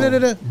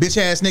 Bitch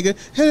ass nigga.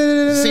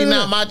 See,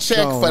 now my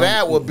check for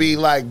that would be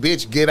like,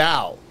 bitch, get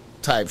out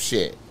type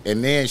shit.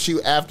 And then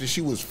after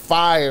she was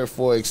fired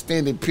for an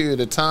extended period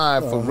of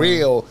time for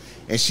real,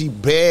 and she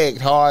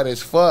begged hard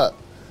as fuck.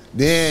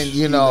 Then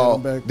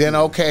then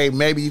okay,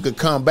 maybe you could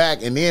come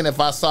back, and then if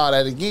I saw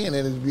that again,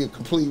 it'd be a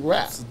complete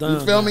wrap. You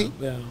feel me?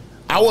 Yeah.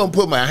 I wouldn't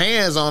put my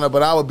hands on her,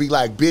 but I would be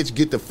like, "Bitch,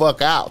 get the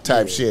fuck out,"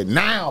 type shit.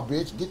 Now,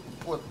 bitch,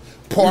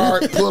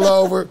 park, pull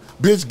over,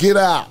 bitch, get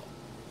out.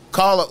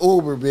 Call an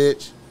Uber,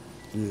 bitch.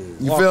 Yeah.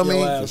 You feel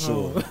me? For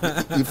sure.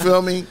 You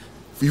feel me?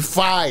 You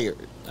fired.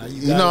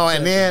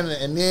 And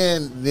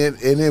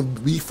then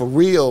be for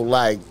real,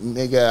 like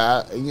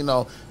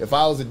nigga. If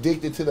I was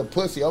addicted to the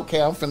pussy,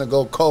 okay, I'm finna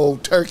go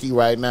cold turkey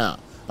right now.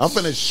 I'm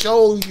finna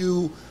show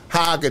you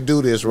how I could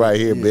do this right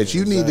here, bitch.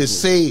 You need to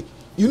see.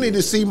 You need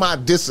to see my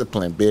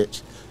discipline,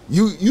 bitch.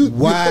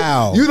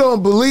 Wow. You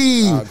don't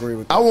believe. I agree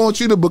with that. I want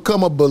you to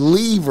become a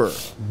believer.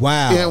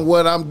 Wow. In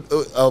what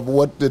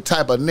the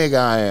type of nigga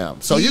I am.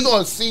 So you're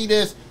gonna see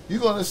this. You're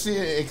gonna see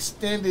an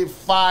extended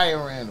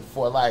firing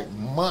for like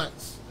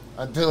months.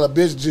 Until a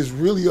bitch just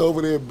really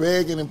over there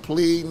begging and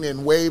pleading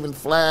and waving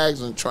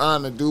flags and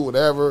trying to do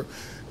whatever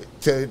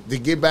to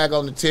get back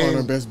on the team. On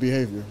her best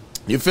behavior.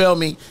 You feel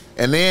me?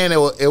 And then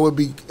it would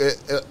be...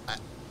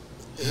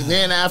 and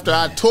then after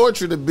I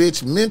torture the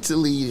bitch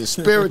mentally and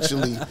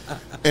spiritually,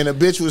 and the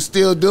bitch was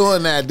still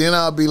doing that, then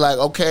I'll be like,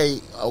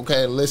 okay,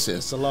 listen.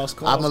 It's a lost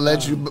cause. I'm going to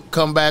let you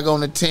come back on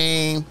the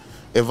team.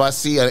 If I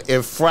see an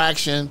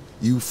infraction,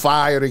 you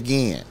fired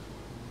again.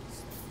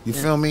 You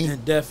feel me?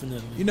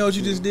 Definitely. You know what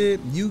you just did?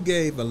 You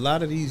gave a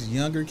lot of these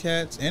younger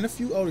cats and a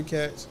few older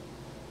cats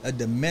a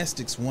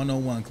domestics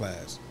 101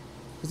 class.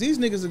 Because these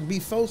niggas would be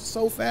so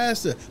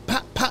fast to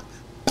pop, pop,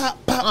 pop,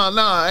 pop. Oh,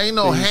 no, ain't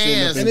no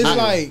hands. And it's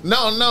like...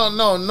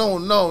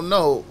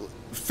 No.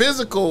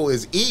 Physical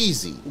is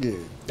easy. Yeah.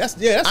 That's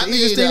the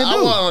easiest thing to do.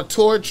 I want to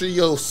torture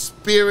your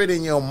spirit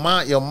and your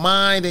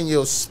mind and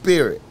your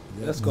spirit.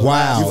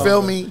 Wow. You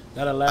feel me?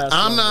 That'll last.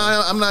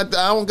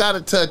 I don't got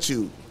to touch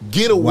you.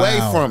 Get away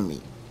from me.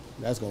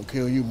 That's gonna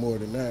kill you more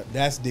than that.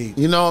 That's deep.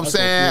 You know what I'm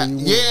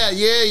saying?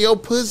 Yeah, your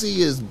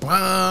pussy is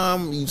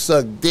bomb. You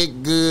suck dick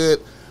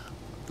good.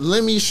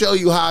 Let me show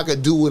you how I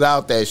could do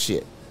without that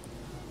shit.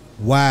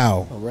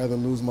 Wow. I'd rather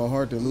lose my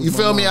heart than lose my You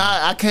feel mind. me?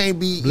 I can't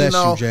be, Bless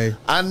you, Jay.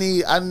 I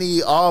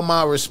need all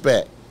my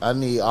respect. I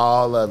need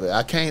all of it.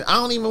 I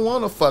don't even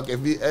want to fuck. I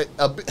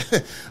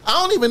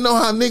don't even know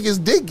how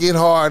niggas dick get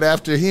hard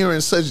after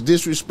hearing such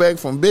disrespect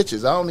from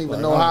bitches. I don't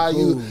even know how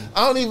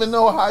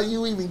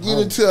you even get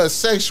into a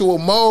sexual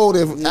mode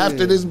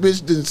after this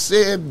bitch done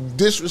said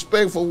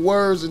disrespectful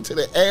words into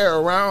the air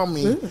around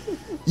me.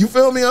 You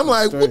feel me? I'm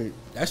like, what?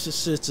 That's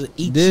just shit to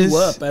eat you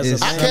up as a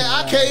man.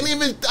 I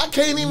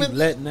can't even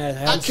letting that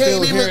happen. I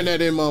can't even hearing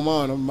that in my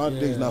mind. My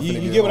dick's not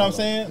finna You get what I'm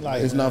saying?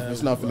 Like it's not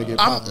finna get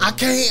popping. I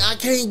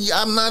can't.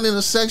 I'm not in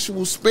a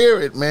sexual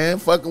spirit, man.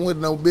 Fucking with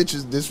no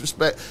bitches.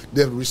 Disrespect.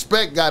 The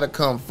respect gotta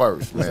come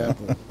first, man.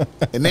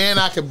 And then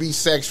I could be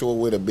sexual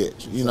with a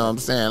bitch. You know what I'm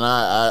saying?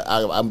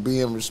 I'm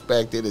being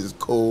respected. It's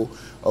cool.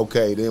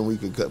 Okay, then we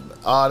could cut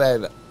all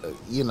that.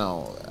 You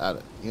know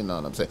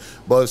what I'm saying?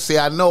 But see,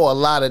 I know a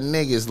lot of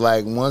niggas,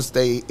 like, once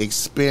they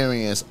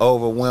experience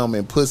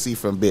overwhelming pussy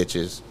from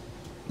bitches,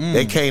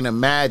 they can't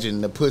imagine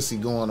the pussy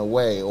going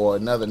away or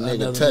another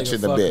nigga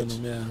touching the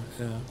bitch. Them,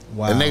 yeah.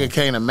 wow. A nigga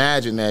can't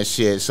imagine that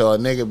shit. So a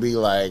nigga be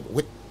like,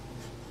 what?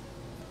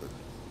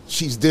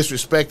 She's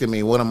disrespecting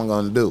me. What am I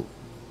going to do?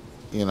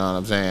 You know what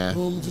I'm saying?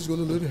 I'm just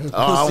gonna let it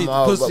happen.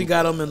 Pussy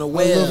got him in the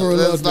web.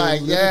 It's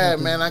like, yeah,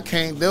 man, I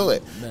can't do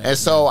it. And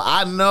so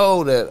I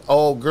know that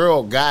old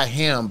girl got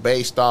him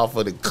based off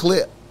of the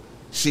clip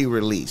she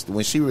released.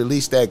 When she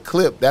released that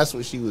clip, that's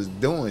what she was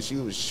doing. She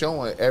was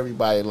showing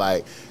everybody,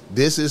 like,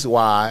 this is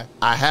why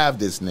I have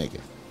this nigga.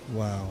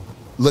 Wow.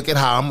 look at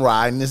how I'm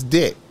riding this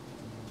dick.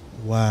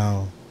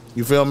 Wow.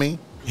 You feel me?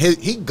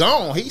 He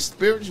gone. He's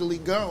spiritually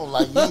gone.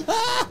 Like he look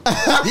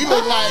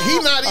like he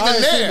not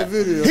even there.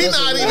 He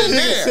not even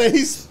there.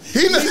 He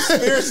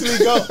spiritually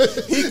gone.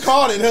 He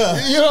called it, huh?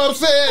 You know what I'm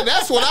saying?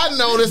 That's what I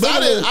noticed.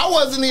 I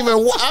wasn't even.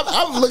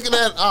 I'm looking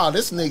at. Oh,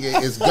 this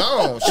nigga is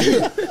gone.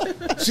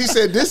 She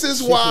said, "This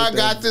is why I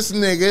got this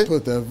nigga.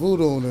 Put that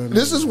voodoo on her.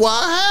 This is why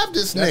I have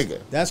this nigga."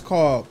 That's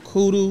called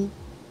kudu,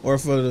 or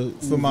for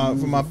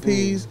my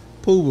peas,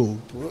 poo boo.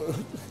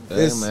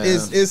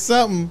 It's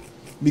something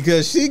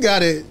because she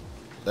got it.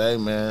 Hey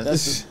man,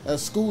 that's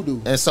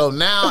school-doo. And so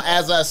now,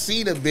 as I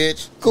see the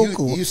bitch,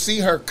 you see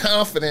her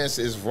confidence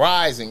is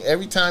rising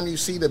every time you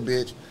see the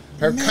bitch.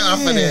 Her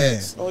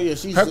confidence,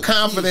 her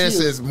confidence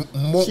is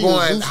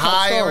going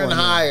higher and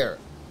higher.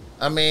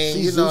 I mean,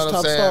 you know what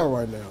I'm saying?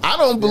 Right now. I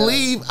don't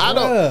believe. I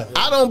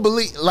don't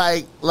believe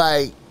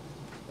like.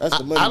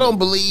 I don't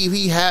believe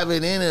he have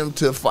it in him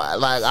to fire.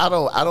 Like I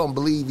don't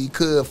believe he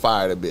could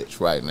fire the bitch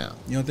right now.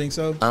 You don't think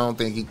so? I don't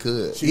think he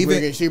could. She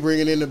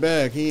bringing in the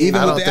bag.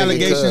 Even with the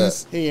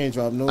allegations, he ain't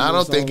dropped no. I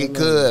don't think he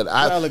could.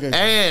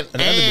 And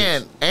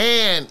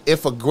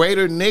if a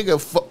greater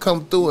nigga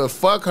come through and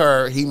fuck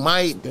her, he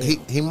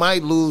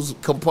might lose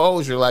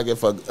composure. Like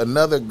if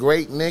another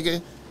great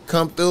nigga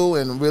come through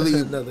and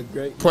really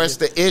press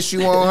the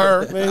issue on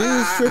her. Man, he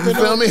was tripping.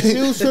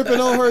 He was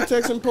tripping on her,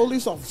 texting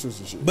police officers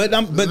and shit. But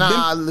the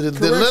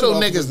little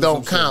niggas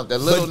don't count. The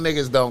little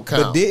niggas don't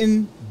count. But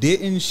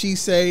didn't she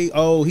say,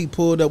 "Oh, he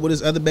pulled up with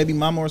his other baby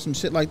mama or some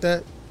shit like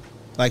that"?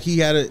 Like he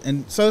had it,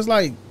 and so it's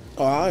like.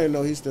 Oh, I didn't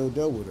know he still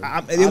dealt with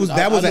her.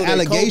 That was an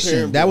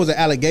allegation. That was an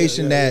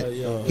allegation that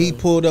he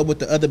pulled up with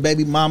the other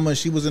baby mama. And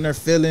she was in her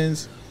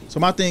feelings. So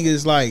my thing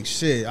is like,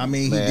 shit. I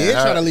mean, he did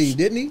try to leave,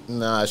 didn't he?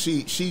 Nah,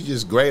 she's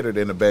just greater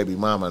than the baby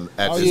mama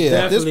at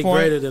this point.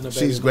 Greater than the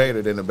baby she's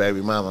greater than the baby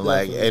mama.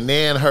 Definitely. Like, and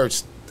then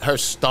her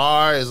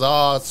star is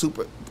all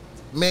super.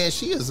 Man,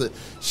 she is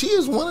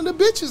one of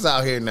the bitches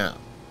out here now.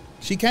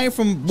 She came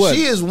from what?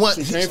 She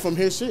came from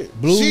his shit.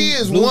 She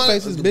is blue one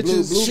faces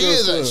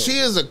bitches. She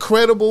is a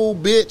credible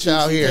bitch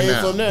out here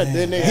now. From that.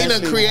 Then he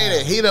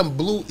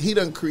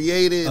done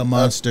created a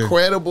monster.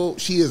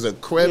 She is a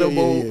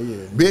credible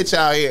bitch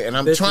out here, and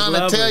I'm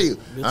trying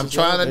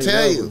to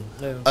tell you.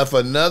 If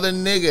another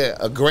nigga,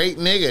 a great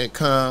nigga,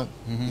 come,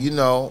 you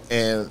know,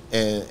 and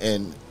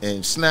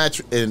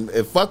snatch and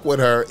fuck with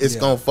her, it's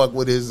gonna fuck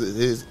with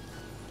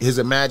his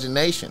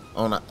imagination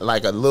on a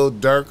Lil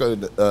Durk or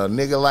a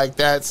nigga like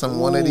that,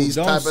 one of these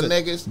type of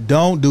niggas.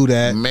 Don't do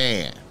that,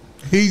 man.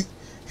 He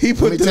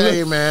put. Let me tell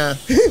you, man.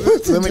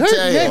 Let me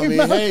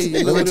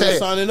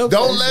tell you.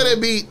 Don't let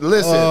it be.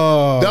 Listen.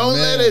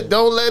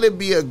 Don't let it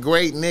be a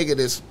great nigga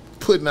that's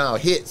putting out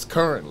hits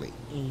currently.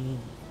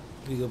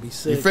 He gonna be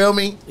sick. You feel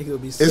me? He gonna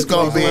be sick. It's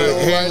gonna be. He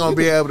ain't gonna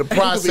be able to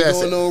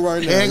process it.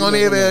 He ain't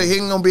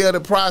gonna be able to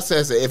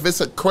process it. If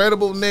it's a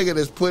credible nigga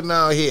that's putting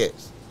out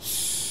hits.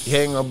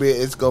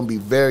 It's gonna be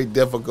very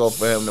difficult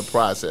for him to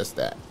process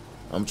that.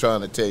 I'm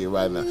trying to tell you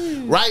right now.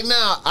 Right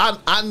now,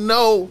 I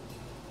know,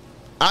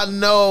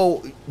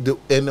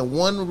 and the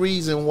one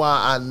reason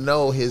why I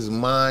know his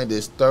mind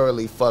is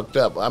thoroughly fucked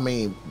up. I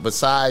mean,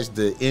 besides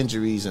the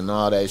injuries and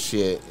all that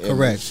shit, and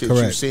correct, the shit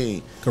correct, you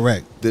seen,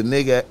 correct. The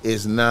nigga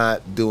is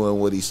not doing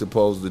what he's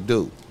supposed to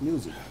do.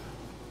 Music.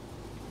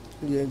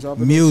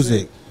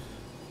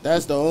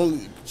 That's the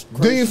only.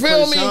 Do you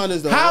feel me?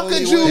 How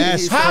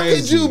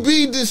could you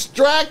be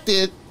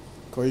distracted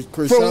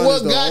from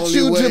what got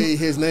you to?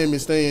 His name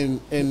is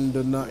staying in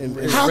the.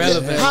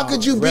 How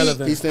could you be?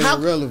 He's staying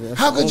irrelevant.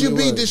 How could you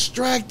be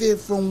distracted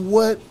from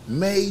what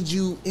made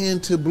you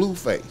into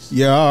Blueface?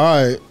 Yeah, all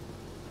right.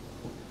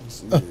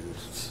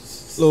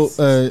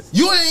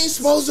 You ain't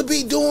supposed to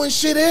be doing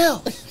shit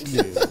else.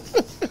 Yeah.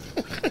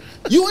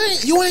 You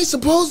ain't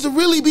supposed to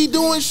really be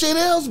doing shit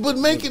else but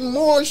making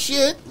more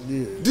shit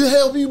to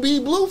help you be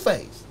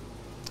Blueface.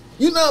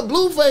 You not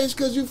Blueface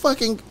because you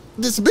fucking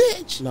this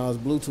bitch. No, it's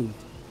Bluetooth.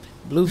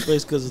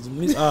 Blueface because of the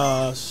music.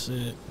 Oh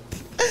shit.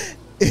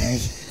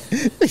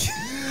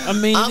 I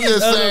mean, I'm these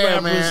just other saying,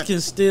 rappers man. can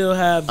still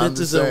have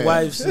bitches and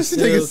wives and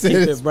still keep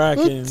it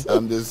bracking.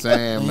 I'm just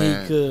saying,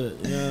 man. He could.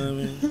 You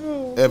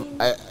know what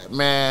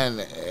I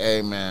mean?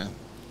 Hey, man.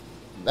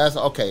 That's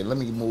okay. Let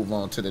me move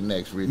on to the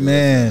next reader.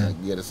 Man,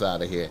 get us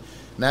out of here.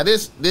 Now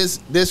this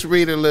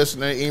reader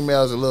listener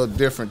emails a little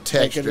different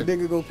texture. Can the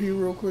nigga go pee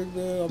real quick,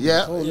 man?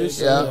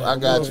 I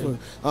got you.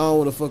 I don't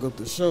want to fuck up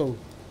the show.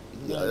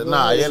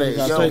 Nah, it ain't.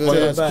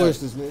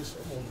 Questions, man.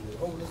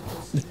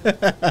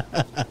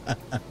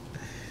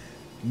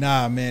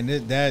 Nah, man.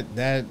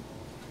 That.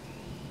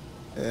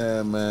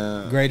 Yeah,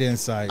 man. Great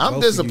insight.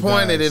 I'm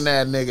disappointed in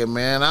that nigga,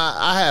 man.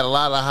 I had a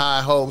lot of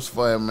high hopes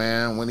for him,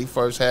 man. When he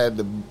first had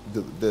the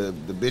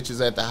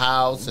bitches at the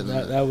house, and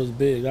that was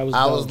big. That was.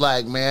 I was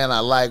like, man, I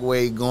like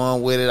where he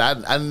going with it.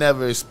 I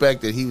never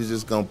expected he was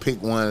just gonna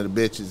pick one of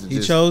the bitches. And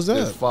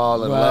just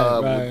fall in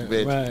love with the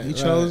bitch. Right, he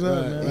chose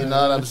up. You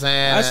know what I'm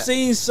saying? I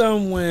seen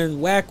some when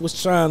Wack was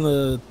trying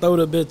to throw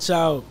the bitch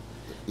out.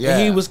 Yeah.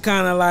 And he was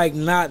kind of like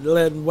not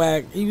letting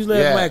Wack. He was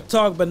letting Wack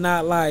talk, but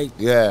not like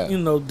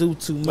do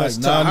too much.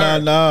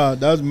 Like, nah,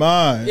 that's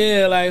mine.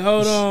 Yeah, like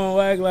hold on,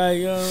 Wack. Like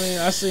you know what I mean.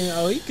 I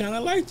seen he kind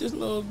of like this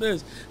little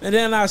bitch, and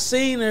then I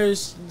seen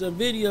the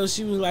video.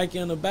 She was like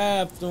in the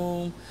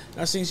bathroom.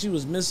 I seen she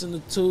was missing a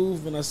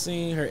tooth, and I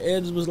seen her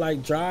edges was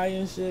like dry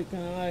and shit,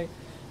 kind of like.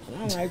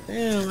 I'm like,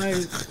 damn,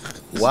 like.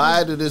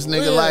 Why do this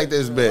nigga like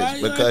this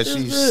bitch? Because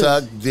she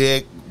sucked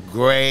dick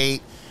great.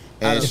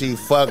 And she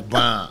fuck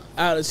bomb.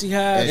 She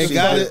had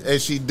and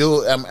she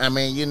do. I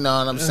mean, you know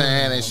what I'm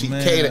saying. And she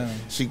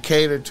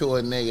catered to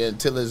a nigga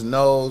until his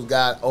nose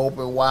got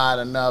open wide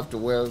enough to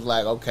where it was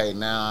like, okay,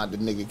 now the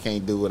nigga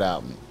can't do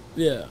without me.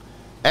 Yeah.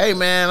 Hey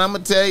man, I'm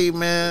gonna tell you,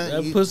 man.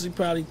 That pussy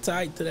probably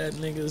tight to that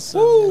nigga. Or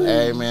something.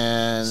 Hey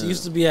man. She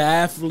used to be an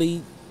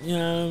athlete. You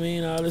know what I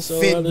mean? All this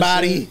fit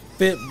body. Shit.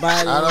 Fit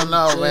body. I don't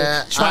know,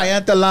 man.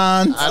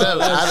 Triathlon.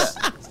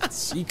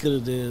 She could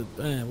have did,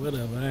 man,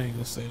 whatever. I ain't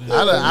gonna say that.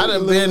 I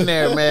done been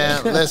there,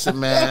 man. Listen,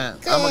 man.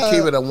 I'm gonna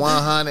keep it a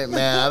 100,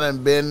 man. I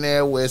done been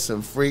there with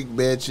some freak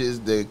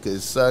bitches that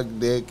could suck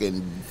dick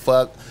and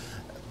fuck.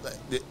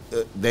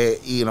 They,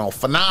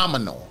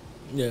 phenomenal.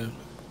 Yeah.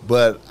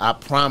 But I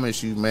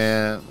promise you,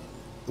 man,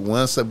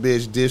 once a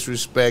bitch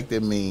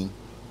disrespected me,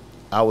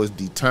 I was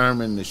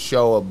determined to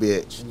show a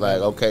bitch, like,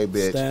 okay,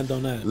 bitch, stand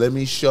on that. Let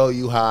me show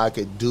you how I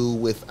could do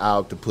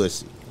without the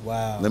pussy.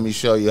 Wow. Let me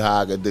show you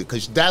how I could do,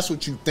 because that's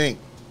what you think.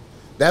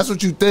 That's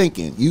what you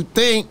thinking. You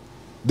think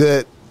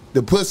that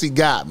the pussy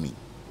got me.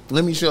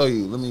 Let me show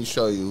you. Let me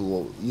show you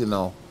who,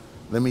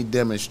 let me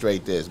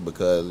demonstrate this,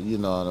 because, you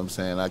know what I'm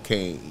saying, I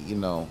can't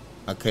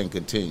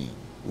continue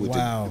with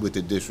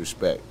the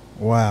disrespect.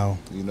 Wow.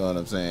 You know what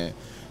I'm saying?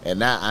 And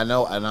now I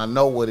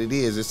know what it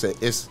is.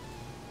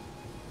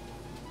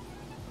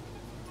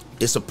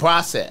 It's a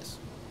process.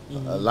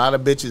 Mm-hmm. A lot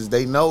of bitches,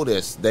 they know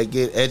this. They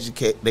get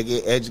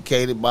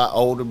educated by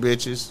older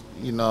bitches.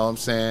 You know what I'm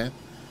saying?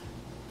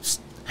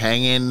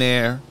 Hang in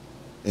there,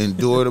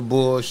 endure the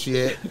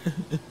bullshit.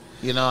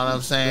 You know what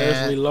I'm saying?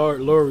 Especially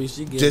Lori,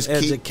 she gets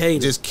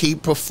educated. Just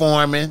keep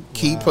performing.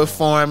 Keep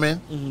performing.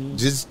 Mm-hmm.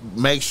 Just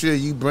make sure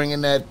you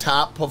bringing that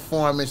top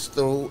performance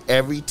through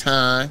every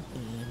time.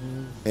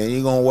 Mm-hmm. And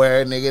you're going to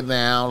wear a nigga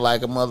down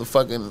like a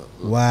motherfucking...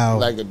 Wow.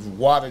 Like a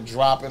water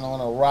dropping on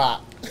a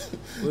rock.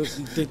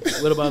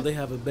 What about they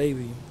have a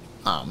baby?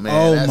 Oh man!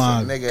 Oh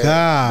my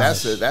god!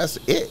 That's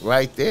it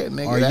right there,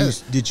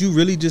 nigga. Did you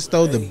really just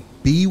throw the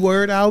B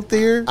word out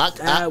there? I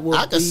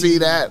can see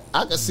that.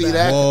 I can see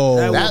that.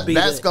 Whoa.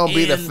 That's gonna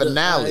be the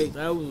finale.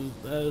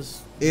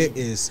 It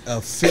is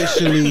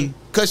officially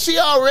because she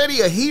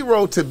already a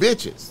hero to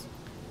bitches.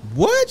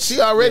 What?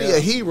 She already a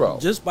hero.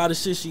 Just by the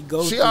shit she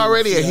goes. She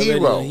already a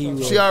hero.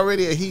 She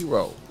already a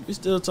hero. We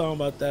still talking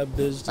about that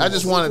bitch. I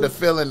just wanted to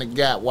fill in the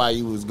gap while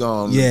you was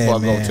gone. Before I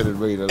go to the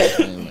reader.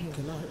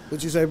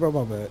 What you say, bro?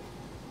 My bad.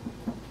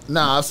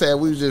 Nah, I said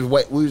we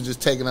was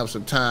just taking up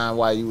some time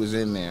while you was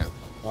in there.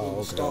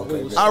 Oh,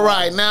 okay. All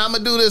right, now I'm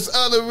gonna do this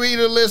other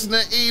reader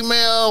listener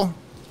email.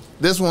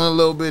 This one a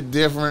little bit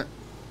different.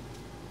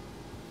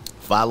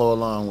 Follow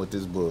along with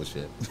this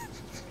bullshit.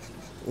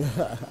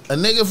 A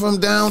nigga from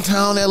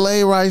downtown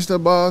LA writes to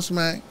Boss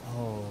Mac.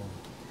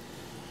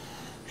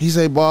 He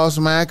say, Boss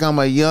Mac, I'm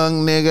a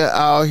young nigga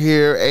out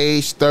here,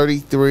 age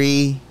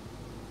 33.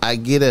 I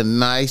get a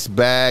nice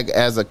bag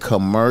as a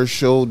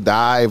commercial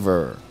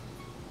diver.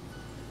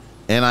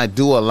 And I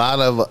do a lot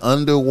of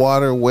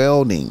underwater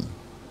welding.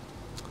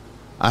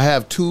 I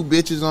have 2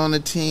 bitches on the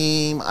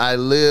team. I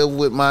live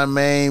with my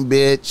main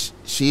bitch.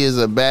 She is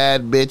a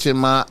bad bitch in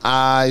my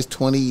eyes,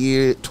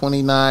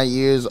 29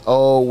 years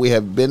old. We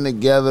have been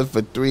together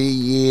for 3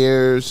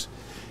 years.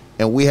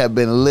 And we have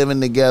been living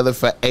together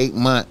for 8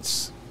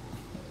 months.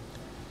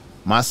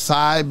 My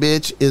side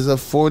bitch is a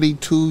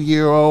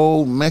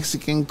 42-year-old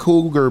Mexican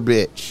cougar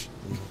bitch.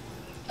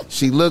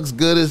 She looks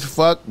good as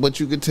fuck,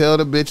 but you can tell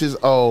the bitch is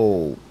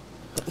old.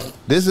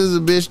 This is a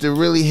bitch that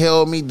really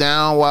held me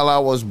down while I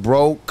was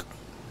broke.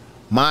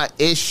 My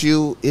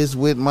issue is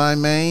with my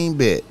main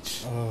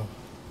bitch.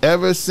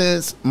 Ever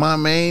since my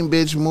main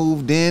bitch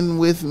moved in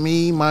with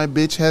me, my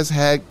bitch has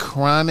had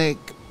chronic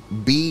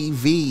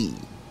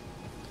BV.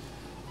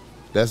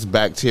 That's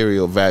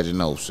bacterial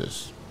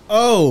vaginosis.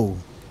 Oh.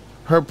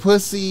 Her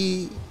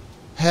pussy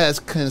has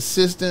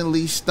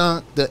consistently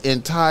stunk the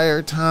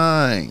entire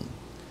time.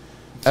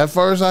 At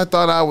first, I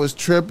thought I was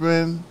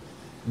tripping.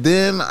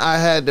 Then I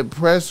had to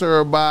press her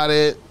about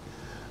it.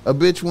 A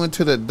bitch went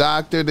to the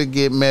doctor to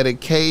get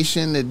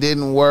medication that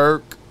didn't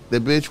work. The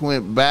bitch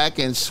went back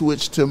and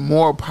switched to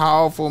more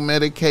powerful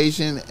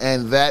medication,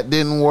 and that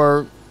didn't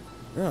work.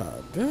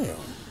 God damn.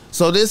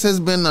 So this has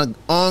been an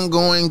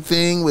ongoing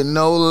thing with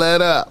no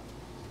let up.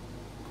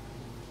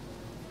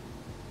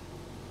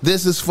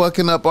 This is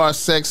fucking up our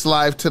sex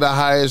life to the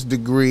highest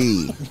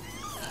degree.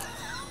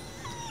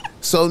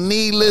 So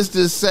needless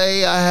to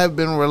say, I have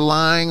been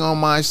relying on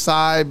my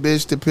side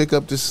bitch to pick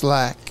up the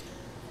slack.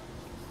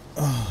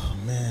 Oh,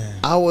 man.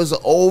 I was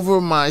over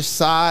my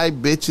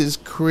side bitch's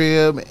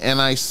crib and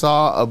I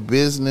saw a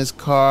business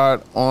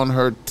card on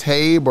her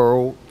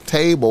table.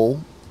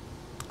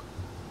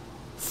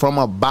 from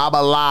a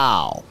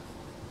Babalao.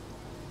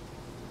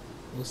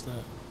 What's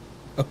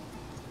that?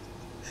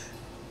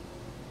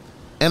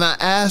 And I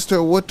asked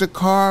her what the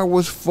card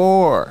was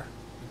for.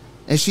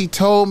 And she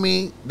told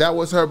me that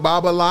was her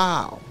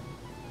Babalao.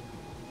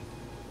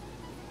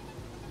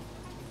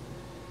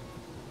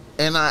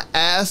 And I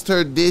asked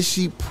her, did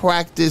she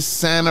practice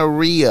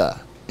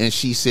Santeria? And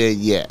she said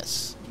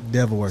yes.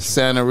 Devil worship.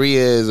 Santeria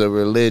is a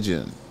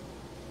religion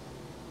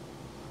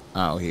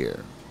out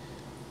here.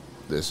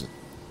 This,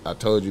 I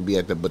told you, be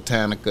at the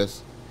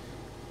Botanicas.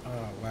 Oh,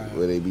 wow.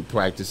 Where they be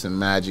practicing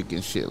magic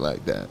and shit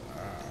like that.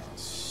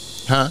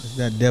 Huh? Is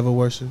that devil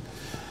worship?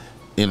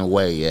 In a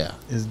way, yeah.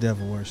 It's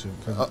devil worship.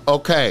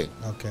 Okay.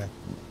 Okay.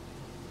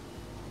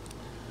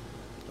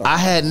 I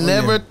had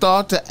never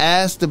thought to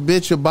ask the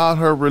bitch about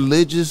her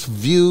religious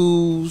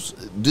views.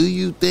 Do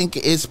you think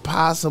it's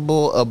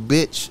possible a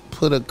bitch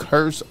put a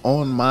curse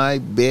on my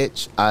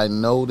bitch? I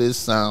know this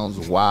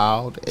sounds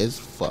wild as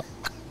fuck.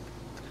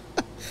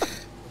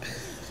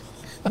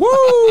 Woo!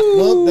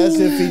 Well, that's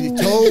if he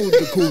told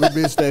the cougar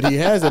bitch that he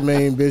has a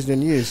main bitch,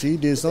 then yeah, she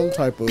did some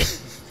type of.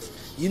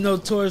 You know,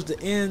 towards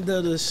the end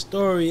of the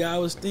story, I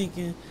was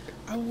thinking,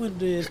 I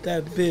wonder if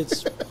that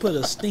bitch put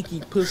a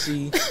stinky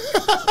pussy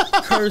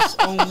curse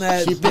on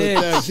that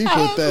bitch. She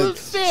put that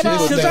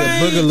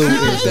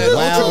Boogaloo is that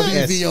loud Ultra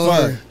as BV on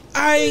fuck. her.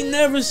 I ain't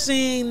never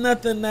seen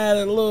nothing that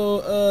a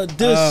little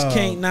disc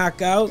can't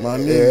knock out. My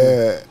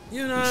nigga.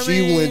 You know what I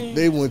mean?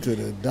 They went to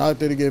the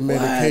doctor to get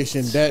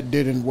medication. What? That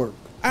didn't work.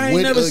 I ain't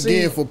went never again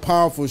seen- for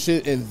powerful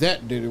shit, and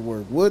that didn't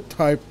work. What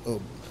type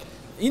of?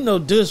 You know,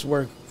 disc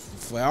work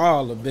for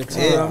all the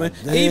bitches. You know what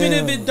I mean? Even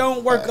if it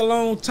don't work a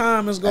long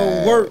time, it's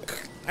gonna work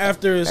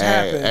after it's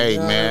happened. Hey, you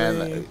know man,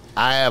 what I mean?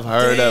 I have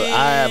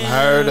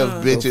heard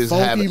of The bitches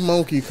funky having.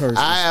 monkey curses.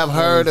 I have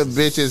heard of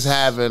bitches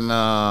having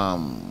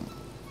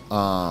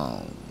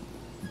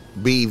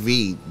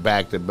BV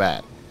back to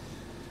back.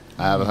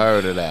 I've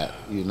heard of that.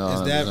 You know, Is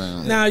what that- I'm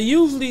saying? Now,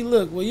 usually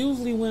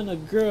when a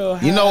girl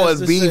has You know what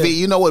to BV? say-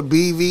 You know what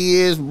BV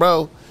is,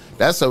 bro?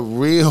 That's a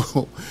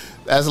real.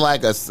 That's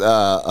like a. it's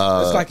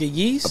like a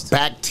yeast.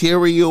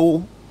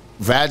 Bacterial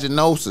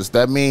vaginosis.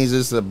 That means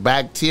it's a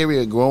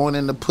bacteria growing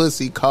in the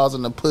pussy,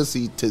 causing the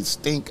pussy to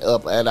stink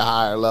up at a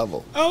higher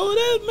level. Oh,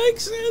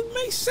 that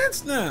makes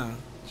sense now.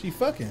 She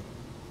fucking.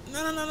 No.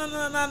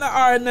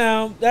 All right,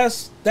 now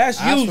that's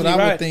usually what I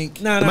would right.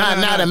 think. No.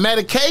 Now the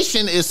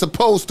medication is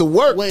supposed to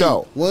work Wait,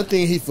 though. one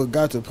thing he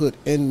forgot to put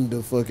in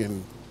the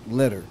fucking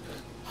letter.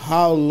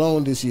 How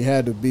long did she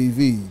have the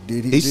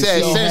BV? He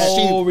said The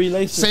whole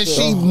relationship. since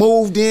she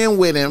moved in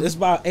with him, It's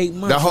about 8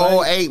 months. the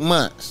whole right? 8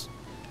 months.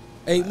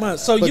 8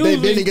 months. So But usually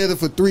they've been together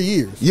for 3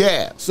 years.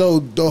 Yeah. So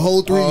the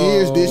whole 3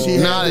 years did she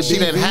have No, the she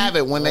didn't BV? have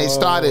it when they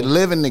started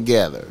living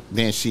together.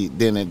 Then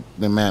it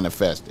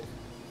manifested.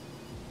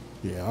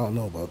 Yeah, I don't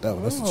know about that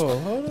one. That's Oh,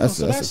 hold on. that's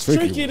So a that's tricky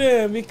tricky one.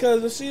 then,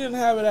 because if she didn't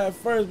have it at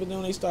first, but then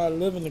when they started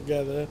living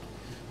together,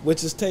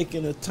 which is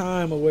taking the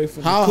time away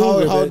from the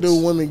cougar How bitch, do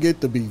women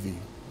get the BV?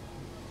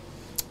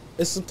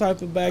 it's some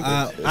type of back.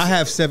 I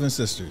have 7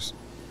 sisters,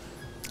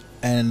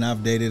 and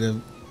I've dated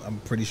I'm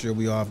pretty sure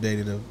we all have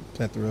dated a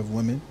plethora of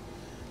women.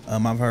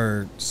 I've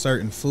heard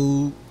certain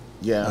food,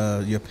 Yeah.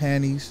 your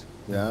panties,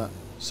 Yeah.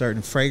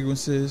 certain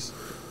fragrances,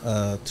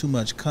 too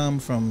much cum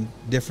from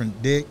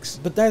different dicks.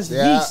 But that's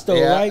Yeah, yeast though,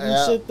 yeah, right? yeah,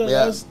 And shit though.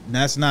 yeah.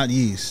 That's not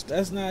yeast.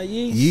 That's not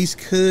yeast. Yeast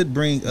could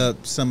bring up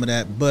some of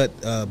that, but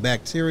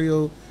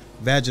bacterial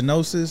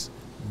vaginosis,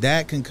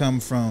 that can come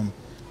from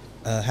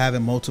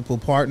having multiple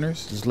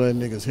partners. Just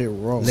letting niggas hit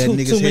raw. Let Too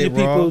niggas many hit raw.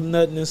 people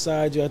nutting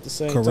inside you at the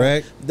same time.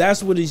 Correct.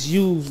 That's what is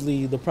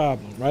usually the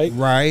problem, right?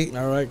 Right.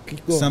 All right.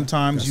 Keep going.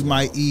 Sometimes you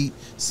might eat.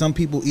 Some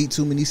people eat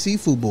too many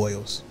seafood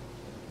boils,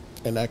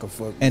 And that could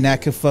fuck. and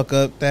that could fuck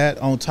up that.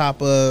 On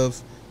top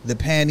of the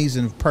panties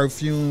and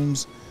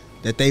perfumes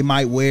that they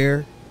might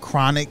wear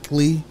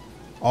chronically,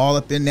 all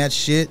up in that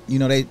shit. You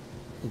know they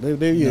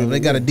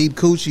got a deep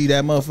coochie.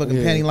 That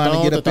motherfucking panty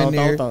liner get up in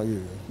there.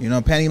 You know,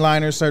 panty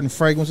liners, certain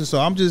fragrances. So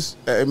I'm just.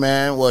 Hey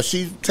man, well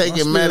she's taking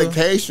still-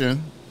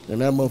 medication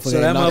And that motherfucker So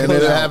that ain't knocking and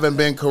it it out. haven't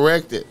been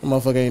corrected. That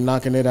motherfucker ain't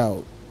knocking it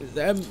out.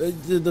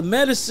 The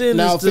medicine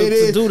Now is if it to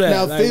is do that.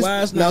 now, Like,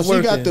 why it's now not she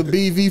working? got the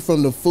BV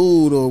from the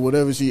food or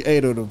whatever she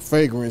ate or the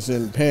fragrance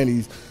and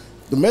panties.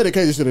 The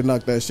medication should have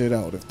knocked that shit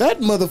out. If that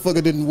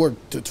motherfucker didn't work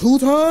to 2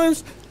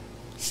 times,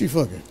 she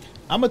fucking.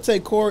 I'm gonna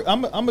take Corey.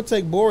 I'm gonna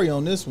take Bori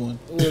on this one.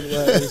 What he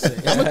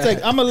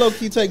say? I'm gonna low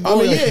key take I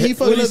Bori. mean, yeah, he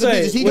fucking What'd he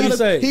other say? bitches. What'd he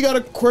say? He got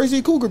a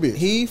crazy cougar bitch.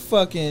 He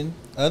fucking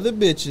other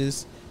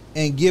bitches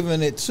and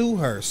giving it to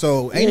her.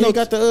 So Ain't ain't no he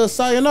got the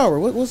sayonara.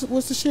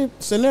 What's the shit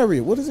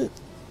scenario? What is it?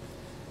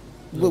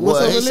 What's Well,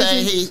 her he religion?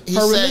 say he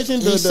her say-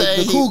 religion, he say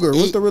the he- cougar. he-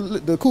 What's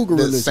the cougar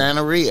The religion?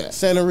 Santeria.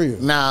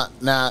 Santeria.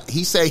 Now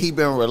he say he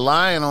been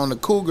relying on the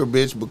cougar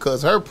bitch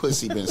because her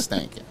pussy been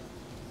stinking.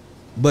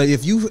 But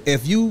if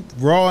you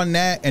raw on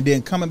that and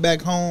then coming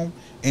back home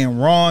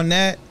and raw on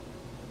that,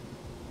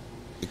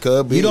 It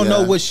could be. you don't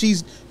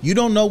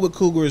know what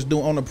cougar is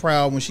doing on the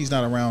prowl when she's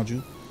not around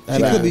you.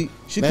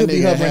 She could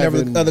be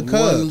hovering other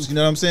cubs. You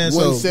know what I'm saying?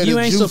 So you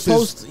ain't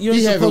supposed to. You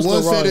ain't having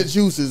supposed one to set of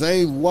juices,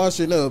 ain't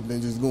washing up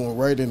and just going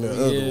right in the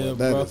other one.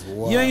 That is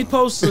wild. You ain't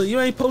supposed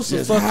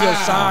to fuck your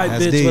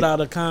side bitch deep. without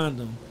a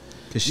condom.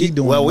 Cause she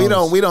doing. Well,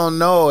 we don't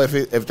know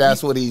if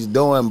that's what he's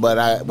doing,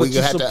 but we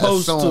have to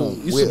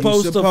assume. You're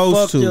supposed to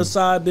fuck your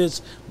side bitch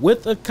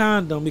with a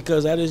condom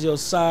because that is your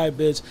side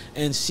bitch,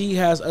 and she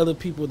has other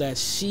people that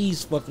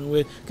she's fucking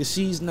with because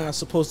she's not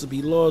supposed to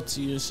be loyal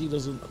to you, and she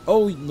doesn't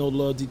owe no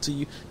loyalty to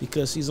you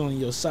because she's only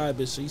your side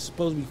bitch. So you're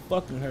supposed to be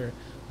fucking her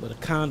with a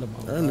condom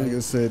on. That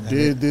nigga said,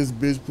 "Did this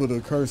bitch put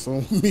a curse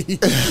on me?"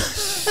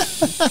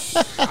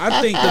 I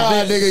think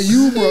nigga,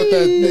 you brought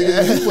that.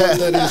 Nigga, you brought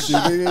that issue.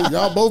 Nigga.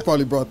 Y'all both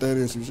probably brought that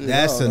issue. Shit,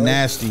 that's a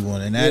nasty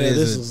one, and that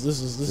is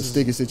a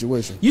sticky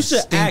situation. You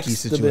should ask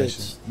the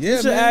bitch. Yeah,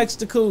 you should ask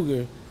the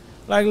cougar.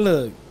 Like,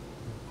 look,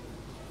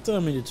 tell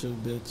me the truth,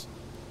 bitch.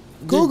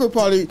 Cougar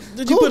probably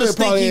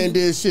ain't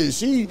did shit.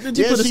 She do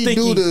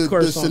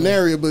the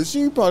scenario, but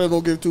she probably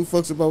don't give two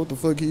fucks about what the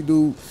fuck he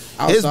do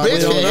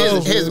outside.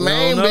 His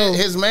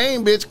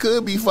main bitch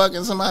could be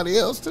fucking somebody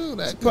else too.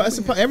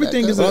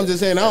 Everything is. I'm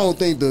just saying, I don't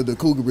think the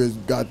cougar bitch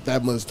got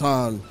that much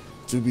time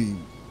to be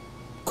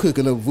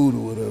cooking up voodoo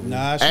or whatever.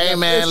 Nah, hey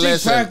man,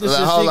 listen.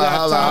 Hold on.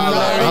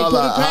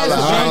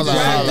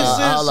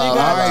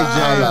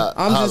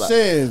 I'm just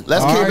saying.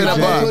 Let's keep it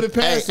above.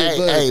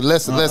 Hey,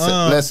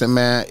 listen,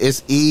 man.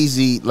 It's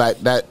easy like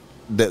that.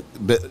 The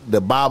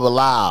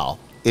Babalawo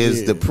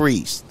is the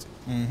priest.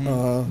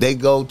 Mm-hmm. They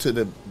go to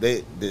the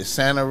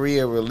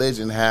Santeria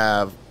religion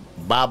have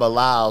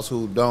Babalawos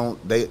who don't.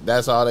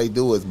 That's all they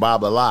do is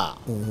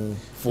Babalawo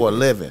for a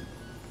living.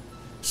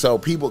 So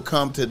people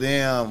come to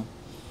them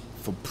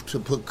to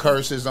put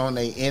curses on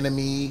their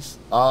enemies,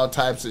 all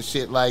types of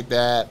shit like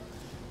that,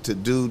 to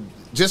do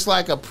just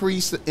like a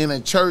priest in a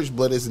church,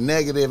 but it's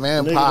negative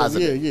and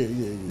positive. Yeah.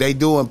 They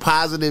doing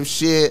positive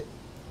shit,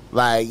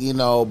 like, you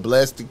know,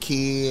 bless the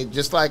kid,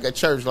 just like a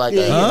church, like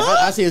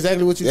I see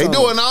exactly what you're saying. They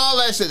doing all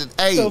that shit.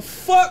 Hey, the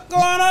fuck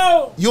going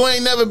on? You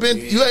ain't never been.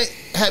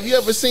 Have you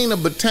ever seen a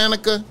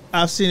Botanica?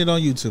 I've seen it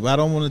on YouTube. I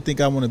don't want to think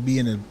I want to be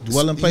in a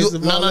dwelling place.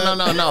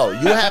 No.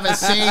 You haven't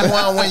seen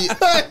one when you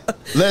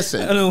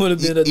listen. I don't want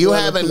to be in a You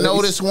haven't place.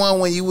 Noticed one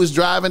when you was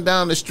driving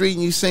down the street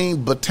and you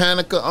seen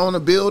Botanica on a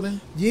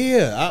building?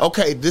 Yeah.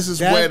 Okay, this is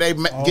where they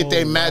get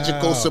their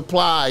magical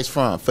supplies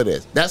from for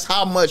this. That's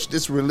how much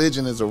this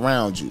religion is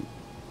around you.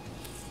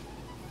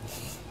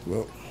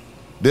 Well,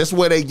 this is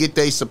where they get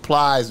their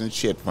supplies and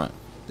shit from.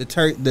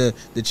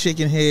 The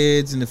chicken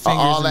heads and the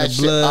fingers and the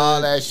blood.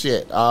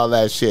 All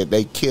that shit.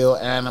 They kill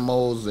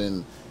animals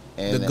and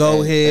the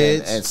goat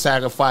heads and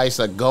sacrifice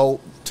a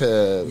goat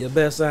to your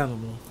best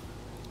animal.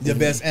 Your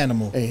best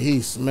animal. And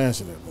he's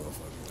smashing that motherfucker.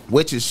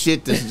 Which is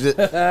shit that's just,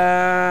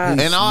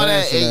 and all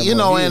that, you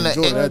know, in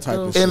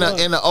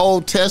the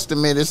Old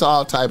Testament, it's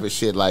all type of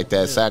shit like that.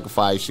 Yeah.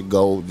 Sacrifice your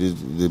goat.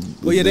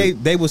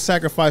 They would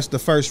sacrifice the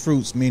first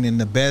fruits, meaning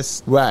the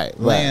best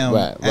lamb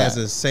as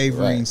a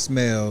savoring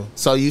smell.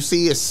 So you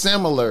see, it's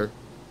similar.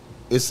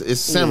 It's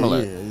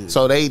similar. Yeah.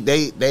 So they in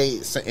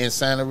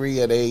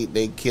Santeria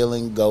they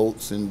killing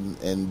goats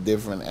and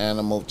different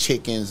animal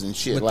chickens and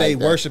shit. But like they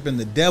worshiping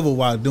the devil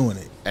while doing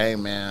it. Hey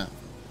man.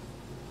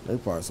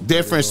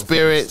 Different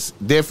spirits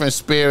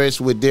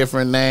with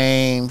different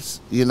names.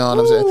 You know what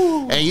I'm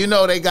saying? And you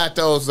know they got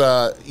those.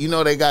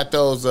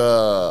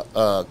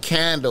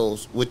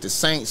 Candles with the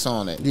saints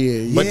on it.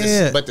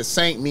 Yeah. But the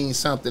saint means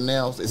something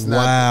else. It's not.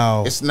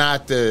 Wow. It's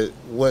not the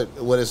what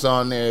it's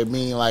on there. It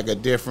mean like a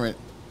different.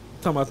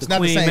 Talking about the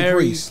Queen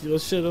Mary,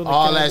 shit on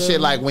all that shit.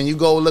 Like when you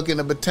go look in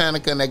the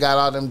Botanica and they got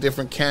all them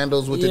different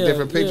candles with the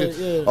different pictures.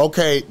 Yeah.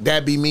 Okay,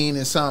 that be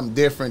meaning something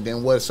different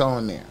than what's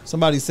on there.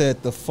 Somebody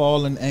said the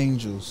fallen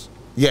angels.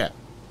 Yeah.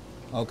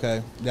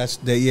 Okay,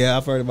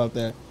 I've heard about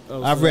that.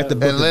 I've read the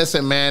book. And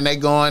listen, man, they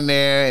go in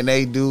there and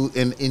they do,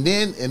 and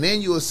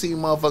then you will see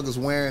motherfuckers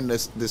wearing the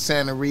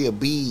Santeria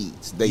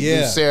beads. They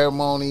do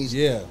ceremonies,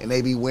 and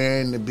they be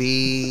wearing the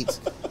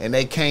beads, and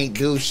they can't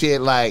do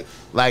shit like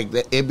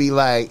it be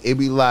like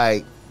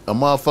a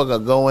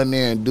motherfucker go in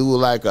there and do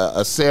like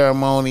a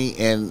ceremony,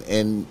 and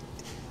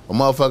a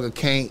motherfucker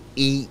can't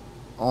eat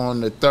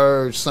on the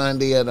third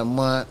Sunday of the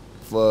month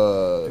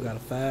for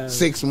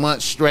 6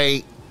 months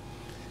straight,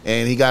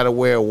 and he got to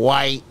wear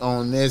white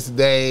on this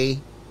day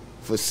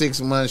for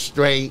 6 months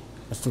straight.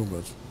 That's too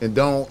much. And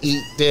don't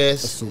eat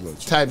this. That's too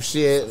much. Type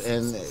shit,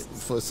 and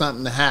for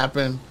something to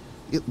happen,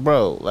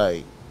 bro,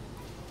 like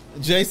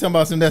Jay talking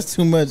about something that's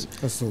too much.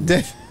 That's too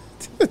much.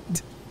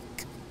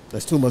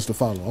 That's too much to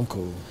follow. I'm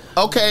cool.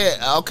 Okay.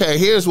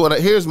 Here's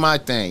my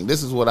thing.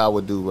 This is what I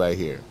would do right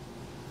here.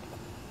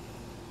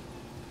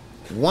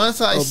 Once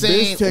I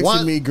seen that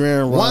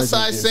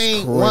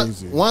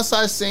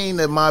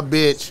my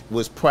bitch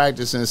was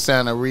practicing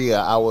Santeria,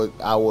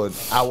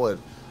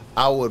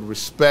 I would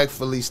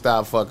respectfully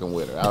stop fucking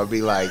with her. I would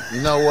be like,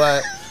 you know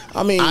what?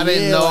 I mean, I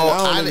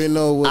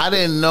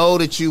didn't know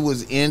that you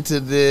was into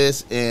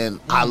this,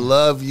 and I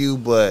love you,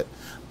 but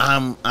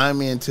I'm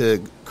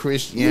into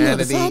Christianity, you love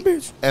the side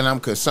bitch? And I'm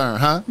concerned,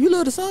 huh? You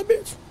love the side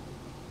bitch?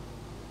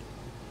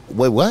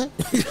 Wait, what?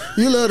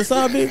 You love the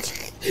side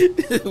bitch?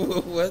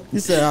 What? You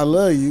said I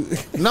love you.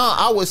 No,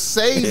 I would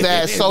say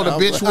that so the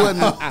bitch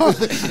wouldn't.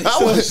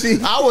 I would say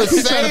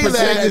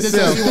that. Just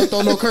so she won't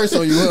throw no curse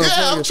on you. Huh?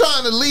 Yeah, I'm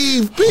trying to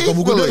leave peacefully.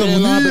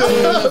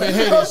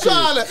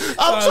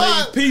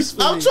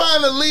 I'm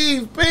trying to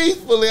leave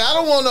peacefully. I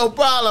don't want no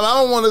problem.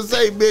 I don't want to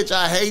say, bitch,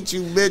 I hate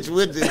you, bitch.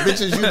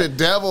 Bitches, you the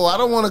devil. I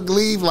don't want to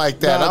leave like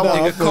that. Nah, I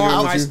want Nigga,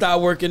 car might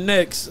start working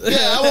next.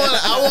 Yeah,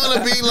 I want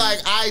to be like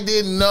I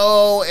didn't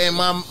know, and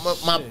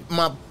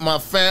my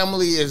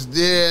family is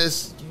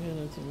this.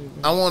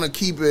 I want to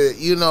keep it,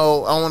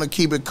 I want to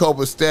keep it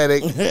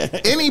copacetic.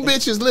 Any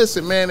bitches,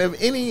 listen, man.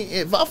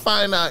 If I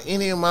find out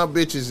any of my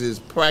bitches is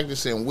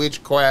practicing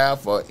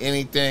witchcraft or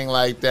anything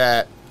like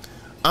that,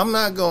 I'm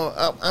not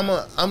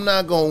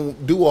gonna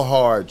do a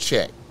hard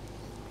check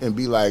and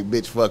be like,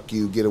 bitch, fuck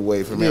you, get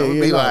away from me. I'm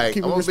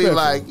gonna be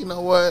like, you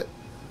know what?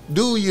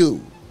 Do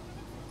you?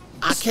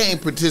 I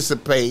can't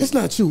participate. It's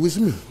not you, it's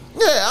me.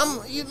 Yeah,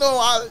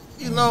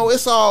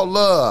 it's all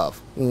love.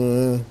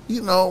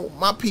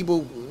 My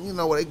people,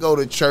 when they go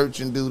to church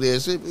and do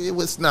this, it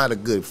was not a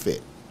good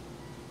fit.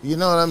 You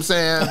know what I'm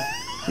saying?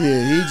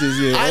 Yeah,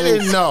 I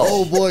didn't know.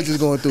 Old boy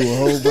just going through a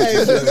whole bunch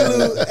of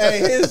shit. Hey,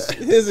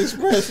 his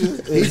expression.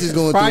 He's just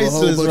going through a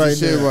whole bunch of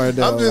shit right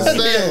now. I'm just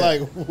saying,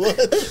 like, what?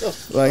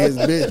 Like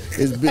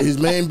his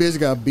main bitch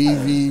got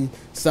BV,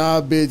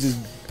 side bitch is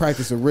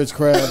practicing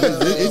witchcraft.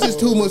 It's just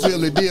too much for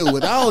him to deal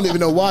with. I don't even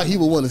know why he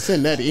would want to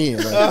send that in.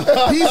 Like,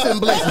 peace and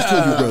blessings to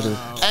you, brother.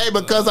 Hey,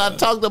 because I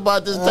talked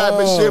about this type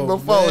of shit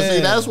before. Man.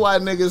 See, that's why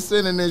niggas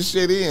sending this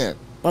shit in.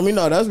 I mean,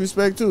 no, that's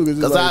respect too.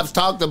 Because I've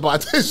talked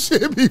about this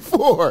shit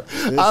before.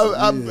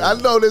 I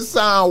know this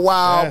sound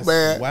wild, That's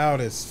man.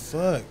 wild as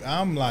fuck.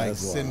 I'm like That's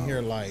sitting wild.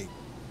 here like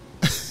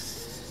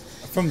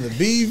from the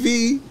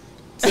BV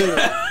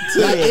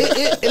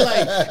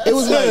it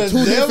was like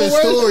two different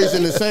stories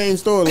in the same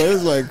story. Like, it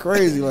was like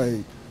crazy.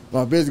 Like,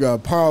 my bitch got a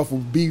powerful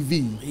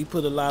BV. He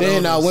put a lot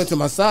Then on I us. went to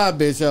my side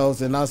bitch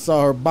house and I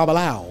saw her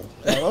babalao.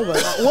 I was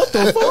like, what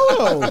the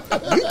fuck?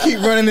 You keep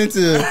running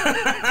into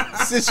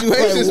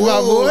situations, Like, my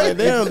whoa, boy. like,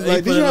 damn, He like,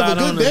 put did you a have lot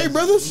a on good day, us.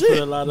 brother? He put a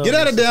Shit. lot on Get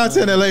out us. of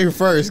downtown LA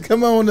first.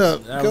 Come on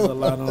up. That was a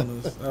lot on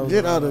us. That was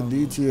Get a lot out of on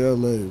us.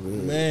 DTLA,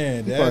 man. Man,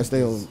 You that probably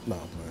stay on. Nah,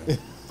 man.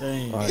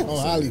 Dang. All right, on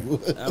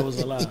Hollywood. That was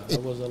a lot.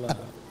 That was a lot.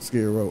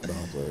 Skid rope, nah,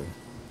 man.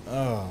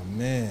 Oh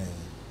man.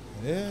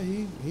 Yeah,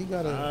 he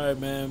got All a right,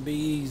 man. Be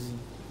easy.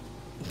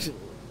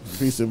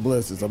 Peace and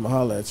blessings. I'ma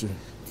holler at you.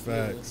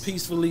 facts.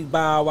 Peacefully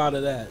bow out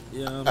of that.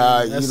 You know what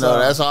I mean?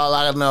 That's all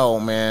I know,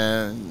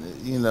 man.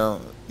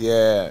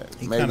 Yeah.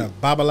 He Maybe kind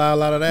of bobble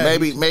out of that.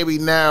 maybe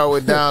narrow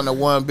it down to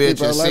one bitch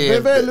People and like, see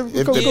baby,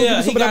 if come the- get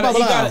Yeah, some of that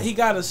bubble out. he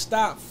gotta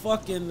stop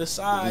fucking the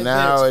side.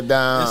 Narrow bitch it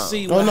down. And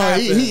see Oh what no,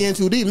 happens. he in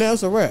too deep now.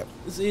 It's a wrap.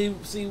 See,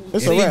 It's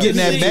If a he wrap. getting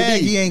that See,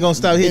 bag, he ain't gonna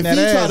stop hitting If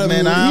that he try ass, to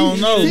man. move, I don't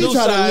know. If he New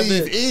try to side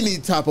leave bitch. any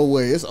type of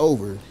way, it's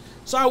over.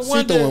 So I She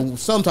wonder. throwing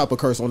some type of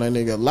curse on that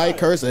nigga. Light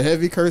curse, a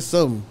heavy curse,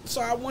 something.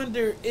 So I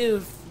wonder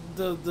if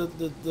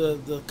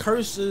the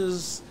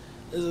curses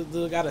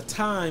got a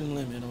time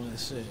limit on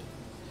this shit.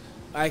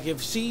 Like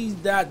if she's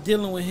not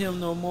dealing with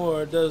him no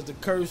more, does the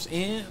curse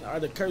end,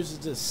 or the curse is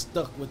just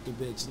stuck with the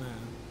bitch now?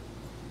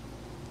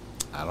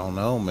 I don't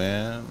know,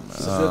 man.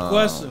 It's a good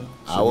question.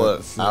 I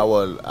would.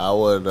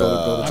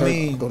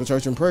 Go to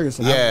church and pray or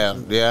something. Yeah.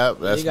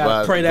 That's You gotta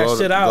about pray that go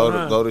shit to, out, Go,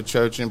 huh? to, go to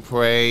church and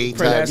pray.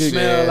 Pray type that shit.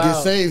 smell out.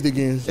 Get saved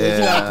again. Yeah.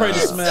 You gotta pray the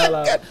smell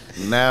out.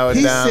 Narrow it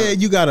He down.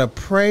 said you gotta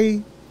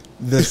pray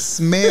the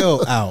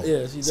smell out.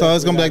 Yeah, she so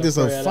it's gonna be like this.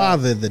 definitely So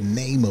gotta pray it Father, the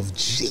name of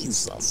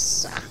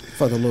Jesus,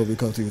 Fuck the Lord, we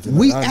come to you tonight.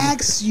 we I-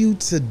 ask you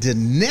to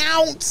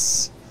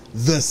denounce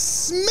the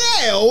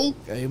smell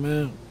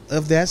Amen.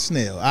 of that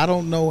snail. I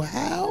don't know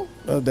how.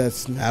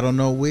 That's I don't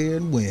know where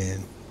and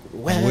when,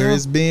 and where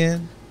it's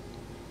been.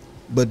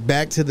 But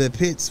back to the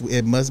pits,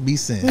 it must be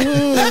sent.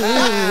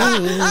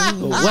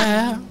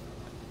 wow.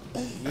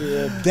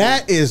 Yeah.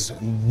 That is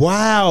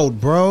wild,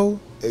 bro.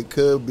 It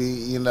could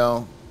be,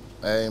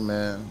 hey,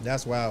 man.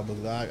 That's wild,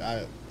 but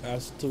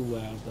That's too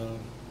wild, dog.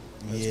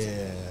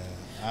 yeah.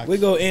 We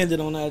gonna end it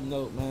on that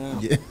note, man.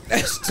 Yeah.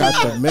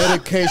 Got the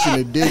medication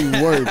that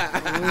didn't work.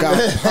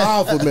 Got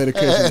powerful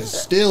medication that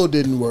still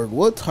didn't work.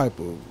 What type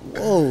of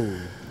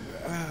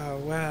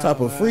Wow. type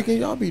of freaking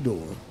y'all be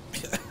doing?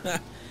 All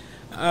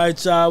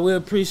right, y'all. We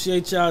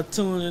appreciate y'all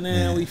tuning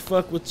in. We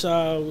fuck with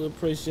y'all. We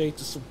appreciate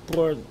the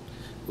support.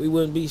 We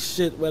wouldn't be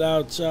shit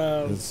without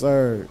y'all. Yes,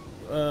 sir.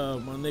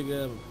 My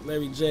nigga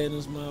Larry J and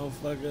this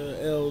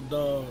motherfucker L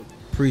Dog.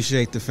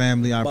 Appreciate the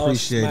family. I Boss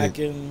appreciate it.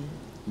 smacking,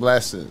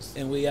 Blessings.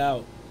 and we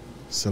out.